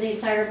taking a look at the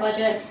entire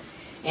budget.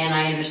 And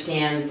I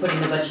understand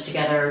putting the budget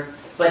together,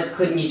 but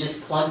couldn't you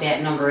just plug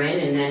that number in,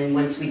 and then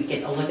once we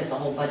get a look at the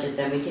whole budget,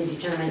 then we can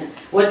determine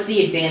what's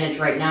the advantage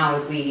right now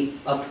if we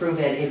approve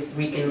it, if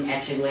we can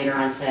actually later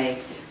on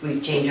say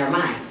we've changed our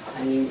mind.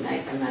 I mean,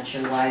 I'm not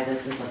sure why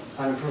this is an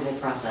approval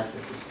process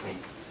at this point.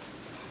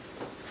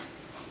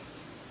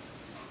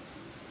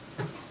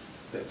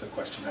 That's a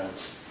question out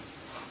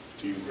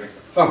to you, Rick.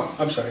 Oh,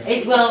 I'm sorry.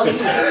 Well, I mean,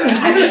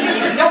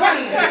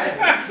 nobody is.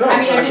 I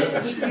mean, I'm just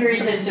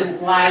curious as to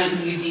why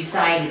you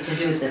decided to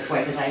do it this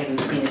way, because I haven't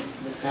seen it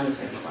done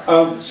this way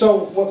before. So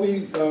what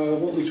we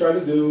try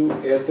to do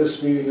at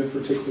this meeting in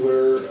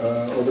particular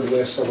over the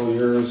last several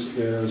years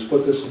is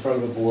put this in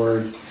front of the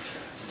board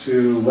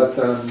to let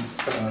them,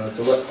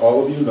 to let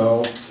all of you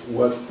know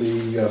what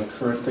the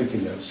current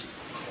thinking is,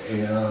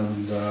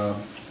 and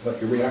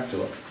let you react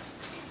to it.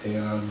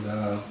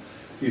 And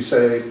you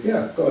say,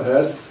 yeah, go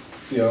ahead,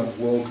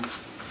 we'll,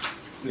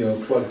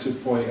 plug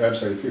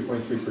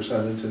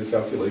 3.3% into the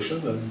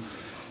calculation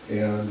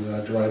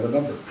and derive a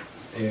number.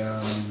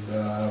 And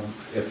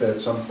if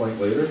at some point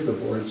later the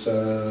board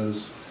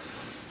says,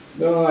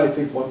 no, I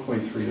think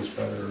 1.3 is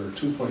better, or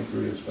 2.3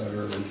 is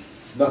better, or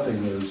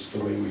nothing is the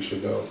way we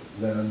should go,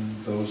 then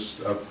those,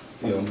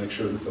 make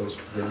sure that those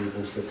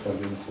variables get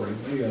plugged in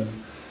accordingly,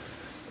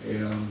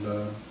 and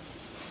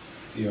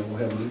we'll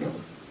have a new number.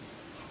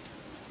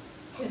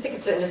 I think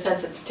it's, in a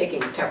sense, it's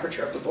taking the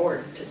temperature of the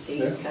board to see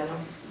kind of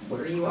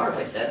where you are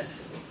with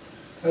this.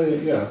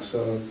 Yeah, it's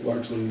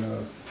largely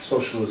a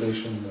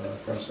socialization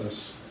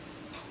process.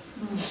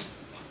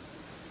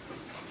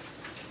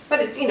 But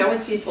it's,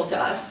 it's useful to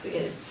us.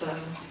 It's,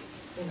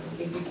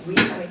 we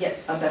kind of get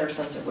a better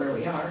sense of where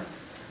we are.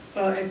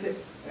 Well, I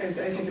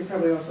think it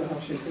probably also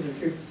helps you, because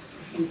if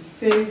you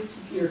think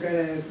we're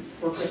going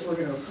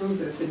to approve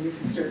this, then you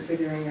can start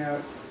figuring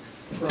out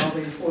for all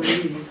the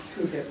employees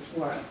who gets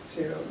what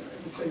too.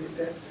 And so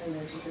that, I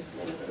imagine, takes a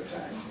little bit of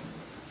time.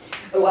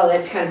 Well,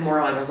 it's kind of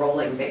more on a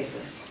rolling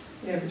basis.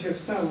 Yeah, but you have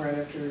some right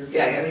after.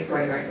 Yeah,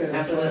 right,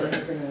 absolutely.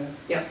 You're going to,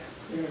 yep.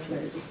 You have to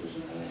make a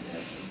decision on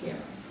that. Yeah.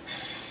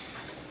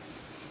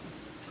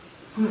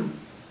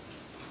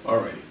 All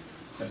righty,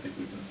 I think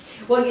we can.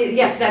 Well,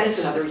 yes, that is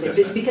another reason. Yes,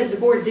 It's because the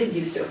board did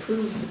used to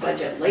approve the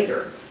budget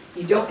later.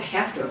 You don't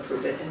have to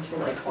approve it until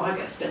like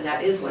August, and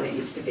that is when it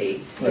used to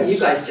be. Yes. You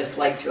guys just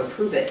like to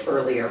approve it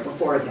earlier,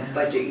 before the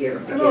budget year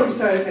begins. I've always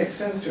thought it makes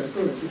sense to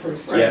approve it before you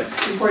start. Yes.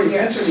 Before you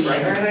enter the year,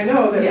 Right. and I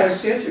know that Yeah. by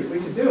statute, we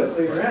could do it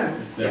later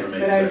on. Never made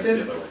But I sense the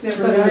just other way.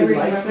 never But I really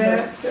like liked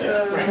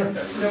that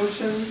Right.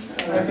 notion.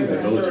 I think the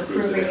village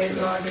approves it Approving it in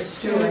after.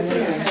 August too, and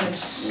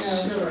it's kind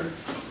Yeah, of, sure.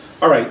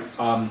 All right,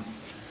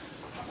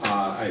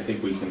 I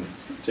think we can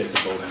take a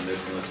vote on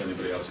this unless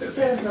anybody else has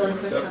Yeah, anything. really to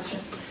quick say. question.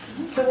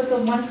 So with the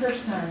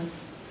 1%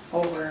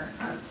 over,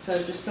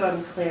 so just so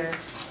I'm clear,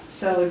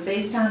 so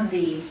based on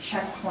the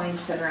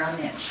checkpoints that are on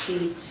that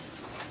sheet,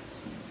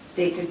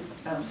 they could,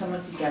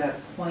 someone could get a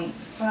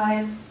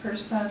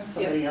 0.5%,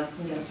 somebody else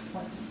can get a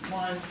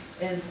 0.1,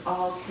 and it's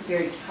all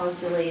very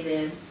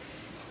calculated,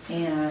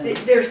 and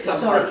There's some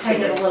so art it kind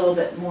to of it. a little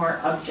bit more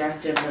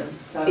objective than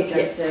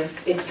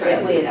subjective. It's trying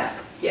That to way be, that.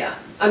 yeah.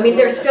 I mean,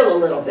 there's still a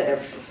little bit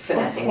of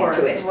finessing Of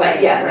into course, it, but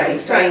right, yeah, right.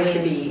 it's trying I to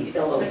mean, be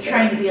a little. They're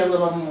trying to be a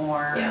little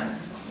more, Yeah.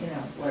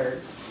 where,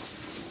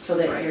 so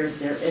that Right.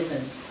 there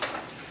isn't,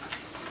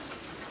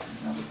 I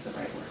don't know what's the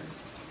right word.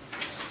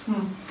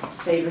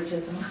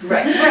 Favoritism.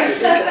 Right,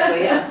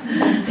 exactly, yeah.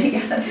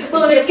 Yes.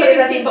 Well, and it's But giving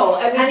I mean- people,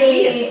 I mean, to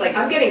me, it's like,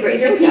 I'm getting great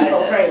They're things out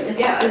people, of right, this.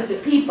 Yeah, it's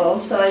people,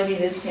 so I mean,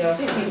 it's,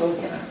 people,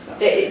 so.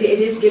 It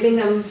is giving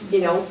them,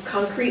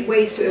 concrete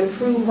ways to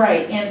improve.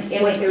 Right, and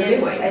what it they're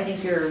gives, doing. I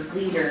think, your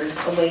leaders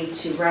a way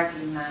to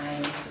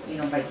recognize,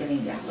 by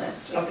giving that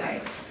list.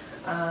 Okay.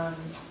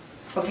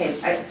 Okay,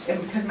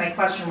 and because my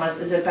question was,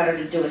 is it better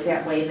to do it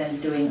that way than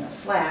doing a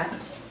flat?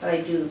 But I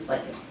do like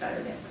it better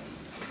that way.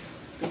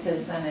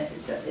 Because then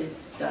it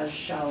does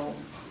show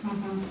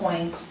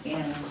points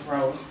and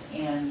growth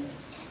and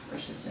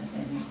persistent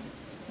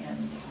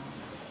and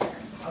okay,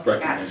 got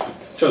it. Recognition,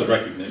 shows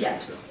recognition.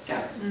 Yes, too.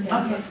 got it.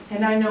 okay.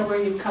 And I know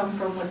where you come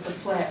from with the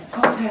flat.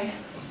 Okay.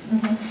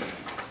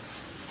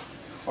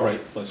 All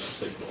right, let's just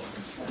take a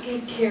look. Okay,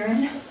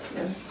 Karen?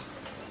 Yes.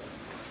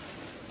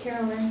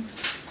 Carolyn?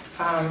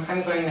 I'm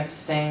going to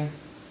abstain.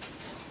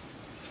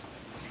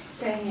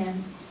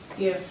 Diane?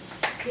 Yes.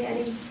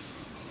 Patty?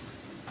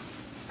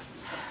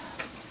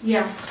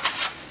 Yeah.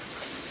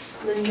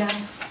 Linda?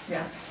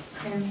 Yes.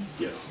 Tim?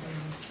 Yes.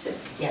 Sue?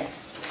 Yes.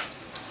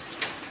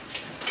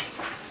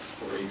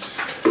 Great.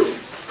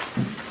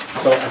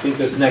 So I think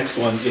this next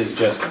one is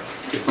just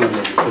approval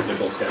of the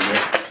physical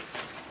schedule,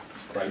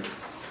 right?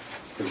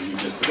 Because you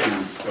just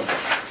approved, okay.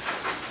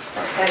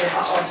 And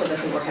also the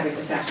thing we're having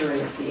to factor in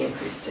is the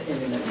increase in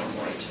the minimum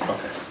wage.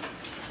 Okay.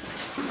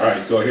 All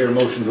right, do I hear a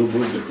motion to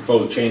approve the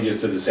proposed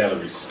changes to the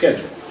salary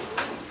schedule?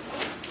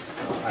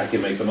 I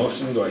can make the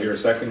motion, do I hear a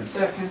second?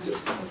 Second.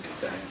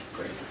 Okay,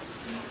 great.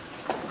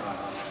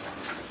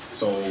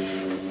 So,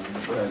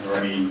 is there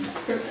any?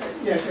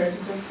 Yeah, can I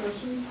just ask a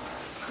question?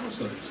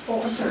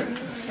 Oh, I'm sorry.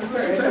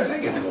 Sometimes I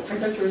get to go I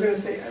thought you were going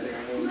to say, are there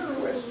any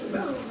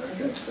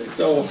questions?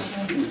 So,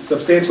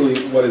 substantially,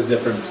 what is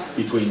different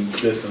between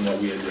this and what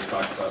we had just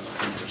talked about,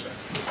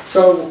 3%?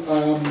 So,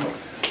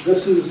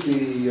 this is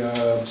the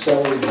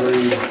salary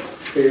grade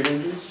pay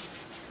ranges,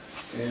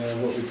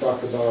 and what we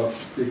talked about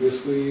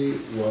previously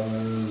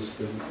was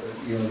the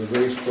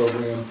raise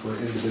program for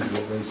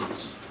individual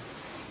raises.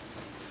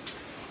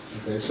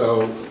 Okay,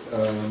 so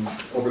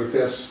over the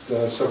past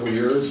several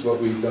years, what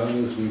we've done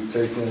is we've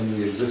taken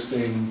the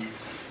existing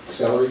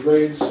salary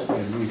grades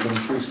and we've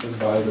increased them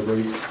by the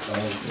rate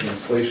of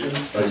inflation,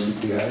 by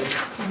CPI,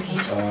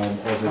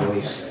 over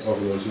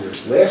those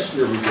years. Last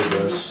year we did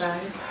this,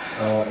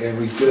 and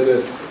we did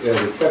it as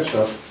a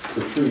catch-up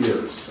for 2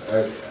 years.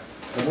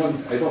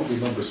 I don't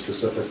remember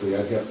specifically,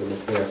 I'd have to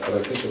look back, but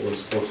I think it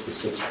was close to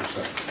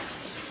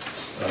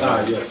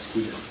 6%. Yes,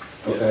 we did.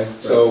 Okay, Yes,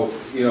 so,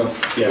 you know.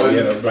 Yeah,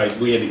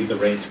 we had to get the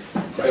range.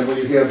 And when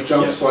you have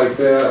jumps Yes, like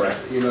that,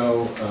 correct. you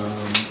know,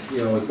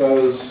 it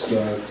does,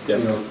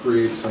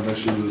 create some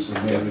issues in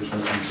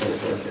management and so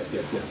forth.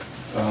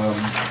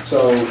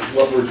 So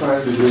what we're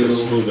trying to It's a do,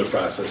 smoother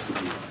process to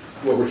do.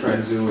 what we're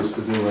trying to do is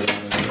to do it on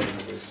an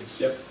annual basis.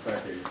 Yep, I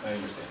hear you, I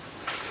understand.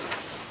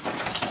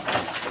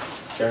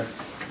 Karen?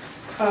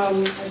 I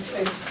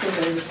think I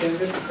understand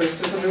this, of course,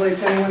 doesn't relate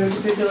to anyone in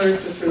particular,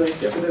 it just relates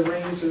to the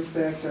ranges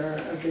that are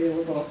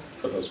available.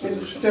 For those And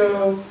positions.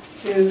 so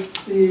is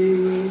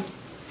the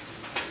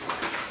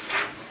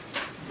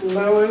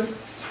lowest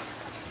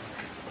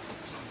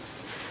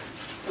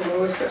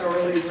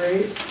hourly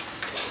rate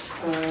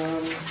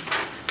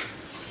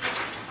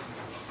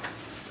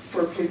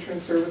for patron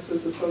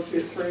services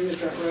associate 3, is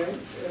that right?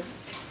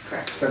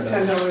 Correct.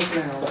 $10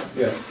 an hour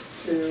Yeah,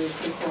 to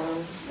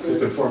conform to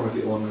with. conform with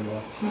the Illinois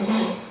law.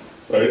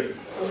 Right.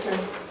 Okay.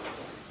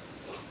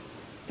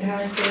 And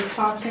are they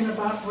talking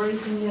about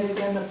raising it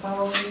again the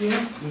following year?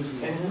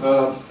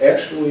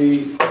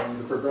 Actually,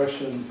 the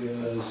progression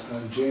is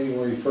on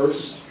January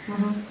 1st,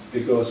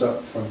 it goes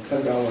up from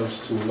 $10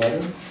 to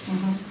 $11,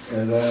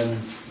 and then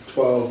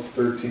 12,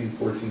 13,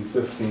 14,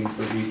 15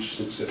 for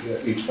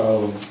each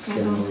following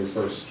January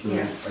 1st through,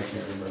 Yeah. I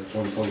can't remember,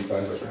 2025,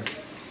 I think.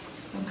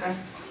 Okay.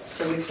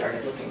 So we've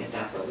started looking at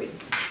that, but we,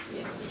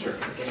 we're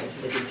not get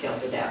into the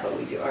details of that, but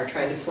we are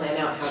trying to plan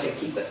out how to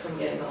keep it from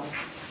getting all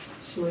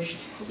smooshed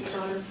at the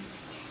bottom.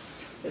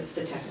 That's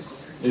the technical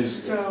term.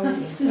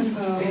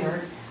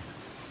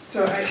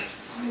 So I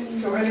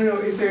don't know,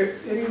 is there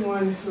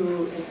anyone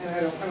who, and I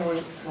don't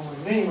want to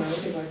name or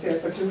anything like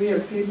that, but do we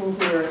have people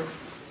who are,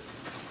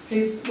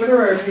 what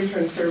are our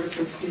patron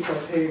services people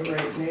paid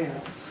right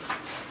now?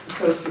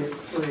 Associate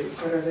 3,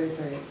 what are they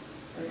paid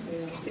right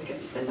now? I think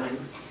it's the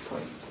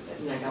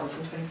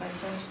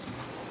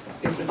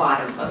 $9.25 is the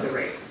bottom of the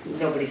rate.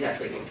 Nobody's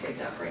actually getting paid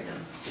that right now.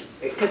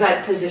 Because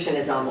that position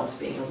is almost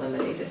being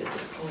eliminated at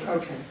this point.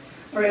 Okay.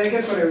 All right, I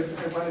guess what I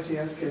wanted to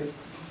ask is,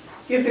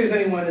 if there's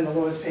anyone in the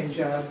lowest paying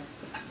job,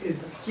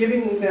 is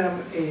giving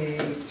them a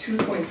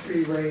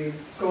 2.3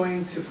 raise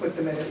going to put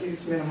them at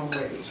least minimum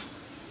wage?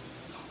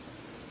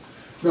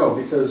 No,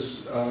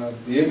 because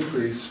the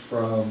increase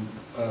from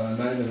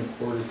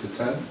 9.25 to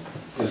 10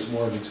 is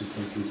more than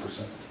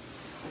 2.3%.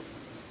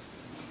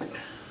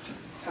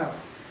 Oh.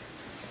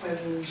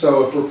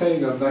 So if we're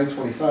paying them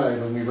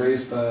 $9.25 and we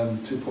raise them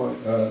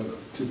 2.3 or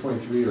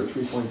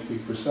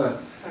 3.3%,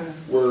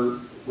 we're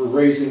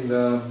raising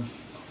them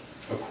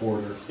a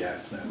quarter. Yeah,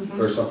 it's not.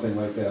 Or something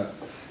like that,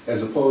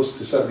 as opposed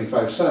to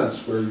 75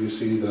 cents where you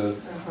see the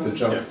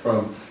jump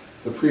from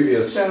the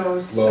previous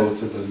low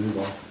to the new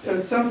low. So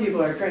some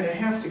people are going to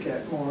have to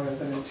get more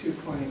than a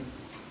 2.3%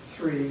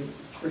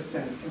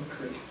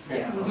 increase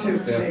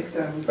to make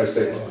them By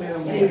state law.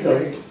 minimum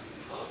wage.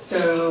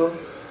 So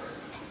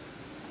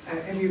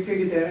have you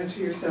figured that into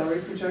your salary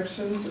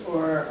projections,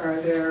 or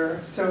are there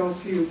so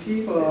few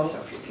people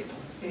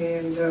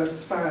in those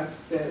spots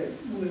that it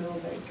will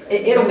make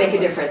It'll make a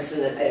difference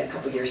in a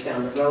couple years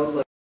down the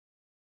road.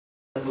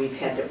 We've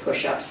had to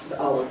push up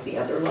all of the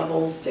other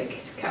levels to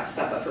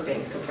stop it from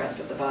being compressed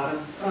at the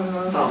bottom.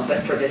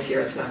 But for this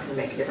year, it's not going to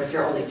make a difference.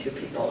 There are only 2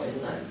 people in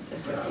the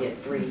associate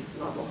 3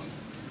 level.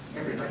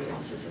 Everybody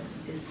else is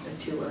a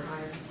 2 or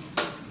higher.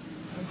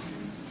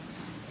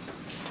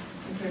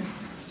 Okay.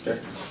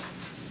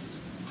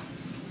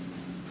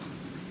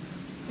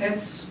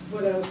 That's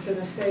what I was going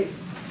to say.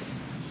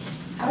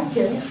 I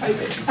did.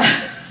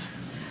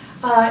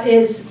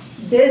 Is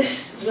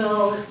this,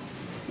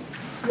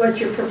 what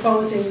you're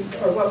proposing,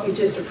 or what we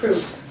just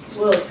approved,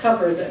 will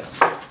cover this?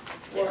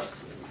 Or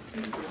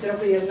there'll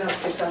be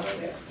enough to cover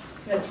that?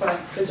 That's fine,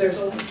 because there's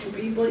only 2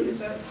 people, you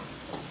said?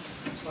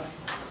 That's fine.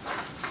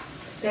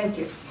 Thank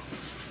you.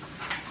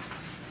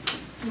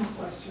 No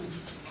question.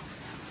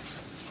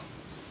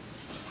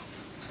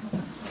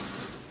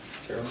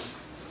 Carol?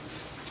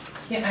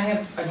 Yeah, I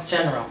have a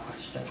general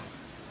question.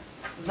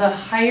 The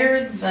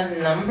higher the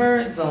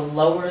number,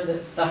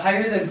 the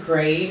higher the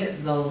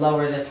grade, the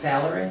lower the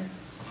salary?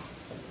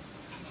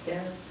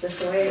 Yeah, it's just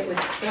the way it was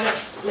set up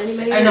many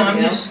years ago. I know,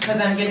 because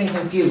I'm getting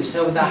confused.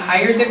 So the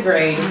higher the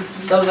grade,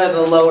 those are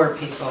the lower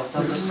people.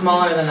 So the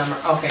smaller the number,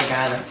 okay,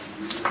 got it.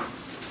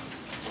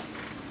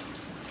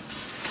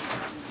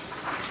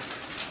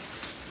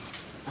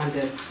 I'm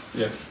good.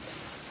 Yeah.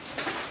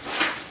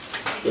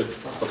 Good,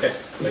 okay,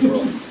 take a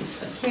roll.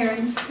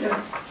 Karen?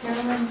 Yes.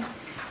 Carolyn?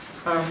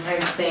 I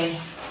abstain.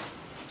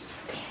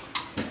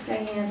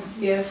 Diane?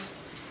 Yes.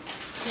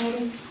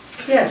 Patty?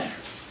 Yes.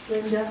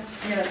 Linda?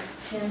 Yes.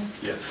 Tim?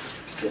 Yes.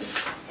 Sid?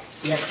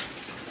 Yes.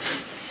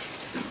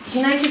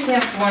 Can I just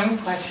ask one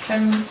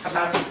question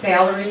about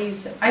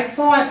salaries? I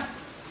thought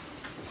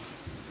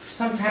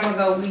some time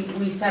ago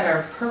we said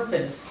our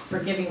purpose for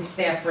giving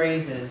staff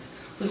raises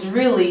was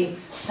really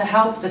to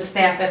help the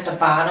staff at the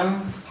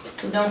bottom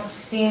who don't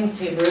seem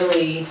to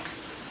really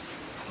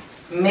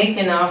make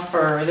enough,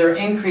 or their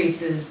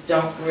increases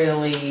don't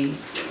really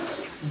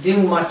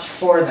do much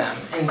for them.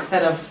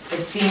 Instead of,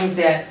 it seems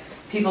that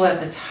people at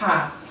the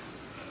top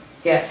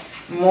get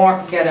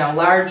a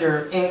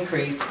larger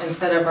increase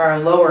instead of our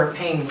lower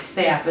paying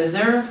staff. Is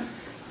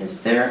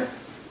there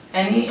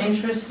any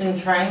interest in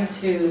trying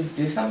to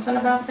do something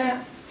about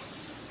that?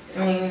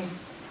 I mean,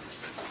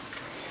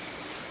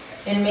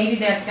 and maybe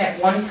that's that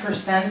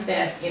 1%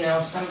 that, you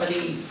know,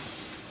 somebody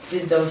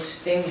did those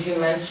things you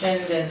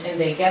mentioned and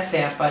they get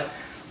that, but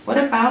what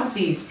about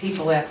these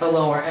people at the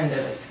lower end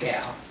of the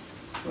scale?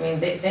 I mean,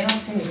 they don't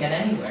seem to get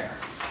anywhere.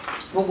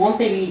 Well, won't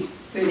they be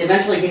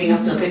eventually getting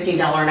up to the $15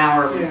 an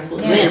hour Yeah. In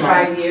minimum?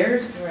 5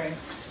 years? Right.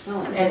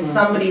 And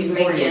somebody's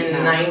making 40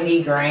 now.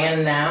 90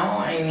 grand now,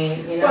 I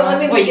mean, you know. Well, I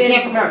mean, Well, you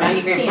can't compare a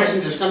 90 grand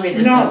person to somebody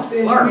that's No,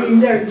 a I clerk. mean,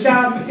 their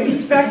job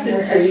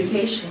expectancy.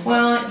 Education.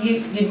 Well,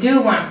 you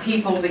do want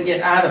people to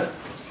get out of,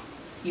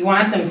 you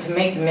want them to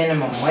make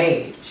minimum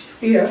wage.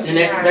 Yeah. And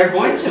they're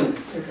going to.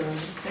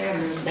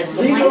 That's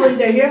the Legally, plan.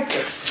 they have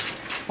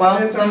to. Well,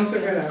 That's also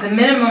gonna. the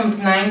minimum's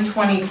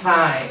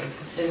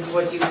 $9.25 is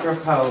what you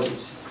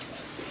propose.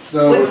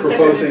 No, What's- we're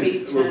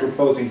that's gonna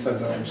proposing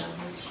 $10.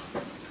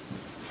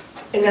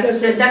 And that's Oh,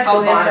 the that's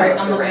bottom right, of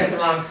I'm the looking at range.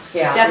 the wrong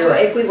scale. That's You're what,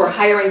 right. if we were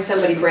hiring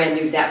somebody brand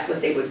new, that's what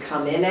they would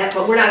come in at,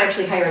 but we're not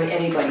actually hiring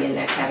anybody in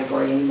that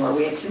category anymore.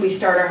 We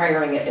started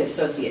hiring at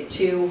Associate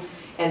 2,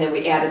 and then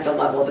we added the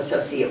level of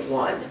Associate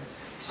 1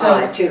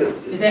 So, to.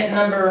 is that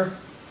number,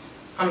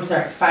 I'm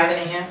sorry,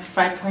 5.5,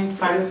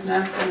 5.5? There's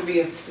not gonna be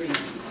a 3, no?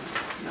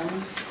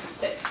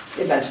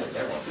 Eventually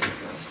there will be.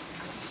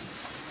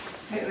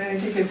 And I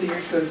think as the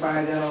years go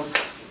by, that'll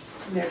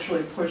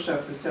naturally push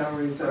up the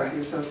salaries of Correct.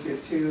 the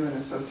Associate 2 and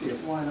Associate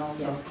 1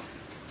 also. Yeah.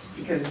 Just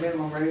because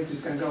minimum wage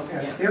is gonna go Yeah.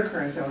 past their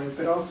current salaries,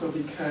 but also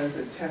because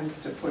it tends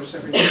to push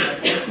everything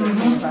back.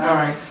 All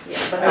right. Yeah,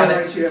 but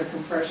Otherwise, you have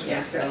compression Yeah.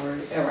 of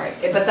salaries. all right,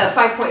 but the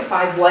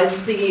 5.5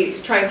 was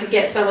trying to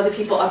get some of the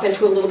people up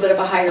into a little bit of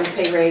a higher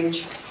pay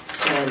range,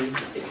 and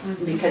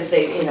because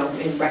they, you know,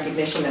 in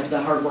recognition of the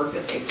hard work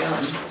that they've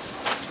done.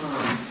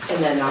 And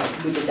then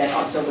we did that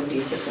also with the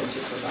assistant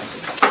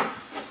supervisor.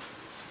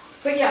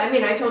 But yeah, I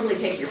mean, I totally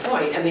take your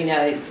point. I mean,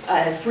 a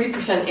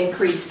 3%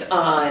 increase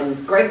on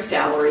Greg's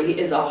salary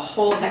is a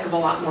whole heck of a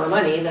lot more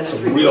money than a 3%.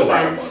 It's a real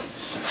lot of money.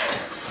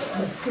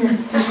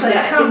 It's like,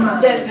 come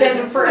on.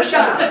 Than for a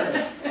shop.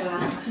 It's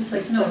He's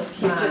like, no,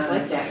 just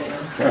like that, you know.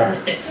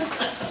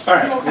 All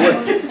right,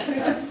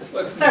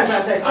 let's, Sorry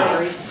about that,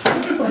 Jerry.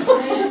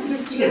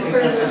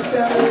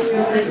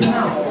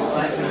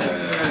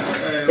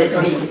 That's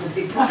me. can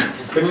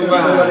we move on?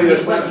 Somebody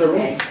that's not in the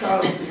room.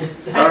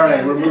 All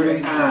right, we're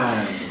moving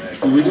on.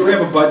 We do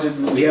have a budget,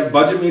 we have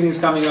budget meetings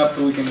coming up,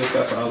 so we can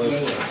discuss all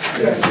this.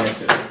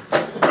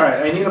 All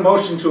right, I need a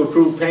motion to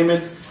approve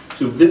payment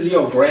to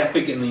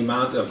Visiographic in the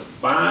amount of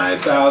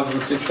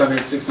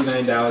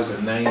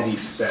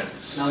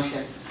 $5,669.90.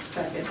 Motion.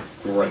 Second.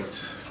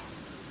 Great.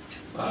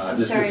 I'm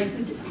This sorry.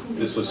 is,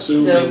 this was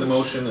Sue made the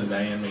motion and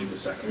Diane made the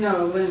second.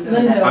 No, Linda.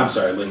 Linda. I'm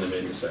sorry, Linda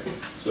made the second.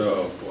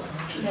 So, boy.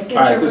 Now get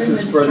All right, your this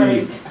is women for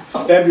the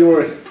straight.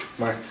 February,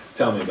 Mark,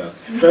 tell me about it.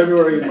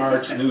 February,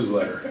 March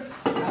newsletter.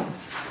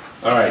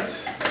 All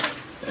right,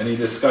 any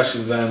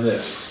discussions on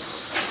this?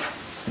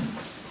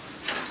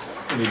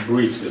 Any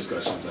brief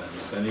discussions on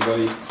this?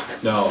 Anybody?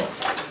 No.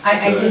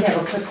 I did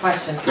have a quick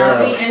question. Are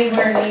Carol. we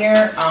anywhere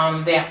near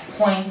that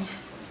point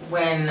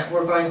when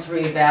we're going to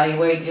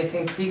reevaluate if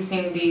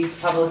increasing these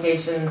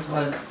publications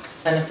was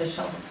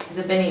beneficial? Has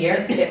it been a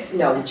year?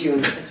 No, June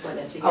is when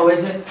it's a year. Oh,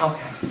 is it?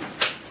 Okay.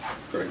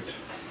 Great.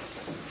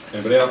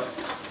 Anybody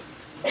else?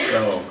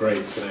 No,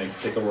 great. Can I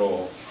take a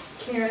roll?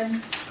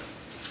 Karen,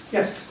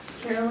 Yes.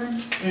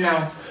 Carolyn,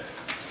 No.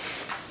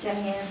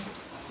 Diane,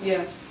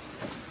 Yes.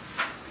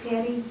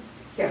 Patty,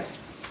 Yes.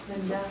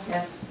 Linda,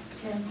 Yes.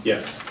 Tim,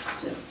 Yes.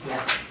 Sue.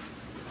 Yes.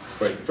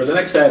 Great. For the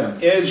next item,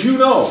 as you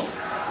know,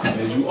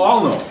 as you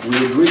all know,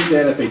 we agreed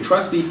that if a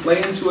trustee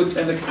plans to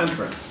attend a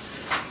conference,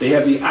 they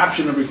have the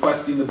option of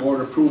requesting the board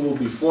approval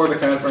before the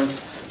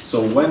conference,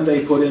 so when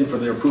they put in for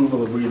their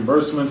approval of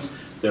reimbursements,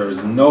 there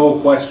is no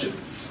question.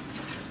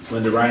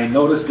 Linda Ryan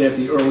noticed that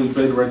the early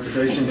bid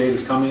registration date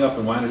is coming up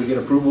and wanted to get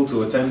approval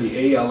to attend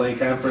the ALA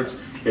conference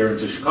here in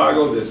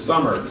Chicago this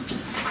summer.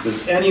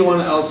 Does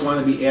anyone else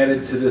want to be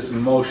added to this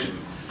motion?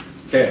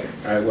 Okay,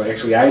 well,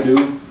 actually I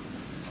do.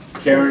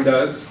 Karen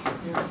does.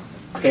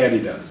 Patty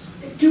does.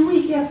 Do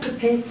we have to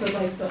pay for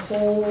like the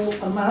whole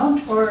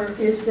amount, or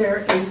is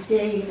there a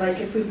day, like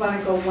if we want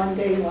to go one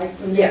day, like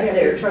when they Yeah, have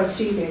there- the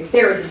trustee day?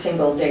 There is a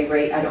single day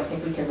rate, I don't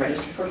think we can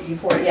register for you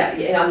for it.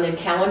 Yeah, on the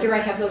calendar, I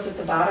have those at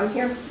the bottom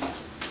here.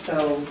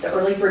 So the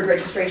early bird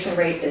registration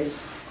rate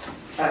is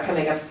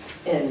coming up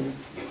in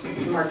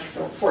March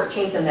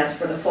 14th, and that's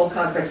for the full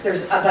conference.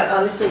 There's, but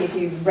honestly, if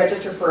you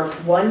register for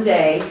one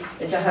day,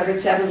 it's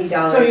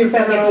 $170. So you're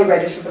better If off- you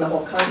register for the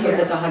whole conference,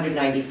 Yeah. it's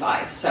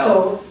 $195,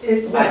 So,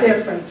 what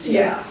difference?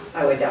 Yeah,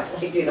 I would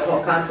definitely do the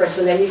whole conference,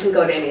 and then you can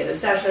go to any of the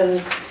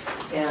sessions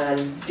and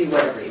do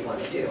whatever you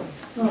want to do.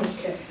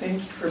 Okay. Thank you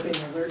for being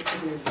alert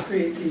to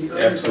create the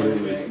early bird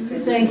Absolutely. rate.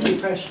 Thank you,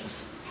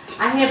 precious.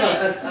 I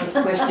have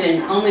a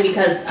question, only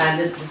because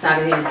this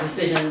decided a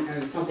decision,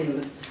 or something that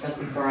was discussed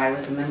before I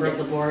was a member of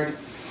the board.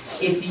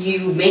 If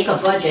you make a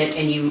budget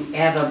and you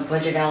have a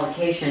budget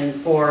allocation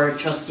for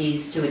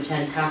trustees to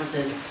attend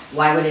conferences,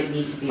 why would it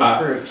need to be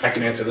approved? I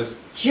can answer this.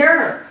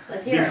 Sure,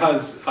 let's hear it.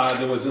 Because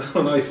there was an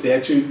Illinois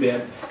statute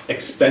that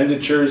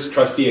expenditures,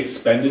 trustee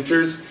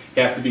expenditures,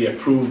 have to be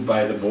approved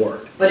by the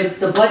board. But if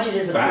the budget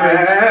is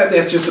approved,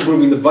 That's just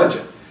approving the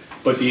budget.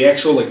 But the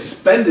actual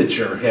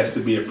expenditure has to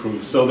be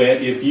approved, so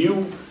that if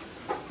you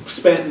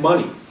spent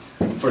money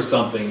for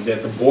something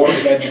that the board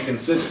had to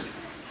consider,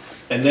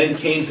 and then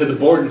came to the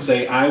board and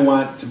say, I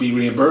want to be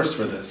reimbursed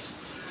for this,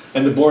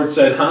 and the board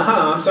said,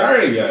 I'm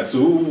sorry, yes,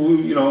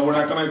 we're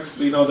not gonna,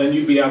 then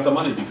you'd be out the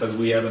money because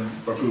we haven't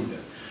approved it.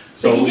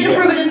 so you did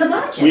approve it in the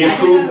budget. We I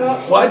just approved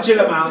don't- budget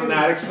amount,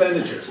 not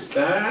expenditures.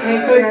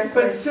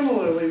 But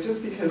similarly,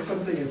 just because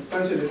something is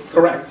budgeted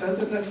for, Correct.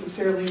 doesn't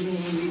necessarily mean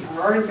we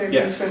are in fact going to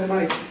Yes. spend the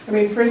money. I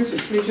mean, for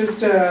instance, we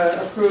just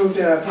approved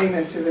a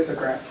payment to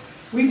Visicraft.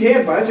 We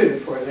did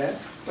budgeted for that,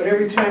 but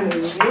every time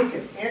we make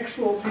an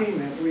actual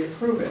payment, we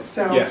approve it.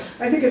 So Yes.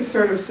 I think it's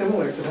sort of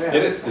similar to that.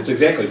 It is, it's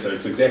exactly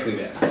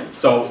that.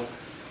 So,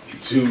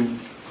 to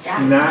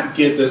Got it. not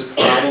get this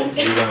problem,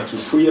 we want to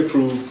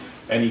pre-approve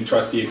any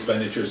trustee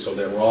expenditures so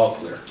that we're all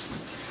clear.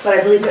 But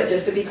I believe that,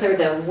 just to be clear,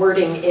 the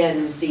wording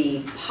in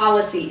the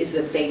policy is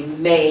that they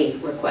may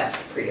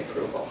request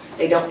pre-approval.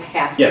 They don't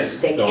have to. Yes,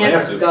 They don't can't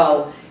have just to.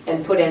 go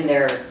and put in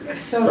their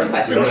So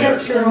request. We don't have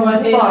picture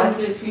one,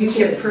 but you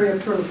get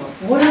pre-approval.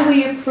 What are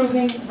we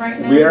approving right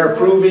now? We are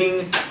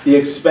approving the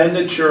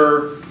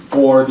expenditure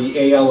for the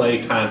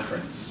ALA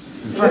conference.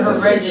 For her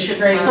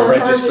registration. For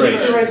registration.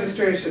 It's a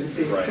registration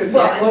fee. Right. It's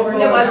Well, local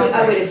no, I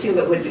and- would assume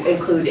it would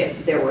include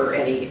if there were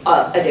any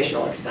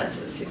additional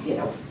expenses,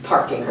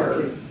 parking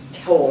or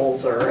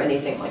tolls or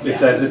anything like that. It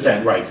says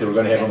attend, right, we're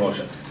gonna have a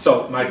motion.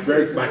 So my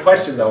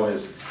question though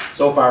is,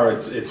 so far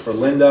it's for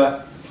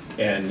Linda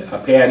and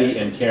Patty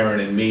and Karen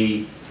and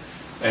me.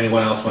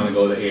 Anyone else wanna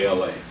go to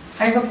ALA?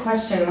 I have a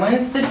question.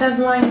 When's the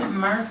deadline?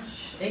 March,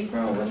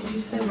 April, what did you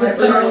say? What's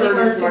the early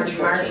bird is March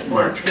 14th.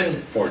 March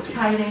 14th. 14th,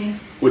 Hi, Dave.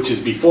 which is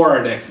before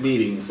our next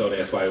meeting, so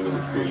that's why we're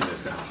doing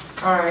this now.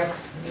 All right,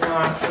 no,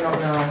 I don't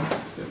know.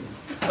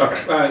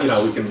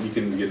 Okay, we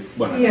can get,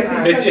 whatever.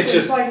 Yeah, It's because just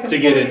it's like a to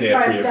get in there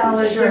 $45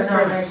 pre-approved. Sure, no, I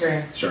difference.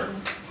 agree. Sure,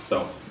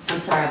 so. I'm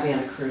sorry, I'll be on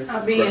a cruise.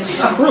 I'll be in. A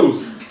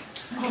cruise.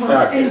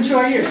 Okay.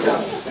 Enjoy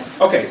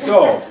yourself. Okay,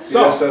 so,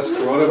 USS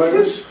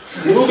coronavirus?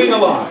 moving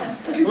along.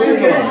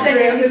 Moving along.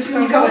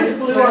 You go to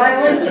Blue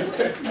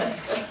Island?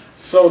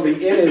 So the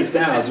it is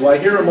now, do I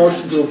hear a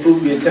motion to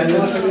approve the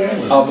attendance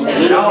of,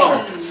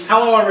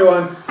 hello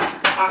everyone.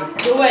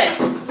 Do it.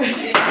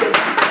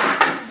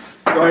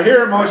 Do I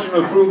hear a motion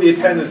to approve the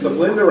attendance of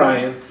Linda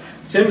Ryan,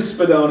 Tim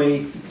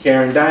Spadoni,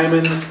 Karen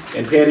Diamond,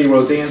 and Patty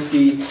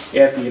Rosansky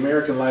at the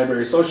American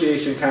Library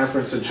Association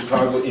Conference in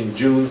Chicago in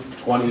June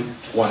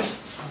 2020?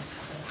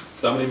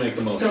 Somebody make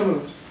the motion. So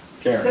moved.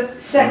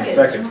 Karen? Second.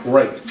 Second,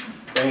 great.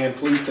 Diane,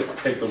 please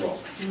take the roll.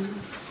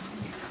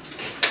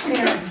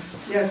 Karen,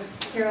 Yes.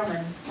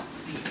 Carolyn,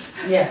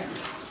 Yes.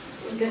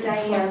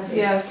 Diane,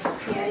 Yes.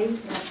 Patty,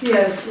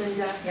 Yes.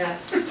 Linda,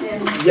 Yes.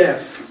 Tim,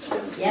 Yes.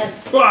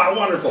 yes. Wow,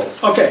 wonderful.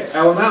 Okay,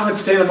 I will now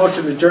entertain a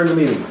motion to adjourn the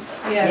meeting.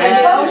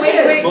 Yeah. Oh,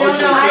 Wait, no, Motion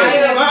is no, I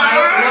made.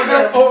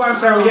 have, Oh, I'm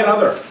sorry, we had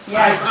other.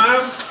 Yes.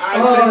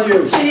 Thank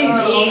you.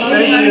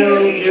 Thank you.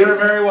 You're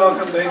very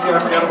welcome. Thank you. I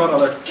forgot about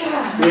other. Do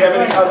we have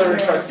any other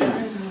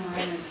trustees?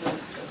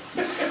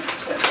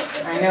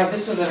 I know,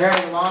 this was a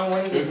very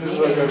long-winded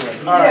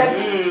meeting. All right. Yes,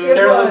 it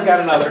Carolyn's was. got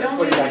another. What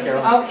do you got,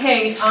 Carolyn?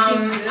 Okay,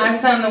 I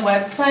was on the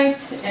website,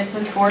 it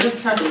says Board of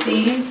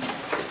Trustees,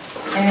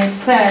 and it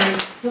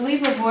says, to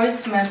leave a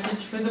voice message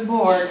for the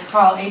board,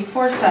 call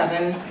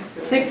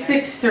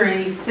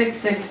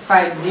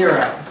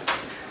 847-663-6650.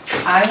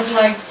 I would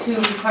like to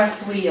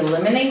request we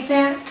eliminate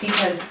that,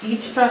 because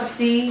each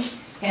trustee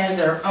has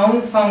their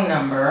own phone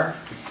number,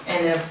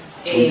 and if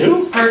We a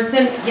do?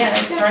 person, yeah,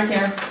 it's right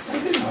there,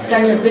 it's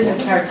on your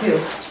business card too.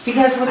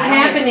 Because what's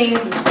happening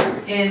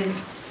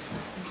is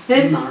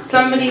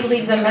somebody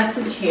leaves a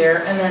message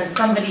here and then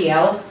somebody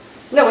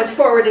else. No, it's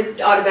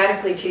forwarded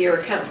automatically to your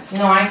accounts.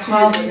 No, I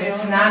called and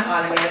it's not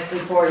automatically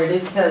forwarded.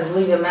 It says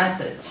leave a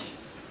message.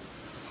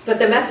 But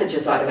the message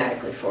is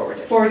automatically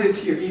forwarded. Forwarded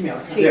to your email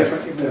account. To your-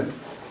 That's what you do.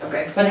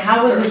 Okay. But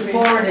how is it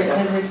forwarded?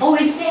 Because it, Oh,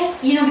 is that,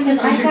 because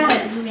I got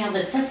an email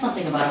that said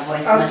something about a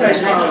voice Outside message,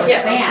 and I thought it was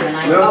phone. spam, and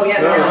I. No, Oh,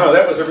 yeah, no,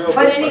 that was a real but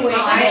voice anyway,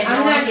 message. I had I'm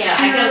no not idea. I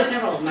got sure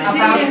several of my. about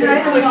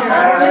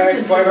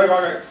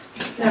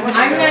See,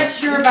 I'm not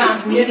sure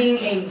about needing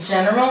a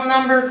general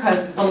number,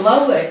 because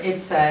below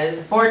it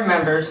says, board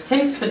members,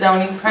 Tim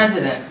Spadoni,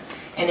 president.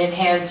 And it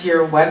has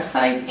your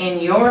website,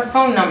 and your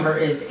phone number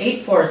is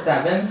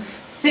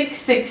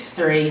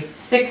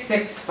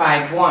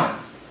 847-663-6651.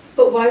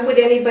 But why would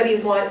anybody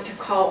want to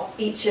call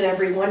each and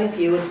every one of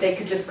you if they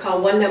could just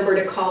call one number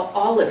to call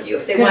all of you?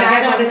 If they 'Cause want I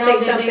don't to know say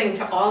that something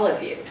to all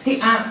of you? See,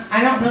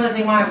 I don't know that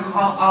they want to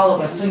call all of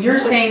us, so you're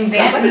saying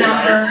that somebody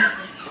number,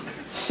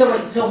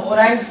 so what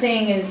I'm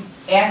saying is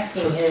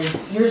asking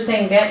is, you're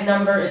saying that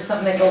number is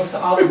something that goes to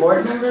all the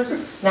board members,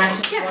 not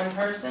just Yeah. one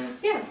person?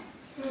 Yeah.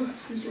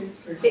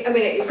 I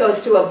mean, it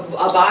goes to a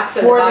box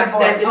and the For the box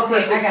then board. Okay, I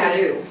disperses got to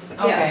it. you.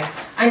 Okay, Yeah.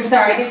 I'm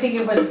sorry, I didn't think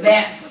it was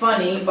that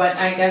funny, but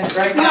I guess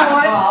Greg's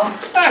not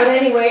involved. But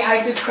anyway,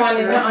 I just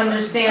wanted to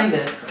understand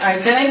this.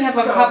 Then I have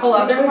a couple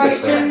other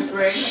questions.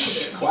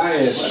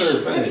 Quiet, let her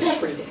That's finish.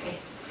 every day.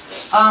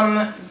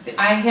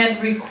 I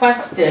had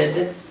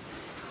requested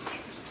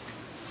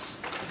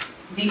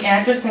the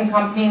address and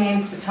company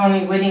name for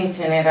Tony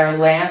Whittington at our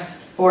last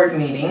board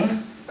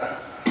meeting.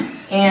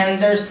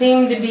 And there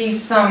seemed to be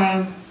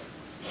some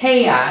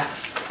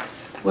chaos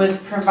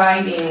with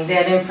providing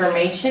that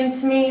information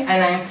to me.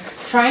 And I'm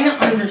trying to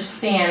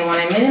understand when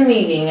I'm in a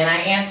meeting and I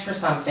ask for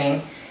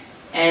something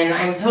and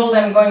I'm told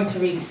I'm going to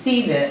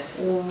receive it,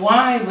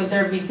 why would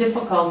there be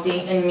difficulty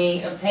in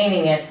me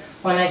obtaining it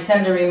when I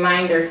send a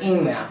reminder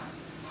email?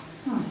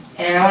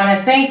 And I want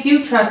to thank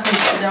you, Trustee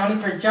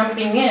Spadoni, for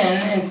jumping in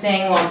and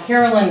saying, well,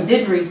 Carolyn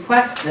did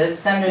request this,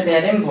 send her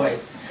that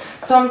invoice.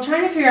 So I'm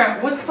trying to figure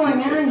out what's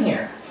going on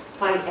here.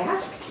 I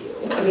asked you,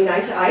 I mean,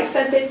 I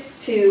sent it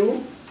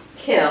to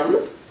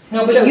Tim.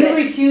 No, So but you that-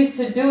 refused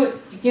to do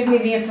it, to give me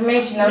the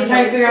information. I'm You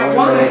trying to figure out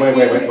why.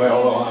 Wait,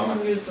 hold on.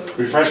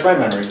 Refresh my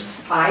memory.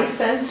 I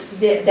sent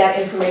that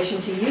information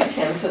to you,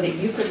 Tim, so that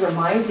you could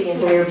remind the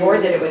entire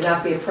board that it would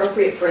not be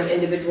appropriate for an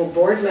individual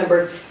board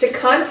member to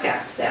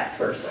contact that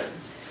person.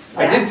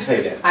 I did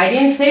say that. I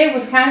didn't say it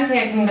was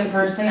contacting the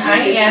person.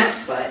 I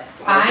asked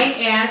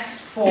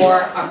for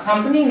a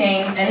company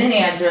name and an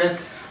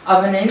address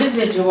of an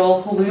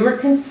individual who we were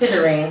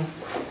considering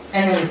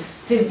and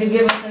to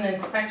give us an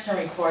inspection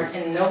report,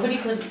 and nobody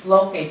could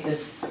locate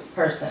this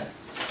person.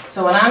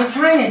 So what I'm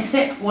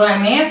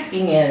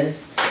asking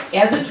is,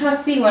 as a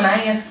trustee, when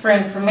I ask for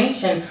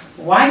information,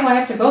 why do I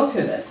have to go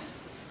through this?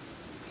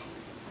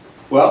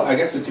 Well, I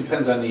guess it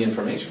depends on the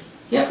information.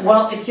 Yeah,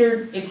 well, if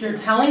you're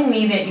telling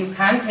me that you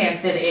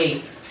contacted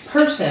a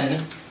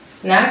person,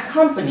 not a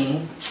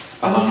company,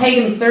 and you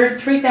paid him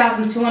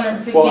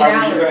 $3,250. Well,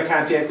 are you going to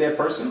contact that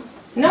person?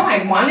 No,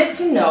 I wanted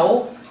to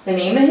know the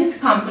name of his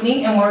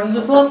company and where he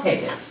was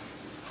located.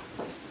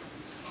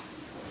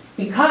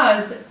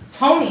 Because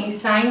Tony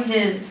signed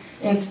his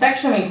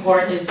inspection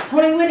report as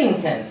Tony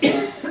Whittington.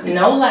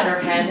 No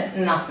letterhead,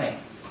 nothing.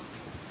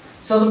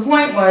 So the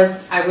point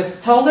was, I was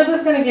told I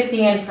was going to get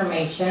the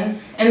information,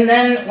 and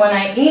then when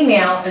I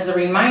email as a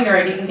reminder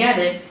I didn't get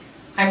it,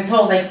 I'm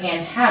told I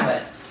can't have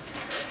it.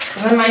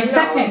 And then my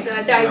second... No,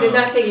 I did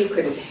not say you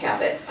couldn't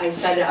have it. I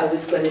said I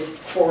was going to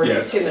forward it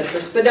Yes. to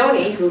Mr.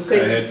 Spadoni, who I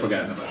could had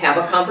forgotten about have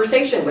a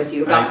conversation with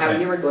you about how I-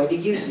 you were going to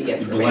use the it.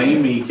 information.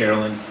 Blame me,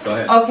 Carolyn. Go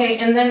ahead. Okay,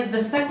 and then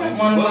the second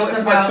one Well, was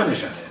let's about...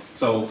 finish on that.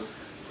 So,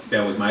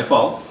 that was my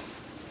fault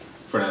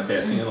for not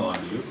passing it along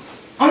to you.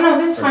 Oh,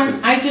 no, that's fine.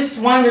 I just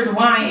wondered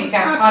why it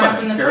got It's caught not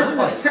up in the funny, first Carolyn.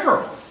 That's place.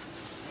 terrible.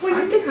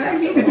 Well, you did I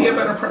pass need it to be a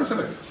along. better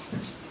president.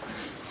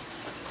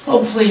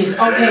 Oh, please,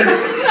 okay.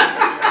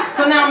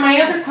 So now my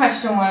other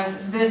question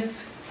was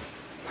this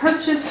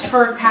purchase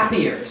for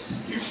copiers.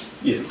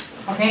 Yes.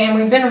 Okay, and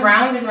we've been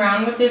round and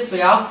round with this.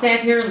 We all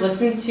sat here,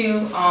 listened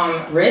to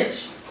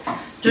Rich.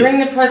 During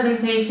Yes. the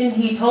presentation,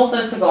 he told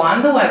us to go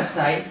on the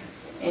website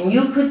and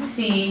you could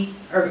see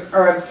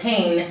or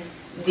obtain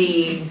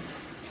the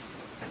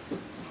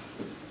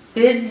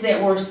bids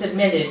that were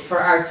submitted for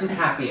our two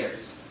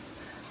copiers.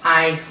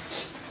 I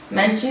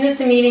mentioned at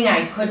the meeting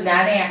I could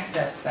not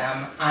access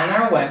them on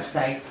our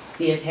website.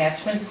 The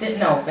attachments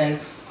didn't open.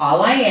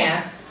 All I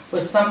asked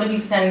was somebody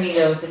send me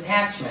those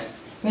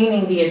attachments,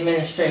 meaning the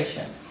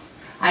administration.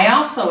 I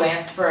also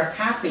asked for a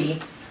copy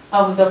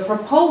of the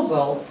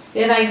proposal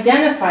that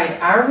identified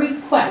our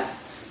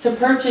request to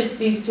purchase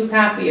these two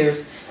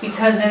copiers,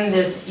 because in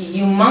this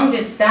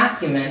humongous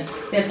document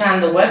that's on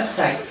the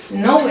website,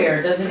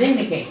 nowhere does it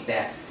indicate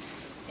that.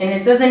 And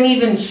it doesn't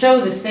even show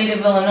the state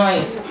of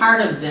Illinois as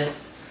part of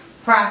this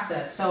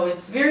process, so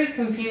it's very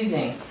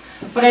confusing.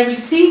 But I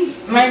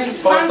received my Well, I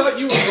response. thought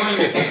you were going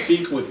to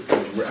speak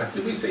with,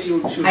 did we say she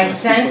was going I to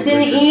speak sent with an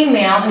Richard?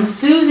 email and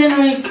Susan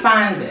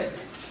responded,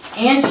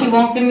 and she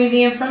won't give me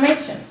the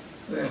information.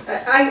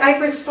 I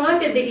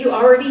responded that you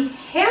already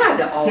had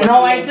all of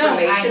No, the I don't.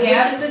 I information,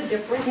 have- which is a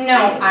different thing.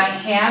 No, I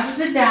have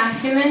the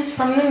document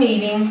from the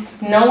meeting.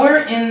 Nowhere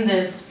in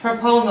this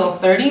proposal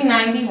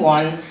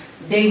 3091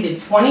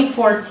 dated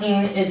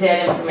 2014 is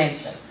that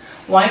information.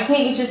 Why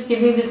can't you just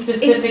give me the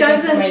specific It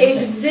doesn't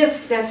information?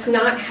 exist, that's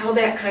not how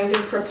that kind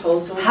of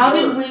proposal works. How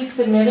did we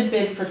submit a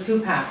bid for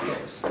two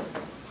copiers?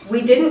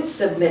 We didn't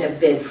submit a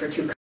bid for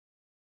two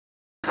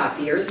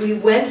copiers. We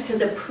went to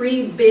the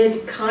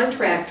pre-bid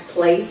contract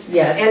place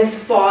Yes. and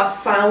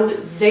found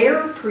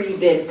their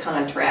pre-bid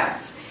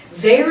contracts.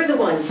 They're the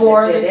ones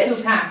For that the did two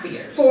it.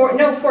 copiers?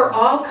 For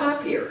all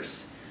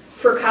copiers.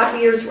 For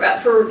copiers,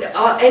 for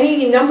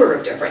any number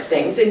of different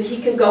things, and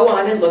he can go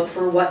on and look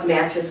for what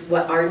matches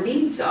what our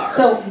needs are.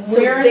 So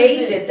where are the they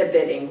bids? did the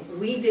bidding.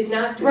 We did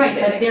not do the Right,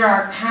 bidding. but there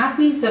are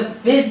copies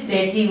of bids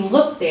that he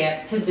looked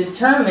at to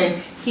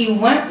determine he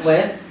went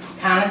with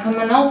Conica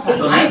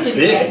Minolta. I'm just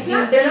Bids.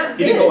 asking. They're not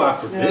He didn't go out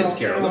bids. for bids,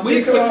 Carolyn. No, We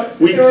they go out-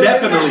 we they go out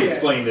definitely for bids.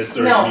 explained this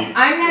during No, the meeting.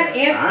 I'm not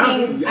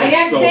asking, I'm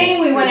not So-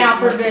 saying we went out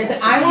for bids.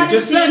 I You want to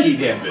just said he see,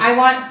 did bids. I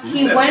want, You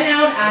he said went it.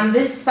 out on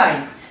this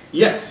site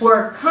Yes.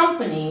 where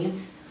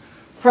companies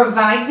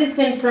provide this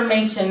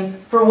information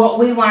for what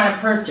we want to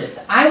purchase.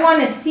 I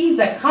want to see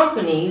the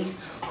companies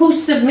who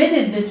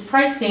submitted this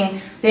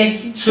pricing that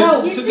he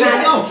chose. To this,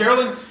 no,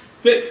 Carolyn,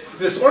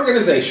 this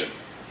organization,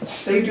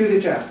 They do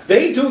the job.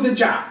 they do the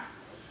job.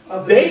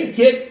 of the- They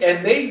get,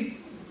 and they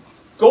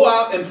go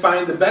out and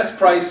find the best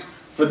price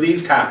for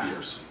these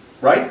copiers,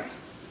 right?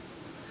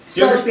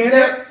 Do you So understand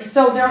there- that?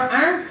 So there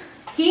aren't,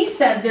 he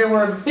said there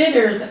were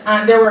bidders,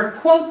 there were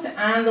quotes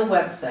on the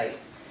website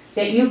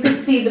that you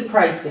could see the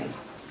pricing.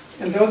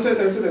 And those are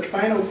the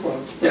final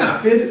quotes. for Yeah.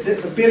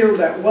 The bidder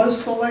that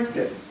was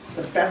selected,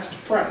 the best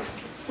price.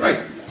 Right.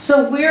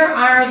 So where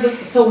are the,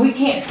 so we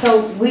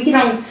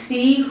don't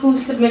see who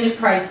submitted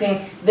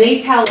pricing,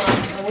 they tell us,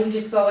 and we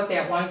just go with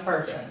that one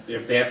person.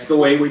 If that's the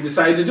way we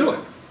decide to do it.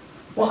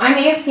 Well, I'm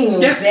asking you,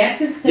 is Yes. that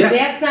this, because Yes.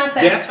 that's not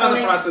the That's how the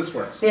explanation. process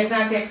works. That's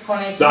not the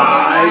explanation.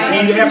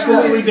 He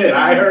absolutely did.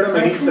 I heard him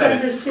and he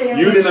said it.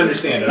 You didn't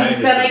understand it. I He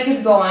said I understand.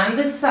 could go on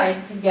the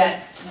site to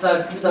get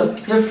the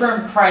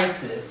different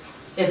prices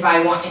if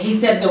I want. He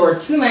said there were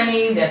too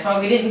many, that's why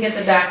we didn't get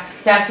the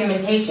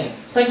documentation.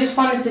 So I just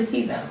wanted to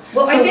see them.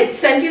 Well, I So- did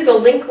send you the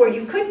link where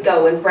you could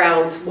go and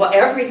browse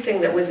everything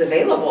that was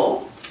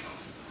available.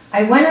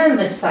 I went on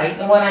the site,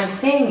 and what I'm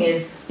saying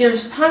is,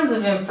 there's tons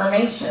of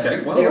information. Okay,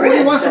 well, There what do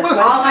you is. want from us?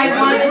 That's All I What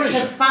wanted to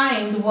information?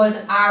 find was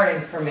our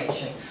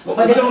information. Well,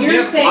 But we if don't you're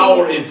have saying-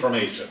 our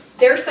information.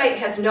 Their site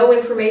has no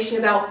information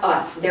about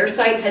us. Their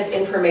site has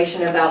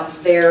information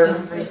about their,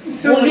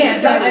 Well, yeah,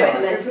 so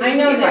I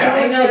know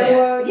that, I know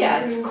that. yeah,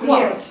 it's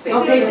quotes, basically.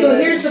 Okay, so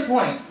here's the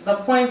point. The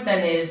point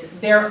then is,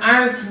 there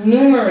aren't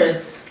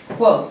numerous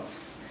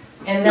quotes,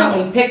 and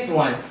then we picked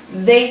one.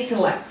 They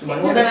select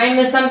one. Well, then I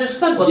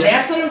misunderstood. Well,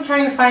 Yes. that's what I'm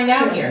trying to find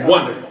out here.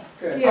 Wonderful.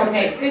 Good. Yes,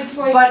 Okay, it's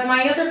like, but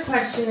my other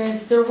question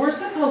is, there were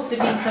supposed to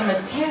be some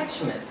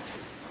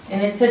attachments,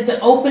 and it said to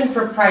open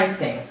for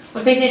pricing,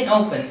 but they didn't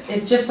open.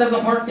 It just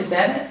doesn't work, is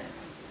that it?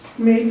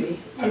 Maybe.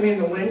 You mean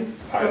the link?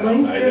 I The don't-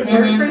 link I didn't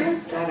didn't- work for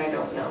you? that I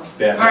don't know.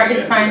 That- All right,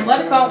 it's fine,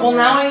 let it go. Well,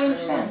 now I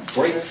understand.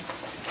 Great.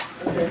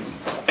 Okay.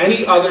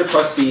 Any other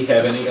trustee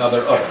have any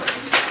other?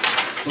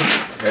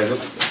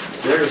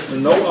 There's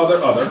no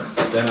other,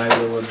 then I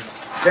will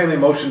entertain a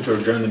motion to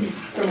adjourn the meeting.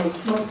 So,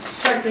 well,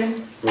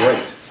 second, Great.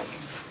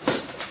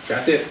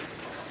 Got it? It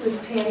was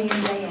Patty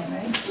and Diane,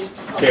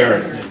 right?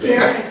 Karen and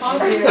Dan. Karen. All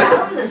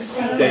sound the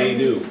same. They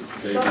do.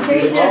 They do.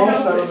 They all do,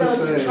 sound the so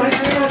it's same. I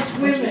trust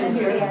women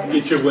here.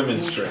 Get your women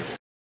straight.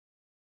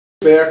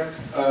 Back,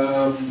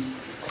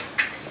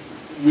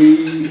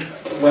 we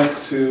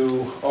went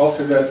to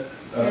alternate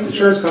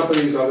insurance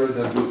companies other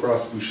than Blue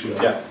Cross Blue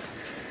Shield. Yeah.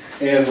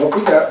 And what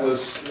we got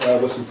was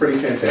some pretty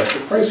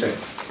fantastic pricing.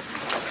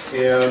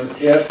 And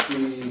at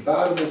the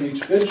bottom of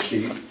each bid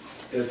sheet,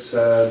 it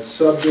said,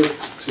 subject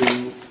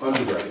to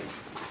underwriting.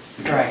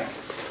 Right.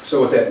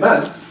 So what that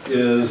meant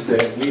is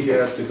that we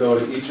had to go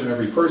to each and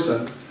every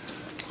person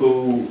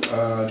who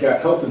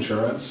got health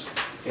insurance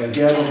and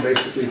had them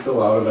basically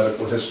fill out a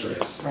medical history.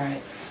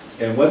 Right.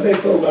 And when they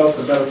filled out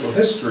the medical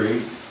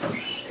history,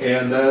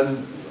 and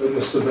then it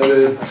was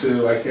submitted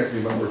to, I can't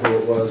remember who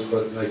it was,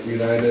 but like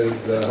United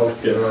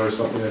Healthcare or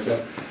something like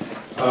that,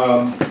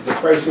 the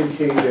pricing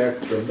came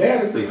back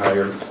dramatically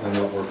higher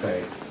than what we're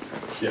paying.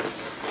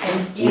 Yes.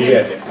 And We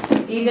had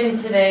that. even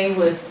today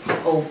with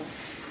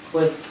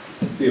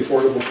The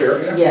Affordable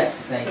Care Act?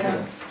 yes, thank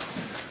you.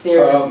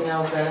 There is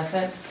no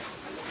benefit?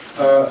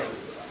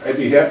 I'd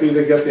be happy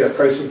to get that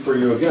pricing for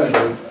you again,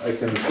 but I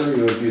can assure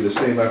you it'd be the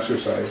same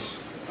exercise.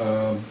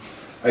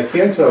 I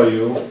can tell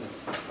you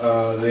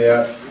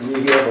that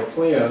we have a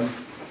plan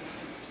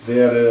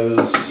that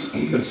is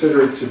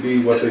considered to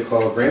be what they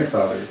call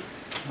grandfathered.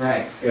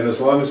 Right. And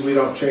as long as we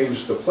don't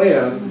change the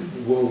plan,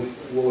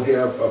 we'll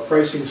have a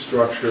pricing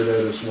structure that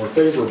is more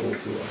favorable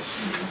to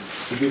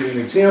us. To give you an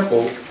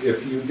example,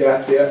 if you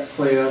got that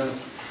plan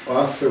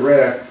off the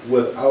rack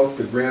without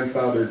the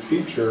grandfathered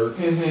feature,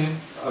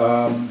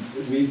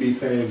 we'd be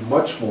paying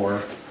much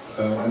more.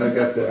 And I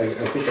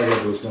think I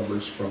have those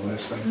numbers from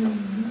last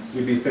time.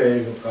 We'd be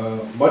paying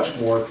much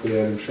more for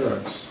that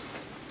insurance.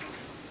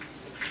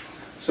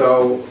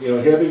 So, you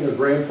know, having a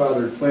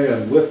grandfathered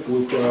plan with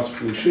Blue Cross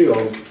Blue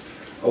Shield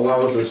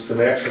allows us to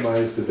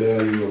maximize the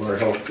value of our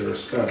healthcare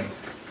spend.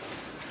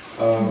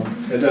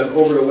 And then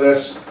over the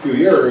last few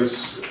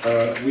years,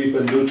 we've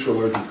been neutral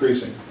or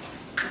decreasing,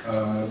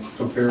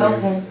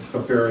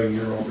 comparing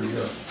year over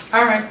year.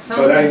 All right, But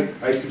sounds good.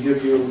 I can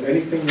give you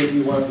anything that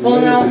you want Well,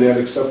 related no. to that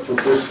except for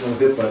personal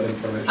HIPAA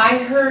information. I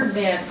heard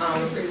that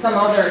some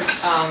other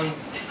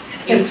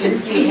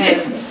agency has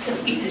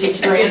it's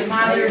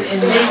grandfathered,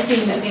 and they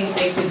seem to think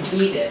they could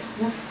beat it.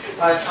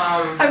 But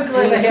I'm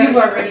glad I if have you've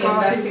already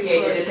coffee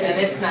investigated it, before. then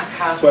it's not But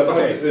possible.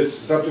 Okay. it's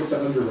subject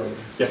to underwriting.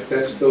 Yeah.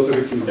 Those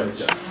are the key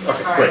words. Okay, All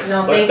right, great.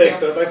 no, Let's thank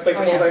take you. the, let's take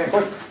Oh, the whole yeah.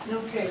 thing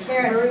quick. Okay,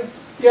 Karen,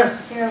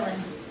 Yes.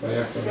 Carolyn,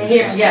 Mayor?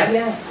 Dana.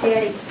 Yes.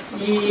 Patty.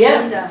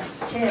 Yes.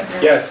 Linda.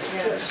 Tim. Yes,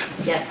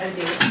 Yes.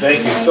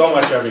 thank you so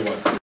much,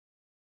 everyone.